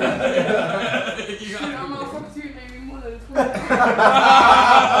 Je stuurt allemaal factuur naar je moeder.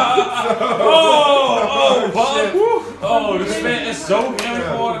 Oh, de sfeer is zo grimmig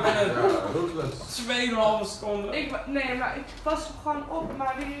geworden binnen 2,5 seconden. Nee, maar ik pas gewoon op,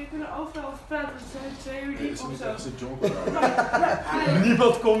 maar jullie kunnen overal over praten. Het zijn 2 uur diep of zo.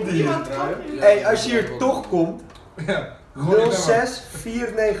 Niemand komt hier. Hey, als je hier toch komt, 06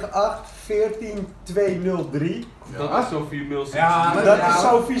 498 14 203. Dat is Sophie Mills. Ja, Dat is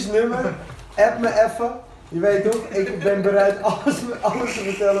Sophie's nummer. App me even. Je weet toch, ik ben bereid alles te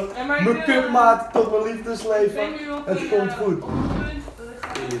vertellen. Mijn kutmaat tot mijn liefdesleven. Het komt goed. Op het punt dat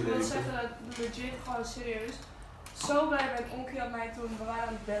ik wil zeggen dat legit gewoon serieus. Zo blij ben Onkie had mij toen, we waren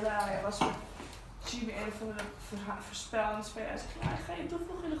aan het bellen. Hij was met Jimmy een van de voorspel aan het spelen. Hij zegt, ja, ik ga je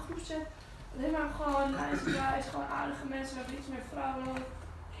toevoegen in de groepchat. Alleen maar gewoon nice guys, gewoon aardige mensen, we hebben iets meer vrouwen nodig.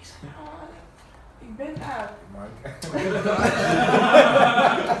 Ik zeg, ik ben uit.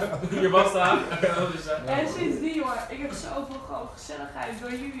 Je was daar. En sindsdien, jongen, ik heb zoveel gewoon gezelligheid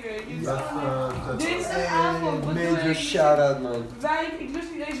door jullie. Dinsdagavond, wat doe Major ik? shout-out, man. Wijn, ik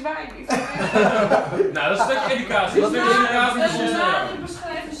lust niet eens wijn. Nou, dat is een stukje educatie. Dat is een stukje educatie. Het is een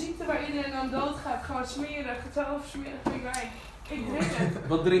beschreven ziekte waar iedereen aan doodgaat. Gewoon smerig, het oversmerig met wijn. Ik drink het.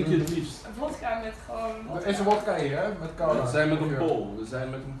 Wat drink je het liefst? Vodka met gewoon... Er is een wodka hier, hè? Met cola. We zijn met een pol. We zijn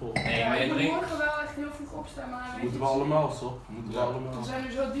met een pol. Nee, Ja, maar ik je moet drinkt... morgen wel echt heel vroeg opstaan, maar weet Moeten je, we allemaal, Sop? Moeten we allemaal. we zijn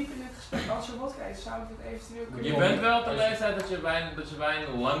nu zo diep in dit gesprek. Als er vodka is, zou ik het eventueel kunnen Je bent wel op de leeftijd dat je wijn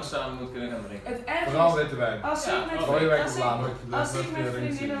langzaam moet kunnen gaan drinken. Het ergste Vooral is, witte wijn. als Ja, ik met Rode wijn als komt later. ik met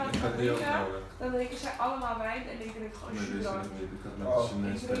vriendinnen wat ga drinken, dan drinken zij allemaal wijn en ik drink gewoon Chardonnay.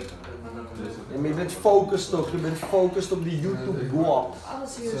 Ja, maar je bent focused toch? Je bent focused op die YouTube guap.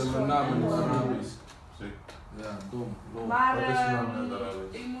 Alles hier is Mijn gewoon... naam is Arabisch. Ja, dom. Maar Wat is je naam,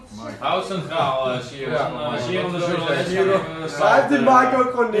 ik moet zeggen... Houd centraal, Sharon. Sharon de journalist. Hij heeft die mic ook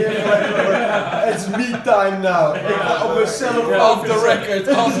gewoon neergelegd. It's me time now. Ik ga op mezelf Off the record.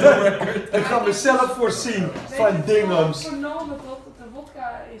 Ik ga mezelf voorzien van dingoms. Vernomen dat het een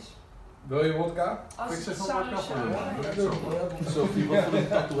wodka is. Wil je wodka? Als Ik zeg het wel zou wodka voor zijn. Sophie, wat voor een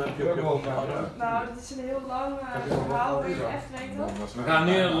tattoo heb je op je hoofd? Nou, dat is een heel lang verhaal. Wil je echt weten? We gaan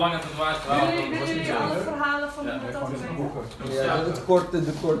nu een lange tatoeage praten. Willen jullie alle verhalen van de dat weten? Ja, de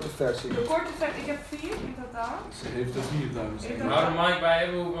korte versie. De korte vet, ik heb 4 in totaal. Ze heeft er 4, dames en heren. Hou de mic bij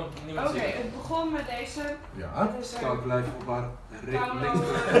hebben, want niemand Oké, ziet het. het begon met deze. Ja. Het is Kan blijven op haar links.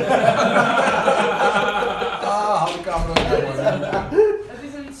 Hou de camera op. Het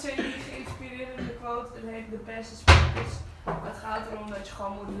is een semi-geïnspirerende quote. Het heet The Best is Practice. Het gaat erom dat je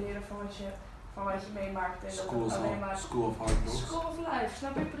gewoon moet leren van wat je meemaakt. En dat het alleen maar... School of Hard Knocks. School of Life,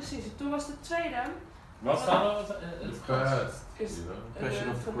 snap je precies. Toen was de tweede. Wat staat er? Is Passion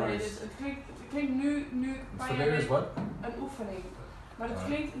of Christ. Het klinkt nu Verleden is wat? een oefening. Maar het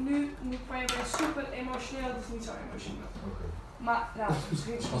klinkt nu Panja bent super emotioneel, het is niet zo emotioneel. Maar nou,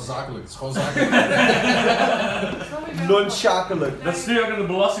 misschien... Het is gewoon zakelijk. Het is gewoon zakelijk. Non-shakelijk. Dat stuur je ook naar de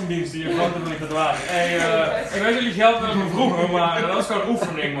Belastingdienst die je foto van die tatoeage. Hey, ik weet jullie geld willen vroeger, maar dat is gewoon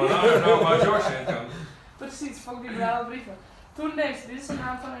oefening, man. Nou, maar George in kan. Precies, vond die blauwe brieven. Toen deze, dit is de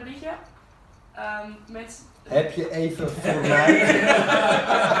naam van een liedje. Heb je even voor mij?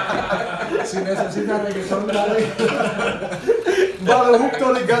 Zie daar denk ik zo naar. Ballenhoek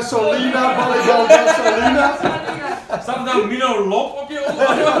tot de gasolina, ballenbal gasolina. Staat er nou Mino Lop op je onder?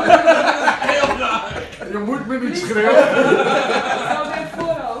 Heel raar. Je moet me niet schreeuwen. Nou, mijn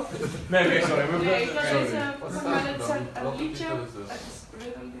voorhoofd. Nee, oké, sorry. Nee, ik ga deze, maar het is een liedje. Het is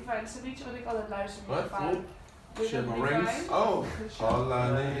Rhythm Divine. Het is een liedje wat ik altijd luister met mijn vader. Rhythm Divine. Oh,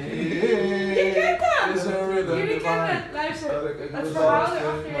 Je kent hem! Jullie kennen het, luister. Het verhaal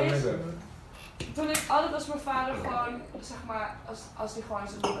erachter is... toen ik altijd als mijn vader gewoon, zeg maar, als die gewoon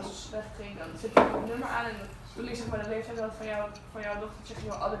zo slecht ging, dan zet ik een nummer aan en toen ik zeg maar de leeftijd had van jouw dochtertje ging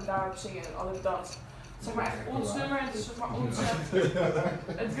je altijd daarop zingen en altijd dat. Zeg maar echt ons nummer, het is zeg maar ons,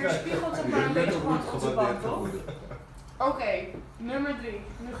 het weerspiegelt zeg maar een beetje gewoon onze band, toch? Oké, nummer 3.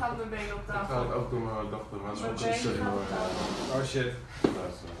 Nu gaat mijn benen op Ik tafel. ga het ook doen met mijn dochter, maar Mijn het is ook benen gaan op tafel. Oh shit.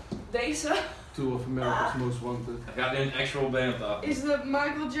 Deze Two of America's Most Wanted. Ik ga nu een actual band op tafel. is de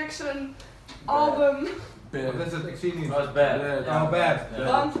Michael Jackson album. Wat is het? Ik zie het niet. Dat is bad. Oh, bad.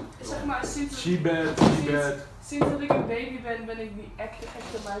 Want zeg maar sinds dat ik een baby ben ik die echte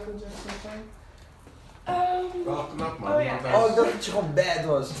Michael Jackson fan. Wel knap man. Oh ja. Oh, ik dacht dat je gewoon bad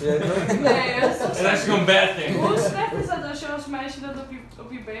was. Nee, dat is toch Dat is gewoon bad thing. Hoe slecht is dat als je als meisje dat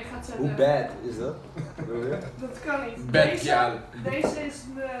op je been gaat zetten? Hoe bad is dat? Dat kan niet. Bad, ja. Deze is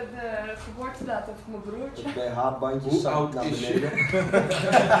de geboortedatum van mijn broertje. Het BH-bandje Hoe zakt oud naar is je? beneden.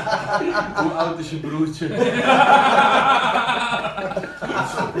 Hoe oud is je broertje?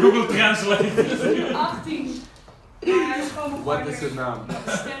 Google Translate. 18. Maar hij is gewoon mijn Wat partner. is zijn naam?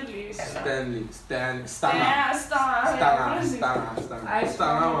 Stanley is dat. Stana. Ja, Stana. Hij is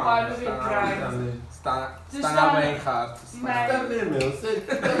gewoon mijn partner in crime. Dus Stana dan- heen gaat. Mijn... Stanley Mills, ik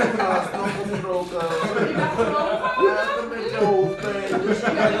ben naast nog gesproken. Ik ben gewoon... Een beetje hoofdpijn.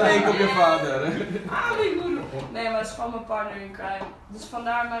 Het leek op je vader. Nee, maar het is gewoon mijn partner in crime. Dus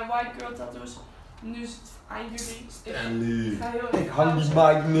vandaar mijn white girl tattoos. Nu is het aan jullie. Ik ga heel Ik hang die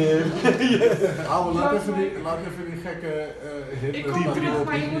mic neer. Ouwe, laat even die gekke Ik Hitler kom tattoo terug, op.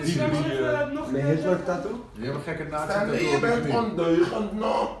 maar je moet straks even nog Mijn Hitler tattoo? Je hebt een gekke nazi Stanley, tattoo je op je bent knie. ondeugend,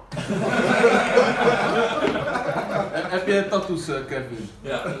 no. Heb je tattoos, Kevin?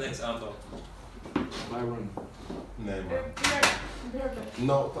 Ja, niks aantal. Byron. Nee man. Bergen.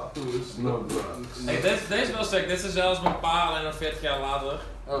 No tattoos, no drugs. Hey, deze is wel sick. Dit is zelfs mijn pa alleen nog 40 jaar later.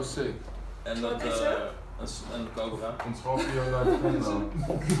 Oh, sick. En dat, Wat is er? een cobra. Een schorpioen naar de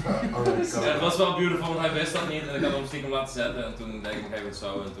Ja, het was wel beautiful, want hij wist dat niet en ik had hem stiekem laten zetten en toen deed ik hem even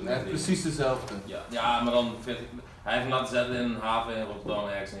zo en toen... Hij heeft precies dezelfde. Ja, maar dan vind ik... Hij heeft hem laten zetten in een haven in Rotterdam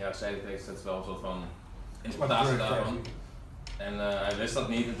ergens in de jaren 70, dat is wel een soort van interpretatie daarvan. En hij wist dat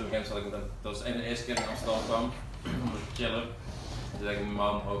niet en toen zat ik met hem, dat was de eerste keer dat ik in Amsterdam kwam, om te chillen. Toen deed ik mijn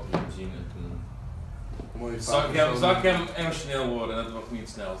mom ook te zien en toen... Zag ik hem emotioneel worden en dat was niet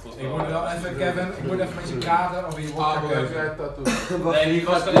snel. Ik moet wel even, Kevin, ik moet even met je praten over je wodka keuze. Nee, die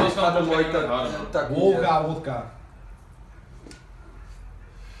was gewoon een mooi tattoo. Wodka.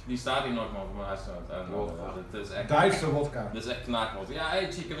 Die staat hier nog maar op mijn huisgenoot. Dit is echt... Duitse wodka. Dit is echt knaakwoord. Ja, hey,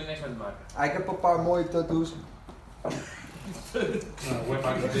 ik heb er niks mee te maken. Ik heb een paar mooie tattoos. Whip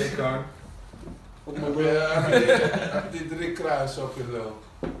out the dick car. Op mijn Heb die 3 kruisen op je lul.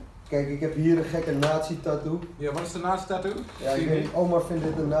 Kijk, ik heb hier een gekke nazi-tattoo. Ja, wat is de nazi tattoo? Ja, ik weet niet, oma vindt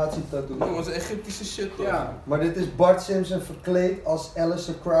dit een nazi-tattoo. Dat was Egyptische shit toch? Ja. Maar dit is Bart Simpson verkleed als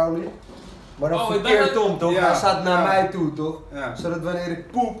Alistair Crowley. Maar dan Oh, ik verkeerd dacht dat- om, toch? Ja. Hij staat naar Ja. mij toe, toch? Ja. Zodat wanneer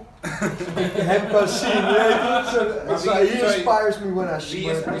ik poep, ik hem kan zien, weet je? So he inspires me when I shit.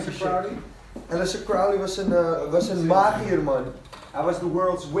 Wie is Alistair Crowley? Alistair Crowley was een magier, man. Hij was the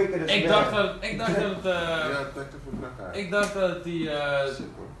world's wickedest Ik man. dacht dat het... Ja, Detective Verbrakker. Ik dacht dat die...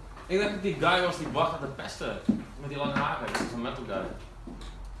 Ik dacht dat die guy was die wacht aan de pesten. Met die lange haren. Dat is een metal guy.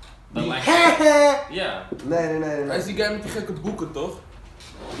 Dat lijkt... Ja. Nee. Hij is die guy met die gekke boeken toch?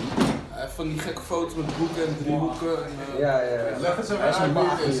 Hij heeft van die gekke foto's met boeken en driehoeken. En, Ja. Leg het zo Hij is even een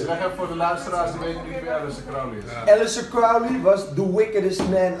uit wie het is. magier. Leg even voor de luisteraars die weten niet wie Alistair Crowley is. Alistair Crowley was the wickedest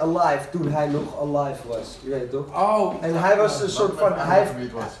man alive toen hij nog alive was. Je weet toch? Oh. En hij was een soort van...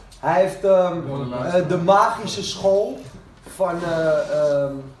 Hij heeft de magische school van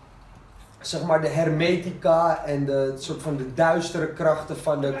zeg maar de hermetica en de soort van de duistere krachten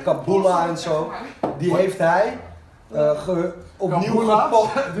van de Kabbalah en zo. Die heeft hij opnieuw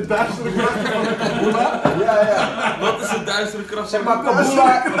gepakt. De duistere krachten van de Kabbalah? Ja. Wat is de duistere kracht? Zeg maar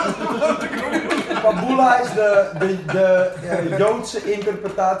Kabbalah is de Joodse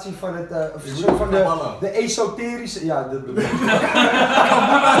interpretatie van het, of een soort van de esoterische, ja,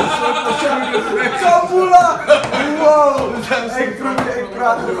 Kabbalah! Wow! Ik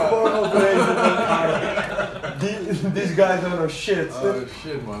praat er gewoon overheen. This guy don't know shit. Oh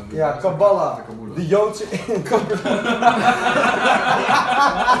shit man. Ja, Kabbalah. De Joodse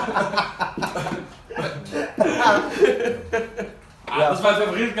Dat is mijn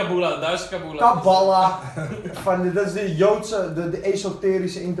favoriete Kabbalah, Duitse Kabbalah. Kabbalah. Dat is de Joodse, de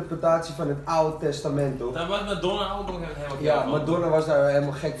esoterische interpretatie van het Oude Testament, toch? Dat was Madonna ook nog helemaal Ja, Madonna was daar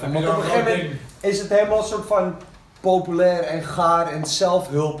helemaal gek van. Want op een gegeven moment is het helemaal een soort van populair en gaar en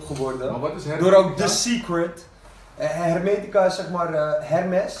zelfhulp geworden. Maar wat is Door ook The Secret. Hermetica is zeg maar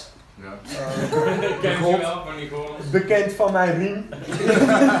Hermes. Ken je wel van Nicolas? Bekend van mijn riem.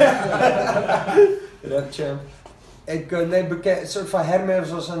 Rapchamp. Een soort van Hermes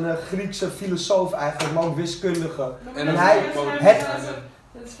was een Griekse filosoof eigenlijk, maar ook wiskundige. En hij...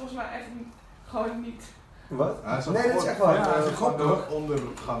 Dat is volgens mij echt gewoon niet... Wat? Nee, dat is echt waar. Ja, hij is gewoon de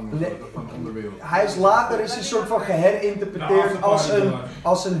ondergang van de onderwereld. Hij is later een soort van geherinterpreteerd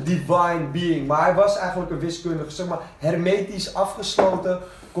als een divine being. Maar hij was eigenlijk een wiskundige, zeg maar, hermetisch afgesloten.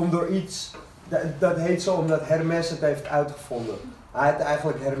 Komt door iets, dat heet zo omdat Hermes het heeft uitgevonden. Hij heet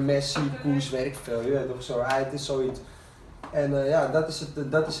eigenlijk Hermesicus, weet ik veel, je weet toch zo. Hij is zoiets. En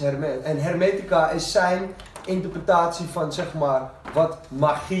dat is Hermes. En Hermetica is zijn interpretatie van, zeg maar, wat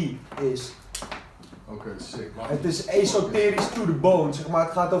magie is. Oké, sick. Het is esoterisch to the bone, zeg maar.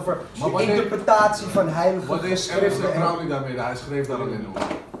 Het gaat over de interpretatie van heilige geschriften. Wat deed Crowley daarmee? Hij schreef daar alleen op.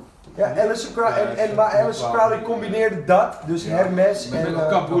 Ja, Alistair Crowley combineerde dat, dus Hermes en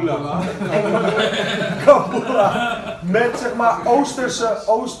Kabula. Kabula. Met, zeg maar,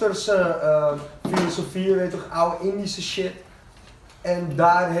 Oosterse filosofie, je weet toch, oude Indische shit. En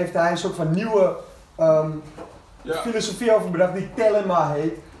daar heeft hij een soort van nieuwe filosofie over bedacht, die Telema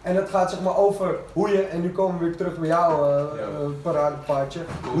heet. En dat gaat, zeg maar, over hoe je, en nu komen we weer terug bij jouw paradepaardje,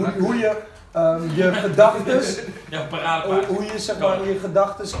 hoe je je gedachtes, hoe je, zeg maar, je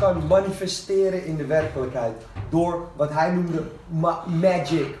gedachtes kan manifesteren in de werkelijkheid. Door wat hij noemde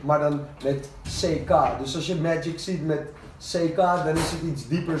magic, maar dan met CK. Dus als je magic ziet met CK, dan is het iets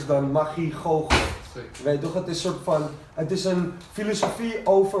diepers dan magie, goochel. Weet toch, het is een filosofie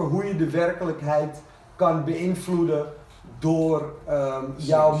over hoe je de werkelijkheid kan beïnvloeden door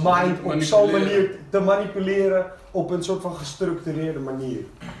jouw mind op zo'n manier te manipuleren op een soort van gestructureerde manier.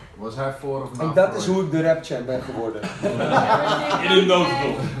 Was hij voor of na? En dat is hoe ik de rapchamp ben geworden. In een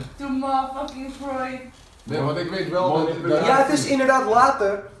notendop. To motherfucking Freud. Nee, want ik weet wel dat... Ja, het is inderdaad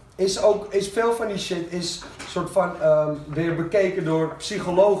later, is veel van die shit is soort van weer bekeken door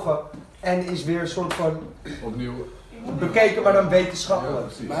psychologen en is weer een soort van... Opnieuw... Bekeken, maar dan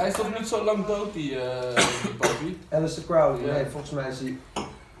wetenschappelijk. Ja, maar hij is toch niet zo lang dood, die Bobby? Alistair Crowley, nee, volgens mij is hij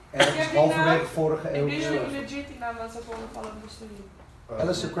ergens halverwege vorige eeuw. Ik weet niet legit die naam, want ze hebben van een studie.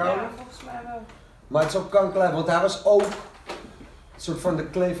 Alistair Crowley? Ja, volgens mij wel. Maar het is ook kankerlijf, want hij was ook een soort van de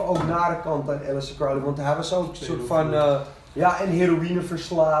kleven ook nare kant aan Alistair Crowley, want hij was ook een soort van en heroïne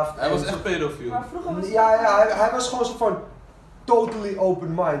verslaafd. Hij was echt pedofiel. Maar vroeger was hij was gewoon zo van totally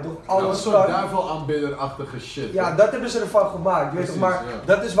open mind, toch? Alles soort duivelaanbidderachtige shit. Ja, dat hebben ze ervan gemaakt, weet je, maar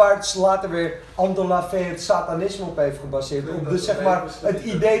dat is waar het later weer Anton LaVey het satanisme op heeft gebaseerd. Op dus zeg maar het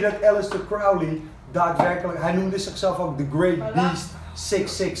idee dat Alistair Crowley daadwerkelijk, hij noemde zichzelf ook The Great Beast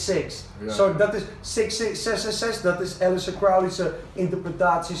 666. Zo, dat is 666, dat is Alistair Crowley's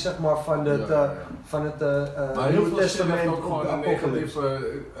interpretatie, zeg maar, van het Nieuwe Testament heeft ook op gewoon de een apocalypse.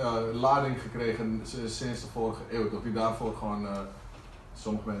 negatieve lading gekregen sinds de vorige eeuw. Dat hij daarvoor gewoon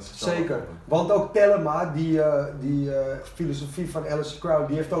sommige mensen... Zeker, want ook Telema, die filosofie van Alistair Crowley,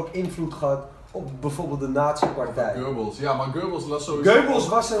 die heeft ook invloed gehad op bijvoorbeeld de Nazi-partij. Goebbels, ja, maar Goebbels was sowieso... Goebbels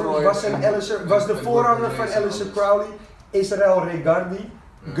was de voorganger van Alistair Crowley, Israel Regardie.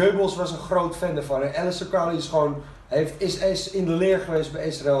 Ja. Goebbels was een groot fan ervan. En Alistair Crowley is in de leer geweest bij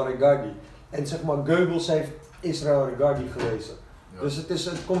Israel Regardie. En zeg maar, Goebbels heeft Israel Regardie gelezen. Ja. Dus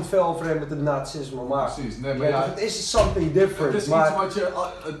het komt veel overeen met het nazisme, maar, precies. Nee, maar het is something different. Het is iets wat je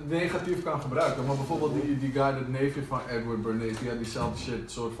negatief kan gebruiken. Maar bijvoorbeeld die guy, dat neefje van Edward Bernays, die had diezelfde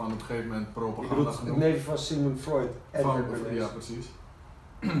shit soort van op een gegeven moment propaganda genoemd. Het neefje van Sigmund Freud, Edward Bernays. Ja, precies.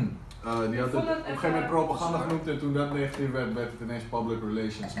 Die had het op een gegeven moment propaganda genoemd en toen dat negatief werd het ineens public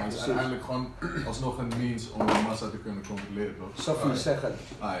relations. Maar het is uiteindelijk gewoon alsnog een means om de massa te kunnen controleren, toch? Sophie, zeg het.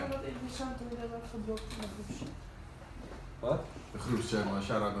 Ik vond het interessant hoe je dat had geblokt in de groepschat. Wat? De groepschat, man.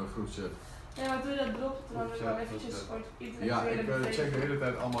 Shout-out naar de groepschat. Ja, maar toen je dat dropt, dan wil ik wel eventjes kort ja, ik check de hele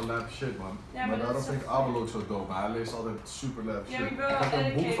tijd allemaal lab shit, man. Ja, maar daarom vind ik Abel ook zo dope. Maar hij leest altijd super lab shit. Ja, ik heb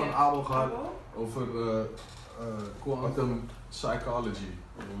een boek van Abel gehad over quantum psychology.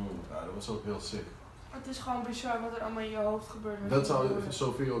 Ja, dat was ook heel sick. Het is gewoon bizar wat er allemaal in je hoofd gebeurt. Dat zou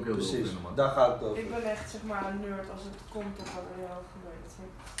Sophie ook heel dope vinden, man. Daar gaat het over. Ik ben echt, zeg maar, een nerd als het komt op wat er in je hoofd gebeurt.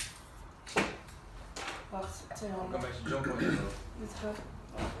 Wacht, 2 handen. Ik kan een beetje jumpen in je hoofd. Dit gaat...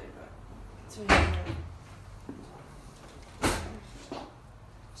 Wacht even. 2 handen.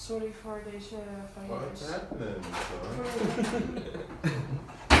 Sorry voor deze van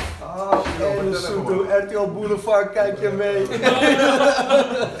RTL Boulevard, kijk je mee.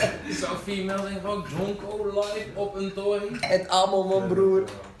 Sophie melding gewoon Jonko live op een toy. Het allemaal mijn broer.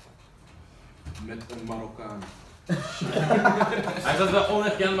 Met een Marokkaan. Hij zat wel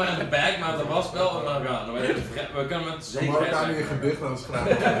onherkenbaar in de bag, maar dat was wel een Marokkaan. We kunnen met zekerheid Marokkaan in je zeggen. gedicht aan het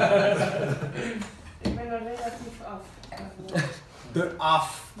schrijven. Ik ben er relatief af.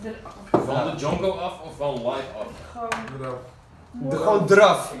 Eraf. Van de Jongo af of van live af? Gewoon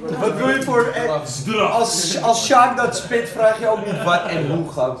draf. Wat wil je voor... Als Sjaak dat spit, vraag je ook niet wat en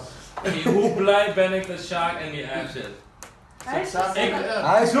hoe gaat. Hoe blij ben ik dat Sjaak in die app zit? Hij is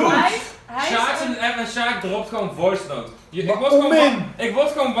Hij is goed. Sjaak zit in de app en Sjaak dropt gewoon voice note. Ik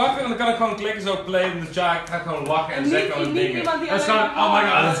word gewoon wakker en dan kan ik gewoon klikken zo play en de Sjaak gaat gewoon lachen en zegt gewoon dingen. Het is gewoon, oh my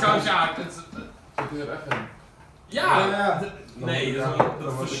god, het is gewoon Sjaak. Zit hier echt in? Ja! Nee, dat is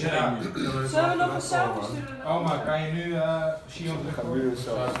verschrikkelijk. Zullen we nog een selfie sturen? Oma, kan je nu Sion terugkomen? We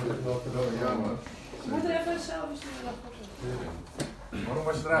moeten even een selfie sturen. Waarom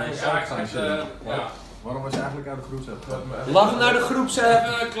was je er eigenlijk uit? Waarom was je eigenlijk uit de groepsapp? Lach naar de groepsapp.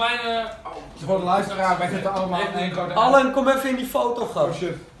 Even een kleine... Voor de luisteraar, wij zitten allemaal in één grote... Allen, kom even in die foto, gast.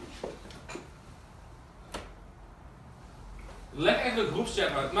 Leg even de groepschat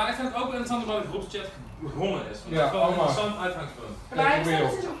uit. Maar ik vind het ook interessant dat de groepschat begonnen is. Want Ja, dat is wel een allemaal. interessant uitgangspunt. Maar hij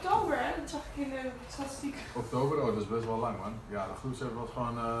staat sinds oktober, hè? Dat zag ik in de statistiek. Oktober? Oh, dat is best wel lang, man. Ja, de groepsapp was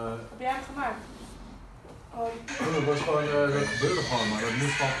gewoon... Heb jij hem gemaakt? Oh, dat was gewoon... dat gebeurde gewoon, maar dat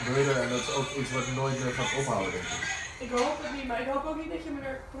moest gewoon gebeuren en dat is ook iets wat je nooit meer gaat ophouden, denk ik. ik hoop het niet, maar ik hoop ook niet dat je me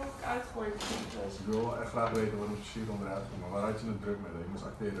er per uitgooit. Ik wil wel echt graag weten waarom je hier onderuit ging, maar waar had je het druk mee? Je moest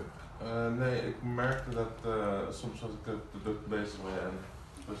acteren. Nee, ik merkte dat soms was ik te druk bezig mee en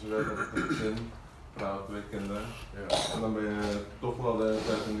zoals je weet heb ik een gezin, vrouw, 2 kinderen. Ja. En dan ben je toch wel de hele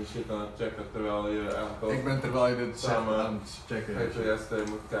tijd in die shit aan het checken terwijl je eigenlijk ook Ik ben terwijl je dit samen aan het checken. GPST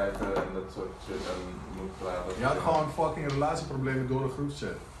moet kijken en dat soort shit en moet praten. Je had gewoon fucking relatieproblemen door de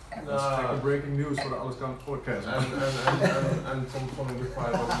groepschat. Dat is gekke breaking news voor de Alles Kan podcast. En soms vond ik de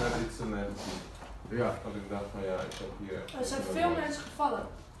vibe ook net iets te negatief. Ja. Dat ik dacht van ja, ik heb hier... Er zijn veel mensen gevallen.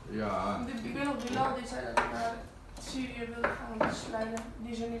 Ja. Ik ben op Bilal die zei dat ik naar Syrië wilde gaan strijden.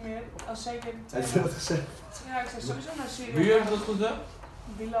 Die is er niet meer. Als zeker de Heeft hij dat gezegd? Ja, ik zei sowieso naar Syrië. Wie heeft dat gezegd?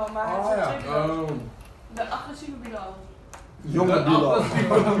 Bilal, maar hij zei zeker dat. De agressieve Bilal.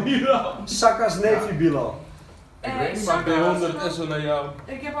 Jonge Bilal. Sakka's neefje Bilal. Ik weet niet, maar B100 SO naar jou.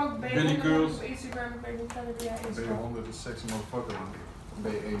 Ik heb ook Billy B100 Girls. op Instagram. Ik weet niet of jij Instagram. B100 is sexy motherfucker, man.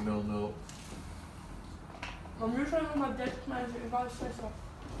 B100. Maar nu zijn er nog maar 30 mensen in Woudstrestrap.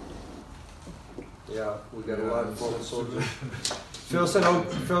 Ja, we got a lot of focus.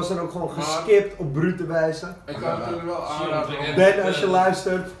 Veel zijn ook gewoon geskipt op brute wijze. Ik kan natuurlijk wel aanraden. Ben, als je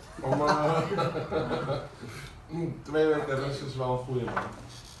luistert. Om 2 weken rust is wel een goeie, man.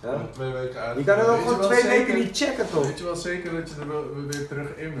 Ja? 2 weken uit. Je kan het ook Weet je gewoon wel 2 weken zeker- niet checken, toch? Weet je wel zeker dat je er weer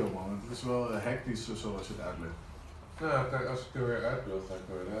terug in wil, man? Het is wel hectisch zoals je het uitlegt. Nou, kijk, als ik er weer uit wil, ga ik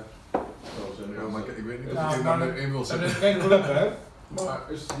er weer uit. Zoals in Ja, maar ik weet niet of Nou, je nou, er in wil Dat zitten. is geen geluk, hè? Maar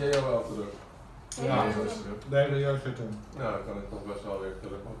is jij wel terug? Ja, de hele jeugd zit in. Nou, dan kan ik toch best wel weer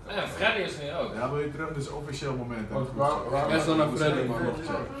terug. Ja, Freddy is er nu ook. Ja, wil je terug? Dit is een officieel moment. hè? Waar is dan naar Freddy, man?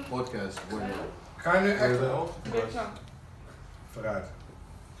 Podcast, word je. Ga je nu echt Bitch aan. vooruit?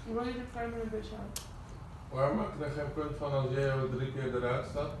 Ik wil niet een vreemde met een bitch aan. Waarom maak ik er geen punt van als jij 3 keer eruit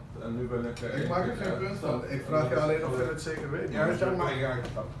staat? En nu ben ik er Ik maak er geen punt van. Ik vraag je alleen of je het zeker weet. Ja, dat is ook maar eigen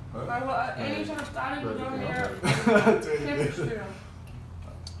stap. Maar ik wil één ding zeggen, Talik moet wel meer gifjes sturen.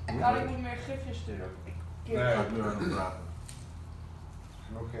 Talik moet meer gifjes sturen. Nee, ik ga het nu aan hem vragen.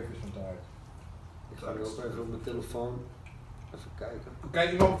 Nog even van tijd. Ik ga nu ook even op mijn telefoon even kijken.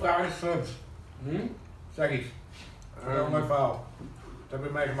 Oké, iemand vraagt is Trump. Zeg iets. Vertel een mooi verhaal. Wat heb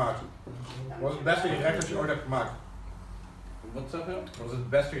je meegemaakt? Wat is het beste gerecht dat je ooit hebt gemaakt? Wat zeg je? Wat is het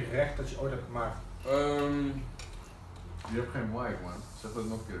beste gerecht dat je ooit hebt gemaakt? Je hebt geen mic, man. Zeg dat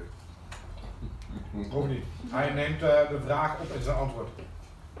nog een keer. Of niet? Hij neemt de vraag op in zijn antwoord.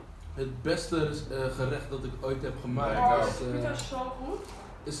 Het beste gerecht dat ik ooit heb gemaakt Oh, is, dat is zo goed.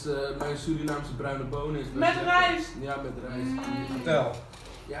 is mijn Surinaamse bruine bonen. Is best Met lekker. rijst? Ja, met rijst. Vertel.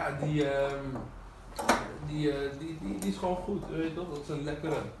 Ja, die is gewoon goed, weet je toch? Dat is een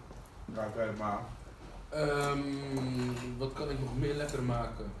lekkere. Ja, ik weet het maar. Wat kan ik nog meer lekker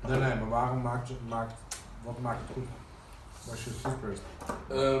maken? Nee, maar waarom wat maakt het goed? Wat is je secret?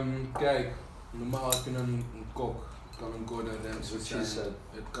 Kijk, normaal heb je een kok. Het kan een Gordon Ramsay zijn.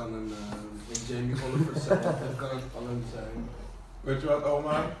 Het kan een Jamie Oliver zijn. Het kan een Allen zijn. Weet je wat,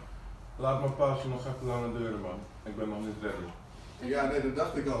 oma? Laat mijn pauze nog even langer duren, man. Ik ben nog niet ready. Ja, nee, dat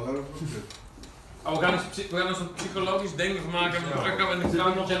dacht ik al. Waarom vroeg je? Oh, we gaan een soort psychologisch ding van maken. We pakken en ik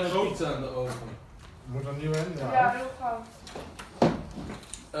ga nog een pizza aan de oven. Moet er nieuw in? Ja, heel gauw.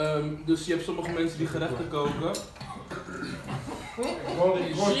 Dus je hebt sommige mensen die gerechten koken.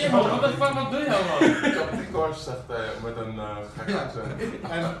 Shit man, what the fuck, wat doe je nou man? Ik heb die koers, zegt hij, met een gek accent.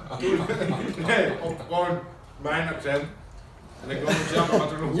 Nee, op gewoon mijn accent. En ik wil mezelf maar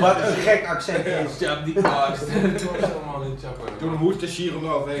toen Wat een gek accent is. Ja, die kaars. Helemaal niet chappen. Toen moest de Chiron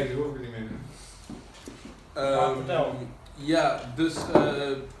eroverheen, dat hoef ik niet meer. Vertel. Ja, dus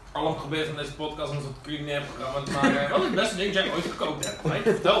Allemaal geprobeerd van deze podcast een soort culinair programma te maken. Wat is het beste ding dat jij ooit gekookt hebt? Nee,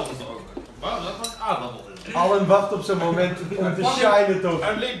 vertel ons erover. Wat? Dat was aardappel. Allen wacht op zijn moment om te shinen toch.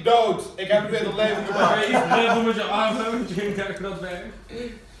 Het liep dood. Ik heb het weer tot leven gebracht. Iets doen met je armen, misschien kijk ik dat werkt.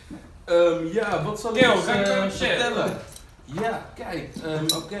 ja, wat zal ik Keel, eens, kan je vertellen? Ja, kijk,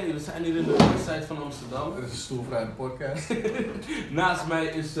 oké, we zijn hier in de Westside van Amsterdam. Dit is een stoelvrije podcast. Naast mij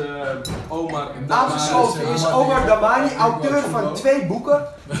is Omar. Aangeschoven is Omar Damani, auteur van 2 boeken.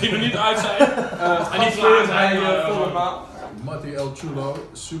 Die we niet uit zijn. En die klaar zijn allemaal. Matti El Chulo,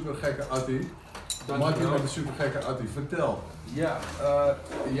 super gekke Atti. Matti met een super gekke Atti. Vertel. Ja.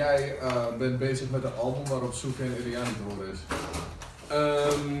 Jij bent bezig met een album waarop Zoeken en Iriani te horen is.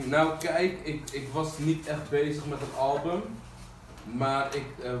 Nou kijk, ik was niet echt bezig met het album. Maar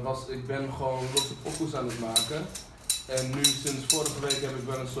ik ben gewoon losse pokoes aan het maken. En nu sinds vorige week heb ik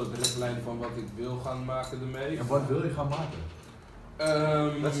wel een soort richtlijn van wat ik wil gaan maken ermee. En wat wil je gaan maken?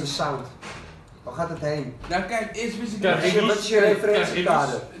 Wat is de sound? Waar gaat het heen? Nou kijk, eerst wist ik Wat is je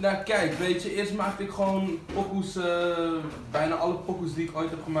referentiekader? Nou kijk, weet je, eerst maakte ik gewoon pokoes, bijna alle pokoes die ik ooit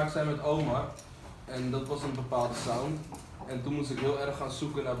heb gemaakt zijn met Omar. En dat was een bepaalde sound. En toen moest ik heel erg gaan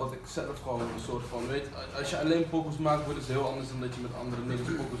zoeken naar wat ik zelf gewoon een soort van, weet je, als je alleen pokoes maakt wordt het heel anders dan dat je met andere niggas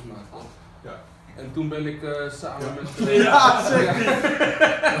pokoes maakt. Ja. En toen ben ik samen met... Ja, zeker.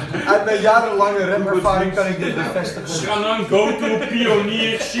 Uit mijn jarenlange rapervaring kan ik dit bevestigen. Schanan, go-to,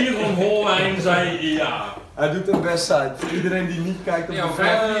 pionier, Chiron Holwijn zei ja. Hij doet een website voor iedereen die niet kijkt op Ja, de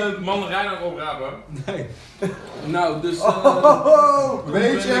vijf mandarijn ook oprapen. Nee. Nou, dus...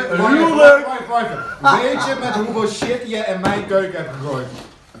 Weet je, huwelijk! Weet je met hoeveel shit je in mijn keuken hebt gegooid?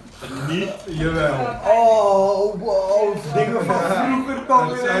 Niet? Jawel. Oh, wow, dingen van vroeger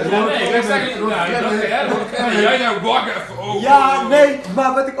komen weer. Nee, ik zeg niet. Jij nou wakker even over. Ja, nee,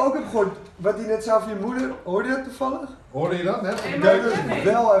 maar wat ik ook heb gehoord, wat hij net zei over je moeder, hoorde je dat toevallig? Hoorde je dat net? Nee, maar Dat is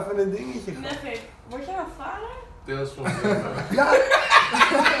wel even een dingetje. Nee, word jij een vader? Deels van Ja,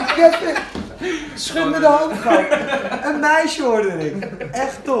 Kevin, schud me de hand gauw. Een meisje hoorde ik.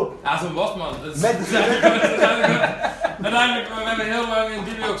 Echt top. Ja, zo'n wasman. Uiteindelijk, we hebben heel lang in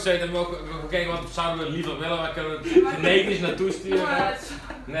die ook gezeten en we ook gekeken wat zouden we liever willen, waar kunnen we genetisch naartoe sturen.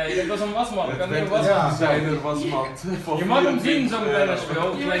 Nee, dat was een wasman. Ik kan niet een wasman designer wasman. Je mag hem zien zo meteen als je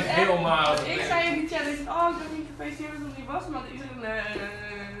wil. Het klinkt heel maar. Ik zei in die chat, ik zei, oh ik ben niet gefeliciteerd met die wasman. Iedereen,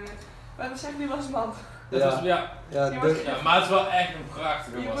 waarom zeg je die wasman? Ja, maar het is wel echt een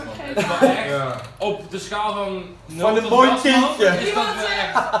prachtige Je wasman. wordt geen Het is wel echt op de schaal van 0 Van een tot mooi wasman kindje. is dat wel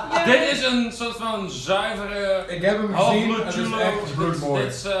echt. Dit is een soort van zuivere. Ik heb hem gezien, het is echt bloedmooi.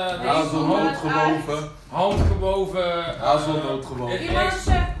 Dit is Hazelnootgewoven. Handgewoven. Hazelnootgewoven. Iemand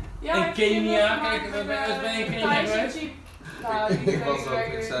zegt, ja, in ik heb Kenia, kinderen gemaakt kijk, met, ben je in Kenia Thaise geweest? chip. Nou, die Ik was dat,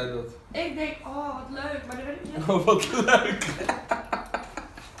 werken. ik zei dat. Ik denk, oh wat leuk, maar dat weet ik niet. Oh, wat leuk.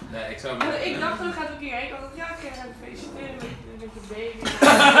 Nee, ik zou Ik dacht dat gaat een keer heen. Ik dacht, ja, ik ga hem feliciteren met je baby.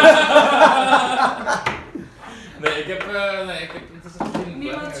 Nee, ik heb het is een kind.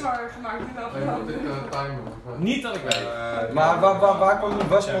 Niemand zwanger gemaakt, die wel genomen. Niet dat ik weet. Maar waar komt die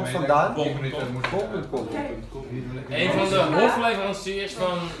wasmand vandaan? Bol.com. Een van de hofleveranciers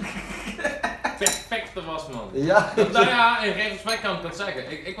van perfecte wasman. Ja. Nou ja, in geen gesprek kan ik dat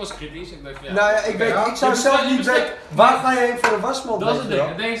zeggen. Ik was kritisch. Ik dacht, ja. Nou ja, ik zou zelf niet weten, waar ga je heen voor een wasmand? Dat is het weet je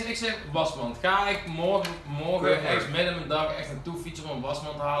ding. Het ding is, ik zeg wasmand. Ga ik morgen ergens midden in mijn dag echt naartoe fietsen om een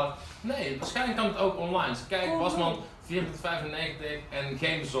wasmand te halen? Nee, waarschijnlijk kan het ook online. Dus kijk, wasmand 4,95 en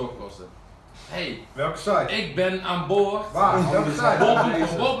geen bezorgkosten. Hey, welke site? Ik ben aan boord. Waar? Welke site?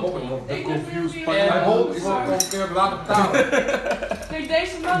 Bol.com. Ik ben confused. Bij Bol.com kun je laten betalen. Kijk,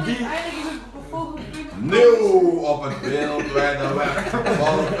 deze man is eigenlijk is het volgende punt. Nieuw op het beeld werden weg.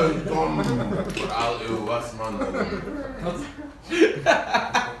 Bol.com voor al uw wasmannen.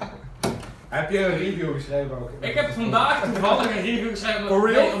 Heb je een review geschreven ook? Ik heb vandaag toevallig een review geschreven.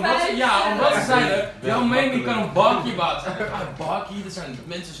 For real? Nee, omdat ze zeiden, jouw mening kan een bakje baat. Bakje, dat zijn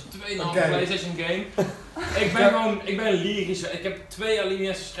mensen zo'n 2,5 PlayStation game. Ik ben lyrisch. Ik heb 2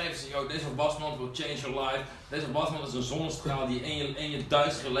 alinea's geschreven. Yo, deze wasmand will change your life. Deze wasmand is een zonnestraal die in je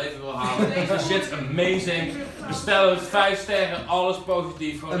duistere leven wil halen. Deze shit is amazing. Bestel het, 5 sterren, alles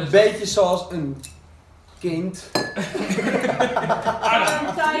positief. Gewoon een beetje zoals een kind.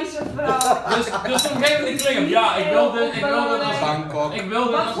 Thaise vrouw. Dus op een gegeven moment klinkt ja, ik wil dit als Bangkok. ik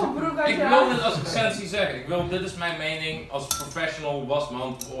wil Wat voor broek had je dit als essentie zeggen. Dit is mijn mening als professional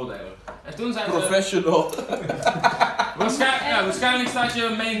wasman beoordeler. En toen zijn Professional. waarschijnlijk staat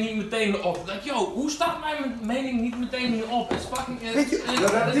je mening niet meteen erop. Dan denk ik, yo, hoe staat mijn mening niet meteen hierop? It's fucking...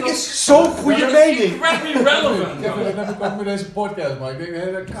 Dit is zo'n goede mening. Incredibly relevant. Ja, dat heb ik ook met deze podcast, maar ik denk,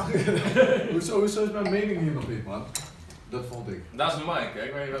 nee, dat kan niet. Hoezo is mijn mening hier nog niet, man? Dat vond ik. Dat is Mike, hè?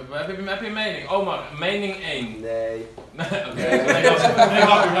 Ik weet niet, heb je een mening? Omar, mening 1. Nee. Oké,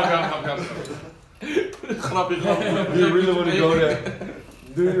 grapje. Do you really want to go there?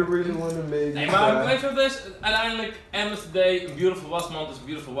 Do you really want to make Nee, maar weet je wat het is? Uiteindelijk, end of the day, een beautiful wasmand is een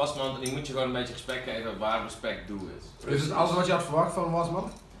beautiful wasmand en die moet je gewoon een beetje respect geven waar respect due is. Is het alles wat je had verwacht van een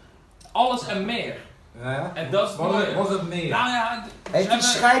wasman? Alles en meer. Ja. En dat is mooi. Was het meer? Nou ja, Heeft die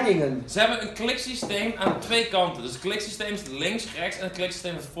scheidingen? ze hebben een kliksysteem aan twee kanten. Dus het kliksysteem is links, rechts en het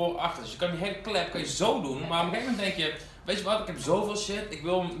kliksysteem is voor, achter. Dus je kan die hele klep kan je zo doen, maar op een gegeven moment denk je, weet je wat, ik heb zoveel shit, ik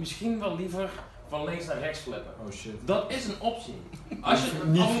wil misschien wel liever van links naar rechts flippen. Oh shit. Dat is een optie. Als je,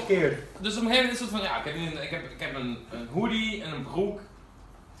 Niet verkeerd. Dus op een gegeven moment is het van, ja, ik heb een hoodie en een broek.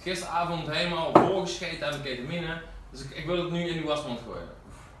 Gisteravond helemaal volgescheten aan de ketamine. Dus ik wil het nu in die wasmand gooien.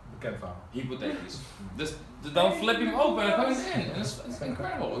 Bekend verhaal. Hypothetisch. Dus dan flip je hem open en dan gooi je het in. En dat is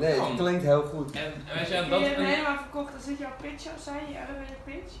incredible. Nee, het klinkt heel goed. En weet je, Heb dat... je hem helemaal verkocht, dan zit jouw pitch of zijn, je elevator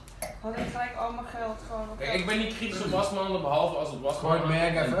pitch? Had ik gelijk al mijn geld gewoon op. Kijk, ik ben niet kritisch op wasmannen, behalve als het wasman Gooi het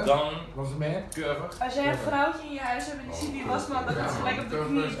merk en even. dan Wat is het meer? curver. Als jij een vrouwtje in je huis hebt en die ziet die wasman, dan gaat ze gelijk op de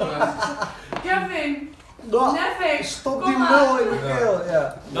knie. Kevin! Nevin! Stop kom die maar. lul in de keel, ja.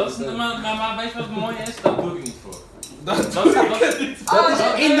 Dat is, maar weet je wat het mooie is? Dat doe ik niet voor. Dat is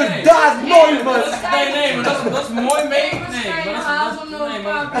inderdaad mooi, man! Nee, maar dat is mooi meegenomen. Nee,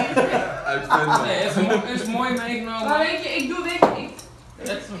 Nee, het is mooi meegenomen. Maar weet je, ik doe dit. Het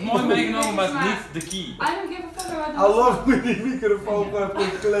is mooi meegenomen, maar het is niet de key. I don't give a fuck about I love hoe die microfoon gewoon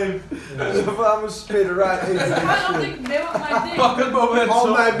geclaimd. Zo van me spit right into this Waarom shit. ik neem op mijn ding? Pak het moment Al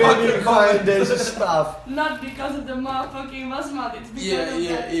zo. mijn mening ga in deze staaf. Not because of the motherfucking wasman, it's because of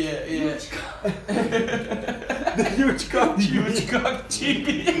that huge cock. De huge cock. Huge cock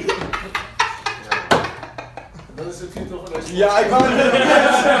chibi. Dat is het titel van deze Ja, ik wou net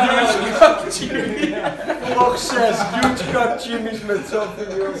huge cock chimmy. Vlog 6, huge cock chimmies met zoveel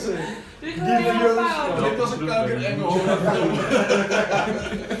Beyoncé. Dit Die is helemaal Beyoncé. fout. Dit was een kankerengel.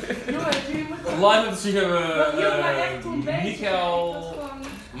 Jongens, jullie moeten... Live op zich hebben Wat hield mij echt toen bezig? Ik was Michael gewoon...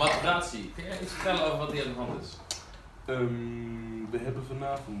 Materatie. Kun jij iets vertellen over wat hier aan de hand is? We hebben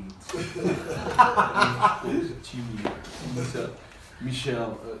vanavond Jimmy,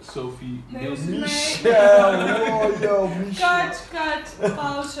 Michel, Sophie, Nee, Niels. Michel, oh yo, Michel. Cut,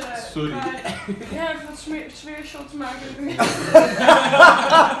 pauze. Sorry. Cut. Ja, even wat sfeershots maken.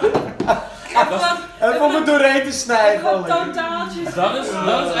 Even om het doorheen te snijden. Gewoon gewoon. totaaltjes. Dat is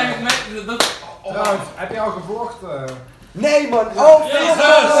eigenlijk Trouwens, heb je al gevlogd? Nee man, oh Jezus!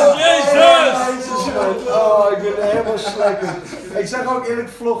 man. Oh, ik ben helemaal slekker. Ik zeg ook eerlijk,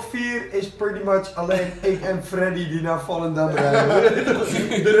 vlog 4 is pretty much alleen ik en Freddy die naar Volendam rijden.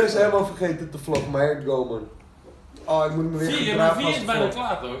 De rest helemaal vergeten te vloggen, maar here go man. Oh, ik moet me weer 4, maar 4 is bijna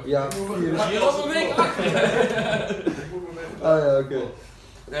klaar toch? Ja, 4 is... Je was een week achter. Oh ja, oké.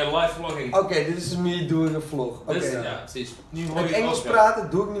 Nee, live vlogging. Oké, dit is me doing a vlog. Oké. Dus, ja, precies. Nu hoor Het je Engels ook, ja. praten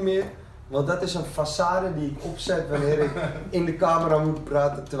doe ik niet meer. Want dat is een façade die ik opzet wanneer ik in de camera moet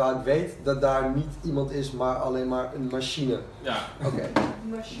praten. Terwijl ik weet dat daar niet iemand is, maar alleen maar een machine. Ja. Oké.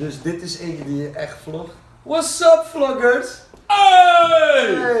 Dus dit is ik die echt vlogt. What's up vloggers?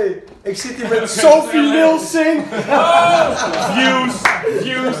 Hey! Hey! Ik zit hier met Sophie Nilsing. Views!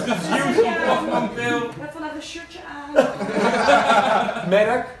 De views op momenteel. Ik heb vandaag een shirtje aan.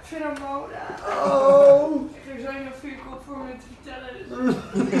 Merk. Pheromona. Oh! Ik geef zo nog 4 kop voor me te vertellen.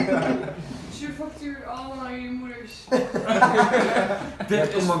 Stuur factuur allemaal naar jullie moeders.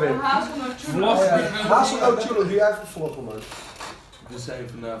 Dit is maar weer. Hazelnoot Vlog. Hazelnoot Chulo, doe jij even vloggen man. We zijn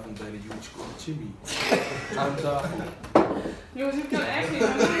vanavond bij de Huge Cock Jimmy. Aan tafel. Jongens, ik kan echt niet.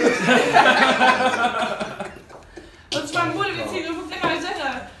 Wat is mijn moeder dit zien? Hoe moet ik nou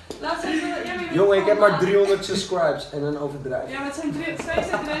zeggen? Laat zeggen, Jongen, ik heb maar 300 subscribes en een overdrijf. Ja, maar het zijn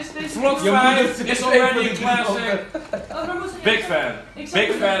deze. Vlog 5 is already a classic. Big fan.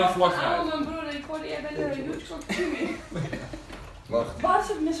 Big fan of Vlog 5. Mijn broer, ik hoorde, jij bent een huge cock Jimmy. Wacht. Wat is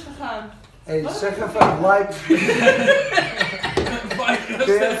er misgegaan? Hey, zeg even like.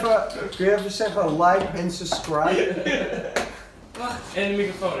 Kun je even zeggen like en subscribe? Wacht. En de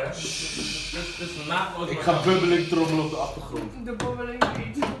microfoon, hè? Dus naadloos. Ik ga bubbeling trommelen op de achtergrond. De bobbeling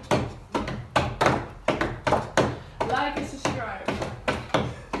niet. Like en subscribe.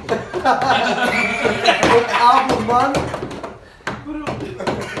 Abelman.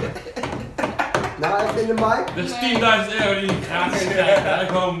 Nou, even in de mic. Dat is €10.000 die ik gratis krijg. Hè?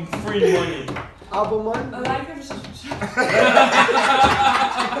 Gewoon free money. Abelman. Een like even subscribe.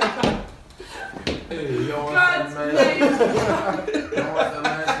 Hey jongens en meisjes. Jongens en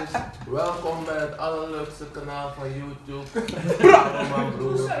meisjes. Welkom bij het allerleukste kanaal van YouTube. Abelman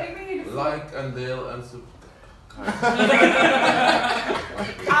broer. Like en deel en subscribe.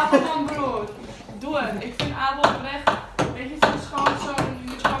 Abelman broer. Doe het. Ik vind Abel oprecht. Weet je, het is gewoon zo. Je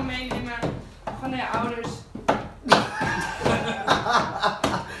moet je gewoon meenemen. Gewoon naar je ouders.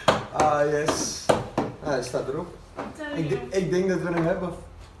 Ah, yes. Ah, hij staat erop. Ik denk dat we hem hebben.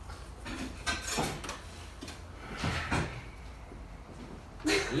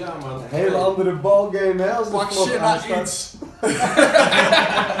 Ja man. Een hele andere ballgame, hè? Als de Pak vlog shit naar aanstaat. iets.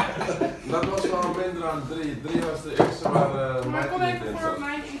 Dat was wel minder dan 3. 3 was de eerste waar Maar kom Mike even niet in voor zat.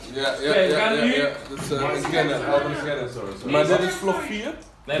 mijn iets. Ja. Dat is Ik ken het, Albert kennen, sorry. Maar dit is vlog 4.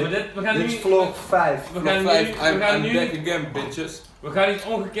 Nee, maar we gaan Dit nu... is vlog 5. We Vlog gaan 5, nu... I'm We gaan back nu... again, bitches. We gaan iets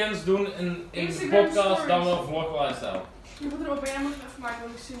ongekends doen in de Instagram podcast dan stories. wel vlog lifestyle. Je moet erop en jij moet het even maken,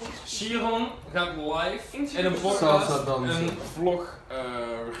 want ik zie niks. Sharon gaat live in Instagram een podcast Salsa dansen. een vlog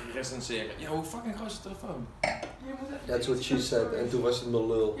recenseren. Yo, hoe fucking groot is de telefoon? Je moet even That's what she said. En toen was het mijn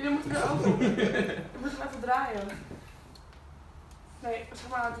lul. Jullie moeten er ook. Je moet hem even draaien. Nee, zeg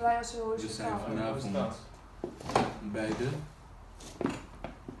maar aan het draaien zo We horizontaal. zijn vanavond bij de...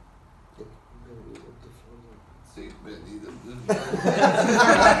 Ik ben niet op de...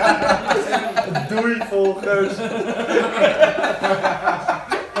 Doei volgers.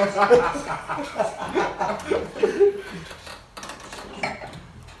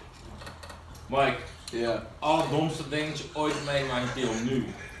 Mike, Ja. allerdomste ding dat je ooit meemaakt in Tiel nu.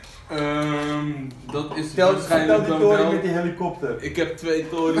 Dat is Vertel waarschijnlijk die dan toren wel... met die helikopter. Ik heb 2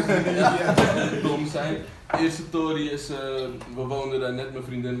 torens die dom zijn. De eerste toren is, we woonden daar net, mijn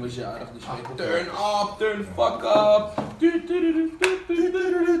vriendin was jarig, dus wij turn up, turn the fuck up.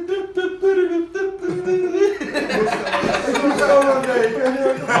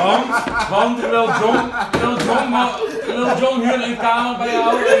 Want Lil John huurde een kamer bij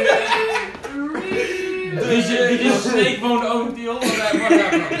jou en die Snake woonde ook in Tiel.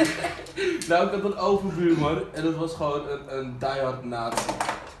 Nou, ik had een overbuurman en dat was gewoon een diehard nazi.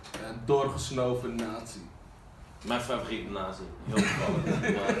 Een doorgesnoven nazi. Mijn favoriete nazi. Heel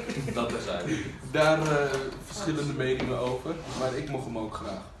toevallig. Maar dat terzijde. Daar verschillende meningen over, maar ik mocht hem ook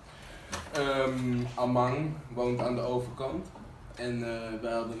graag. Amang woont aan de overkant en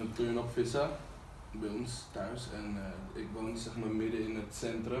wij hadden een turn-up vissa bij ons thuis en ik woonde zeg maar midden in het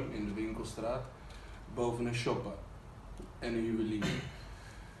centrum, in de winkelstraat, boven een shopper en een juwelier.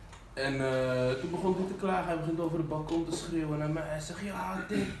 En toen begon hij te klagen, hij begint over het balkon te schreeuwen naar mij. Hij zegt, ja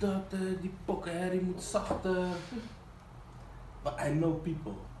dit, dat, die pokkenherrie moet zachter. But I know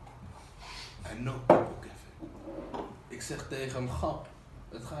people. I know people, Kevin. Ik zeg tegen hem, grap,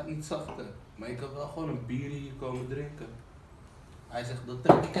 het gaat niet zachter. Maar ik kan wel gewoon een bier hier komen drinken. Hij zegt, dan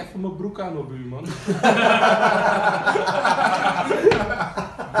trek ik even mijn broek aan op buurman. Dus.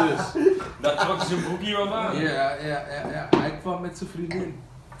 Dat trok zijn broekje wel aan. Ja. Hij kwam met zijn vriendin.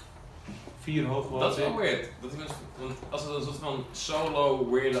 4 hoog was. Dat is wel weird. Want als het een soort van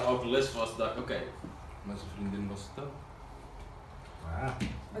solo weirde alcoholist was, dacht ik oké. Maar zijn vriendin was het ook.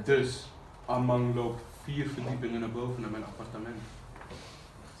 Dus, Amang loopt 4 verdiepingen naar boven naar mijn appartement.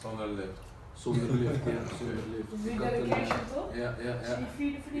 Zonder lift. Zonder lift, ja, zonder lift. Die Ik had een, dedication toch? Ja. Als je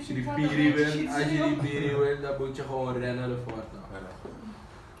die vierde Als je die verdieping piri van de wint, als je die piri wint, dan moet je gewoon rennen ervoor.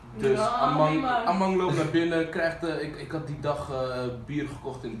 Dus Ja, Amang loopt naar binnen, krijgt ik had die dag bier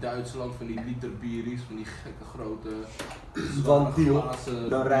gekocht in Duitsland, van die liter bieries, van die gekke grote Van Tiel, glazen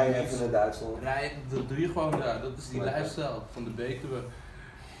dan rij je bieries. even naar Duitsland. Dat doe je gewoon daar, dat is die lifestyle van de Betuwe.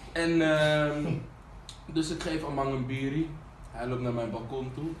 En dus ik geef Amang een bierie, hij loopt naar mijn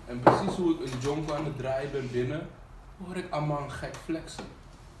balkon toe en precies hoe ik een jonko aan het draaien ben binnen, hoor ik Amang gek flexen.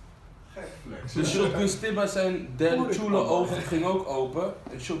 De Shotgun Stibba zijn derde chule ogen ging ook open.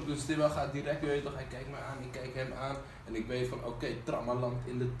 En Shotgun Stibba gaat direct, je weet toch, hij kijkt me aan, ik kijk hem aan. En ik weet van oké, Trammaland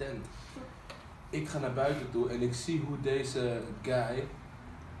in de tent. Ik ga naar buiten toe en ik zie hoe deze guy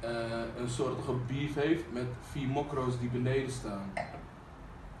een soort beef heeft met 4 mokro's die beneden staan.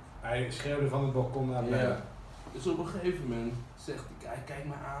 Hij schreeuwde van het balkon naar beneden. Ja. Dus op een gegeven moment zegt hij kijkt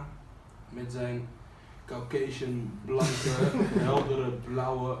me aan met zijn Caucasian, blanke, heldere,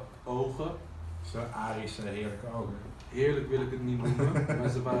 blauwe ogen. Zo'n Arische heerlijke ogen. Heerlijk wil ik het niet noemen, maar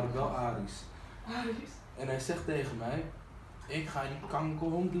ze waren wel Aries. En hij zegt tegen mij, ik ga die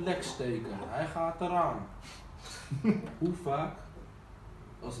kankerhond lek steken. Hij gaat eraan. Hoe vaak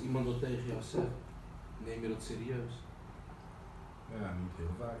als iemand wat tegen jou zegt, neem je dat serieus? Ja, niet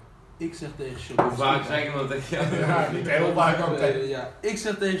heel vaak. Ik zeg tegen Shotgun Hoe vaak zeg ik dat tegen jou? Ja, niet heel vaak ook. Ja, ik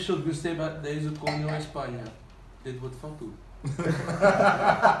zeg tegen Shotgun Steba, deze Conio in Spanje. Dit wordt Fatou.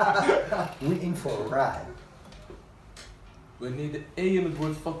 We in for a ride. Wanneer de E in het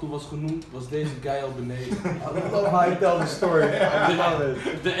woord Fatou was genoemd, was deze guy al beneden. I love how you tell the story. I love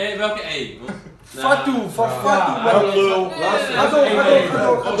it. De E, welke E? Fatou, van Fatou met een lul. Ga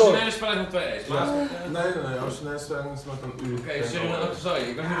door. Originele spelling met 2 E's. Nee, originele spelling is met een U. Oké, sorry.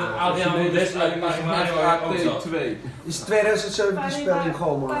 Ik dacht niet dat Adriaan dit uit Mario ook zat. Is 2007 die spelling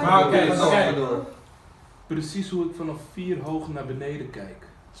gewoon, man. Maar oké, ga door. Precies hoe ik vanaf 4 hoog naar beneden kijk.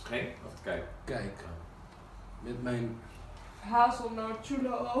 Spring of kijk? Kijk. Met mijn Hazelnoot,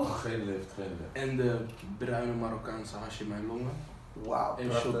 chulo oog. Geen lift. en de bruine Marokkaanse hasje in mijn longen. Wauw.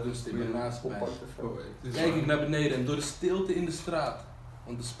 En Shotgun Steba naast mij. Kijk ik naar beneden en door de stilte in de straat,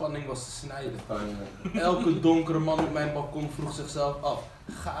 want de spanning was te snijden. Elke donkere man op mijn balkon vroeg zichzelf af,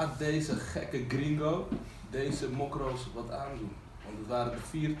 gaat deze gekke gringo deze mokro's wat aandoen? Want het waren er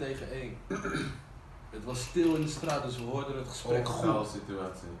 4 tegen 1. Het was stil in de straat, dus we hoorden het gesprek goed.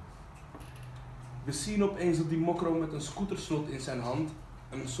 Situatie. We zien opeens dat die mokro met een scooterslot in zijn hand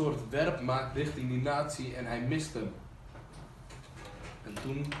een soort werp maakt richting die nazi en hij mist hem. En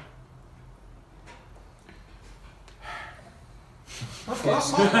toen...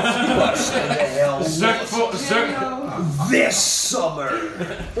 This summer.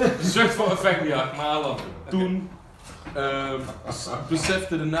 Zucht voor effectbejag, maar hallo. Toen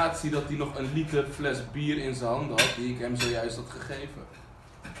besefte de nazi dat hij nog een liter fles bier in zijn handen had die ik hem zojuist had gegeven.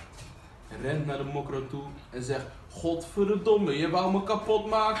 Hij rent naar de mokro toe en zegt, godverdomme, je wou me kapot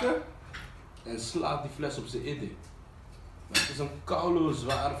maken? En slaat die fles op zijn idee. Maar het is een koude,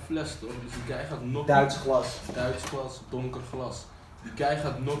 zware fles toch? Dus die guy gaat nog... Duits glas, donker glas. Die guy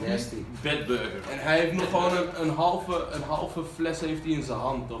gaat nog Nasty. Bedburger. En hij heeft nog gewoon een halve fles heeft hij in zijn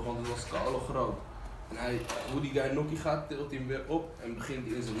hand toch, want het was koude groot. En hoe die guy nokkie gaat, tilt hij hem weer op en begint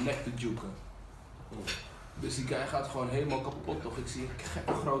hij in zijn nek te juken. Dus die guy gaat gewoon helemaal kapot toch. Ik zie een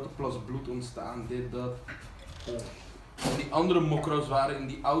gekke grote plas bloed ontstaan, dit, dat. En die andere mokro's waren in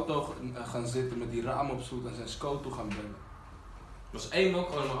die auto gaan zitten met die ramen op slot en zijn scoot toe gaan brengen. Was 1 ook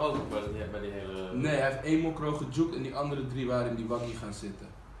gewoon nog open bij die hele... Nee, hij heeft 1 mokro gejukt en die andere 3 waren in die waggie gaan zitten.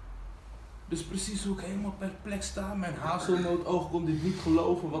 Dus precies hoe ik helemaal per plek sta, mijn hazelnootoog kon dit niet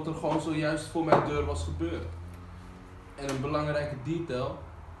geloven wat er gewoon zojuist voor mijn deur was gebeurd. En een belangrijke detail,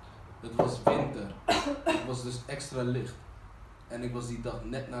 het was winter. Het was dus extra licht. En ik was die dag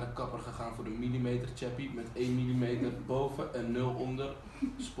net naar de kapper gegaan voor de millimeter chappie met 1 millimeter boven en 0 onder.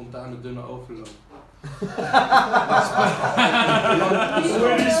 Spontane dunne overloop.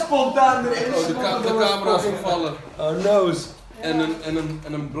 Die spontaan erin. Oh, de camera is gevallen. Oh no's.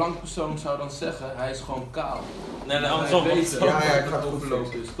 En een blank persoon zou dan zeggen, hij is gewoon kaal. Nee, andersom. Ja, ik ga het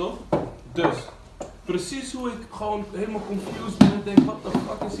overloop is, toch? Dus, precies hoe ik gewoon helemaal confused ben en denk, wat de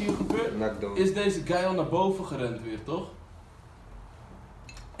fuck is hier gebeurd? Is deze guy al naar boven gerend weer, toch?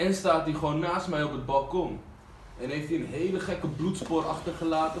 En staat hij gewoon naast mij op het balkon. En heeft hij een hele gekke bloedspoor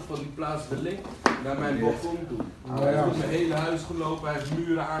achtergelaten van die plaats de link naar mijn balkon toe. Hij heeft door mijn hele huis gelopen, hij heeft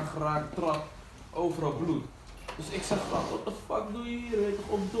muren aangeraakt, trap, overal bloed. Dus ik zeg, wat de fuck doe je hier? Weet je toch,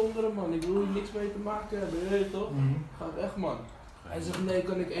 opdonderen man, ik wil hier niks mee te maken hebben, weet je toch? Ga weg man. Hij zegt, nee,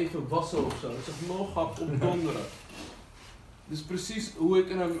 kan ik even wassen of zo? Ik zeg, nog grap, opdonderen. Dus precies hoe ik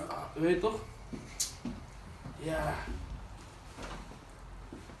hem, weet je toch? Ja.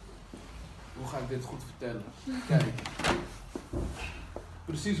 Hoe ga ik dit goed vertellen? Kijk.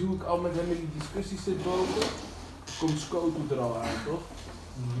 Precies hoe ik al met hem in die discussie zit boven, komt Skoto er al aan, toch?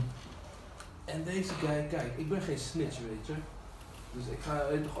 En deze guy, kijk, ik ben geen snitch, weet je. Dus ik ga,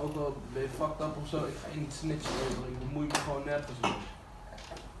 weet toch ook wel, ben je fucked up of zo, ik ga je niet snitchen, weet je, ik bemoei me gewoon nergens mee.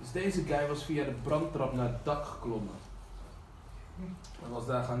 Dus deze guy was via de brandtrap naar het dak geklommen. Hij was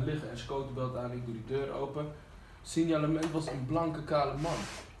daar gaan liggen en Skoto belt aan, ik doe die deur open. Signalement was een blanke kale man.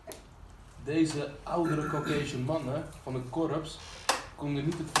 Deze oudere Caucasian mannen van het korps konden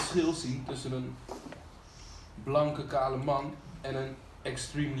niet het verschil zien tussen een blanke kale man en een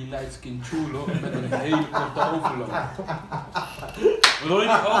extremely light skin chulo met een hele korte overloop. Bedoel je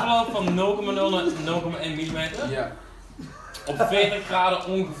die overloop van 0,0 naar 0,1 mm? Ja. Op 40 graden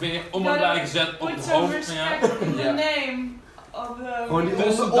ongeveer, om en bij gezet op het hoofd van jou. Gewoon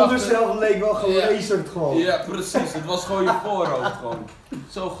die onderstel leek wel gelazerd gewoon. Ja, precies. Het was gewoon je voorhoofd gewoon.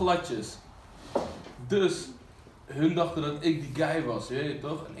 Zo gladjes. Dus, hun dachten dat ik die guy was, weet je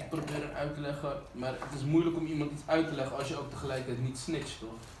toch? En ik probeer hem uit te leggen, maar het is moeilijk om iemand iets uit te leggen als je ook tegelijkertijd niet snitcht, toch?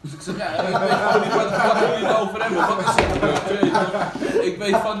 Dus ik zeg, ja, ik weet gewoon niet wat jullie het over hebben, wat is er gebeurd, weet je toch? ik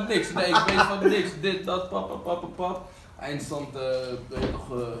weet van niks. Nee, ik weet van niks. Dit, dat, pap. Eindstand, weet je toch,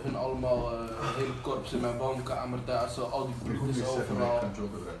 hun allemaal, hele korps in mijn woonkamer daar, zo, al die bloedjes overal.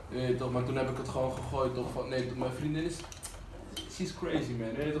 Weet je toch, maar toen heb ik het gewoon gegooid, toch, van, nee, mijn vriendin is, she's crazy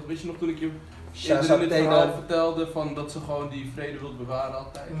man, weet je toch, weet je nog toen ik je eerder in dit verhaal vertelde van dat ze gewoon die vrede wilt bewaren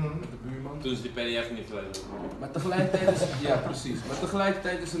altijd, met de buurman. Toen ze die PDF niet gelezen. Maar tegelijkertijd is, ja precies, maar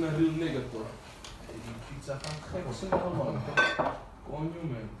tegelijkertijd is ze een real nigger toch. Hey, die pizza gaat gek snel man, gewoon new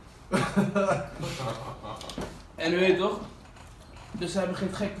man. En weet je toch? Dus hij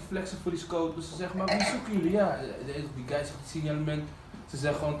begint gek te flexen voor die scope. Dus ze zegt, maar wie zoeken jullie? Ja, die guy zegt het signalement. Ze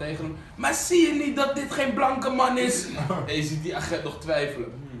zegt gewoon tegen hem, maar zie je niet dat dit geen blanke man is? En je ziet die agent nog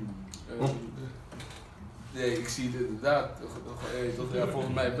twijfelen. Nee, ik zie het inderdaad. Toch, ja,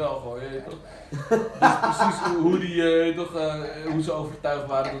 volgens mij wel gewoon. Toch. Dus precies hoe ze overtuigd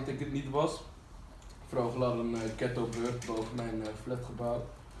waren dat ik het niet was. Vroeger had een ghetto-beurt boven mijn flatgebouw.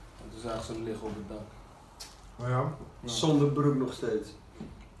 En toen zagen ze hem liggen op het dak. Ja. Zonder broek nog steeds.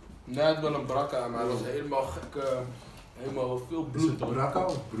 Nee, het wel een brakka, maar hij was helemaal gek. Helemaal veel bloed. Is het brakka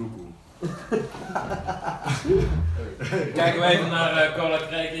of broekoe? Kijken we even naar Cola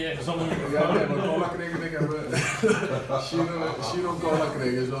Kreek hier, gezonde microfoon. Ja, maar Cola Kreek en ik hebben... Chino Cola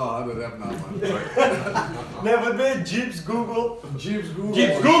Kreek is wel een harde rapnaam, man. Nee, wat ben je? Jeeps Google? Jeeps Google!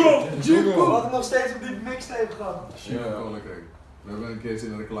 Jeeps Google! We hadden nog steeds op die mixtape gehad. Chino Cola Kreek. We hebben een keer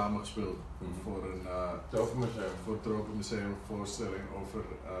in een reclame gespeeld voor een Tropenmuseum. Voor het Tropenmuseum voorstelling over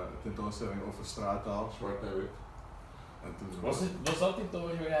tentoonstelling over straattaal. Zwart en wit. En toen Was dat die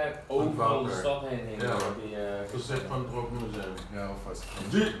toren waar jij overal de stad heen hing? Ja, die gezegd van het Tropenmuseum. Ja, of vast.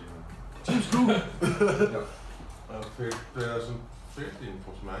 Jeeps Google! Ja. 2014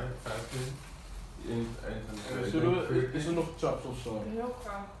 volgens mij, 15. Is er nog chaps of zo? Heel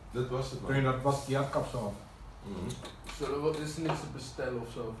graag. Dat was het Kun je dat Bastiaan-kapsel? Is er niks te bestellen of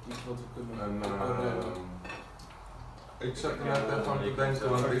zo? Iets wat we kunnen ik zat er net even aan te denken,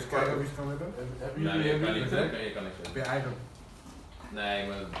 want ik kijken of je het kan hebben. Hebben Nee, jullie je kan niet trek? je kan niks Heb je eigen? Nee,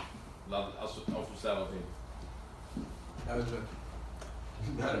 maar als we het overstellen of niet.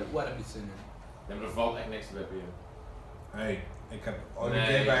 Wat heb je zin in? Ja, maar er valt echt niks te wippen hier. Hey, ik heb ooit een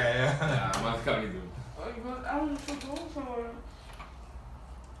keer bij je. Ja, maar dat kan ik niet doen. Oh, ik wil eigenlijk een soort rol van worden.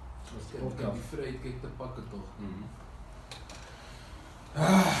 Ik heb die vreedkik te pakken toch?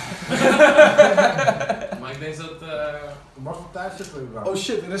 Maar ik denk dat... Wat voor tijd zitten we überhaupt? Oh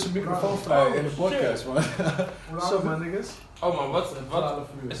shit, er is een microfoon vrij in de podcast, man. Zo man, niggas. Oh man, wat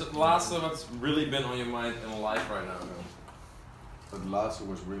is het laatste what's really been on your mind in life right now? Het laatste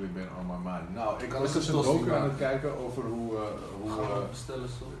was really been on my mind. Nou, ik Kan was ik dus een een tosti docu aan maken? het kijken over hoe Bestellen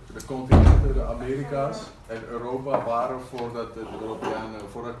zo. de continenten, de Amerika's en Europa waren voordat de Europeanen,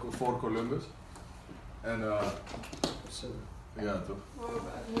 voor Columbus. En ja toch.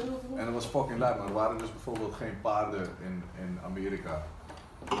 En dat was fucking lijp, maar er waren dus bijvoorbeeld geen paarden in Amerika.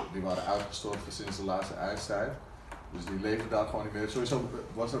 Die waren uitgestorven sinds de laatste ijstijd. Dus die leefden daar gewoon niet meer. Sowieso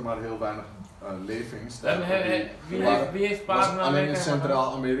was er maar heel weinig levings. Wie heeft paarden naar alleen in Amerika?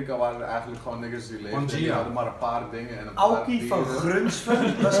 Centraal-Amerika waren er eigenlijk gewoon niggers die leefden. Die hadden maar een paar dingen en een paar Aukie van dieren.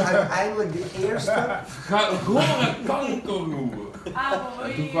 Grunsven was uiteindelijk de eerste. Gore kankerroer.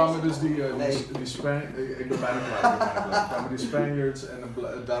 En toen kwamen dus die ik ben bijna klaar. Kwamen die Spaniards en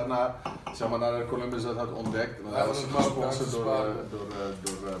daarna, zeg maar, nadat Columbus dat had ontdekt, want hij was gesponsord door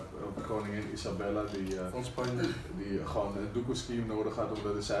koningin Isabella die gewoon een doekoe-scheme nodig had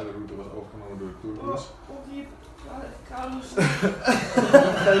omdat de zeilenroute was overgenomen door de Turkers.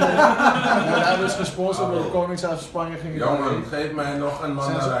 En hij was gesponsord door het Koningshuis van Spanje. Jongen, geef mij nog een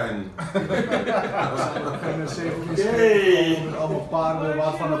mandarijn. In de 17e met allemaal paarden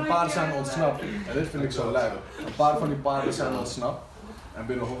waarvan een paar zijn ontsnapt. En dit vind ik zo lijp. Een paar van die paarden zijn ontsnapt. En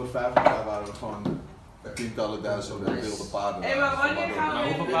binnen 150 jaar waren er gewoon tientallen duizenden wilde paarden. Hé, maar wanneer gaan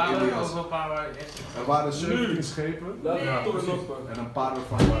we Hoeveel paarden? Er waren 17 schepen. En een paar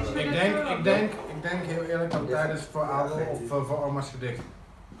ervan waren... Ik denk heel eerlijk dat tijdens voor Adel of voor oma's gedicht.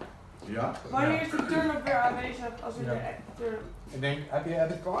 Ja? Wanneer is de turn-up weer aanwezig als in de turn? Ik denk, heb je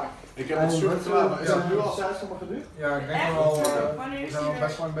het klaar? Ik heb het super klaar, maar is het nu al tijd voor mijn gedicht? Ja, ik denk wel, we zijn wel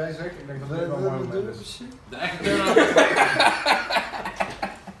best lang bezig. Ik denk dat het wel mooi moment is. De echte turn-up.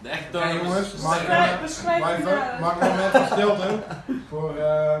 De echte turn-up. Jongens, maak een moment van stilte voor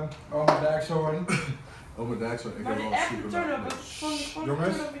oma Dijkshoorn. Oma Dijkshoorn, ik Maar heb die wel echte super turn-up, wat van de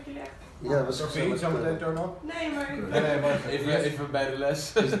Jongens. turn-up met jullie echt? Ja, was Sophie, zo meteen turn-up? Nee, maar... Nee, wacht. Even bij de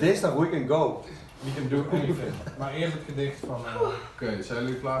les. Dus dinsdag we can go. We can do anything. Maar eerst het gedicht van... Oké, zijn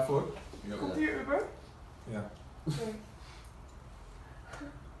jullie klaar voor? Komt hier Uber? Ja. Oké.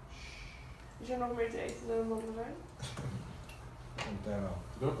 Is er nog meer te eten dan een mandarijn?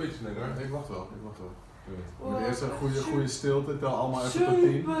 Nog een beetje, nee hoor. Ik wacht wel. We moeten eerst een goede stilte, tel allemaal even tot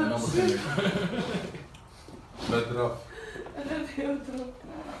 10 en dan begin ik. Let eraf. Het is heel druk.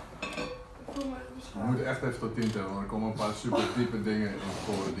 We moeten echt even tot 10 tellen, want er komen een paar super diepe dingen in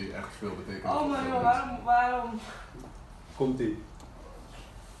voor die echt veel betekenen. Oh mijn god, waarom? Komt-ie.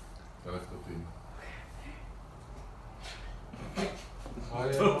 Tel even tot 10.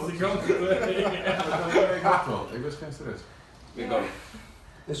 Ik wacht wel, ik ben geen stress. Ik ook.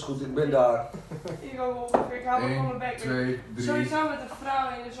 Is goed, ik ben daar. Ik ook ongeveer, ik hou me gewoon mijn bek. 2, 3. Sowieso met een vrouw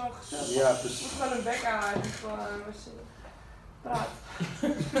in zo'n gezellig. Ja, precies. Ik moet gewoon een bek aanhouden. Ik gewoon praat.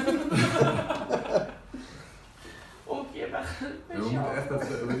 Om een keer weg. We moeten echt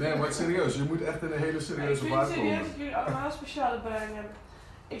even, nee, maar serieus, je moet echt in een hele serieuze vaart Ik vind het komen. serieus dat jullie allemaal een speciale brein hebben.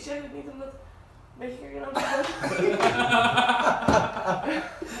 Ik zeg het niet omdat... Weet je, kijk je nou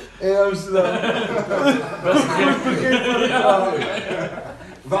In Amsterdam. Dat is een goed begin van het verhaal.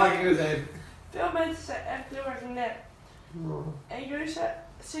 Waar ik het heen. Veel mensen zijn echt heel erg nep. En jullie zijn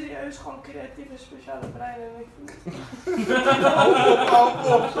serieus gewoon creatieve speciale breinen. En ik vind het...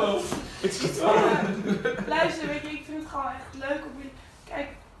 Hou op, zo. Luister, weet je, ik vind het gewoon echt leuk om jullie... Kijk,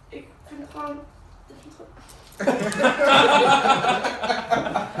 ik vind het gewoon...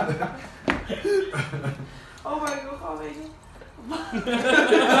 Oh, maar ik wil gewoon weten...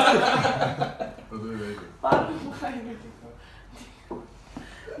 Wat wil je weten? Waarom ga je met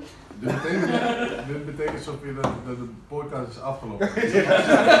Dit betekent alsof je dat de podcast is afgelopen. Dus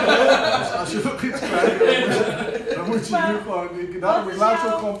als je nog iets krijgt, dan moet je nu gewoon... Daarom ik laat ze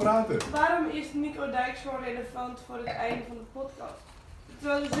ook gewoon praten. Waarom is Nico Dijks gewoon relevant voor het einde van de podcast?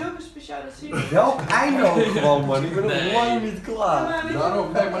 Terwijl er zulke speciale series... Welk einde ook gewoon, man. Ik ben nog lang niet klaar.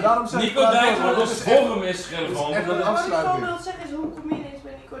 Daarom zeg ik... Nico Dijks, maar dat is vorm is relevant. Echt een Wat ik gewoon afsluiting. wil zeggen is hoe kom je ineens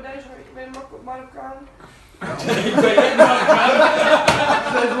bij Nico Dijks? Ik ben Marokkaan. Ik ben echt Marokkaan.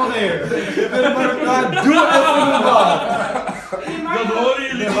 Zeg maar neer. Je bent Marokkaan, doe even normaal. Dat horen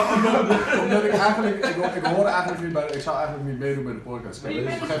jullie. Omdat ik eigenlijk... Ik hoor eigenlijk niet bij... Ik zou eigenlijk niet meedoen met de podcast. Dus op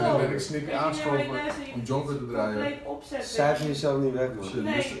een gegeven moment ben ik sneaky aangeschoven om Jonker te draaien. Cijfer jezelf niet weg, man.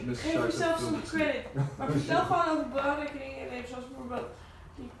 Nee, geef jezelf zonder credit. Maar vertel gewoon over belangrijke dingen in je leven, zoals bijvoorbeeld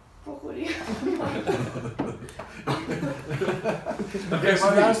die pokoe die... Oké,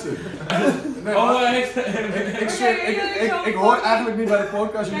 maar luister. Nee, ik hoor eigenlijk niet bij de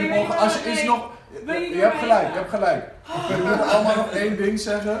podcast. Jullie mogen, als je iets nog... Je hebt gelijk. We moeten allemaal nog één ding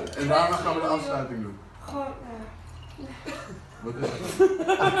zeggen en daarna gaan we de afsluiting doen. Gewoon, Wat is het?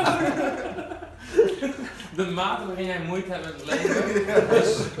 De mate waarin jij moeite hebt met het leven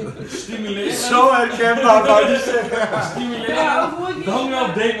is stimuleren. Zo herkenbaar, wou je zeggen. Stimuleren, Ja, of hoe ik die- dan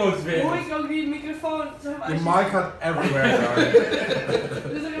wel demotiveren. Hoe ik ook die microfoon... Zeg maar, Je als mic gaat everywhere, darling.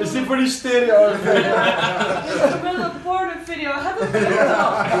 Dus er Is die voor die stereo? Dus ik wil een porno-video. Gaat het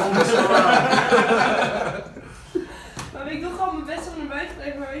Maar ik doe gewoon mijn best om naar buiten te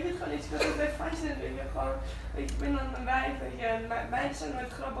blijven, maar weet je het gewoon niet. Ik wil ook bij fijn zijn, weet je, gewoon, weet je, ik ben dan een wijf, weet je, en meiden zijn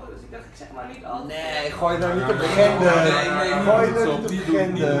nooit grappig, dus ik dacht, ik zeg maar niet altijd. Nee, gooi nou niet op de agenda. Gooi nou niet op de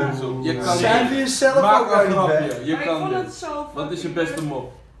agenda. Je kan Zijn we jezelf maak ook een wel niet grapje. weg? Je Maar ik kan vond dit. het zo Wat is je beste mop?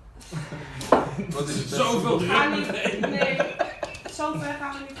 Wat is je beste Zoveel mop? Ga niet, nee, zo ver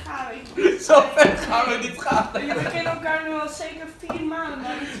gaan we niet gaan, weet je. Zo ver gaan we niet gaan. Weet je, we kennen elkaar nu al zeker 4 maanden,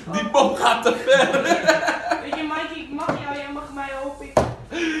 maar het is gewoon- Die mop gaat te ver. Weet je, Mikey, ik mag jou, jij mag mij, hoop ik.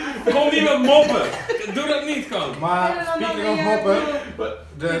 Kom niet met moppen. Doe dat niet gewoon. Maar speaking of moppen,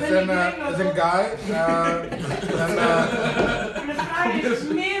 er is een guy. En de vraag is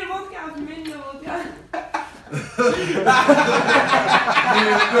meer wodka of minder wodka?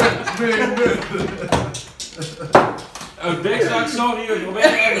 Oh, Dikzak, sorry, ik probeer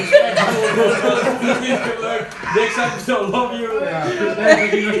even respect te voelen. Dat is niet leuk. Dikzak, still love you. Ja, nee,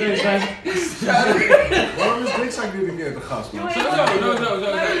 dat die nog steeds zijn. Waarom is Dikzak niet een keer te gast, man?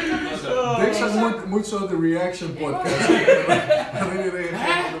 Zo. Dikzak moet zo de reaction podcast doen. Waarin je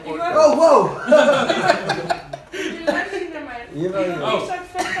reageert op de podcast. Oh, wow! Je luistert niet naar mij. Jawel, jawel. Ik zou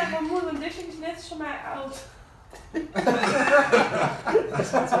vet zijn van moeder, want Dixie is net zo mij oud.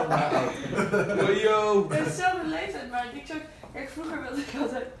 Yo. Het is dezelfde leeftijd, maar kijk, vroeger wilde ik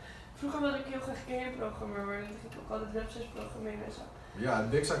heel graag gameprogrammer worden. En toen ging ik ook altijd websites programmeren en zo. Ja,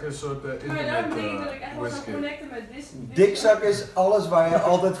 Dikzak is een soort Maar daarom denk ik dat ik echt wel zou Westkid. connecten met Disney. Dikzak is alles waar je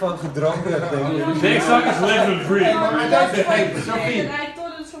altijd van gedroomd hebt, denk ik. Dikzak is living free. Sophie. En hij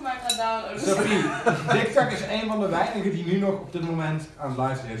torrents voor mij gaat downloaden. Sophie, Dikzak is een van de weinigen die nu nog op dit moment aan het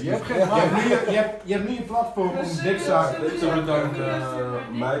luisteren is. Je hebt geen Je hebt nu een platform om Dikzak. Zo bedankt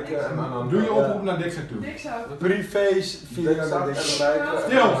Maaike en dan... Doe je oproep naar Dikzak toe. Dikzak. Privé's via Dikzak en Dikzak. Maaike.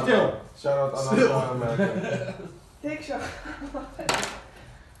 Stil. Shout-out aan Maaike. Dikzak. Wacht even.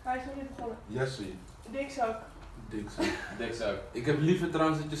 Hij is nog niet begonnen. Jesse. Dikzak. Dikzak. Ik heb liever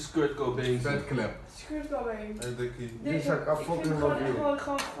trouwens dat je Skirt Cobain zegt. Vetklep. Skirt Cobain. Hey Dikkie. Dikzak, ik vind het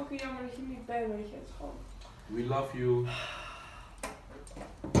gewoon fucking jammer dat je niet bent, weet je. Het is gewoon... We love you.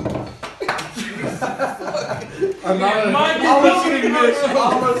 Alles ging mis.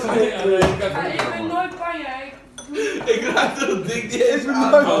 Alles ging mis. Ik ben nooit panje. Ik raakte dat ding niet eens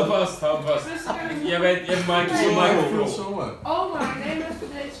aan. Hou vast. Jij weet, je hebt Michael. Oma, neem even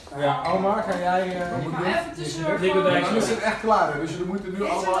deze. Ja, Oma, ga jij... Maar even tussendoor. We zijn echt klaar, dus jullie moeten nu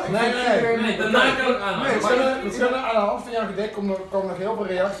allemaal... Nee, daarna kan ik aan. Nee, we kunnen aan de hand van jouw gedicht komen nog heel veel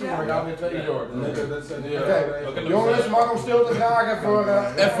reacties, maar we gaan weer 2 uur door. Oké, jongens, mag om stil te vragen voor...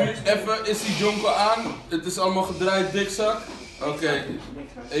 Even, is die jonko aan? Het is allemaal gedraaid, dikzak. Oké,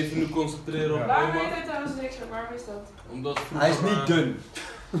 even nu concentreren op Waarom oma. heet hij trouwens Dikzak? Waarom is dat? Omdat Hij is niet dun.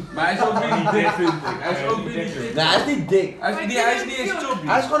 Maar hij is ook weer niet dik, vind ik. Hij is ook weer niet dik. Nee, hij is niet dik. Hij is niet eens chubby.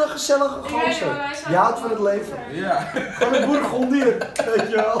 Hij is gewoon een gezellige gozer. Je houdt van het leven. Ja. Gewoon een boerengondier, weet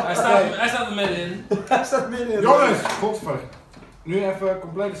je wel. Hij staat er middenin. Hij staat middenin. Jongens, godver. Nu even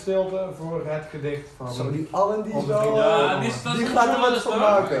complete stilte voor het gedicht van... Zo, die Allen die is onze wel... vriend. Ja, die gaat er wat van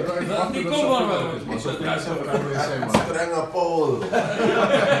maken. Die komt wel Strenge Pool.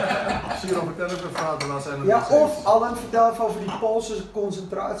 Siro, vertel even een verhaal, daarna zijn er Ja, nog of steeds. Allen vertel even over die Poolse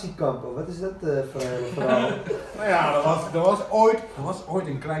concentratiekampen. Wat is dat voor een verhaal? Nou ja, er was ooit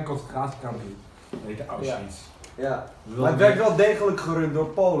een klein concentratiekamp hier. Dat heette Auschwitz. Ja, maar het werd wel degelijk gerund door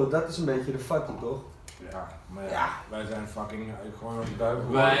Polen. Dat is een beetje de factor, toch? Ja, maar ja, wij zijn fucking gewoon op de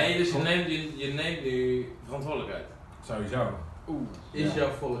duivel. Wij, dus je neemt nu verantwoordelijkheid. Sowieso. Is jouw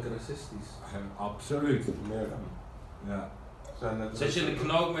volk racistisch? Absoluut. Meer dan. Ja. Zet je in de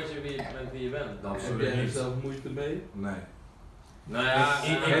knoop met wie je bent? Dan Heb jij er zelf moeite mee? Nee. Nou ja,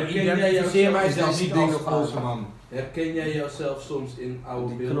 Herken jij identificeer mijzelf jezelf niet dingen als Poolse man. Herken jij jouzelf soms in oude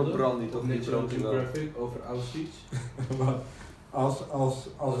Die beelden? knopbrand niet, of die National brandt wel. Geographic over Auschwitz?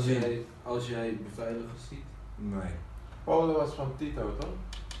 Als jij beveiligers ziet? Nee. Polen was van Tito, toch?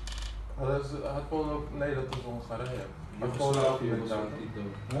 Had Polen ook... Nee, dat was Hongarije. Had Polen ook Joegoslavië niet was gedaan? van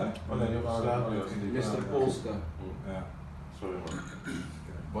Tito. Oh nee, Joegoslavië was niet. Mr. Polska. Ja. Sorry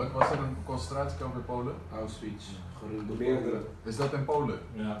man. Was er een concentratiekamp in Polen? Auschwitz. Gerund door Meerdere. Polen. Is dat in Polen?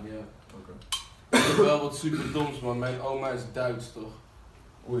 Ja. Ja. Oké. Ik heb wel wat super doms, man. Mijn oma is Duits, toch?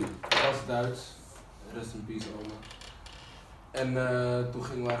 Oei. Was Duits. Rest in peace, oma. En toen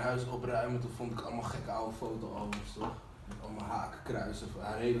gingen we haar huis opruimen. Toen vond ik allemaal gekke oude fotoalbums, toch? Met allemaal hakenkruisen.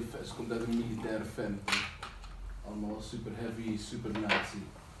 Haar hele vest komt uit een militaire fan, toch? Allemaal super heavy, super nazi.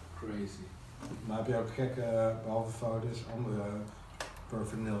 Crazy. Maar heb je ook gekke, behalve foto's, andere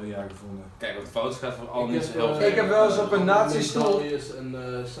paraphernalia gevonden? kijk, wat foto's gaat van al Ik mensen heb, helpen. Ik heb wel eens op een nazi-stoel- medailles en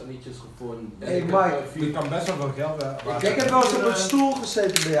sanietjes gevonden. Hey, Ik heb, Mike, Je kan best wel veel geld Ik heb wel eens op een stoel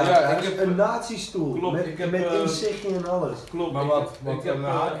gezeten bij jou. Ja, thuis. ik heb- Een nazi-stoel. Klopt, met ik heb, met inzichtje en alles. Klopt. Maar ik wat? heb- Wat, ik heb, een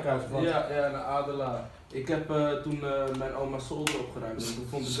hakenkruis of wat? Ja, een adelaar. Ik heb toen mijn oma's zolder opgeruimd en toen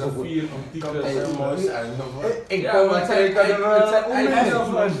vond ik daar 4 antieke... Kan heel mooi zijn, of wat? Ik Ja, kan maar het zeggen, het er zijn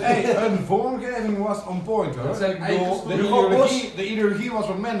onmiddellijk Hey, hun vormgeving was on point hoor. Dat zijn Ik bedoel, eigen de ideologie was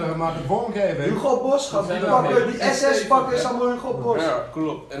wat minder, maar de vormgeving... Hugo Boss Dat gaf zijn die wel pakken, hele die SS-pakken is allemaal Hugo Boss. Ja,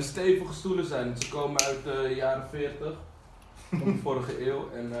 klopt. En stevige stoelen zijn het. Ze komen uit de jaren 40 van de vorige eeuw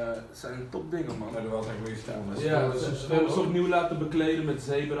en het zijn topdingen, man. Maar dat was een goede stijl. Ja, we hebben ze opnieuw laten bekleden met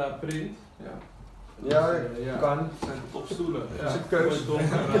zebra print. Ja. Ja, Dus, kan. Het zijn topstoelen. Ja. is een keus. Mooi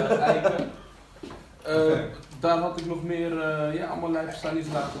donker, eiken. Daar had ik nog meer, allemaal lijpen staan iets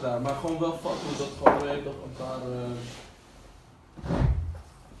laten daar. Maar gewoon wel fucking dat gewoon weet toch een paar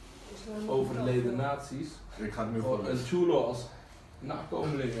overleden naties. Ik ga het nu voor Een chulo als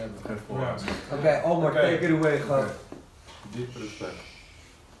nakomeling hebben. Geef voor. Oké, Omar, take it away, gast. Diep respect.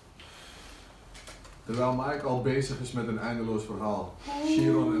 Terwijl Mike al bezig is met een eindeloos verhaal,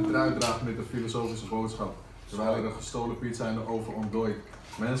 Chiron een trui draagt met een filosofische boodschap, terwijl er een gestolen pizza in de oven ontdooit.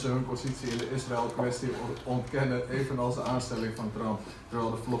 Mensen hun positie in de Israël-kwestie ontkennen, evenals de aanstelling van Trump,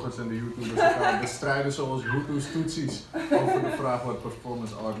 terwijl de vloggers en de YouTubers elkaar bestrijden zoals Hutus Tutsis over de vraag wat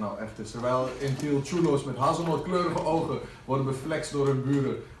performance art nou echt is. Terwijl intiel chulo's met hazelnotkleurige ogen worden beflext door hun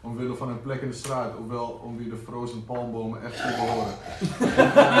buren omwille van hun plek in de straat, ofwel om wie de frozen palmbomen echt toe behoren.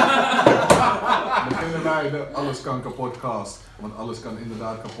 Beginnen wij de Alles Kan Kapot cast, want alles kan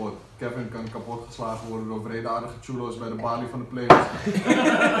inderdaad kapot. Kevin kan kapot geslagen worden door wreedaardige chulo's bij de balie van de playlist.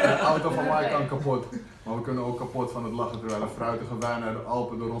 De auto van Mike kan kapot. Maar we kunnen ook kapot van het lachen terwijl er fruitige wijn uit de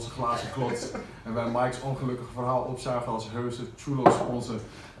Alpen door onze glazen klotst. En wij Mike's ongelukkige verhaal opzuigen als heuse chulo-sponsor.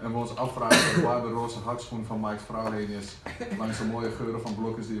 En we ons afvragen waar de roze hakschoen van Mike's vrouw heen is. Langs de mooie geuren van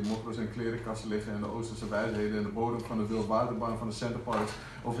blokjes die in mokkels en klerenkasten liggen. En de Oosterse wijsheden en de bodem van de wildwaterbaan van de Centerparks.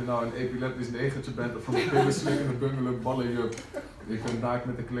 Of je nou een epileptisch negertje bent of een pillenslikkende bungelen ballenjup. Je kunt naakt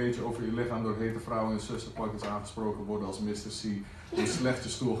met een kleedje over je lichaam door hete vrouwen in zusterpakjes aangesproken worden als Mr. C. Hoe slecht je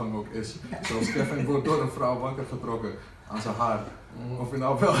stoelgang ook is. Zoals Kevin wordt door een vrouw wakker getrokken aan zijn haar. Of je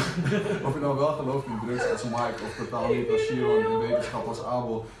nou wel gelooft in drugs als Mike of totaal niet als Chiron, in wetenschap als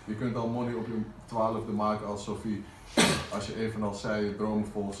Abel. Je kunt al money op je 12e maken als Sophie. Als je evenals zij je dromen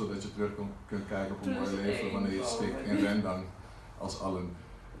volgt, zodat je terug kunt kijken op een mooi leven wanneer je stikt in rendang als allen.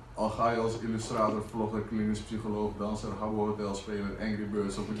 Al ga je als illustrator, vlogger, klinisch psycholoog, danser, Habbo Hotel speler, Angry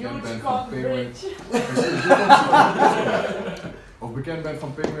Birds of bekend bent van Penguin. Of bekend bent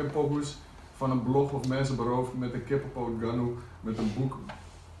van Penguin Pogus, van een blog of mensen beroofd met een kippenpoot Ganu, met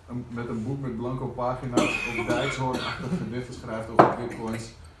een boek met blanco pagina's of Dijkshoorn-achtig gedichten schrijft over bitcoins.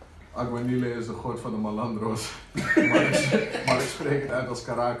 Aguanile is de god van de malandro's, maar ik spreek het uit als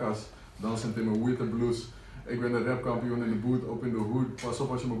Caracas, dansend in mijn witte blues. Ik ben de rapkampioen in de boot, op in de hoed. Pas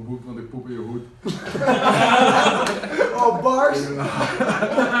op als je me boekt, want ik poep in je hoed. Oh, bars! Ik ben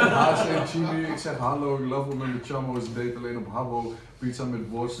HC Chimi, ik zeg hallo, ik love met mijn chamo's, date alleen op Habbo. Pizza met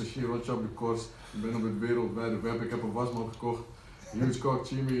worst, een sriracha op de korst. Ik ben op het wereldwijde web, ik heb een wasmand gekocht. Huge cock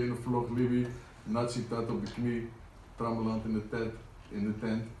Chimi in de vlog Libby. Nazi tat op de knie, trammeland in de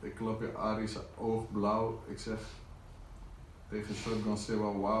tent. Ik klap je Arische oog blauw. Ik zeg tegen Shotgun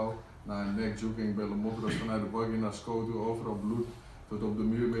Sewa wauw. Na een nekjoeking bellen mokkers vanuit de buggy naar Skotu, overal bloed. Tot op de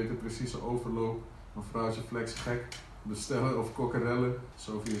muur meter precieze overloop. Mevrouwtje flex gek, bestellen of kokkerellen.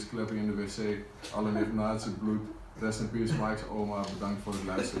 Sophie is klepping in de wc, allen heeft nazi bloed. Rest in peace Mike's oma, bedankt voor het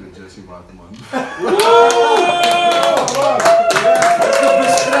luisteren, Jessie Waterman. De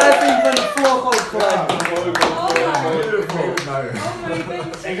beschrijving van de vlog ook gelijk.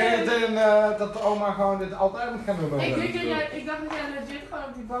 Ik denk dat de oma gewoon dit altijd moet gaan doen. Ik dacht dat jij legit gewoon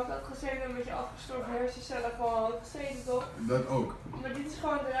op die bank had gezeten en met je afgestorven hersencellen gewoon had gezeten, toch? Dat ook. Maar dit is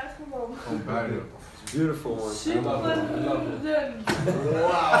gewoon eruit gekomen. Gewoon beide. Beautiful man. Super dun.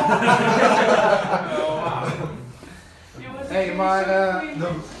 Hé, maar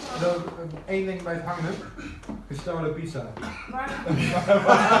één ding blijft hangen. Gestolen pizza.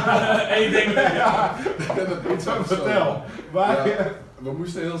 Eén ding. Ja, ik heb de pizza gestolen. Vertel. Waar? Ja, we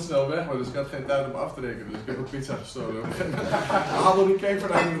moesten heel snel weg, maar dus ik had geen tijd om af te rekenen. Dus ik heb een pizza gestolen. Hadden die keek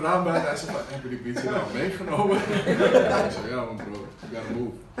vanuit het raam bij en hij zei van, heb je die pizza nou meegenomen? Ik zei, ja man bro, you gotta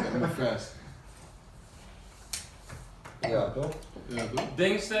move. You gotta move fast. Ja, toch? Ja, toch?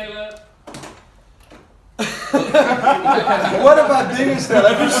 Ding stelen. What about dingen stellen?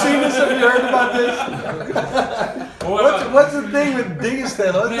 Have you seen this? Have you heard about this? What's the thing with dingen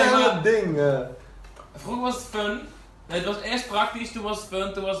stellen? Wat is dat ding? Vroeger was het fun. Nee, het was eerst praktisch, toen was het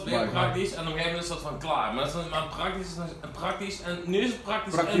fun, toen was het weer praktisch en op een gegeven moment is dat van klaar. Maar, praktisch is praktisch en nu is het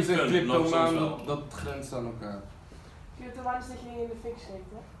praktisch en Praktisch en fun. cryptomaan, dat grenst aan elkaar. Cryptomaan is dat je niet in de fik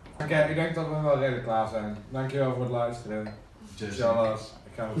steekt, hè? Oké, ik denk dat we wel redelijk klaar zijn. Dankjewel voor het luisteren. Shallas.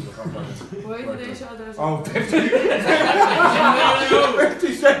 Ik ga het terug afpakken. Hoe heet deze adres? Oh,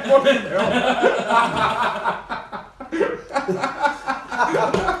 50 cent voor dit.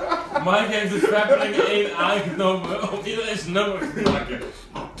 Mike heeft de Trappeling 1 aangenomen om iedereen zijn nummer te pakken.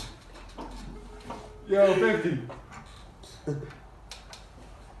 Yo, 50.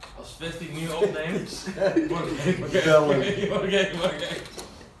 Als 50 nu opneemt. Oké.